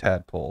it's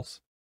tadpoles.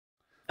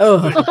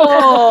 Oh,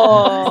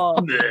 Oh.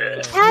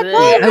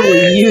 I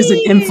will use an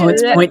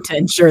influence point to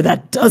ensure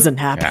that doesn't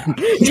happen.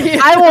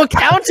 I will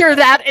counter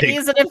that and Take-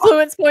 use an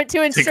influence point to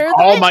Take ensure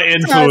all that my it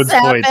influence does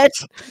happen.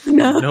 points.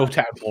 No. No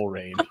tadpole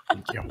rain.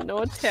 Thank you.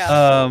 No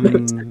tap.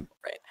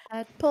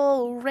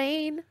 Tadpole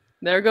rain.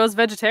 There goes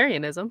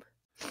vegetarianism.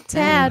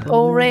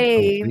 Tadpole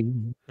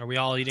rain. Are we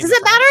all eating? Does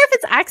it matter if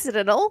it's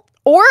accidental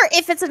or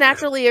if it's a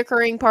naturally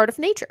occurring part of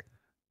nature?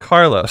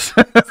 Carlos.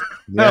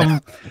 Yeah.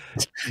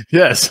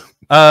 Yes.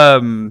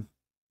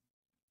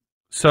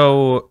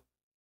 So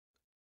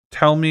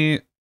tell me,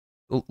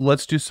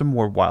 let's do some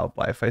more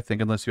wildlife, I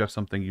think, unless you have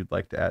something you'd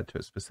like to add to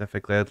it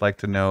specifically. I'd like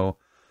to know,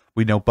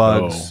 we know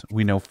bugs,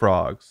 we know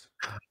frogs.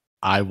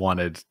 I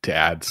wanted to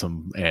add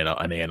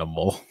an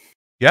animal.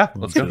 Yeah,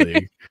 let's go.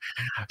 Really.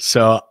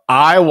 So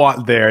I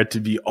want there to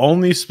be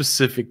only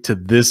specific to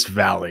this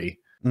valley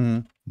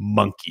Mhm.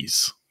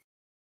 monkeys.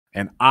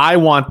 And I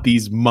want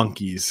these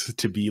monkeys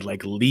to be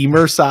like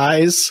lemur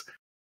size.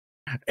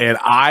 And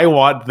I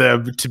want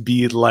them to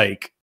be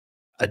like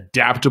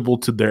adaptable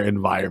to their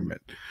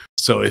environment.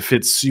 So if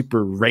it's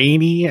super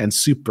rainy and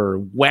super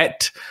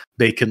wet,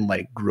 they can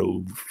like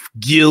grow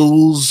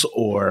gills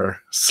or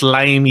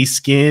slimy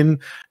skin.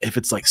 If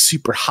it's like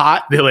super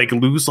hot, they like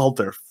lose all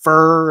their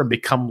fur and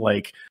become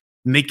like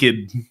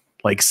naked,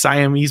 like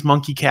Siamese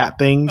monkey cat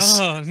things.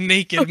 Oh,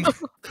 naked.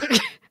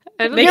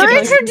 I don't You're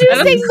think-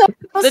 introducing the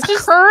most that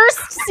just-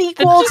 cursed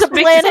sequel to just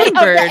makes Planet of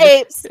Bird. the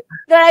Apes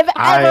that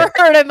I've ever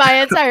heard in my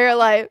entire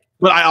life.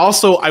 But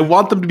I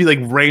want them to be like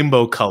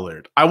rainbow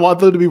colored. I want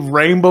them to be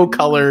rainbow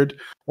colored,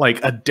 like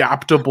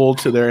adaptable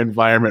to their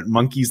environment.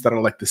 Monkeys that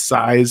are like the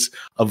size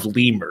of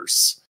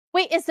lemurs.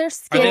 Wait, is their Are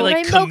skin they like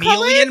rainbow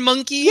chameleon colored?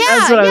 monkeys? Yeah.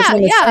 That's what I was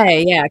going to yeah.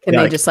 say. Yeah, can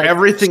Yeah, they just like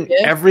everything?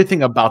 shift?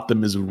 Everything about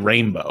them is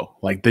rainbow.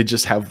 Like they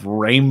just have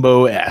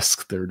rainbow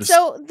esque. They're just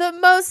So the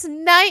most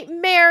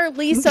nightmare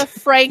Lisa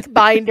Frank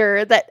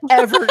binder that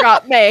ever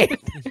got made.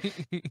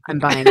 I'm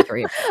buying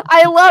 3.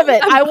 I love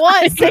it. I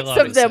want 6 love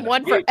of it, them, so.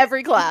 one for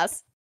every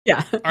class.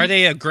 Yeah. Are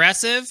they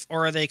aggressive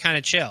or are they kind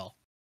of chill?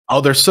 oh,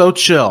 they're so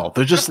chill.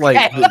 They're just like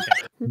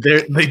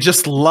Okay. they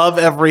just love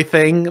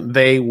everything.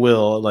 They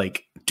will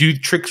like do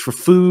tricks for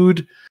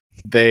food.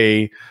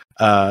 They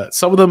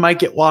some of them might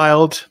get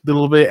wild, a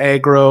little bit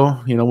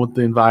aggro, with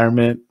the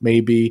environment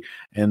maybe,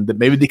 and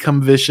maybe they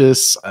become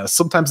vicious.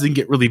 Sometimes they can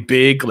get really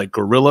big, like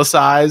gorilla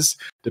size,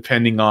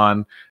 depending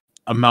on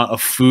amount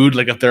of food.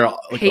 Like if they're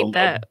like Hate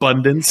that.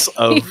 abundance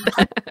of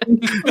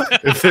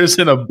if there's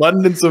an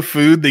abundance of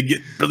food, they get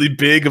really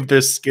big. If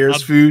there's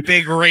scarce A food,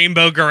 Big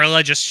rainbow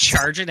gorilla just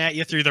charging at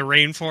you through the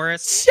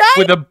rainforest. Shut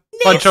With a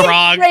bunch of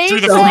Frog through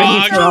the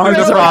Rainbow frog.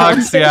 through the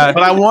frogs, yeah.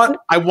 but I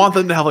want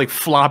them to have like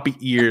floppy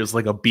ears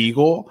like a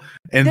beagle,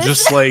 and This-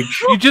 just like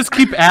You just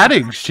keep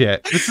adding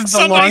shit. This is the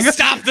Somebody longest.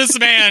 stop this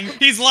man.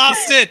 He's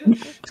lost it.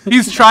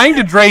 He's trying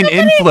to drain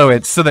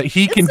influence so that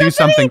he can do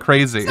something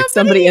crazy.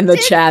 Somebody in the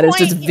did chat is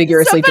just point-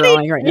 vigorously somebody-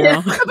 drawing right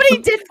now.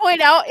 Somebody did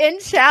point out in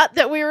chat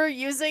that we were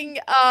using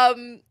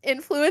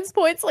influence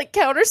points like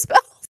counterspell.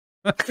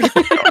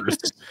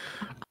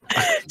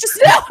 Just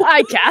no,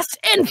 I cast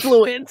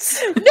influence.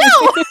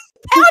 no,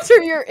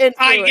 counter your influence.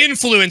 I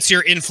influence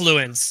your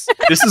influence.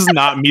 this is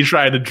not me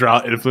trying to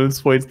draw influence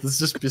points.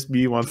 This is just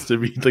me wants to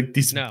read like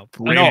these No.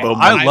 rainbow.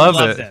 I I love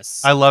love it.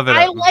 this. I love it.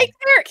 I like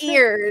their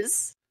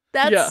ears.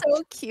 That's Yeah.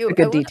 so cute. A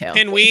good I wanna- detail.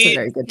 Can It's we- a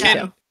very good can-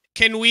 detail.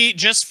 Can we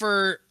just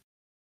for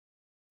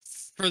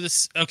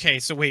this? Okay,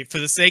 so wait, for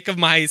the sake of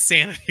my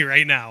sanity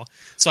right now.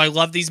 So I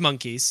love these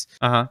monkeys.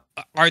 Uh-huh.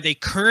 Are they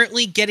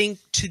currently getting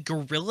to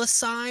gorilla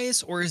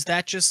size, or is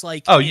that just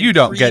like Oh, in you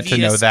don't get to know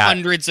previous that.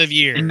 hundreds of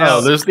years?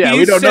 No, we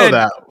He don't know said-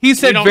 that. He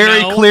said don't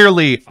very know?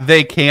 clearly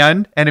they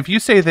can, and if you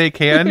say they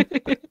can,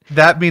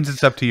 that means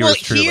it's up to yours Well,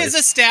 truly. he is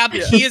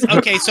established. He is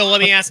okay. So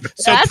let me ask. So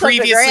That's up to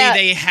previously Grant.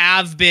 they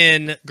have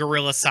been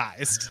gorilla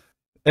sized.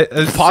 It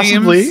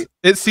Possibly.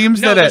 seems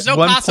No, that there's at no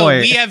one possible.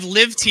 point. We have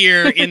lived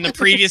here in the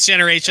previous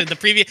generation.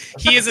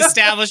 He is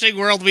establishing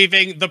world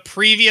weaving the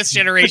previous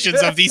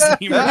generations of these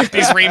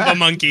rainbow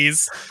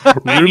monkeys.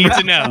 I need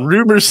to know.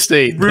 Rumor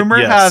state. that Rumor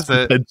yes, has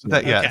it potentially.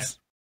 that yes.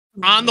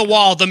 On the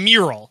wall, the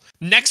mural.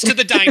 next to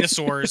the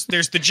dinosaurs,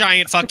 there's the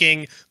giant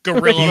fucking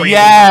gorilla. rainbow.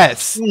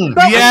 Yes.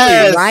 But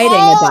Yes. Riding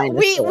a dinosaur.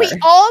 we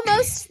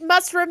almost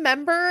must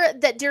remember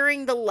that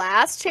during the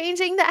last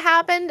changing that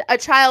happened, a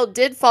child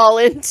did fall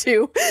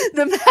into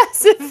the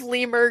massive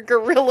lemur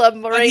gorilla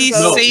But he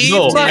rainbow. saved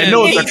no, him. I know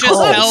what He they're just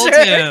called. held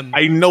Sure. him.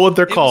 I know what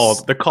they're It was-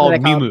 called. They're called What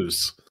are they called?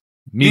 Nemus.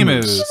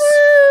 Nemus.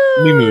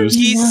 Nemus.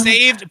 He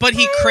saved, but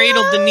he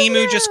cradled the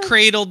Nemu. Just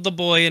cradled the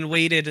boy and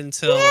waited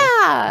until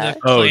Yeah. the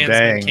Oh, clansmen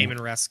dang. came and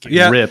rescued.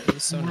 Yeah. him. Rip. It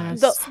was so nice.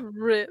 The-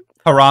 Rip.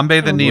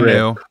 Harambe the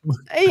Nemu.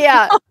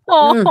 Yeah.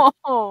 Oh.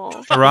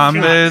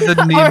 Harambe the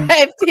Nemu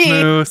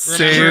R.I.P.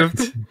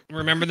 saved.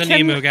 Remember the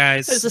Can- Nemu,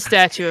 guys. There's a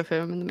statue of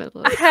him in the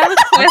middle of I it. have a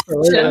question.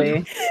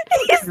 Absolutely.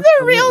 He's the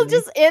real,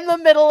 just in the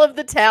middle of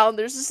the town.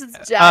 There's just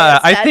this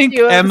giant I think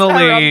statue of Emily-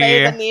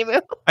 Harambe the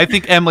Nemu. I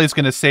think Emily's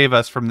going to save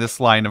us from this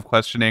line of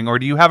questioning. Or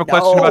do you have a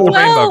question about the No.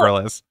 rainbow Well-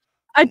 gorillas?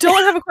 I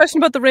don't have a question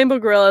about the rainbow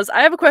gorillas.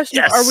 I have a question.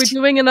 Yes. Are we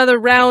doing another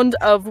round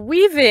of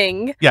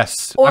weaving?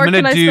 Yes. Or I'm can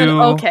going I to spend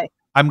do. okay.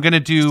 I'm going to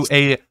do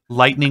a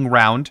lightning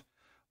round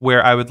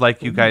where I would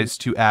like you guys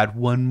to add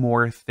one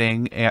more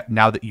thing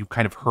now that you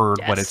kind of heard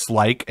what Yes. it's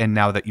like and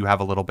now that you have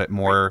a little bit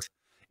more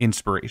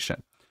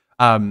inspiration.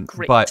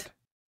 Great. But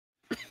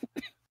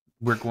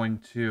we're going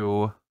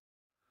to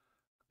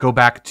go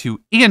back to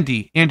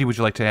Andy. Andy, would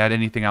you like to add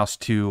anything else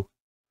to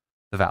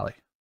the valley?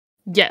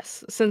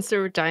 Yes, since there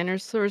were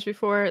dinosaurs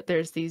before,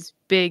 there's these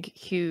big,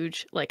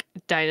 huge, like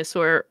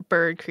dinosaur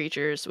bird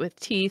creatures with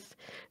teeth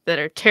that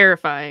are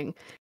terrifying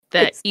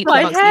that It's eat my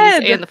the monkeys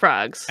head. and the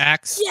frogs.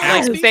 Axe.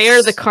 Yes. Like they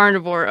are the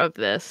carnivore of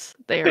this.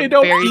 They are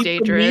very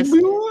dangerous.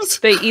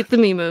 They eat the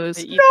memus.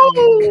 They eat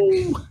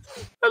them. No,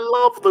 I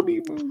love the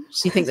Nemus.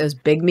 Do you think those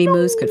big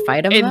Mimus could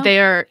fight him? And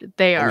though?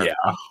 they are Yeah.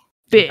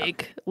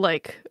 big.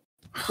 Like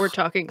we're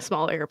talking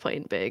small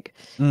airplane big.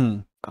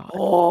 Mm.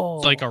 Oh.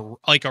 Like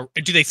a.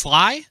 Do they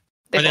fly?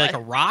 They Are they fly. like a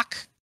rock?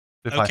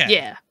 If I- Okay.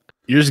 Yeah.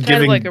 You're just Kind of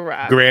giving like a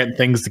rock. Grant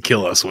things to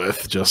kill us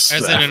with. Just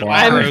As in an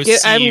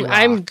FYI. ROC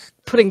I'm rock.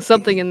 putting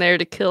something in there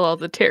to kill all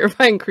the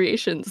terrifying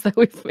creations that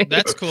we've made.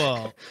 That's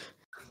cool.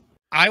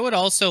 I would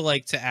also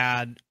like to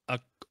add a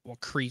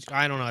creature.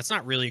 I don't know. It's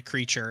not really a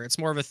creature. It's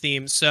more of a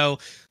theme. So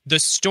the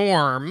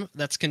storm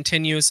that's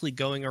continuously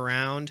going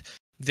around.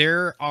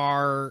 There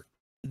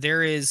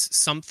is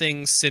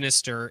something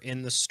sinister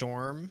in the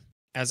storm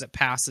as it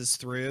passes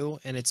through,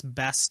 and it's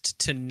best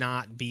to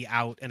not be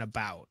out and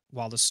about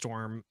while the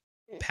storm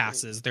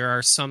passes. There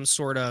are some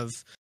sort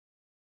of,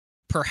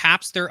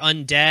 perhaps they're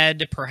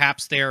undead,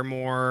 perhaps they are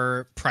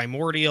more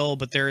primordial,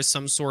 but there is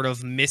some sort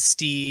of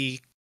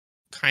misty,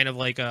 kind of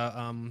like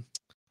a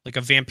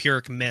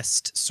vampiric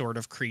mist sort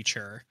of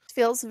creature.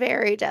 Feels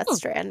very Death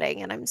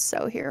Stranding, and I'm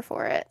so here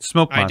for it.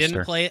 Smoke I monster.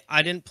 didn't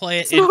play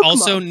it. It Smoke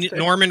also monster.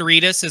 Norman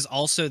Reedus is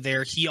also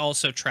there. He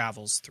also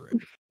travels through.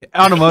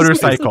 On a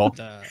motorcycle.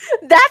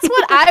 That's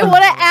what I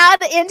want to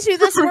add into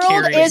this world.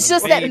 Carries Is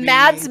just that baby.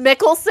 Mads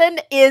Mikkelsen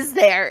is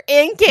there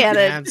in canon.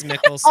 Mads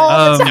Mikkelsen.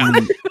 All the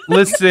Um,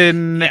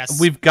 listen,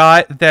 Yes. we've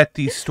got that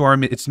the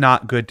storm, it's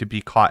not good to be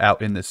caught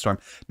out in this storm.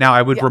 Now,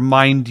 I would Yeah.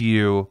 remind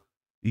you,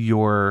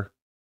 your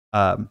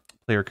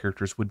player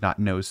characters would not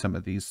know some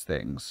of these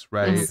things,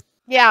 right? Mhm.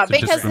 Yeah, So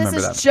just because this remember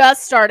has that.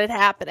 just started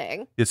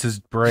happening. This is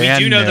We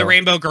brand do know new. the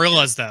rainbow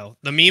gorillas, though.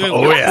 The Mimo.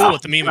 Oh, we're yeah. cool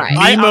with the Mimo. Right.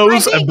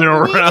 Nemos I have been think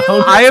around.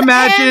 Nemus I and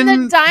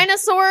imagine- the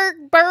dinosaur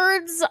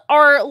birds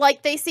are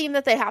like, they seem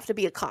that they have to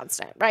be a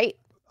constant, right?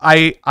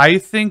 I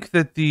think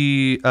that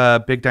the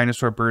big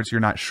dinosaur birds,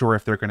 you're not sure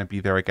if they're going to be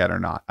there again or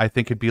not. I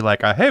think it'd be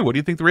like, hey, what do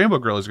you think the rainbow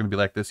gorilla is going to be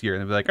like this year?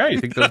 And they'd be like, hey, you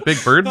think those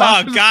big bird Oh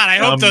monsters? God! I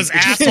hope those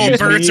excuse asshole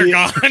birds are me.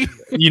 gone.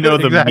 You know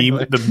the Exactly.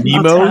 the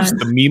Memos,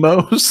 the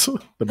Memos,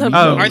 the The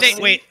Memos. Are they?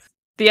 Wait.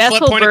 The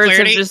asshole point of birds have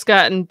clarity? just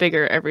gotten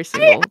bigger every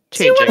single Do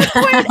changing. want to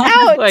point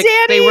out, Like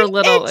Danny they were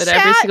little, in and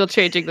every chat, single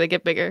changing they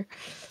get bigger.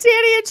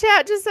 Danny in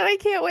chat just said, I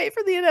can't wait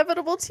for the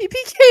inevitable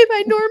TPK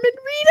by Norman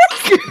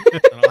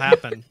Reedus. That'll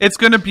happen. It's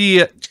going to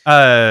be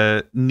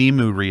Nemu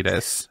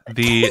Reedus,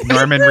 the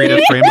Norman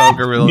Reedus rainbow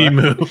gorilla.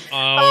 Nemu. it's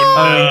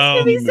Oh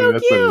gonna be no! so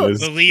That's what it cute. is.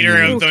 The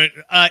leader of Nemu.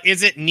 the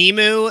is it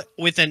Nemu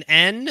with an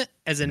N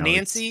as in No, it's-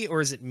 Nancy,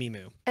 or is it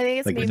Mimu? I think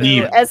it's Like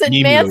Nemu, Nemu. as in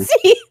Nemu.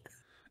 Nancy.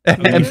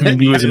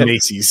 Nemu is in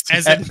Macy's.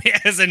 As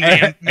in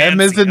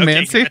M as in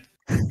Mancy. Mancy?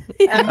 Okay,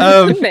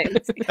 good.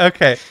 Amazing.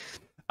 Okay.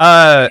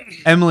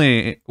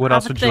 Emily, what Have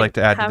else a would you think, like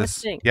to add to have a this?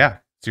 think. Yeah,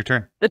 it's your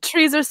turn. The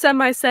trees are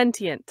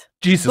semi-sentient.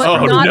 Jesus But Oh,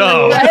 Christ. not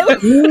no.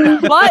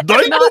 aggressive, but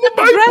The not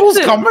Bible's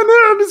aggressive. coming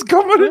in. It's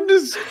coming in.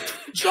 It's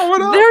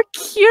showing up. They're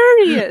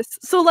curious.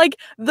 So like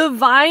the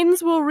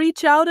vines will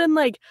reach out and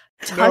like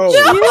touch No.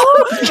 you,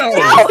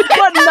 No.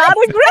 but not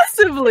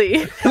aggressively.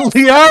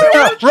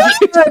 Liara,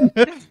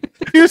 run!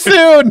 Too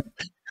soon.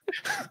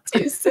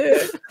 Too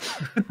soon.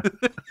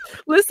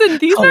 Listen,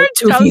 these Oh, are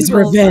Toofy's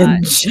jungle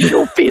revenge.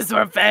 Toofy's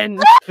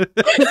revenge.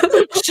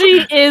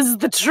 She is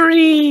the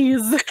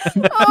trees.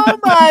 Oh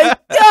my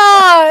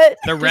god.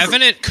 The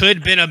Revenant could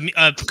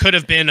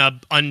have been a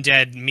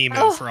undead Mimu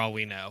Oh. for all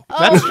we know.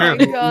 That's Oh my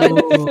true.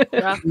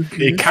 god.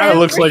 It kind of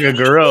looks like a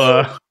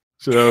gorilla.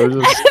 So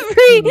just,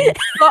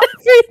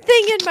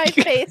 Everything in my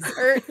face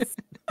hurts.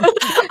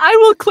 I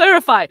will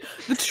clarify.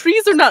 The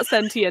trees are not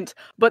sentient,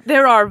 but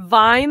there are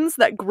vines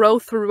that grow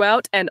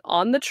throughout and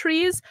on the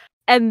trees,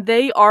 and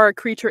they are a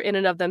creature in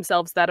and of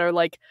themselves that are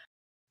like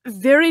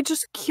very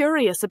just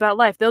curious about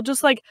life. They'll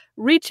just like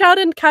reach out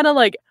and kind of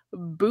like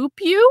boop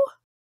you.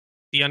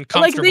 The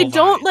uncomfortable they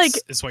don't, vines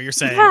like- is what you're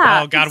saying.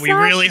 Yeah, Oh god, we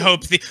really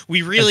hope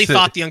we really That's it.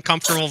 thought the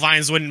uncomfortable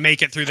vines wouldn't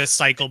make it through this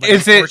cycle, but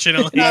Is it-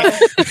 unfortunately,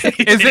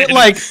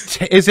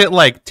 Is it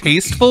like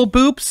tasteful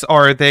boops,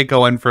 or are they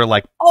going for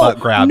like butt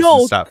grabs no,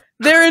 and stuff?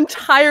 They're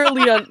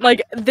entirely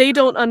like they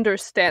don't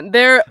understand.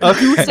 They're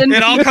goose and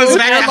it all people, comes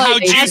back they're, to how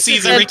like, juicy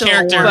is every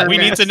accidental character. We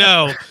work. need to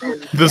know.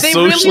 The They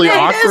socially really-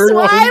 That awkward is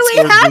why ones we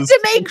or have the to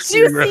make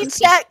sexually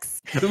juicy checks.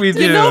 We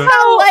do. You know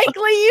how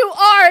likely you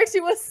are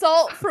to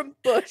assault from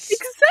bush.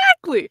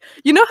 Exactly.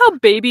 You know how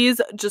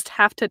babies just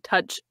have to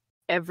touch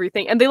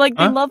everything, and they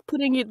Huh? love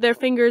putting their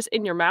fingers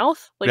in your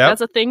mouth. Like Yep.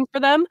 that's a thing for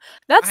them.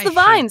 That's I the hate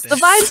vines. The this.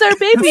 vines are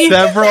babies.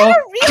 Several.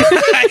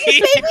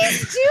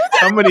 Babies do that.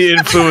 How many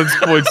influence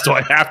points do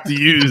I have to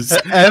use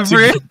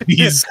Every. to get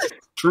these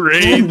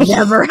strange?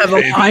 Never have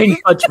a wine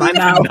touch my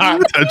mouth.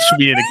 Not touch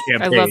me in a I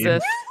campaign. love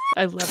this.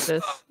 I love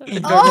this.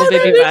 Adorable Oh,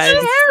 baby that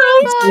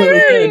vibes. is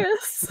terrifying.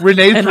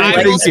 Renee's And I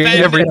will rethinking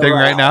spend- everything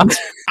right now.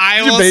 I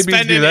Do will babies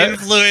spend do an that?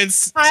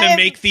 influence to I'm-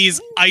 make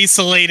these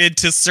isolated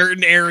to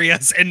certain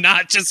areas and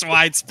not just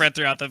widespread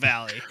throughout the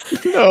valley.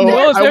 No,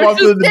 I want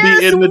them to There's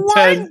be in the one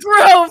tent.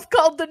 grove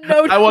called the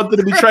No. I want them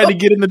to be trying to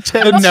get in the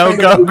tent. The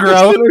no-go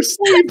grove. Or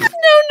sleep.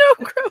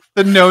 No Grove.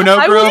 The no-no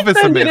I will grove is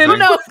spend it in amazing.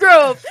 No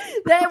Grove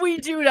that we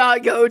do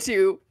not go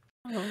to.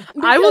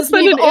 I will Because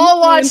spend we've an all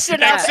influence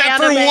watched enough Except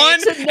for anime one,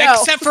 to know.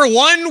 except for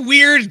one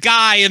weird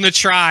guy in the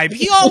tribe.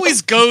 He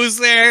always goes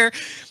there.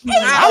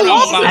 I don't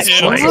know about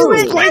him.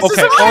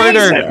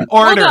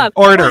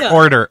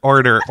 Okay,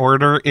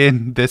 order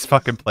in this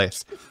fucking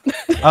place.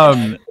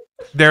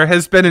 There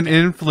has been an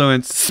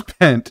influence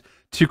spent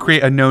to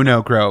create a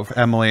no-no grove,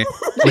 Emily.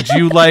 Would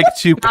you like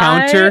to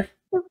counter?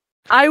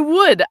 I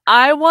would.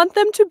 I want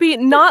them to be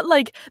not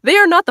like they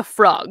are not the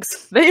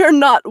frogs. They are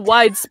not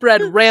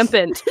widespread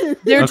rampant.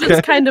 They're Okay.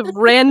 just kind of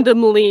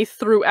randomly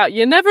throughout.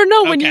 You never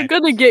know when Okay. you're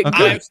gonna get Okay.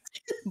 good.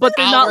 But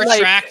they're I'll not like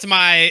retract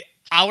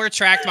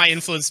my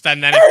influence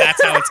spend then if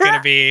that's how it's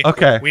gonna be.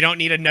 Okay. We don't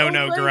need a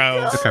no-no Oh my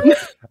grove. God. Okay.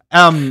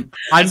 I'm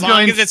As long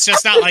going. as it's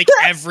just not like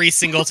every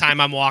single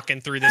time I'm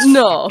walking through this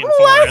No. fucking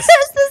Why forest.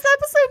 has this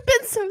episode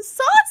been so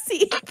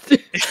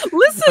saucy?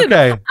 listen.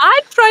 Okay. I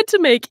tried to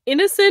make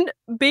innocent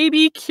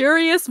baby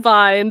curious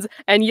vines,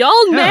 and y'all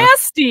Yeah.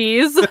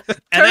 nasties And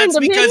turned that's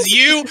them because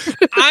into-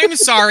 I'm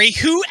sorry,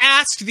 who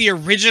asked the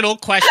original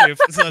question?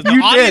 The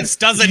You audience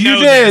doesn't You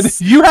know did.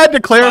 this. You had to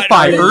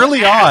clarify But-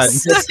 early on.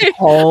 This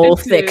whole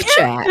I thick did.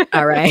 chat.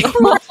 All right.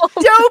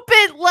 Dope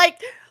it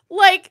like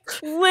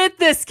lit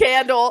this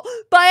candle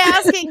by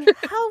asking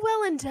how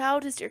well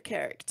endowed is your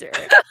character,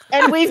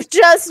 and we've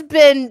just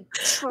been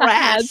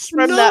trashed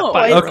from that No.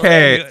 point.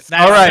 Okay. That's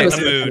All right. the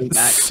mood.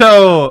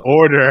 So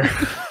Order.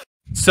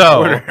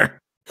 So,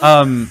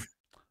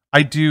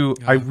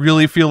 I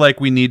really feel like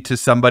we need to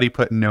somebody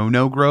put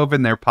no grove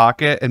in their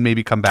pocket and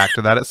maybe come back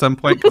to that at some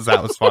point because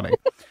that was funny.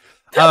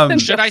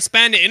 Should I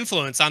spend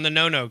influence on the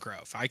no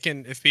grove? I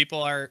can if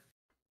people are.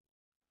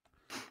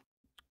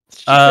 It's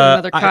just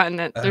another I-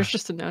 continent. There's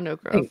just a no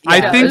grove. I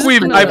Yeah, think there's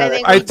we've another-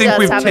 I we think just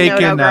we've have a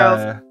taken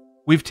no-no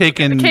we've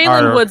taken Kaylin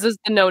our Woods is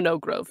the no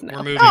grove now.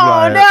 We're moving. Oh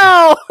Right.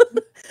 no!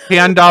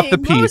 hand off the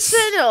piece.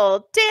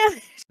 Emotional, damn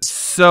it.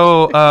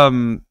 So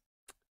I'm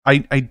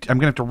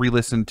gonna have to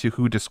re-listen to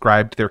who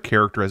described their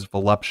character as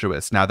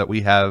voluptuous now that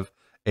we have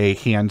a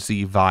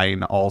handsy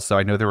vine also.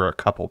 I know there were a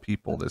couple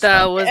people this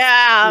That time. was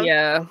Yeah.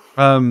 yeah.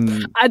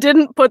 I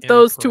didn't put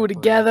those two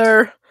Inappropriate.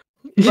 together,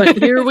 but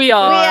here we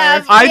are. I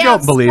We don't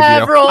have believe you.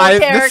 several This-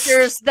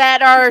 characters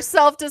that are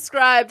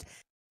self-described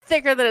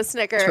thicker than a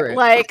snicker. True.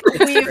 Like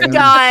we've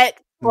got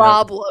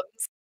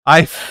problems.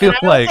 I feel And I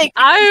don't like think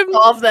we I'm- can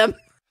solve them.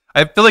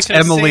 To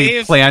Emily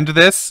save- planned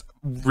this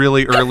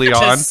really early to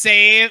on.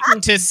 save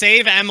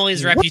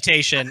Emily's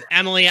reputation.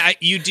 Emily,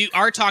 you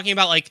are talking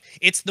about like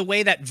it's the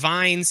way that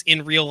vines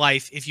in real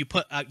life. If you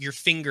put your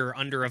finger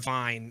under a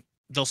vine,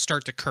 they'll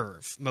start to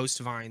curve. Most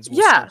vines will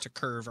Yeah. start to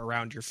curve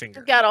around your finger.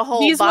 We've got a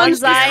whole These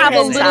ones bonsai just have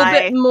a little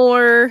hentai bit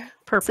more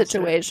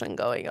situation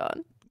going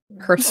on.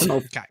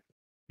 Personal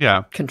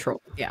Yeah.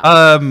 control. Yeah.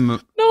 no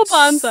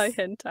bonsai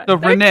hentai. So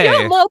They're Renee-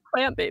 cute little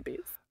plant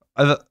babies.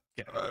 The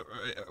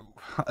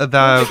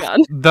Moving on.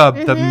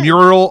 the Mhm.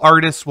 mural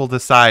artists will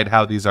decide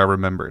how these are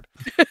remembered.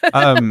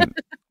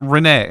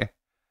 Renee,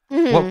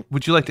 Mhm. what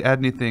would you like to add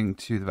anything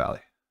to the valley?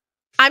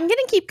 I'm gonna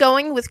keep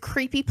going with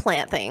creepy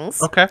plant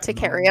things. Okay. To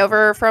carry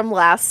over from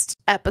last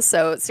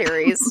episode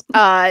series.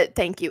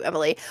 Thank you,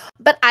 Emily.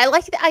 But I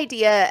like the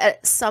idea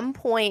at some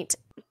point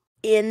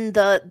in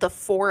the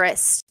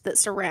forest that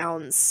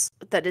surrounds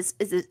that is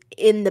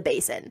in the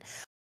basin.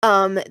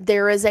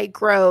 There is a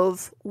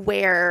grove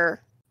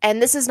where,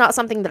 and this is not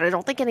something that I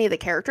don't think any of the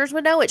characters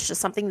would know. It's just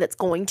something that's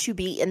going to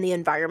be in the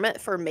environment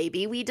for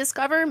maybe we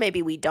discover,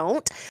 maybe we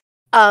don't.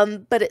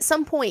 But at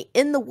some point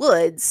in the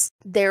woods,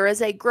 there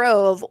is a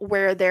grove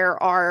where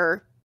there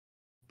are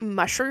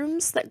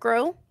mushrooms that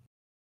grow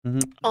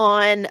Mhm.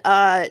 on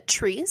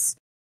trees,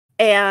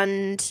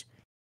 and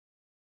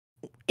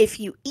if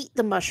you eat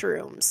the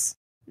mushrooms,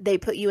 they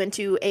put you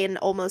into an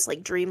almost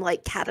like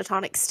dreamlike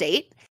catatonic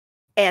state.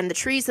 And the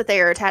trees that they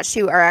are attached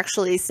to are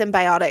actually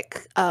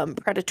symbiotic,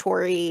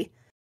 predatory,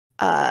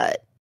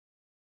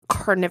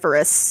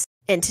 carnivorous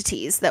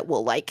entities that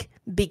will like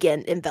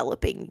begin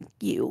enveloping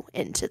you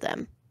into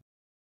them.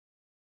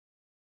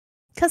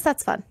 Because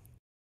that's fun.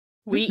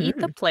 We eat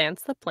the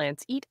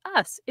plants eat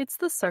us. It's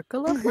the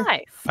circle of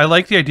life. I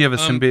like the idea of a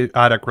Um,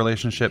 symbiotic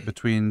relationship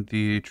between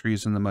the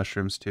trees and the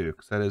mushrooms too,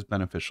 because that is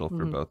beneficial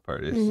for both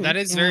parties. Mhm. That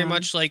is very Yeah.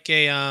 much like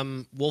a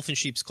wolf in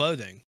sheep's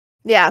clothing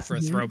Yeah. for a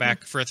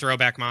Mhm.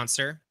 throwback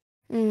monster.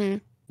 hmm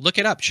Look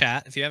it up,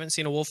 chat. If you haven't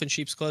seen a wolf in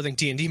sheep's clothing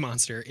D&D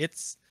monster,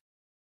 it's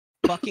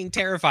fucking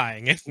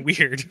terrifying and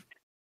weird.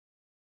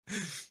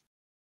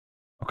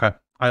 Okay,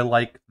 I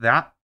like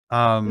that.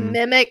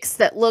 Mimics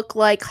that look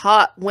like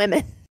hot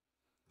women.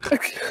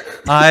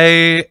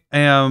 I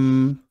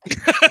am.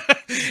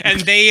 And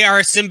they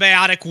are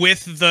symbiotic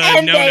with the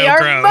And they no-no are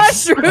grove.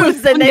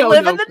 mushrooms, and they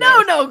live in the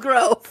No-no no-no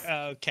grove.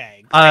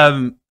 Okay.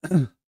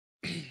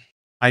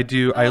 I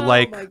do. I Oh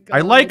like. my I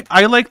God. like.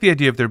 I like the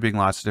idea of there being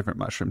lots of different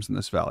mushrooms in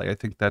this valley. I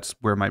think that's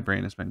where my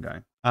brain has been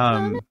going.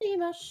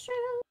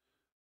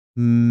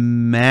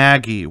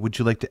 Maggie, would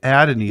you like to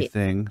add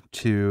anything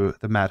to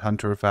the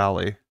Mathuntur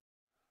Valley?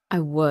 I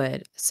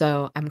would.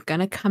 So I'm going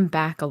to come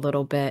back a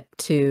little bit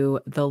to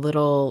the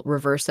little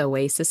reverse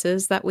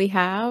oases that we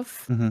have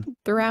Mhm.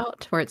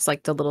 throughout, where it's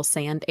like the little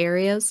sand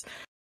areas.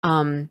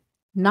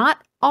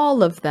 Not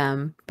all of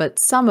them, but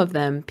some of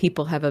them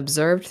people have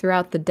observed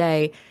throughout the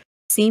day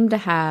seem to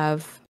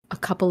have a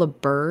couple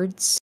of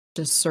birds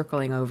just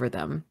circling over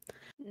them.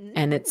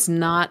 And it's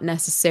not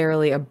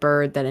necessarily a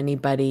bird that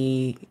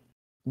anybody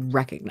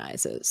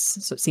recognizes.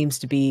 So it seems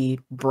to be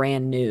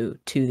brand new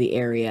to the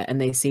area,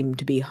 and they seem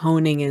to be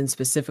honing in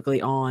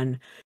specifically on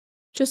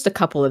just a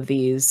couple of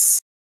these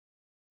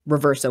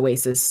reverse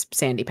oasis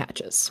sandy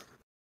patches.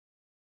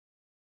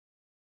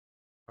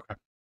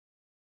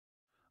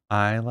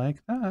 I like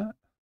that.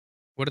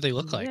 What do they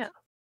look like? Yeah.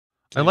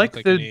 Do I they like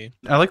look the any-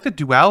 I like the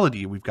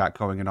duality we've got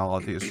going in all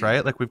of these,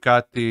 right? Like we've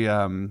got the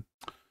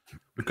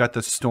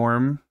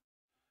storm,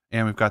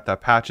 and we've got the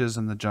patches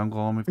in the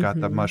jungle, and we've got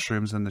the Mhm.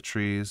 mushrooms in the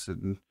trees,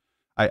 and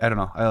I don't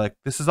know. I like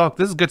this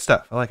is good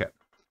stuff. I like it.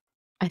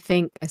 I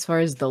think as far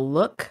as the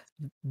look,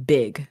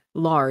 big,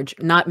 large,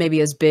 not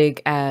maybe as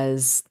big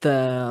as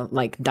the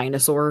like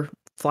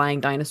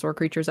flying dinosaur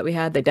creatures that we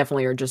had. They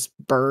definitely are just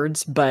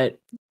birds, but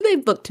they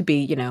look to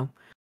be,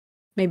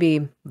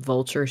 maybe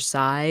vulture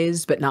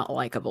sized, but not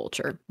like a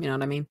vulture. You know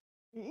what I mean?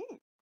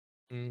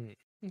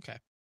 Okay.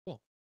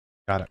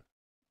 Got it.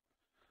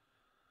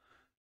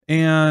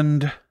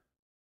 And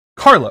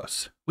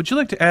Carlos, would you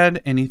like to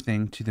add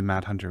anything to the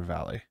Mathuntur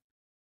Valley?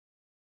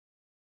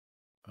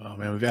 Oh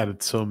man, we've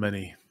added so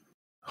many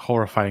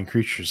horrifying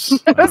creatures.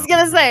 I was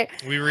gonna say,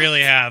 We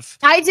really have.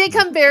 I did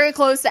come very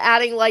close to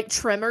adding like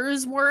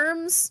tremors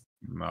worms,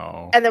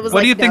 No. and it was What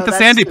like, do you think no, the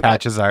that's sandy too much.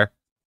 patches are?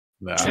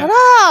 No. Shut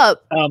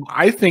up!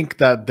 I think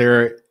that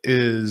there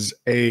is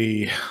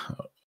a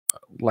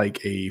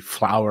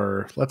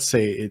flower. Let's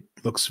say it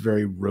looks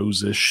very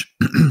rosish.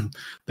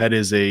 That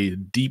is a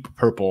deep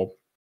purple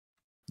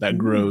that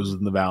grows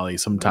in the valley.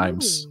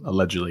 Sometimes,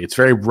 allegedly, it's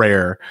very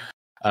rare.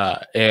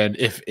 And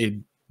if it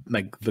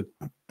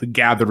the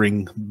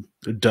gathering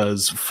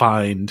does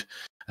find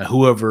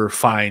whoever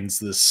finds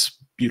this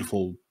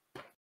beautiful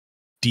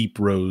deep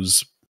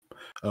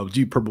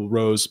purple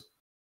rose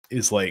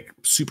is like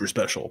super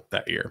special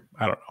that year.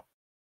 I don't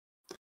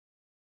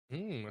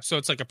know. So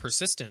it's like a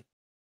persistent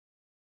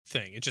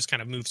thing. It just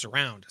kind of moves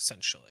around,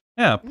 essentially.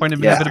 Yeah, point of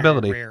Yeah.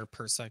 inevitability. Rare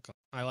per cycle.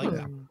 I like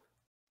that.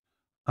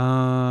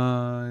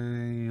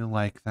 I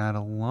like that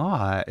a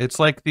lot. It's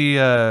like the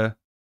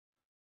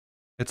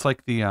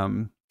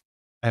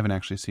I haven't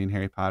actually seen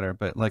Harry Potter,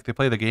 but like they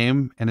play the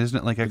game, and isn't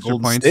it like extra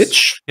Golden points?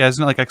 Stitch, Yeah,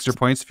 isn't it like extra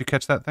points if you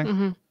catch that thing?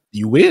 Mm-hmm.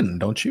 you win,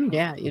 don't you?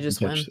 Yeah, you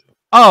just win.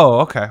 Oh,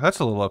 okay, that's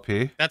a little OP.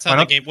 That's Why how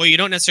the don't- game. Well, you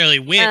don't necessarily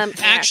win.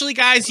 yeah. Actually,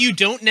 guys, you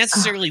don't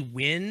necessarily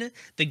win.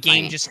 The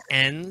game Right. just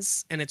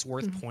ends, and it's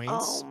worth points.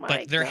 Oh my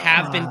But there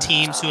have been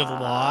teams who have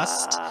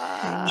lost,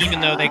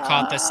 even though they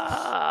caught this.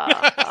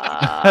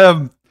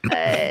 God.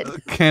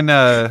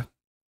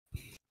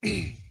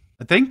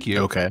 Thank you.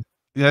 Okay.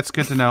 That's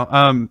good to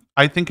know.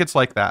 I think it's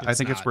like that. I It's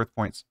think it's not. worth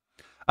points.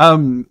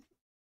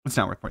 It's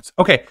not worth points.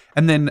 Okay,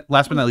 and then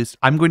last but not least,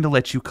 I'm going to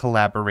let you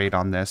collaborate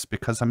on this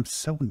because I'm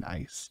so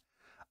nice.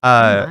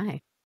 Oh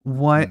my.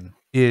 What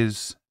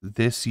is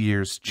this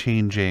year's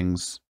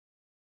Changing's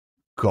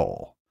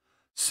goal?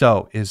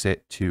 So, is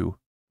it to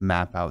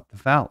map out the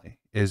valley?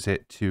 Is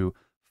it to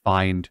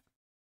find,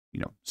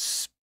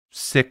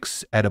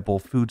 6 edible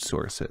food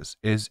sources?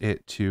 Is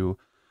it to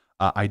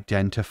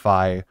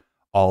identify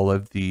all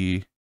of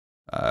the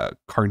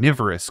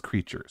carnivorous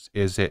creatures?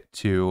 Is it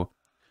to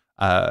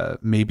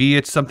maybe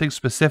it's something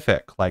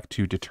specific, like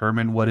to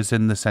determine what is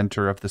in the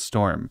center of the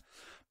storm?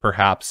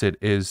 Perhaps it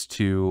is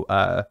to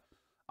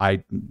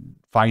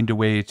find a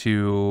way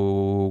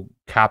to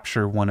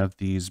capture one of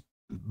these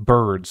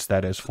birds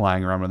that is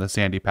flying around on the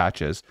sandy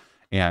patches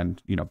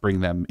and, you know,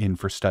 bring them in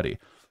for study.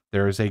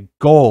 There is a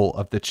goal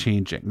of the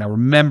changing. Now,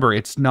 remember,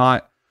 it's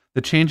not,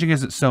 the changing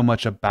isn't so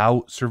much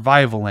about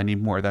survival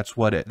anymore.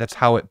 That's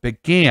how it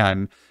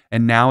began.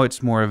 And now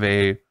it's more of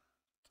a,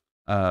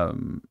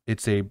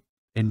 it's a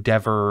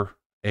endeavor,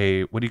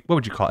 what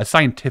would you call it? A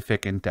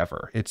scientific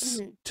endeavor. It's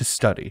to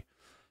study.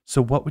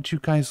 So what would you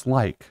guys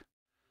like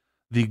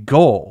the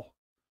goal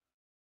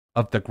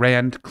of the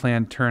Grand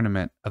Clan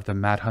Tournament of the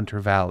Mathuntur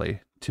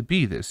Valley to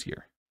be this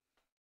year?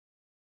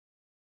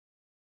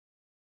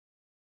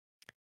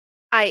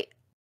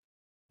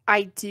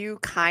 I do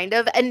kind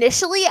of.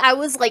 Initially, I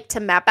was like to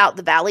map out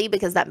the valley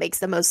because that makes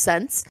the most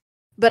sense.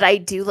 But I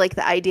do like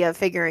the idea of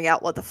figuring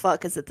out what the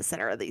fuck is at the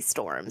center of these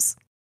storms.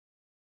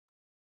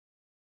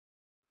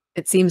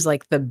 It seems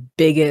like the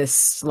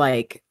biggest,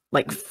 like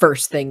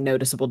first thing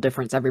noticeable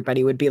difference.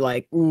 Everybody would be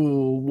like,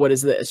 "Ooh, what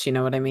is this?" You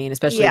know what I mean?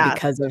 Especially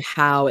because of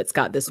how it's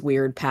got this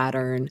weird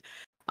pattern.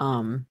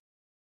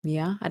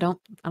 Yeah, I don't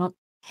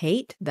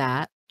hate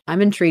that.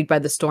 I'm intrigued by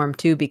the storm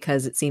too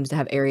because it seems to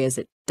have areas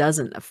it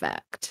doesn't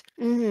affect.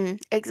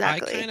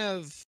 Exactly.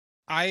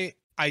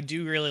 I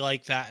do really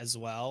like that as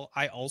well.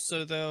 I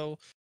also, though,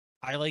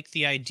 I like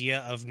the idea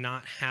of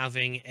not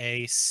having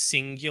a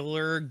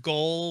singular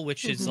goal,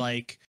 which is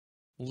like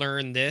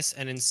learn this,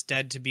 and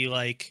instead to be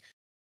like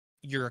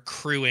you're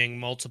accruing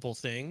multiple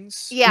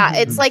things. Yeah,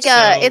 it's like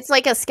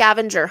a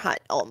scavenger hunt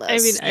almost. I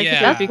mean, I think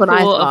Yeah. that'd be That's what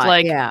I cool of thought,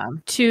 like yeah.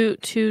 two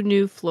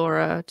new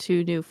flora,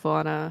 2 new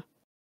fauna.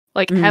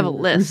 Like have a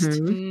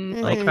list.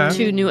 Like Okay.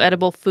 2 new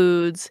edible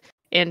foods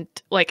and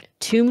like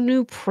 2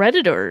 new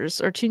predators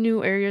or 2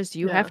 new areas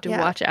you have to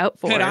watch out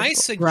for. Could I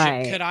suggest?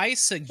 Right. Could I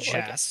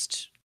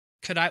suggest?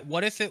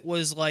 What if it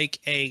was like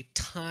a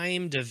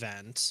timed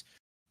event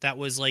that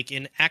was like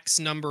in X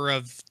number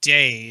of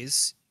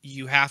days?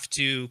 You have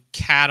to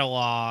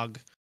catalog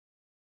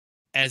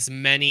as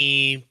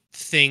many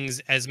things,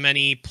 as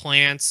many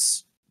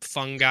plants,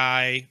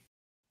 fungi,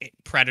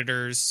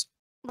 predators,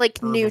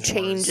 like new herbivores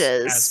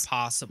changes as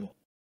possible.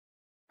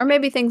 Or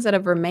maybe things that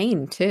have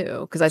remained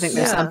too, because I think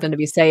there's Yeah. something to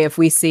be say if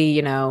we see,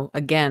 you know,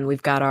 again,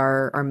 we've got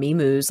our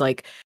Mimus,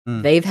 like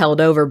they've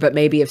held over, but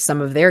maybe if some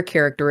of their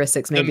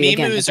characteristics, maybe The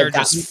again, if Mimus they've are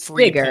just gotten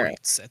free bigger,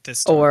 points at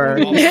this time. or-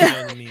 We all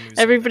know the Mimus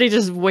are Everybody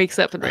just wakes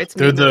up and writes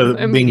They're the Mimu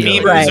immediately.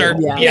 bingo. Mimus Right,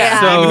 are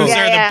yeah. Mimus So- are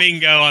Yeah. the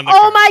bingo on the Oh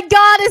card. my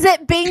god, is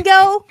it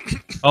bingo?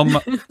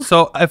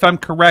 So if I'm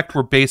correct,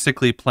 we're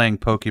basically playing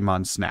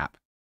Pokemon Snap.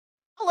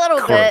 A little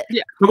Correct.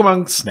 bit.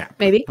 Pokemon Snap.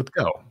 Maybe. Let's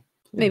go.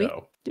 Maybe.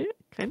 Go.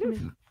 Kind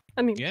of.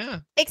 I mean,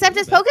 Yeah. Except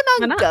it's Why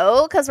Pokemon not?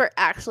 Go because we're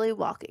actually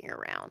walking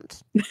around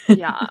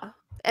yeah.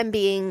 and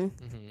being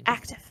Mhm.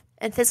 active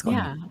and physical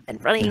Yeah.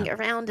 and running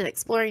around and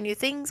exploring new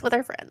things with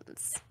our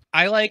friends.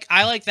 I like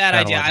that That'll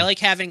idea. I happen. like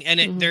having, and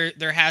it Mhm.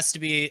 there has to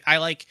be. I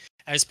like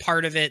as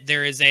part of it.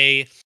 There is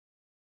a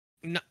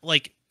not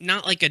like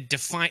a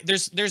define.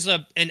 There's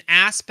an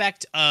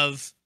aspect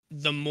of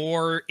the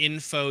more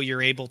info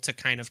you're able to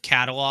kind of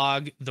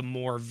catalog, the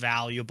more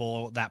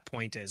valuable that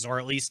point is, or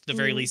at least the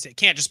very least, it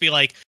can't just be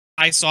like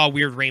I saw a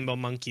weird rainbow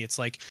monkey. It's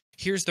like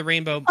here's the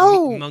rainbow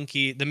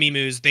monkey, the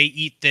Mimus. They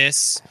eat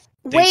this.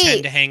 They tend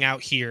Wait, to hang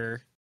out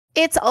here.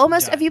 it's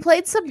almost. Yeah. Have you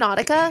played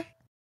Subnautica?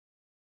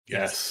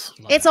 Yes.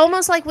 Love It's it.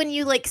 almost like when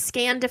you like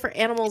scan different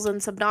animals in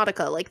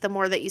Subnautica. Like the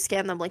more that you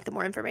scan them, like the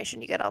more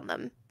information you get on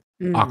them.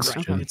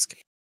 Oxygen. It's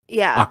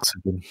Yeah.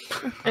 Oxygen.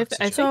 I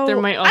think So, there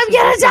might also I'm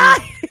gonna be some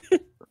die.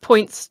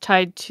 points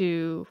tied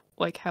to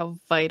like how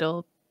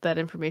vital that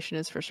information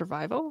is for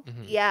survival.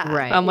 Mhm. Yeah.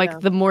 Right. Like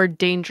the more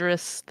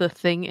dangerous the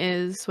thing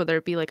is, whether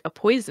it be like a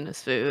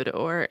poisonous food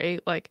or a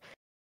like,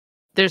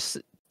 there's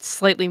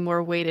slightly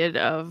more weighted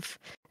of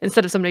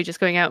instead of somebody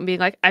just going out and being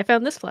like, I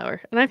found this flower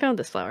and I found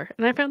this flower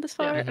and I found this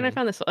flower and I Mhm.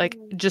 found this, like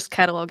just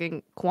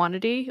cataloging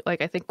quantity.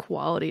 Like I think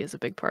quality is a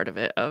big part of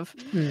it. Of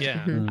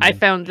Yeah. I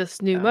found this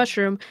new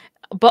mushroom,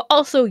 but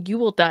also you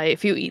will die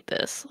if you eat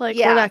this. Like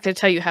Yeah. we're not going to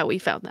tell you how we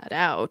found that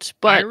out.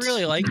 But I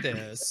really like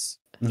this.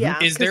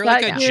 Yeah. Is 'Cause there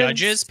like that a gives-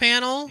 judges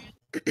panel?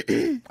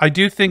 I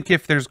do think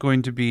if there's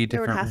going to be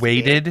There would have different to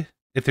be. weighted,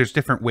 if there's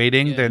different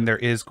weighting, Yeah. then there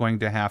is going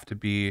to have to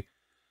be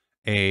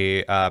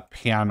a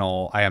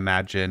panel, I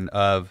imagine,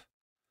 of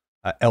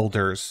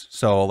elders.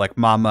 So like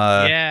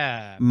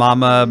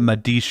Mama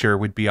Madisher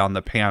would be on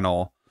the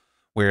panel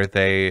where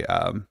they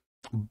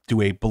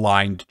do a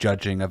blind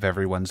judging of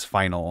everyone's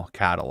final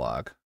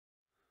catalog.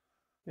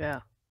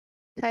 Yeah.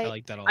 I Okay.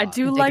 like that a lot. I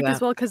do dig like that.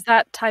 as well because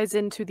that ties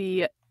into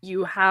the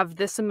you have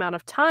this amount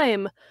of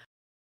time,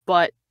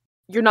 but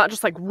you're not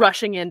just like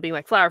rushing in being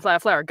like flower, flower,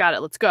 flower, got it,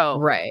 let's go.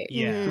 Right.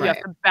 Yeah. You have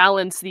to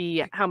balance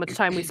the how much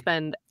time we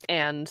spend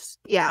and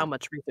Yeah. how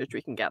much research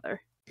we can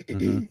gather.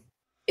 Mhm.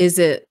 Is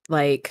it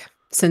like,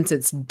 since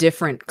it's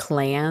different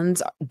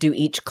clans, do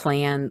each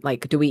clan,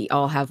 like, do we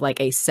all have like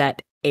a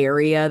set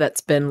area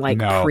that's been like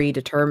No.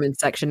 predetermined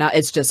section? Now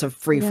it's just a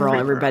free for all.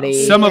 Yeah.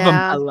 Everybody. Some of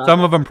Yeah. them, love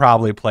some it. of them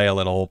probably play a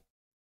little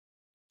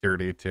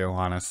dirty too.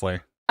 Honestly,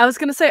 I was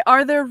gonna say,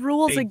 are there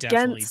rules They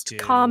definitely against do.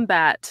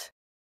 combat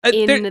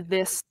in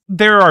this.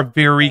 There are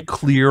very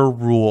clear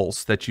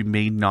rules that you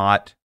may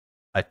not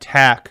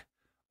attack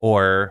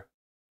or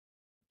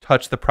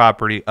touch the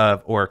property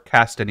of or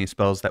cast any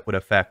spells that would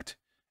affect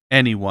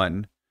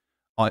anyone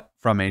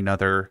from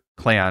another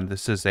clan.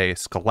 This is a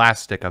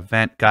scholastic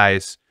event,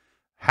 guys.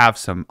 Have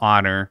some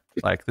honor.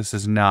 Like, this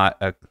is not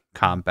a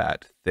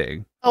combat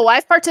thing. Oh,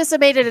 I've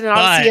participated in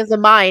Odyssey of the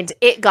Mind.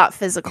 It got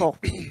physical.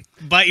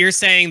 But you're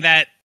saying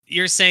that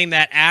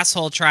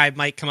asshole tribe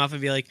might come up and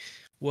be like,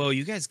 "Whoa,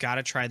 you guys got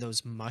to try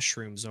those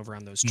mushrooms over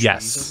on those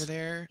trees over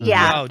there."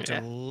 Yeah. Oh,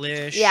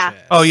 delicious. Yeah.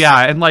 Oh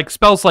yeah, and like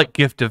spells like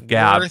Gift of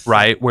Gab, Worth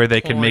right, where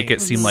they can make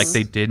it seem like points.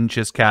 they didn't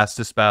just cast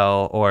a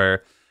spell,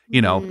 or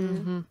you know,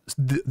 Mhm.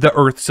 the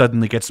earth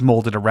suddenly gets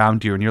molded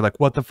around you, and you're like,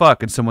 "What the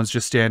fuck?" And someone's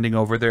just standing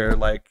over there,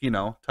 like, you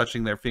know,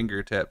 touching their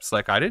fingertips,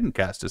 like, "I didn't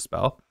cast a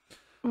spell."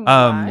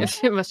 Why?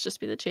 It must just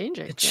be the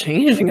changing. The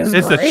changing is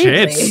It's crazy.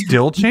 it's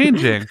still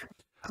changing.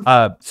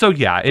 So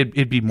yeah,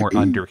 it'd be more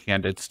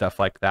underhanded stuff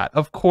like that.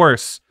 Of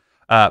course,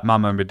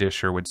 Mama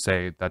Medisher would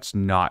say that's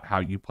not how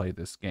you play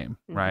this game,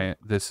 right?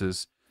 This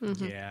is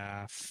Mhm.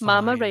 Yeah.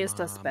 Mama fine,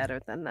 raised us Mom.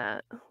 better than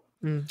that.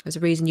 There's a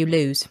reason you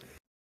lose.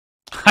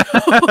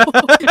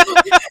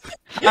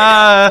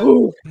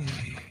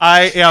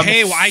 I am.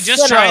 Hey, well, I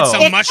just so- tried some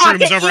Pick mushrooms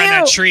pocket over on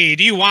that you! tree.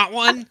 Do you want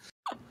one?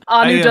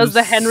 Anu am does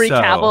the Henry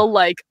so- Cavill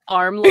like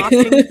arm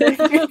locking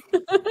thing.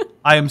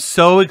 I am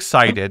so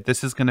excited.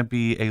 This is going to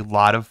be a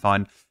lot of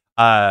fun.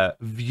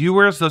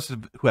 Viewers, those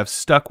who have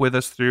stuck with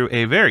us through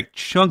a very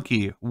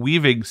chunky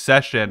weaving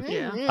session,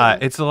 Yeah.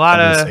 it's a lot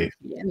I'm of gonna say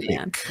Yeah,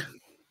 man.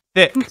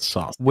 thick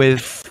sauce.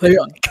 with.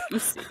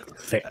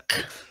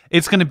 Thick.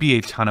 It's going to be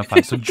a ton of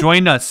fun. So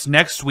join us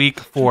next week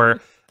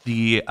for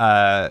the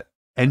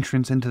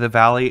entrance into the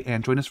valley,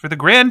 and join us for the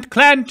Grand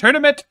Clan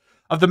Tournament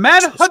of the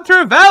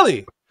Mathuntur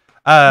Valley.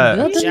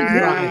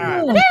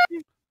 Yeah.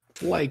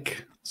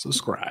 Like,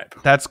 subscribe.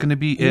 That's going to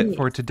be it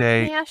for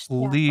today. Smash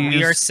that Please,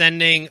 We are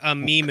sending a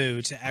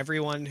Mimu to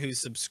everyone who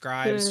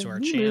subscribes to our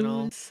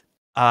channel.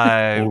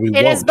 I Or we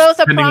It is won't, both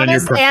a depending on your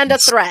promise and a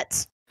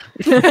preference.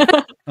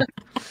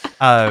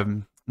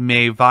 threat.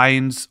 may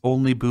vines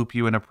only boop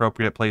you in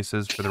appropriate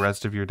places for the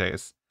rest of your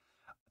days.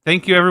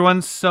 Thank you,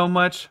 everyone, so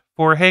much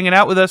for hanging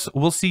out with us.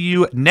 We'll see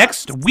you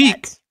next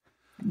week,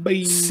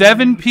 Bye.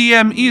 7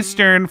 p.m.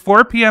 Eastern,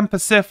 4 p.m.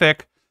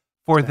 Pacific,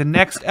 for the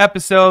next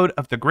episode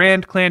of the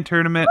Grand Clan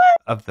Tournament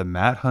of the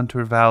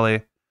Mathuntur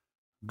Valley.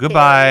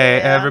 Goodbye,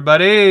 Yeah.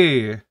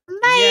 everybody. Bye.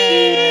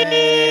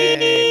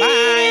 Yay.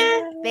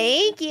 Bye.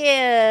 Thank you.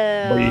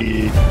 Bye.